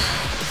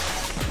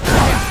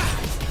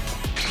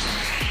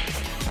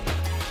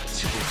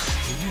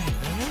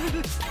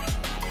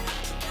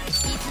い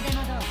つで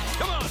もどうぞ。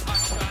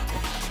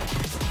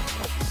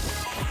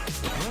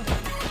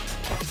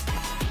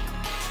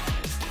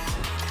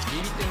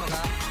ビビってんのか。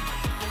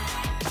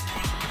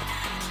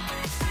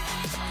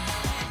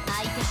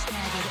相手してあ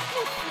げ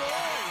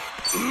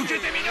る。受け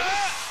てみな。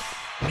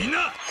みん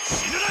な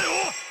死ぬなよ。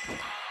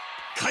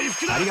回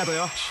復だ。ありがとう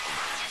よ。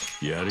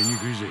やりに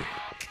くいぜ。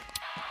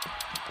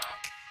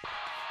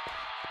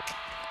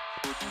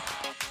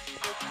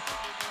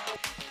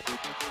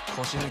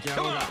腰抜き野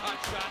郎が。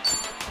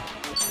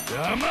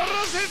黙ら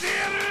せて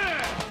やる。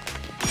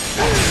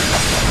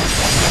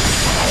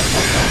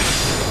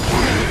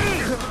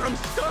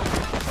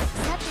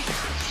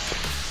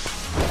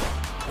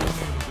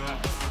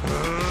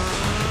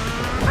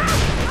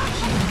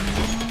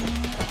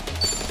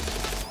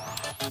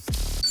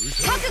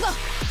覚悟。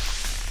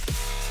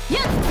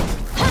やっ。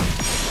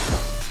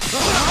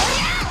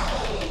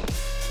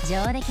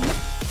上出来ね。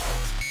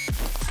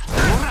ほ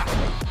ら。なんとか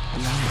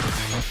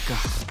やっか。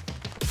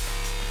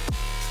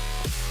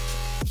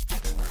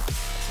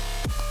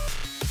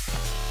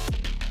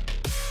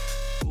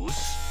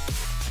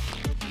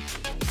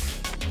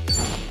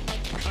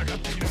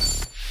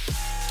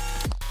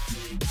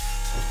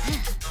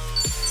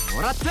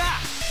もらった。や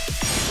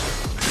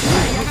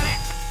りやがれ。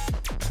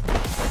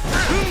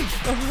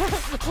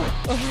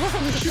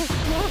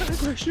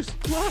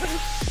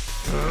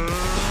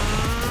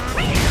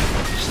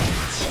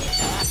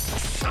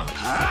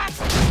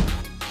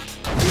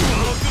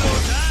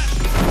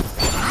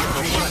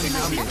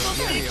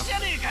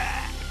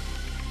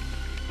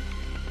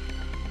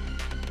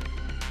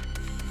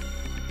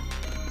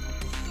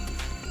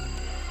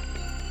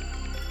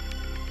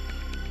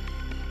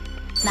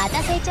ま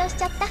た成長し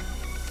ちゃった。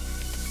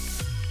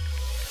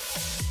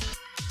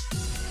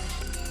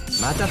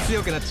また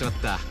強くなっちまっ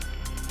た。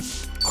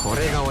こ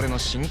れが俺の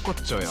真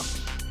骨頂よ。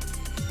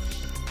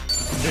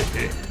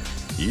へへ、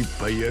一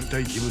杯やりた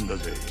い気分だ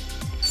ぜ。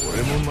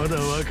俺もまだ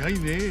若い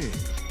ね。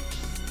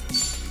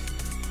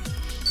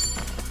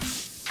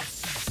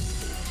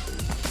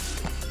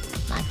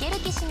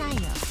気しない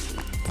よ。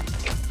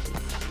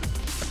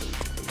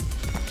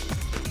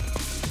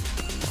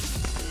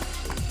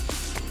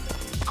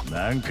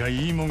なんか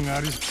いいもんが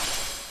あり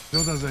そ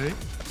うだぜ。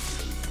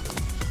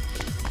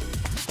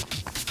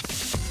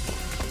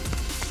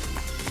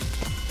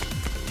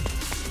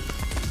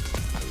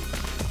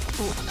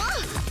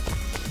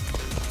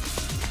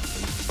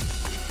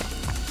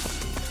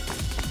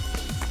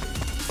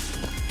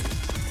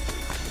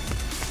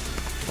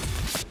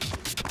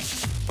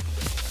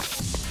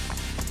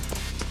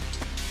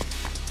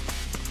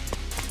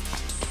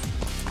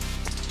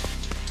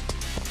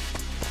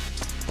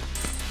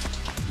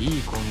い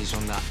いコンディシ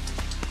ョンだ。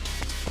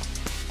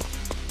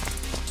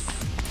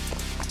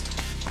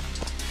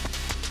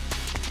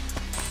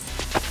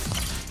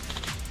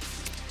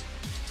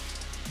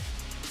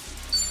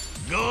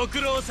ご苦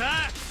労さん。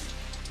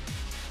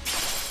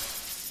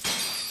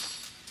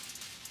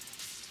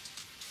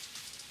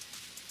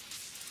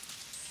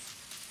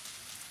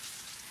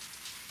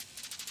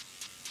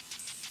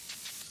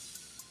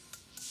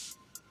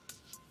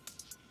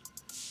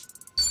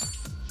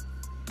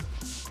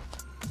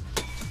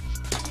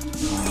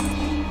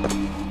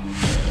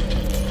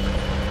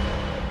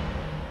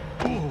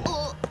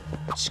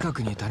近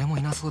くに誰も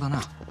いなそうだ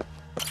な。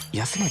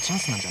休むチャン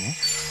スなんじゃね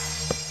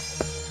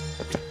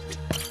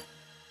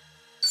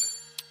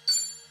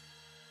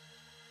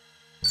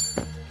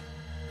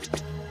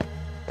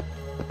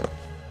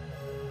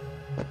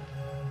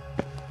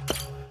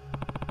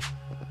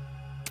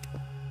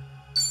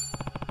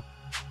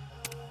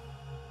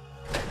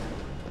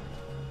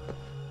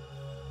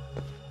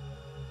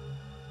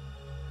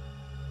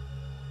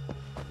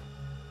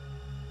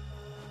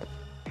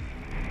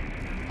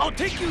？I'll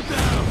take you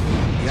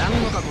down. や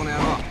んのかこの野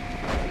郎。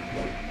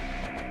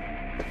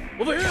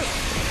Over here.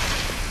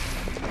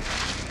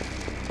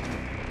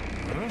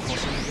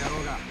 腰抜け野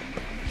郎が。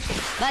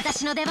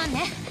私の出番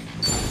ね。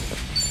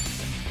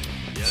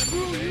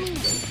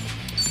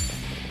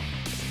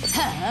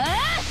は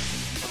あ。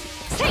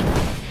せい。や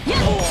っ。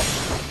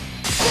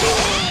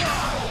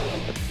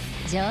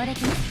上出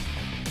来ね。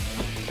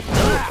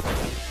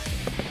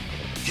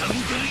ガンガン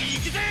行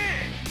くぜ。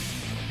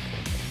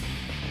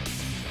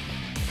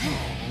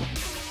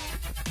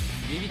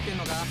ビビってん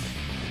のか？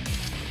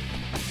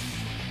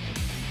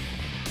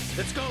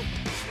 Let's go.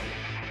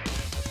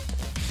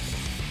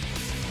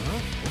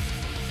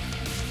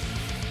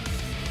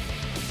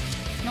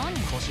 何？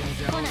腰抜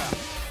け野郎が。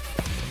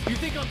You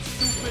think I'm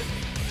stupid?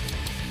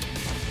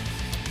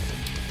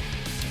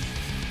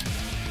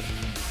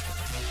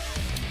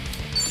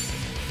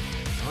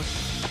 よし。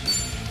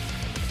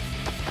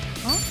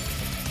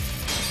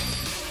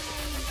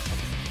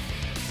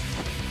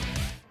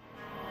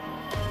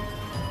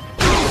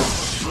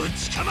ぶ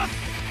ちかまっ。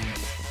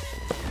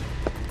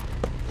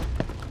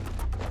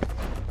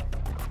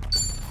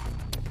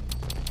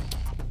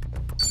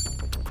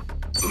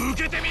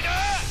受けてみな。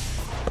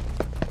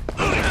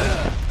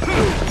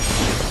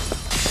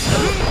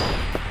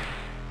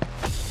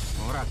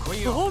ほら来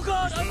いよ。Oh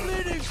God, I'm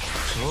bleeding.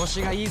 調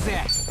子がいい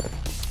ぜ。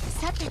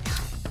さてと。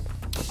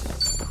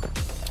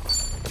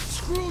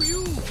Screw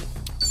you.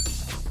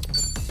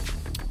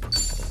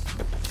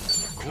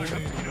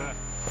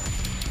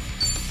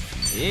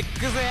 行く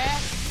ぜ。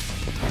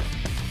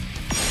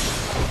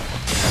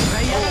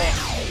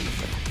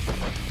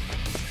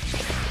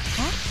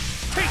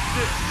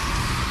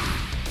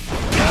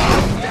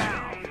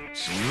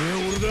次は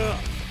俺だ。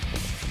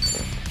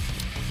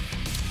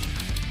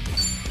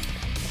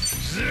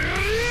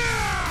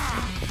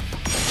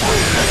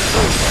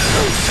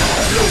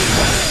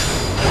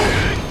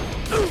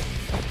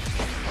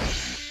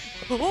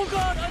Oh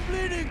God, I'm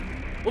bleeding.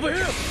 Over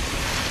here.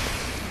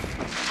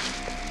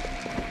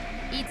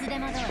 いつで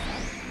もどうぞ。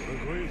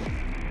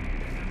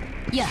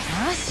よ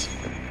ーし。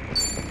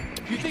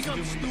You think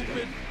I'm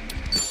stupid?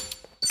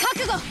 覚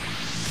悟。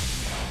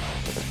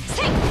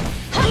せい。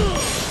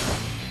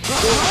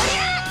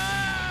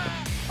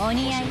お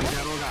似合いよ。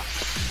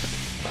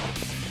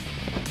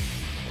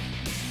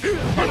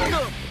ガ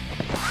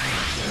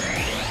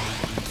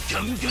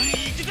ンガン行く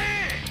ぜ。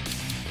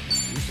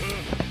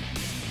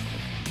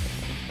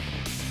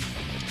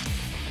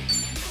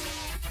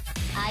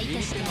相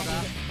手してやる。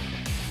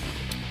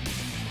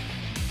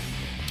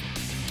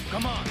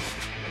Come on.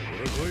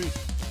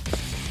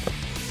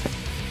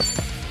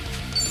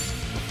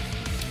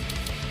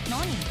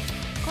 何？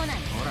来ない。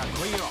ほら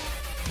来いよ。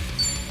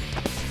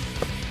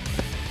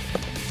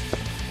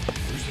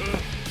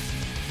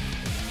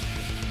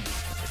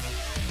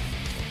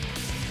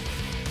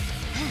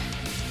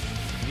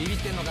ビビっ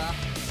てんのか？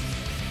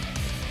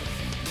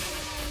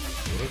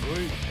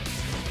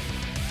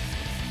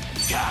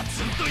ガ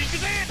ツンと行く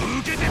ぜ。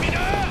受けてみな。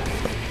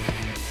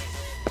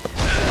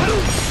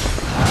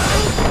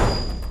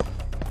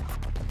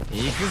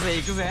行くぜ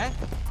行くぜ。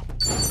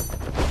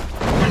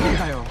何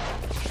だよ。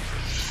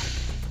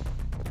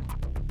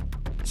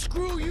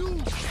Screw you. Oh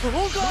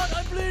God,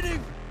 I'm bleeding.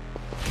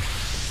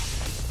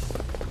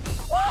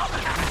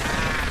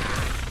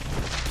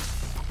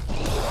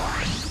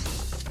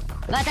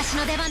 私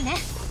の出番ね。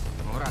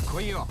ほら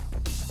来いよ。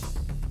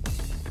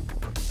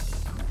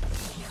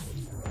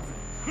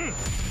で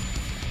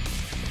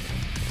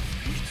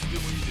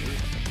もいいぜ。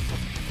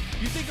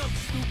You think I'm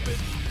stupid?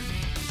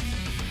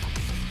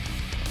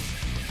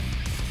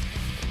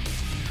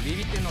 ビ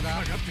ビってんのか？か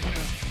かってきな。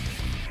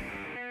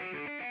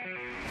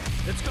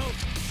Let's go.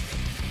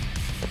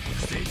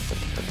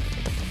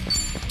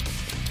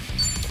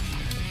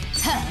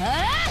 は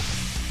あ。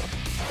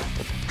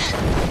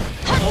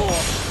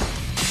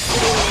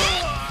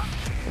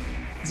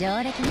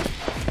上出来ね。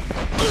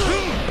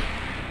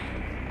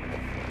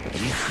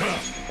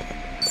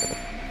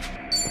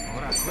ほ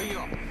ら来いよ。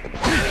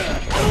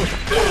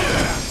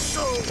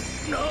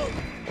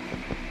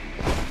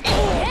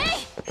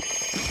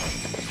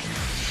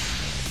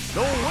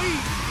No way!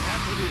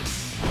 After this.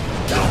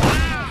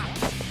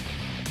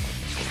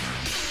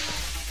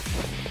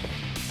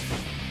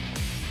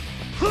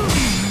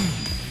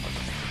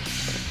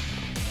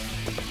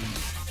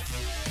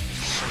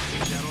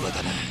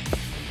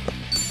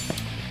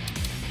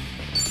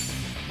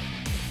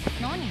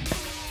 何？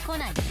来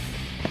ない。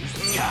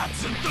ガ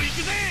ツンと行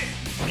くぜ。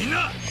みん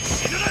な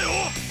死ぬなよ。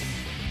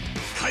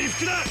回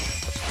復だ。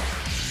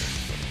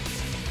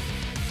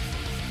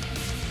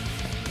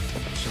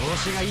調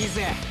子がいい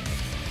ぜ。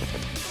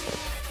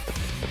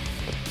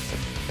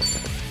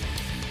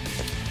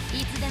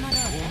いつでもどうぞ。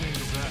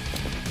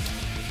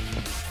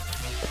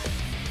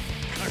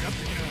かかって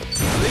きな。つ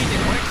いて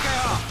これっか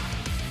よ。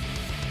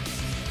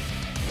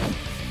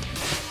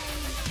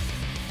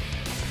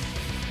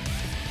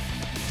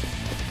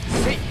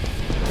せい。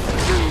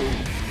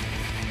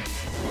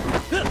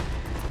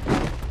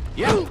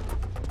やっ。ど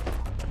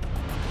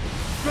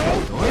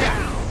うや。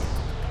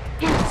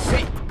せ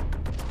い。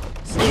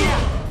せいや。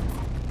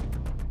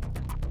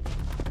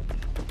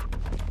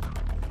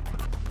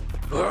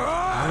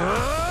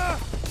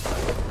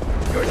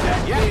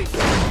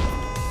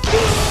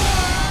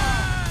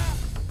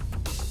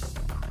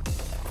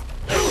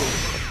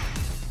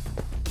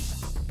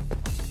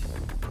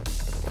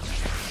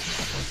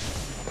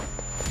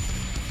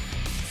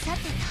さて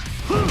と。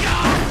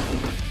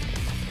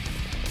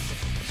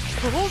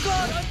Oh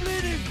God, I'm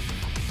bleeding.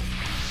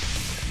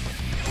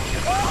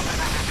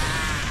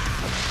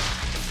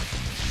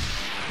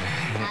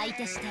 相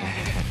手してあげ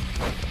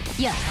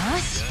る。よー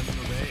し。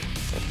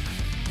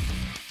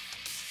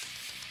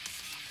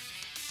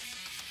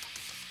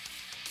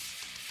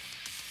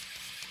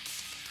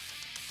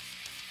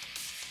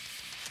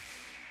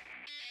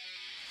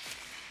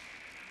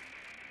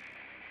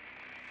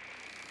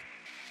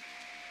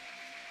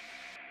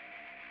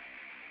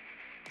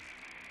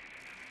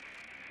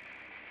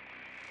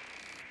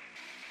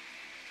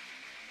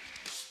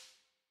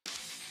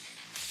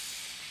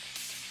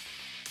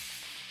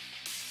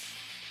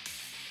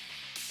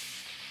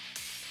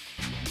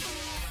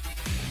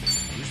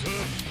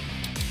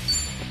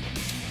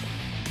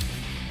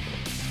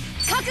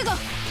覚悟。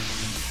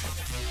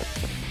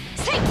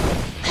せい。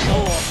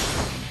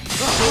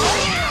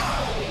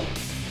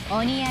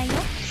お似合いよ。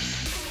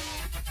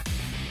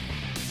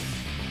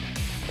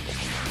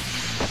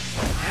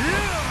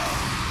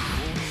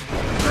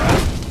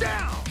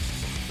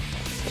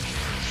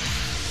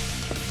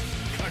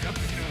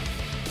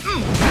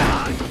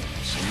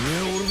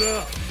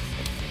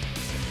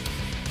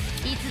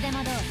いつで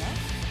もどうぞ。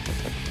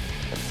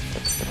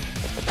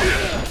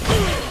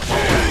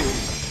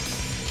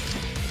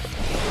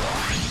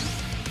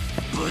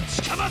ぶ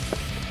ちかます。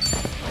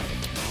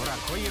ほら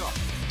来いよ。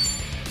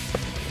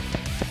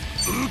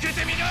受け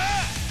てみな。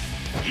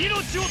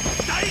命を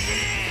大事に。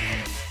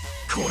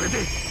これで。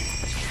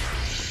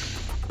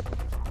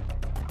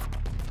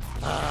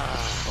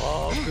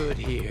All good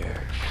here.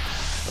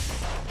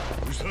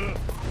 どうした。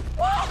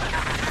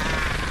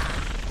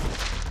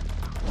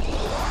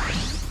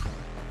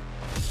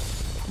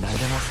何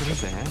でもする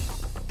ぜ。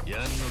や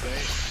んのかい。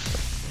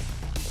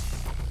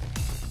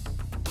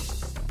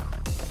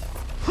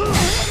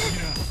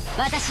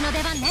私の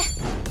出番ね。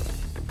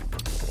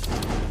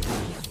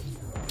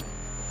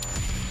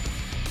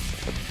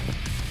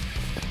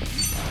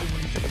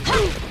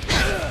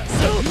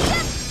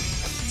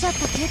ちょっと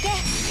休憩。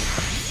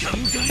ガンガ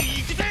ン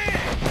行くぜ。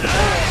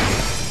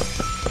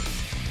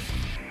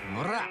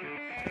ほら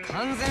完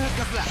全復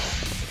活だ。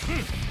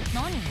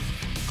何？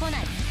来な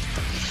い。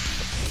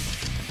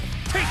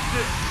Take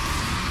this.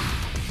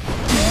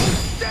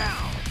 Down.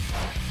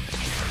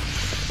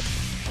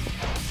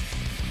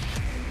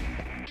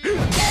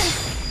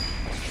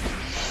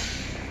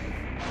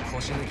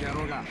 腰抜き野郎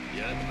が。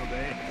やんのか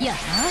い。よー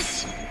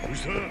し。どうし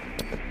た。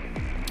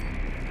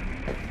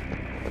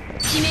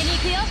決めに行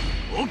くよ。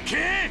オッケー。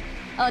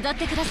踊っ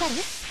てくださる？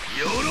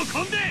喜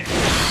んで。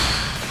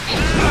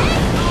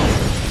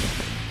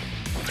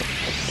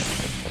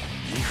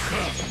行くか。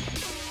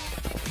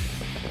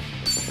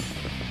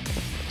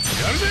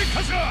やるぜ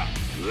カシラ。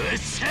うっ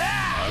しゃ。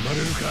暴れ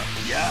るか。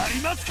や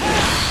りますか。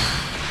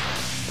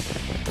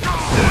ほ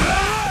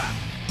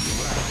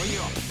ら来いよ。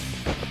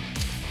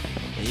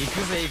行く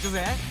ぜ行くぜ。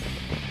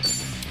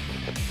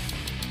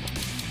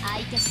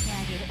相手してあ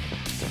げる。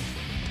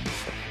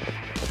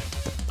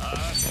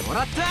も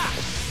らった。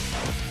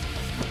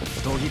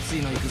どぎつ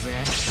いの行く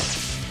ぜ。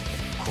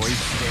こいつ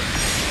で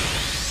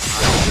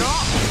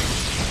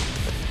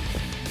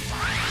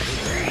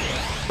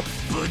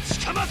ぶち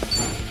かます。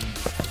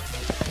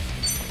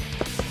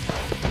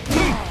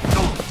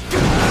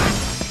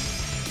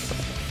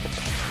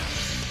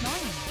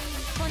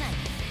来ない。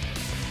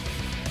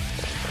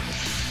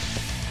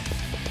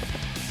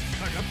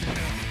かかってきな。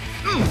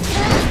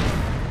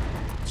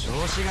調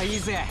子がいい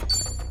ぜ。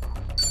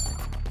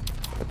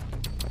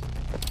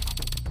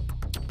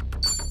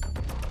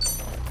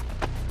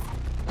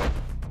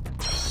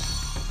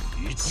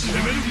いつ攻め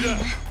る気だ。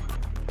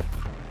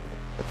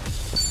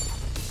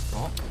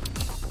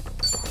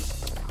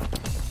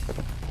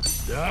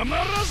黙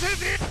らせ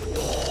て。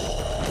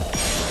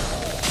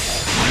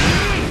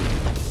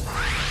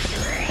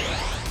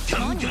ガ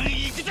ンガン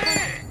行くぜ。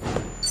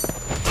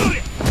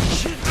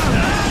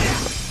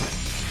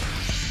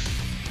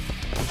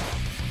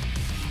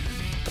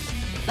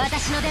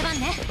私の出番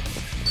ね。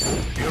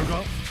やるか。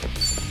は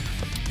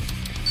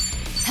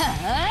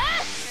あ。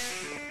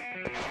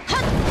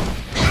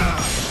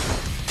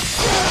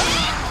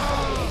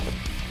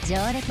上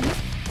出来ね。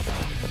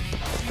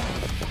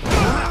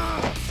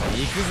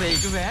行くぜ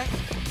行くぜ。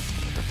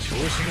調子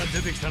が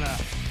出てきたな。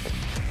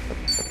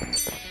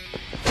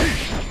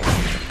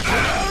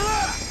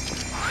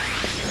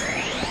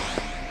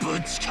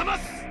ぶちかま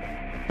す。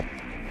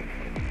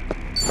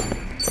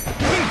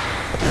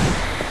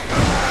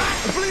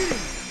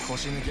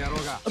腰抜き野郎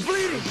が。とっ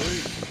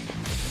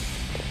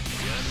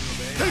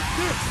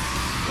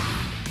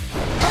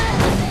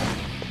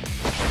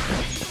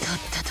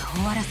とと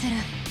終わらせる。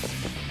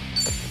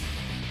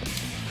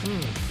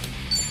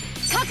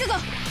覚悟。は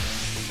っ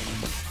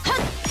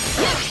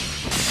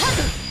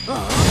は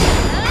っ。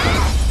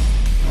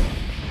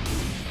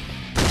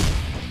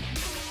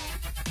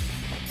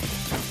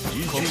い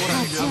いここら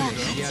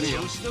にやるよ。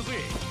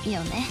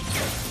よね。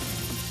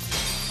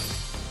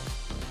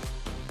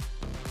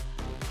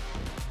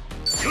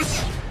よし、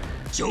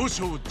上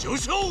昇上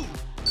昇。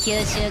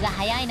吸収が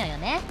早いのよ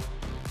ね。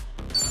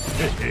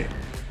へへ、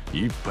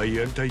一杯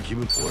やりたい気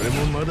分。俺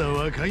もまだ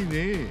若い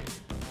ね。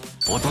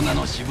大人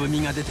の渋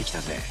みが出てき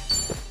たぜ。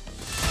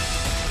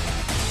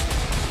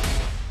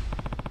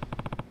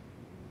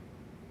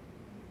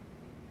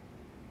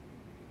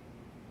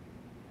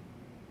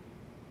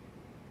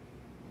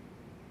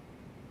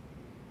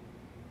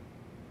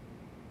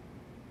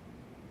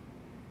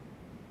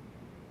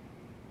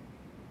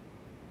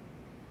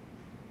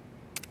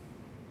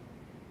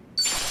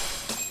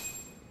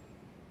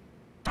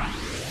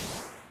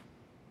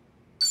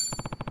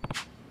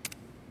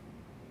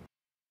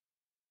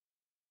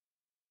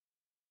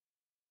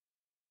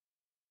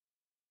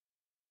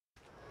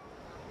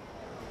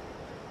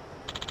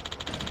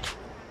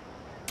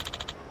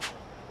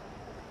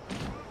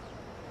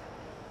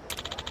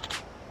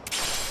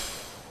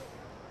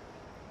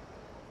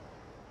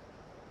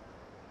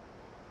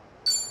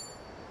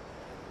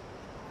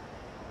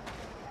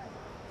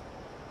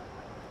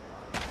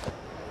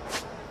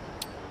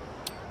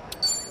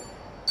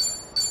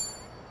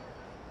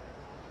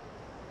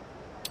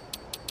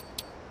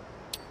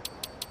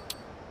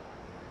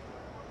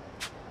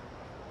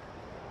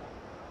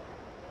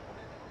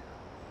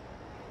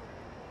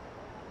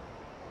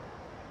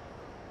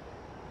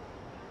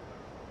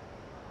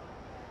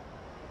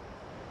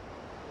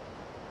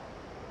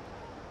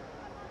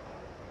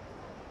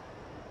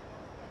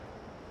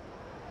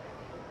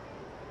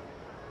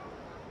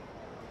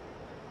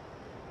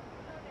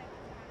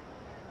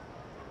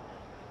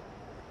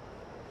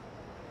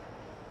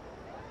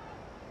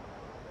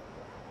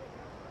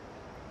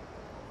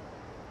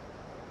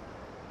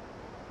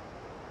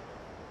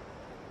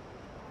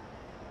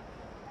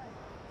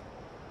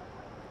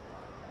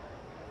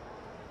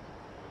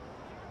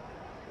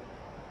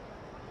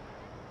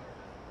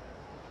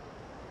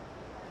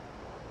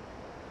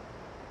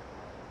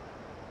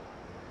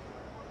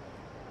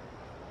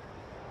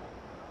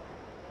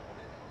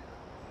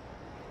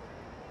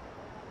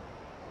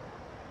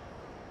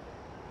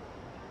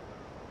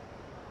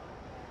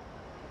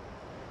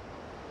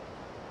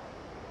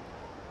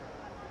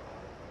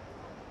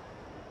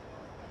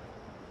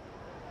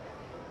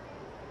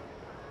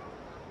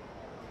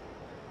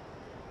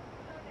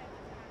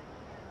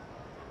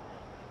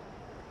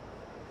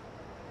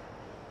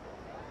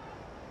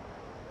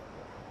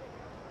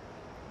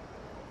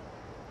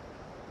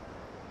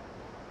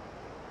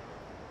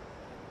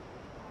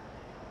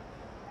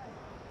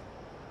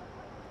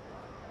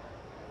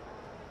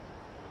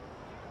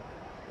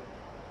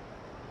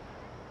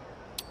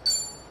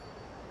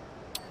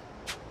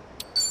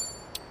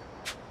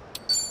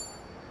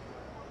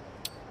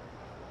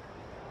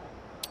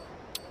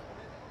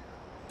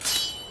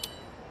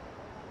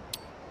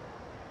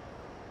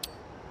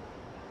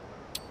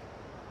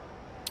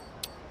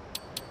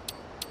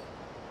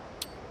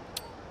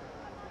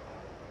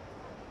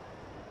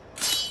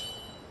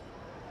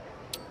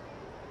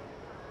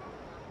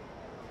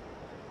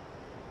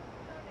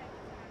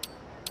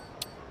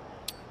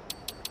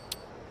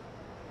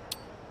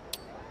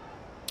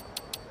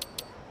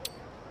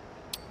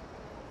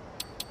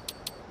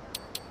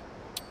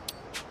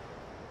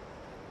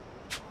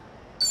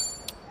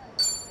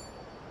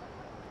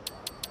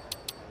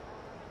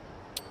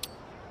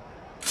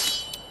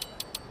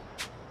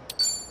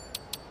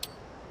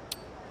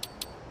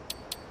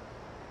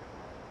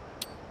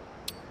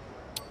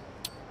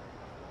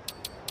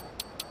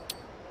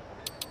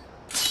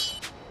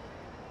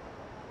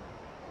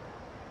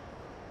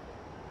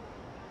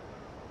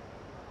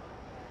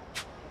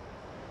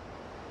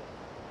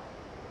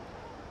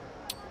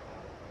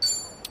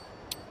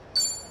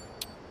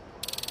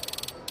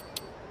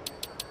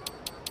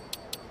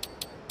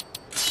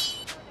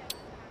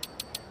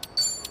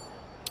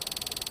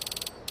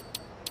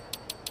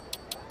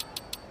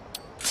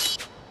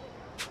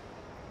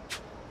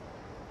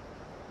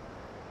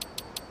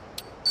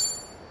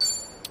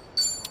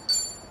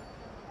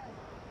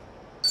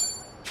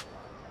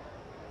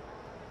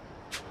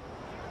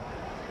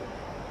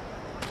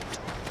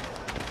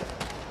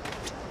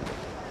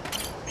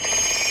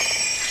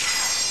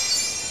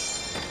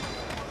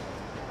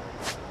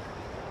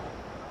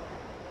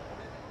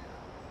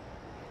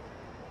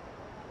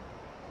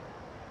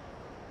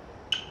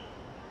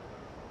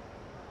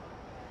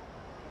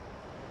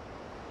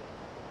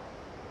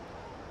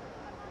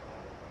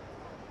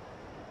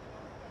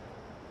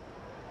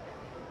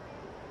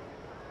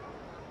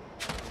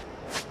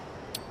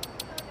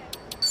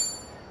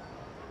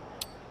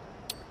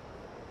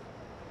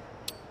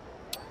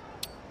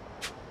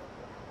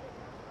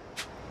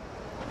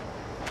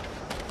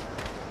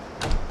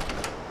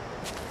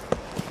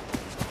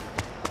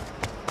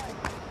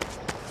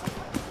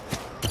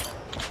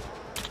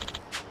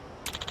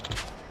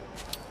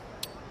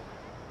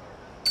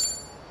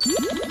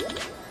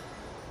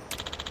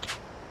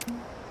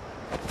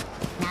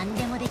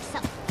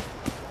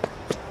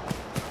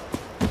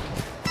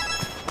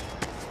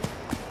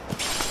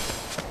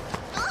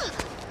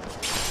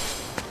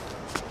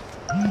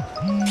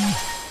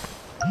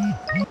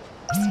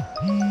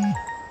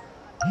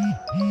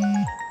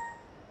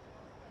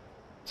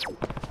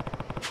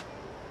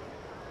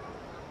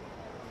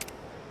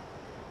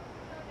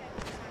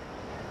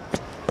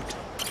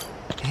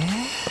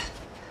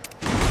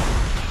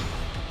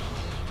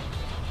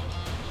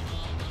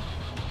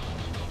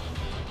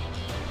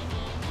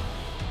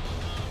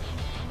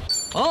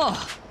お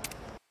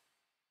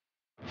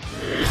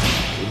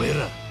めえ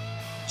ら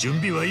準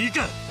備はいい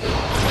か。よ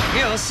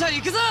っしゃ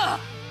行くぞ。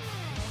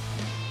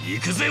行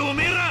くぜお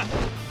めえら、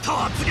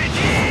突撃。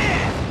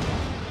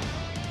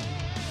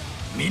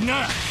みん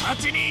な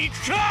勝ちに行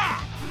く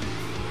か。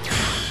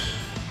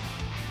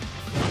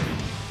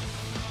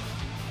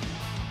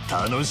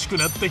楽しく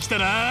なってきた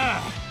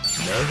な。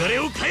流れ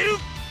を変える。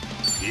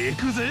行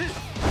くぜ。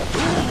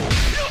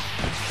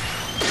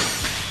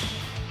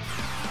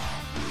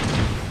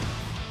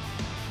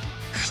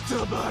く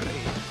たばれ。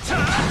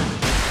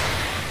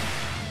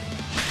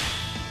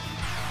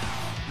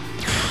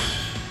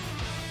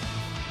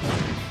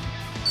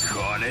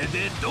これ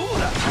でどう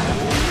だ。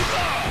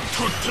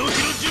とっておきの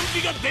準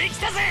備ができ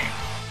たぜ。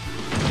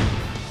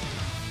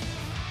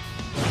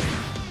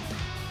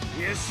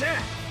よっしゃ。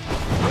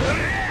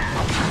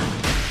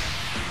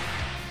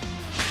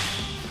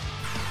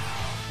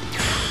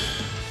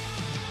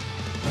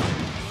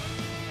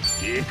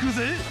行く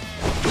ぜ。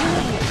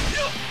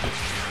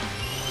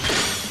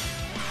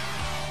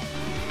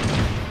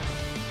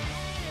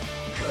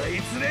こい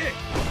つね。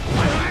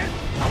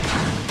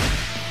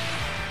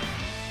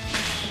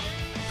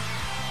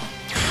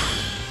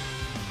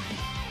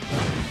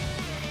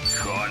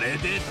これ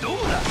でどう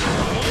だ。フ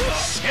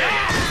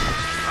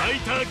ァイ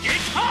ター撃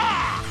破。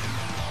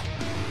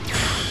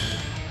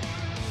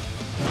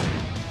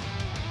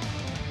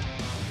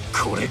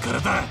これから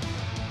だ。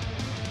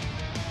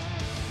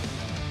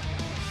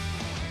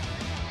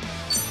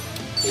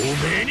おめ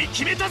えに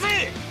決めた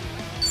ぜ。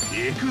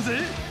行く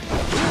ぜ。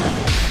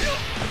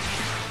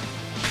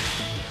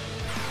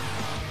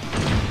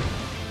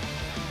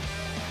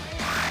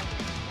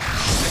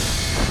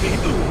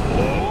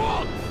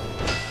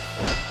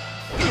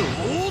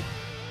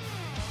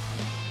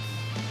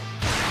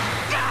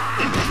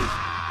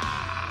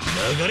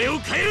流れを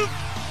変える。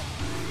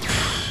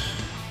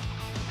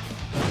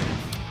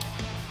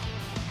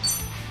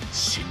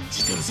信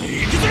じてるぜ。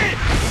行くぜ。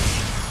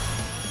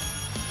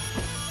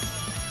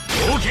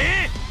オーケー。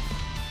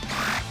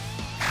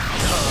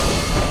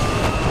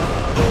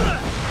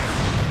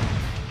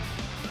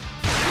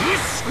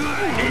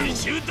練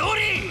習通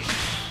り。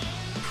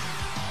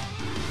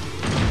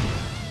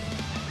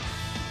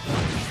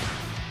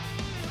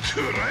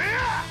くらや。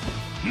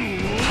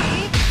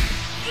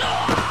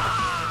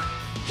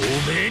お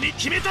めえに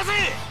決めたぜ。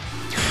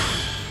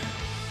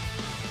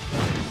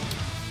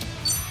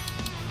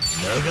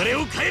流れ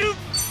を変える。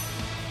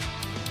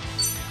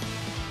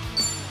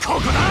ここ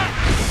だ。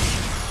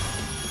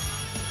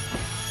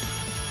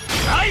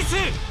ナイス。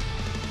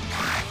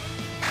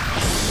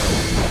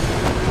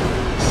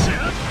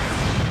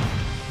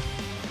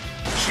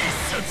必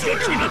殺が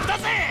決まった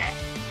ぜ。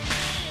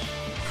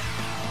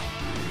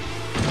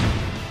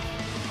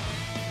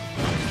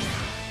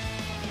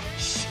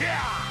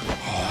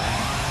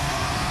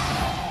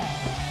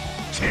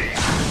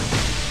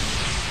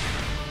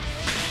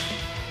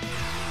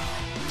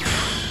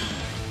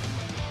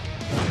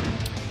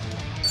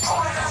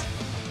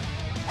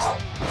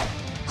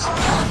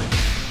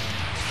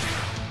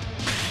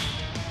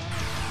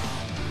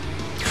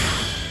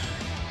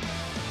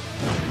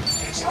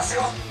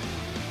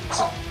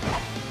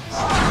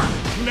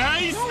ナ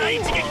イスな一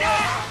撃だ。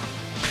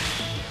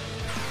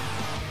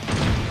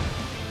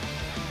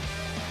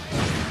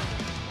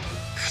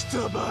く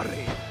たばれ。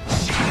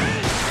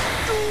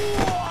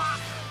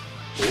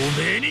お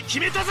めえに決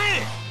めたぜ。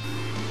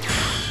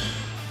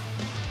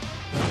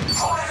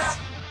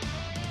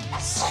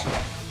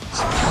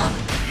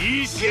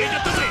いい試合だ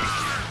ったぜ。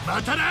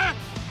またな。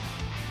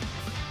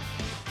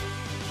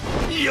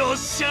よっ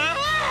しゃ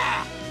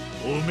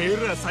ー。おめえ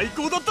ら最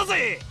高だった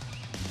ぜ。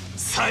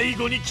最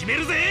後に決め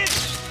るぜ。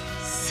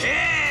せ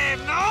ー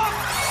の。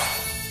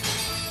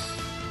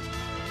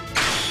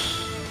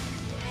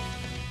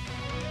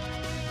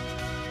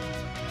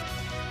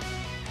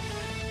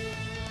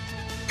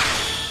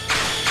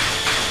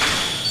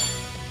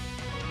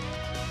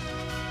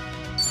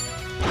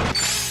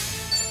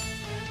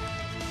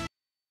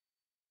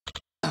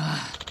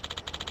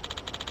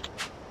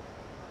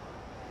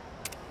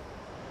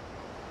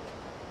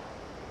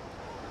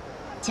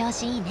調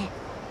子いいね。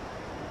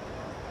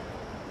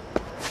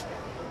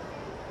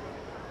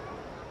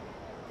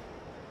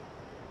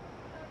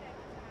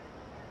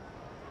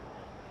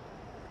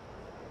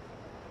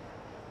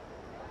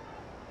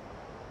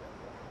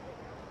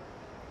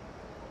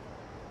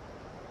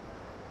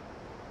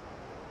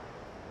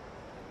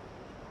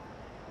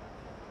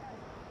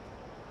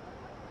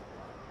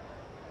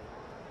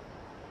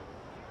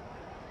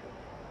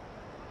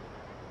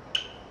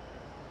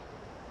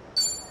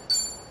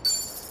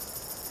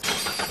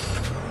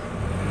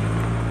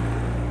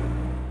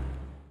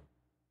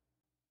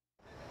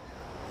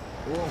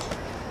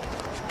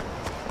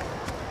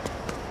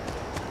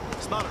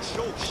It's not a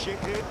show,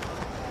 shithead.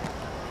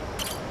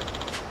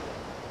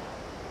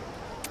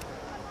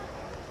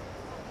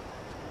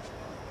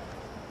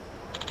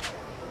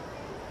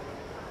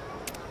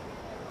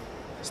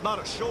 It's not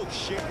a show,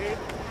 shithead.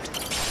 「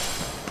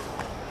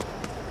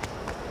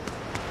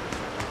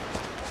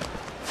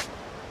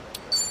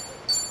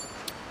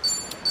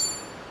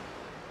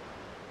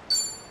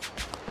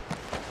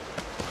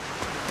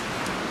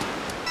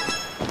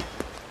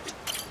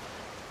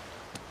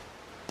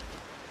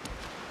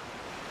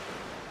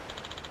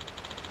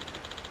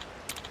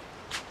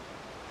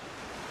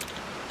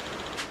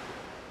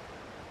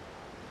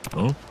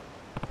ん？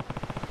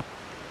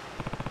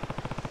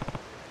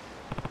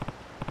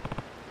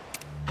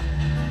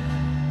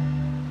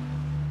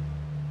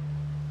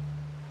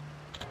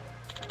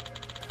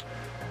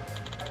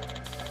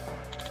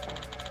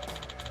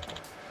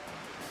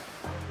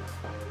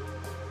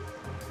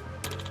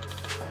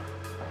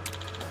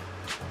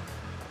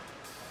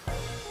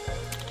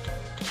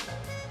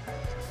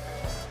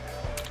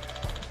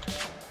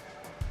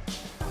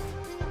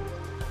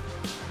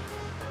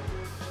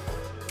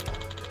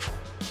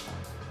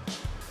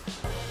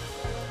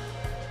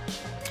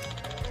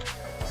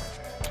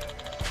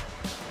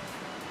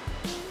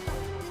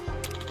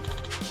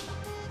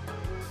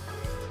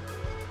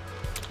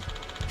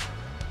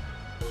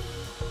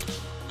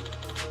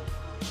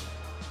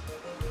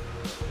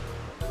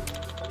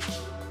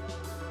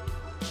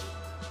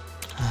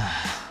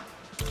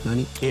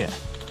何？いや。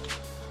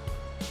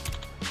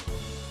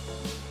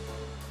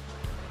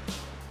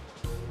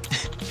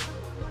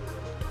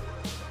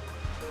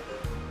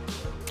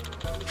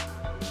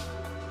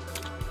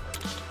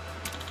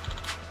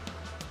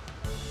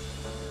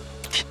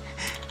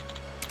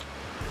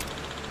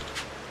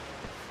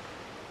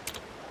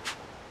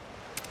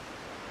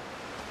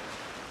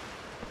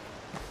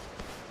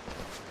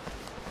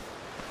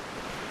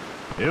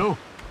よ。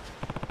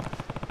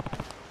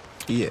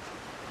いえ。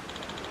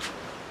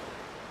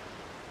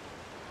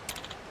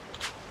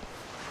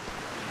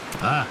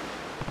ああ。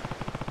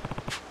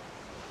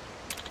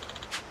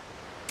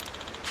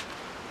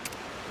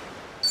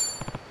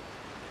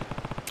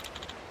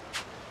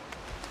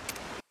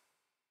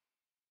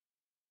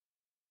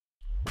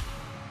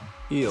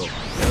いいよ。か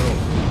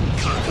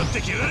かっ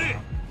てきやがれ。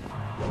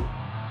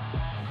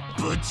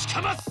ぶち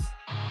かます。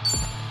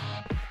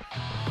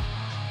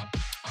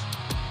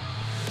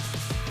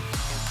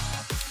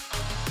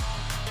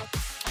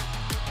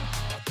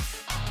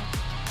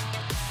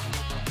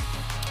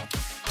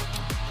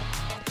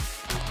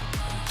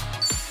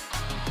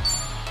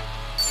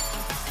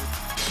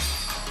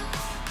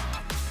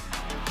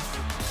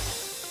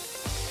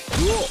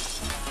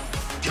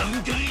ガンガ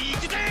ン行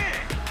くぜ。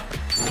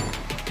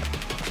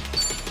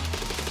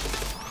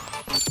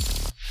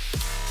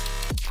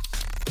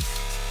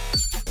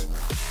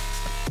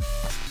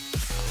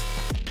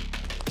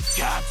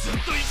ガツン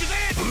と行くぜ。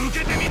受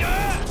けてみな。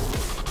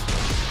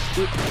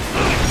こ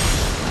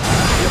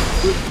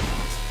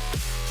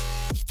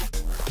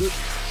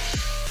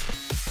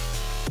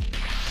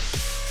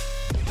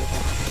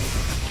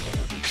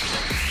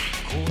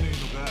うねえ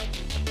のか。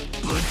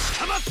ぶち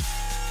かます。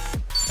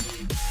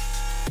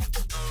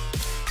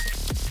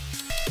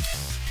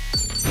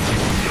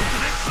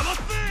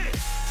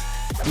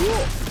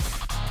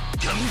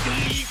ガンガン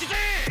行くぜ。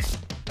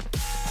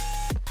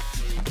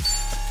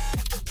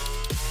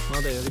ま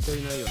だやり足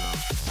りないよな。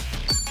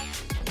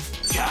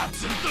ガ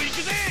ツンと行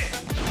くぜ。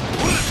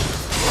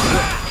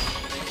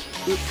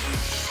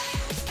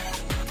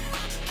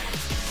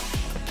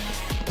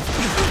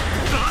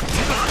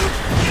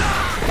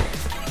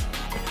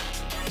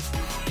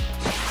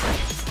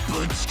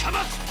ぶちか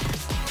ます。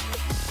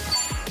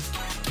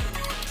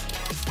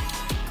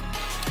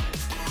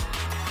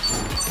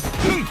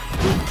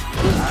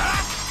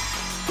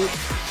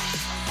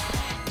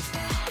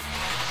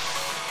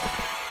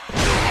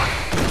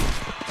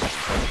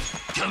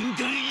ガン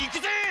ガン行く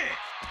ぜ。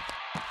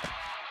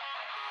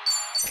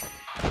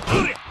お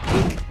りゃ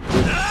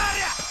あり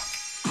ゃ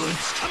ぶ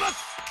ちかます。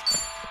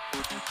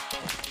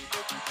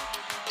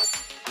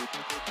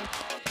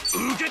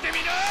受けてみ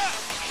な。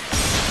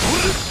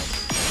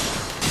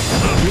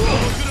ご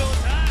苦労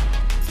さ。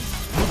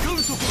向かう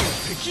ところ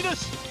敵なし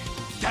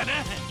だな。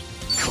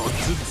コ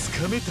ツつ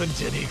かめたん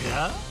じゃねえ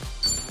か。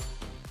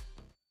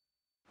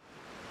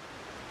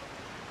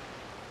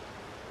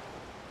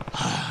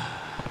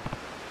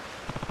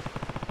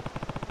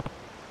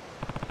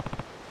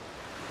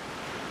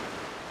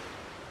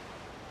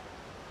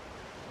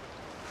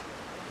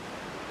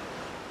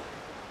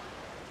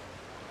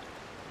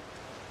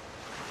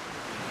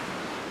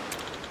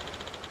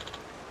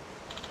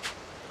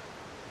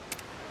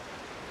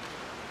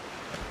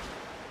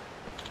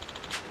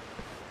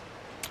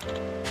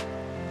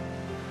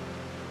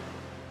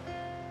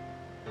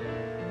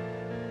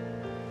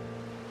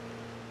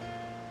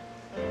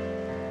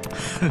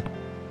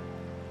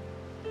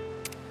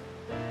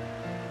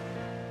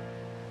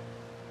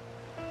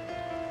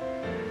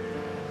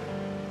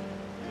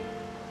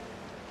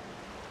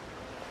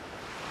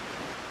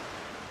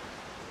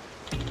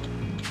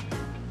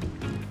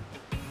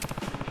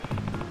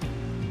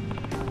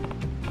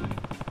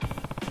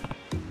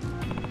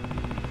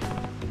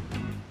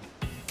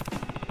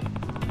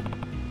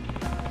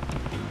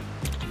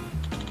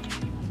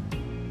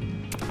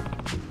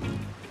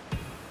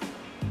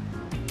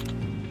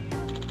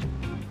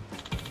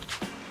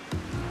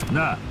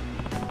なあ。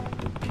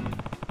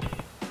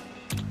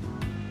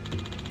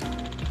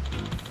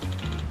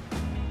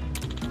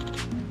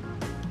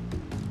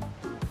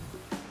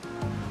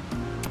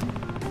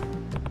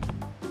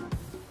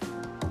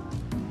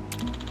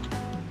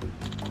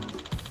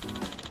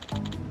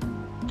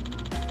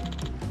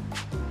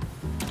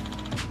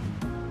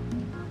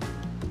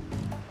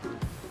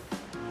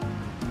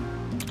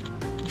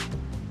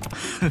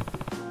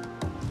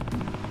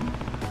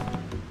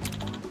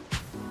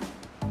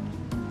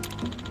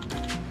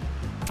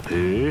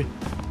へえ。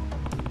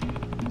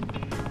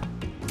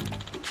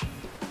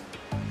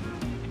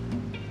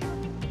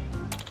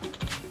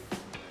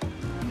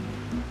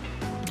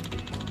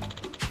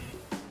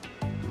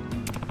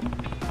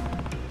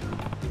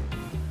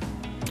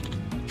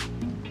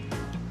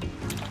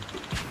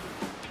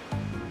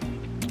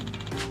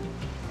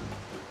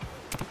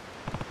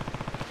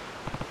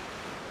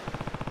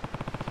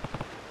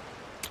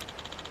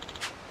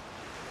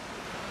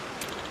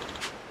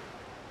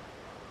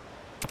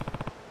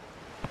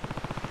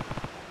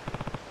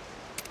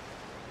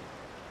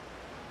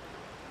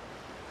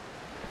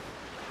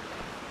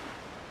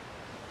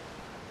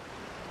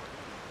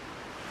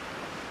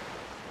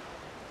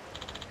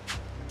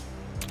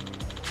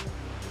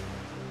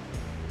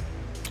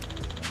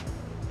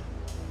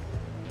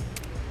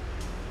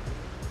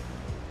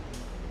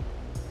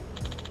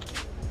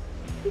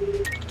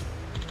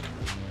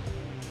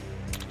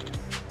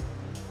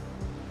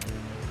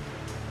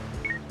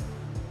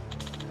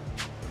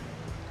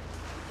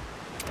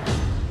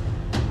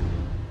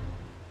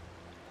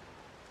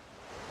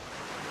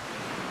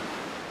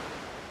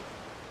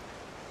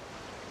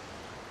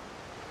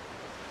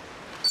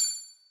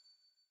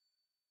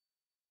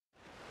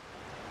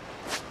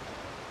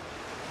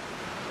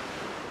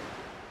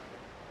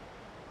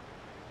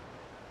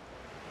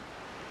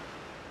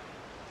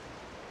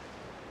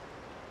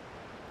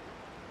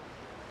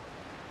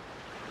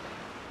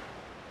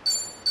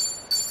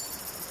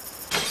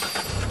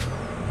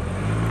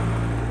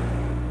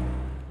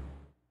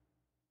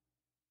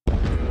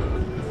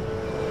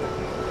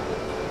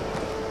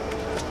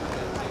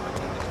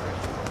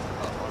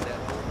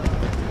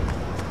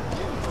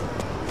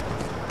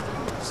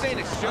Ain't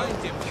a show,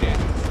 dipshit.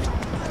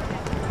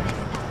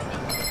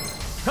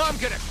 I'm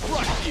gonna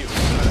crush you.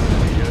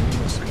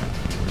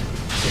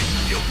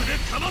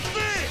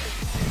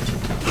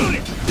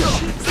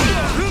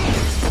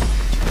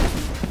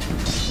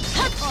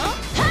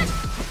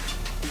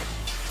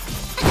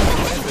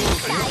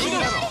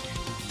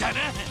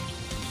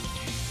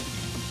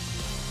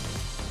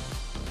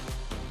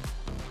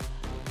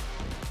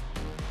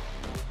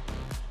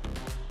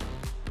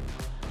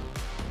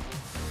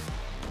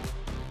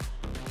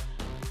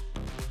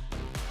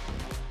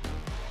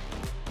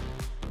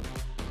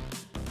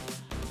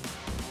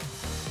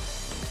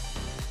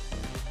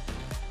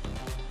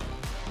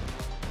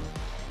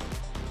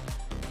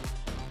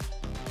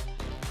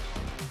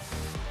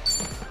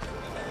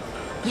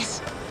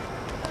 Yes.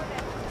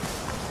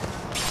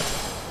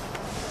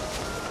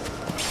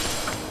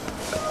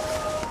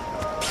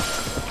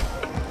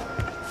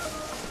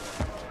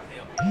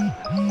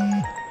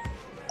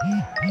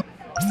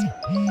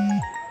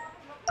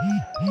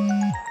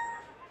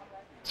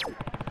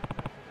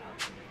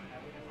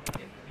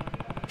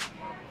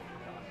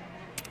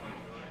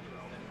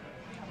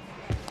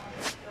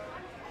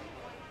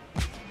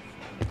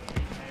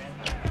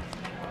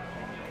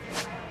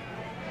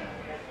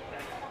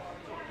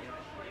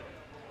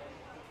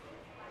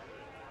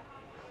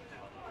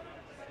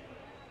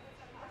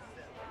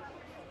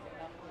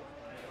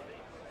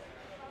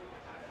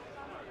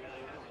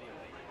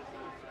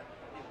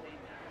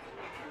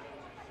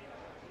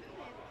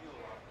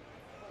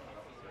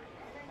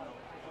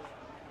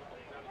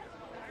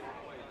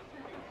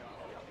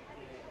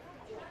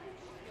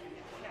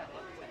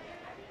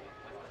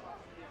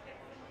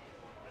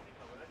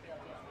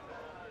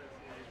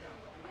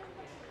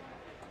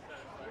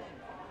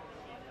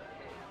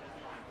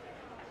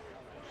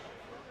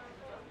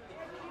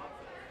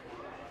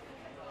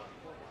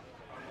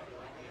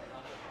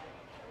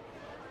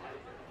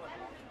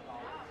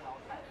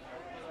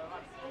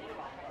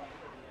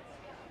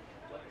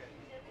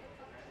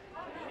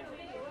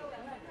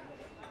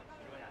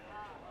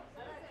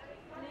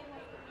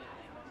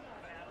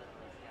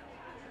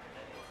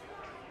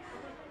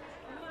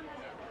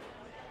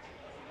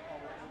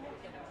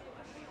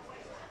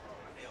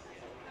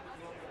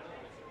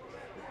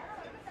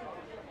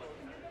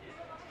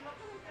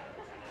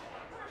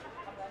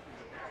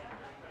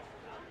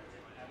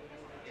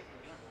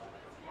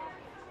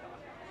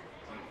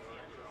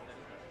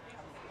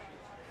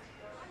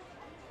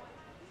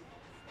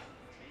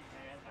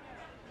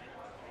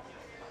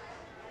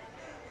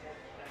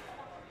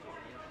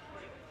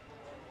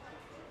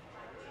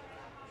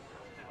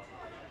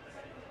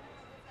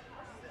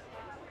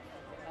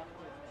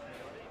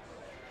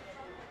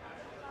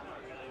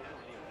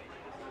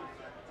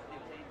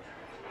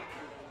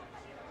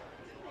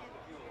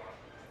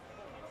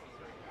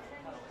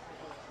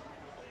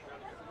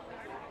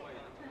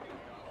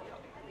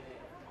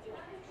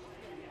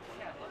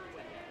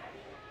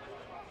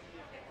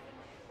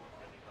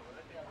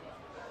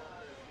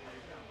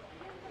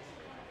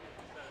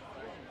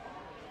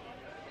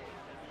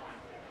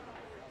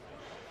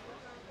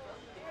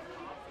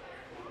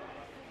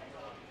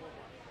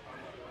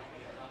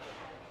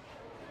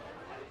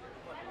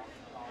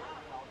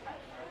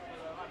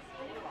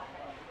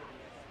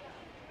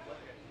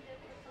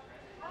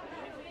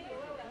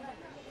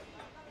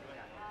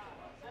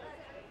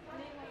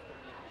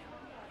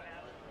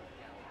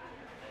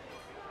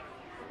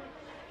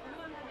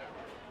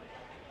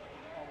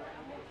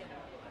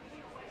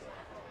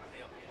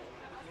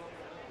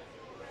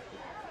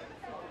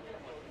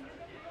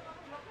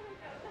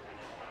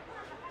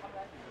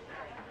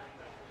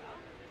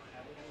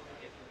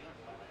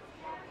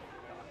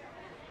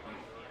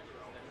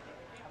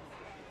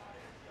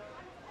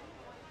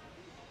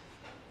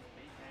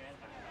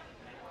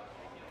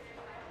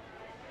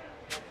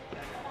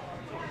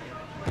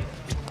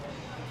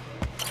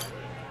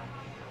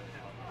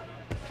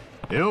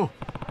 よ。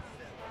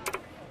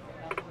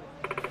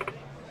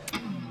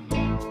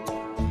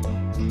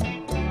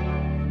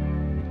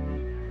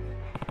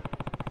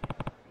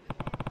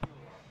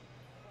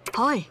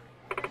はい。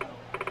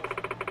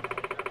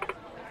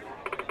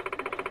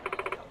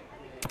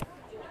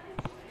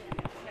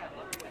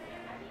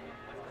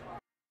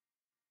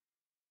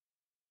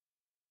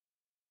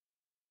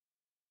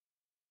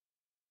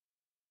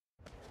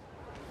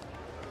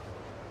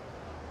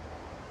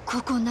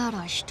ここな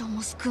ら人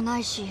も少な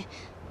いし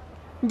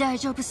大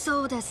丈夫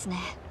そうですね。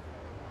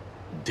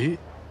で、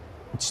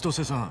千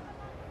歳さん、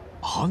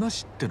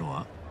話っての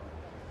は？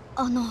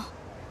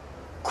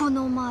こ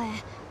の前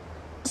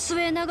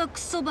末永く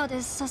そば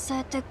で支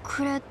えて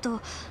くれ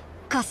と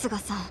春日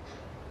さん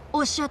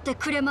おっしゃって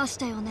くれまし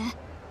たよね。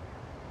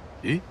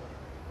え？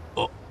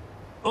あ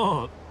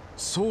あ、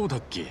そうだ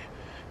っけ。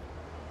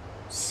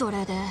そ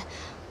れで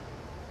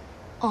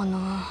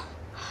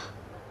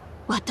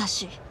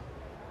私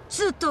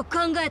ずっと考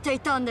えてい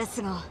たんで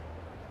すが、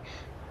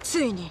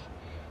ついに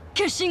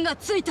決心が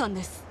ついたん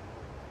です。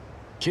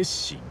決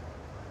心？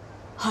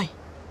はい。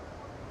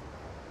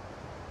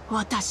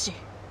私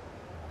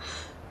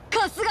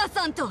春日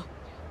さんと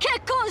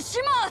結婚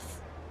しま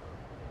す。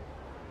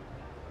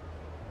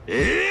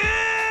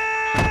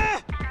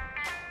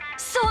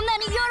そんな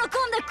に喜ん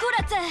でく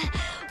れて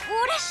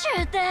嬉し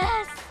いで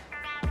す。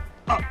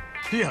あ、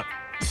いや、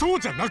そう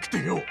じゃなくて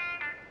よ。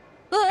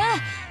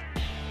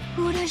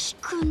嬉し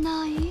く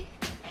ない？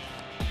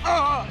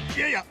ああ、い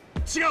やいや、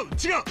違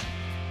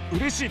う。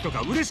嬉しいと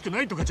か嬉しく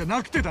ないとかじゃ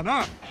なくてだ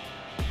な。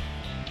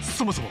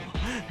そもそも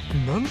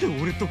なんで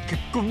俺と結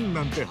婚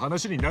なんて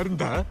話になるん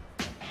だ？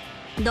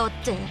だっ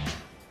て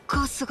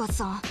春日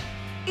さん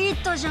言っ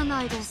たじゃ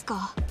ないです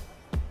か。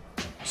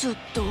ずっ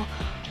と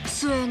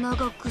末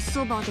永く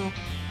そばで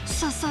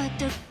支え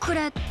てく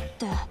れって。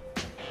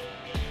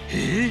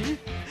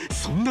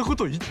そんなこ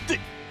と言って。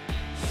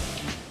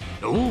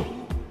おう、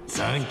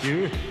サンキ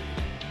ュー。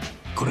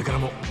これから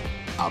も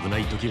危な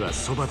い時は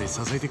そばで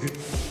支えてく。言っ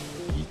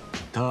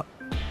たな。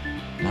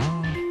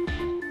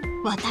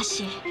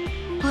私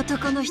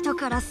男の人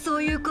からそ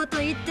ういうこと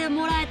言って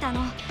もらえた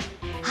の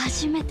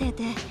初めて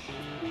で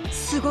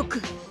すご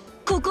く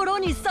心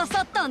に刺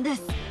さったんで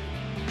す。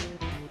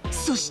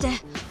そして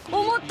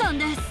思ったん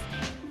です。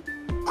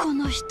こ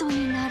の人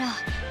になら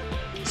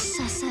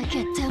捧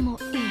げても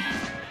いい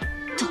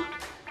と。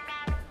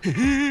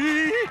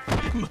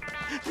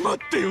待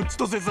ってよ、千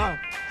歳さん。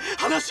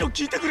話を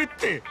聞いてくれっ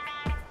て。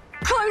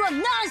恋はノ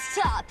ンス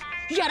トッ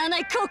プ。やらな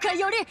い後悔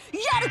よりや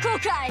る後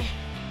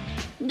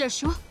悔で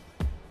しょ。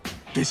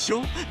でし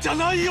ょじゃ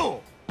ないよ。も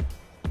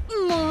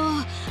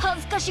う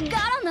恥ずかしが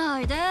らな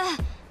いで。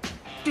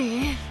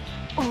ビー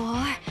フ or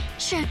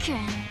チキン。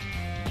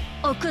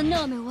お好み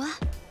は？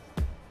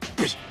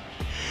ビーフ。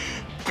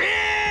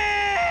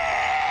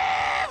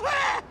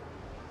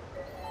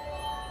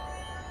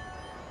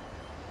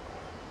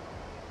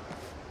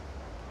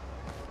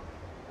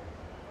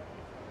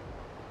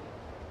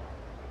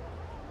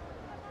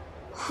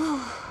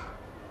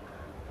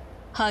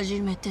初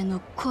めての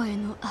声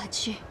の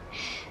味、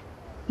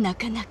な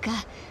かなか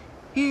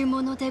いい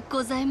もので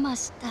ございま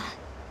した。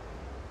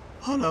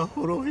腹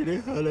ほろ入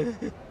れはれ。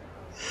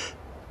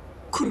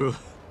これは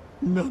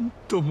なん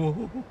と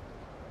も。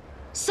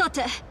さ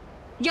て、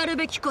やる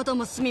べきこと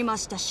も済みま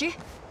したし、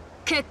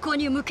結婚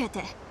に向け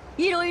て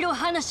いろいろ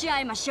話し合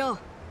いましょう。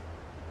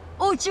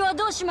お家は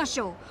どうしまし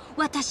ょ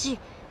う？私、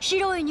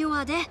広い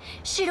庭で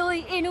白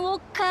い犬を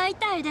飼い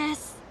たいで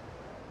す。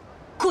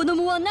子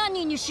供は何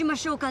人にしま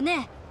しょうか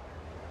ね？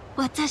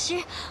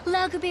私、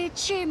ラグビー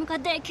チームが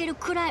できる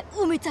くらい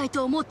産みたい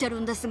と思ってる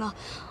んですが、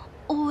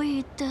多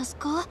いです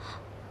か？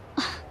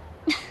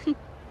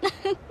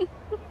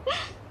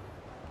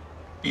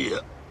い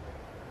や、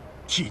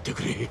聞いて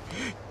くれ、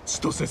千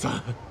歳さ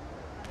ん。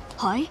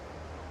はい？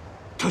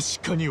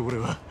確かに俺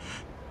は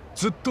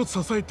ずっと支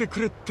えて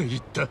くれって言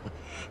った。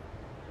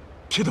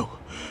けど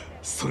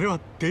それは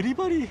デリ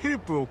バリーヘル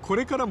プをこ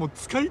れからも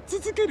使い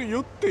続ける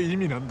よって意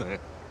味なんだよ。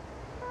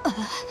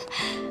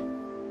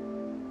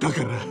だ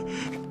から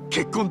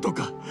結婚と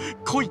か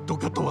恋と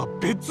かとは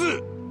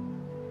別。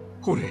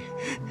俺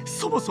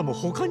そもそも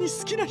他に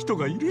好きな人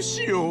がいる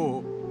し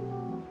よ。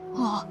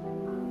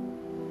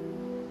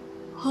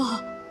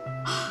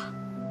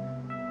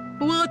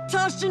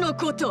私の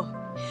こと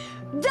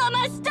騙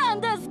した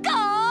んです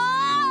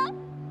か？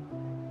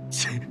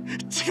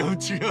違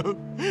う。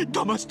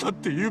騙したっ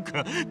ていう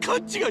か勘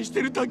違いし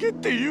てるだけっ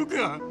ていう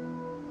か。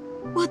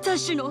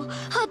私の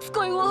初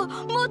恋を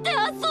もて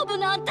あそぶ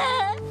なんて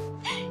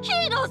ひ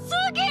どす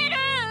ぎる。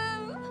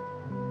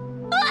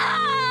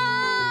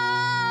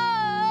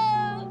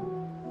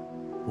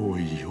お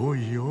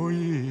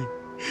い、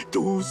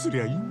どうす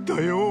りゃいいん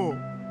だよ。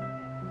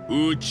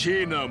う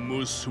ちの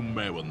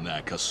娘を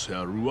泣かせ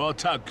る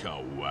男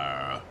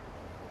は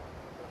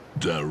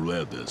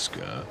誰ですか？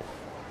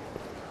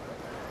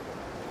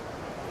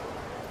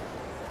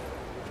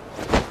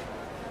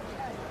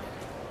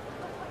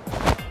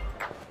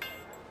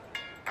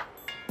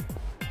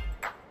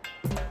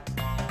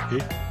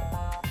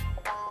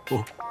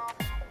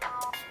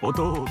お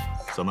父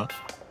様。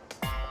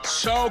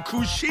So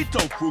Kushito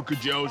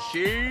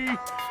Fukujoshi.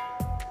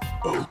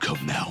 Oh,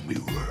 come now,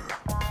 Mirror.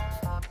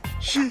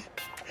 Yeah!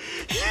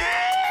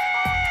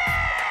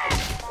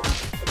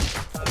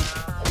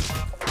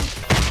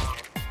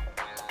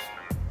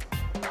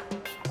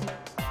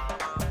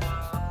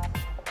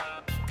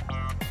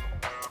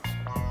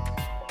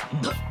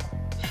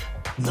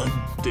 なん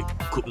で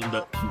こん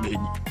な目に。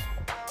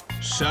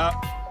さ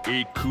あ、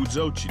行く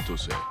ぞ、千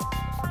歳。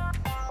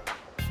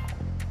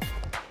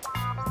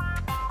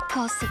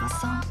春日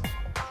さん、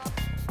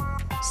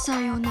さ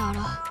よな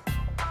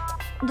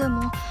ら。で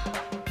も、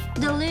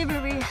デリバ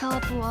リーヘ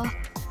ルプは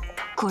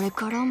これ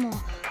からも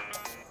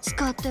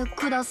使って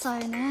くださ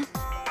いね。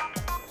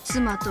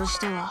妻とし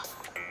ては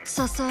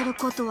支える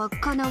ことは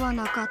叶わ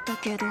なかった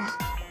けど、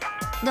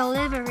デ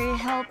リバリー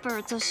ヘルパ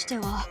ーとして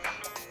は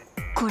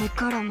これ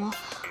からも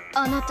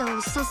あなた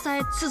を支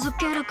え続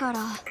けるから。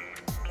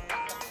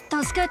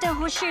助けて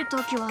ほしい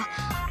ときは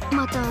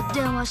また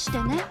電話し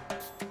てね。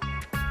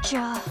じ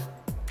ゃあ、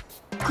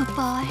グッ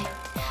バイ。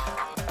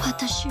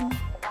私の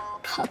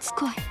初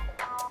恋。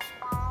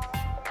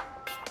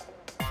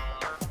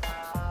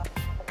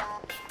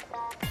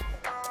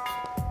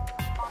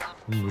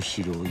む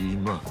しろ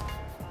今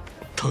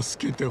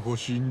助けてほ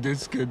しいんで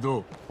すけ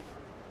ど。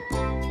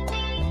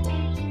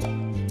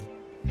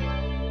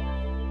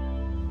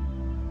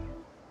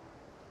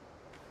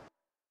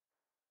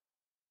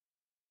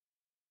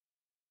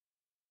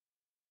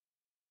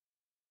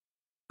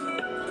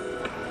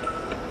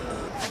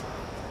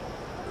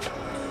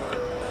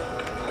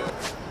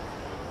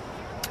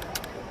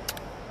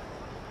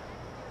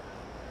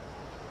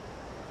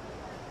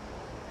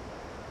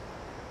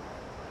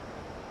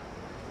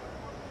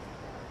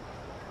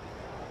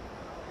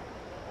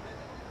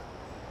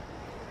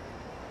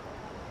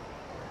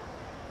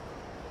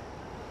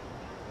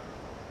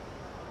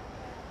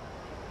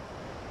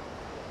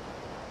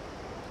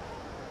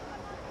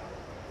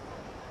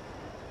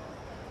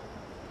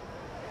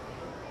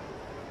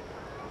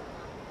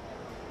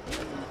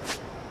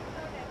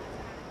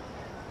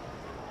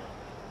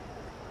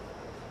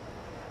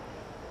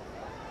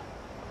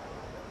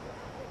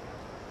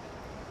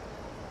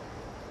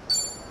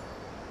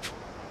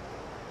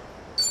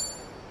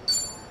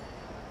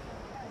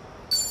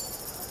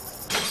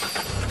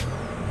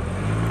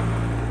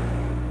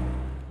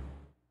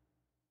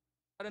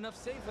Got enough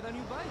saved for that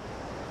new bike.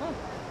 Huh.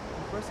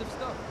 Impressive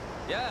stuff.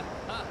 Yeah.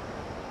 Huh.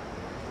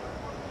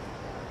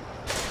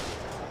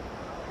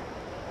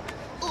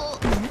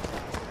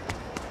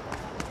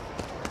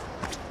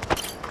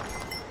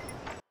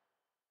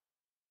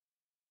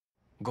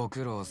 ご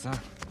苦労さん。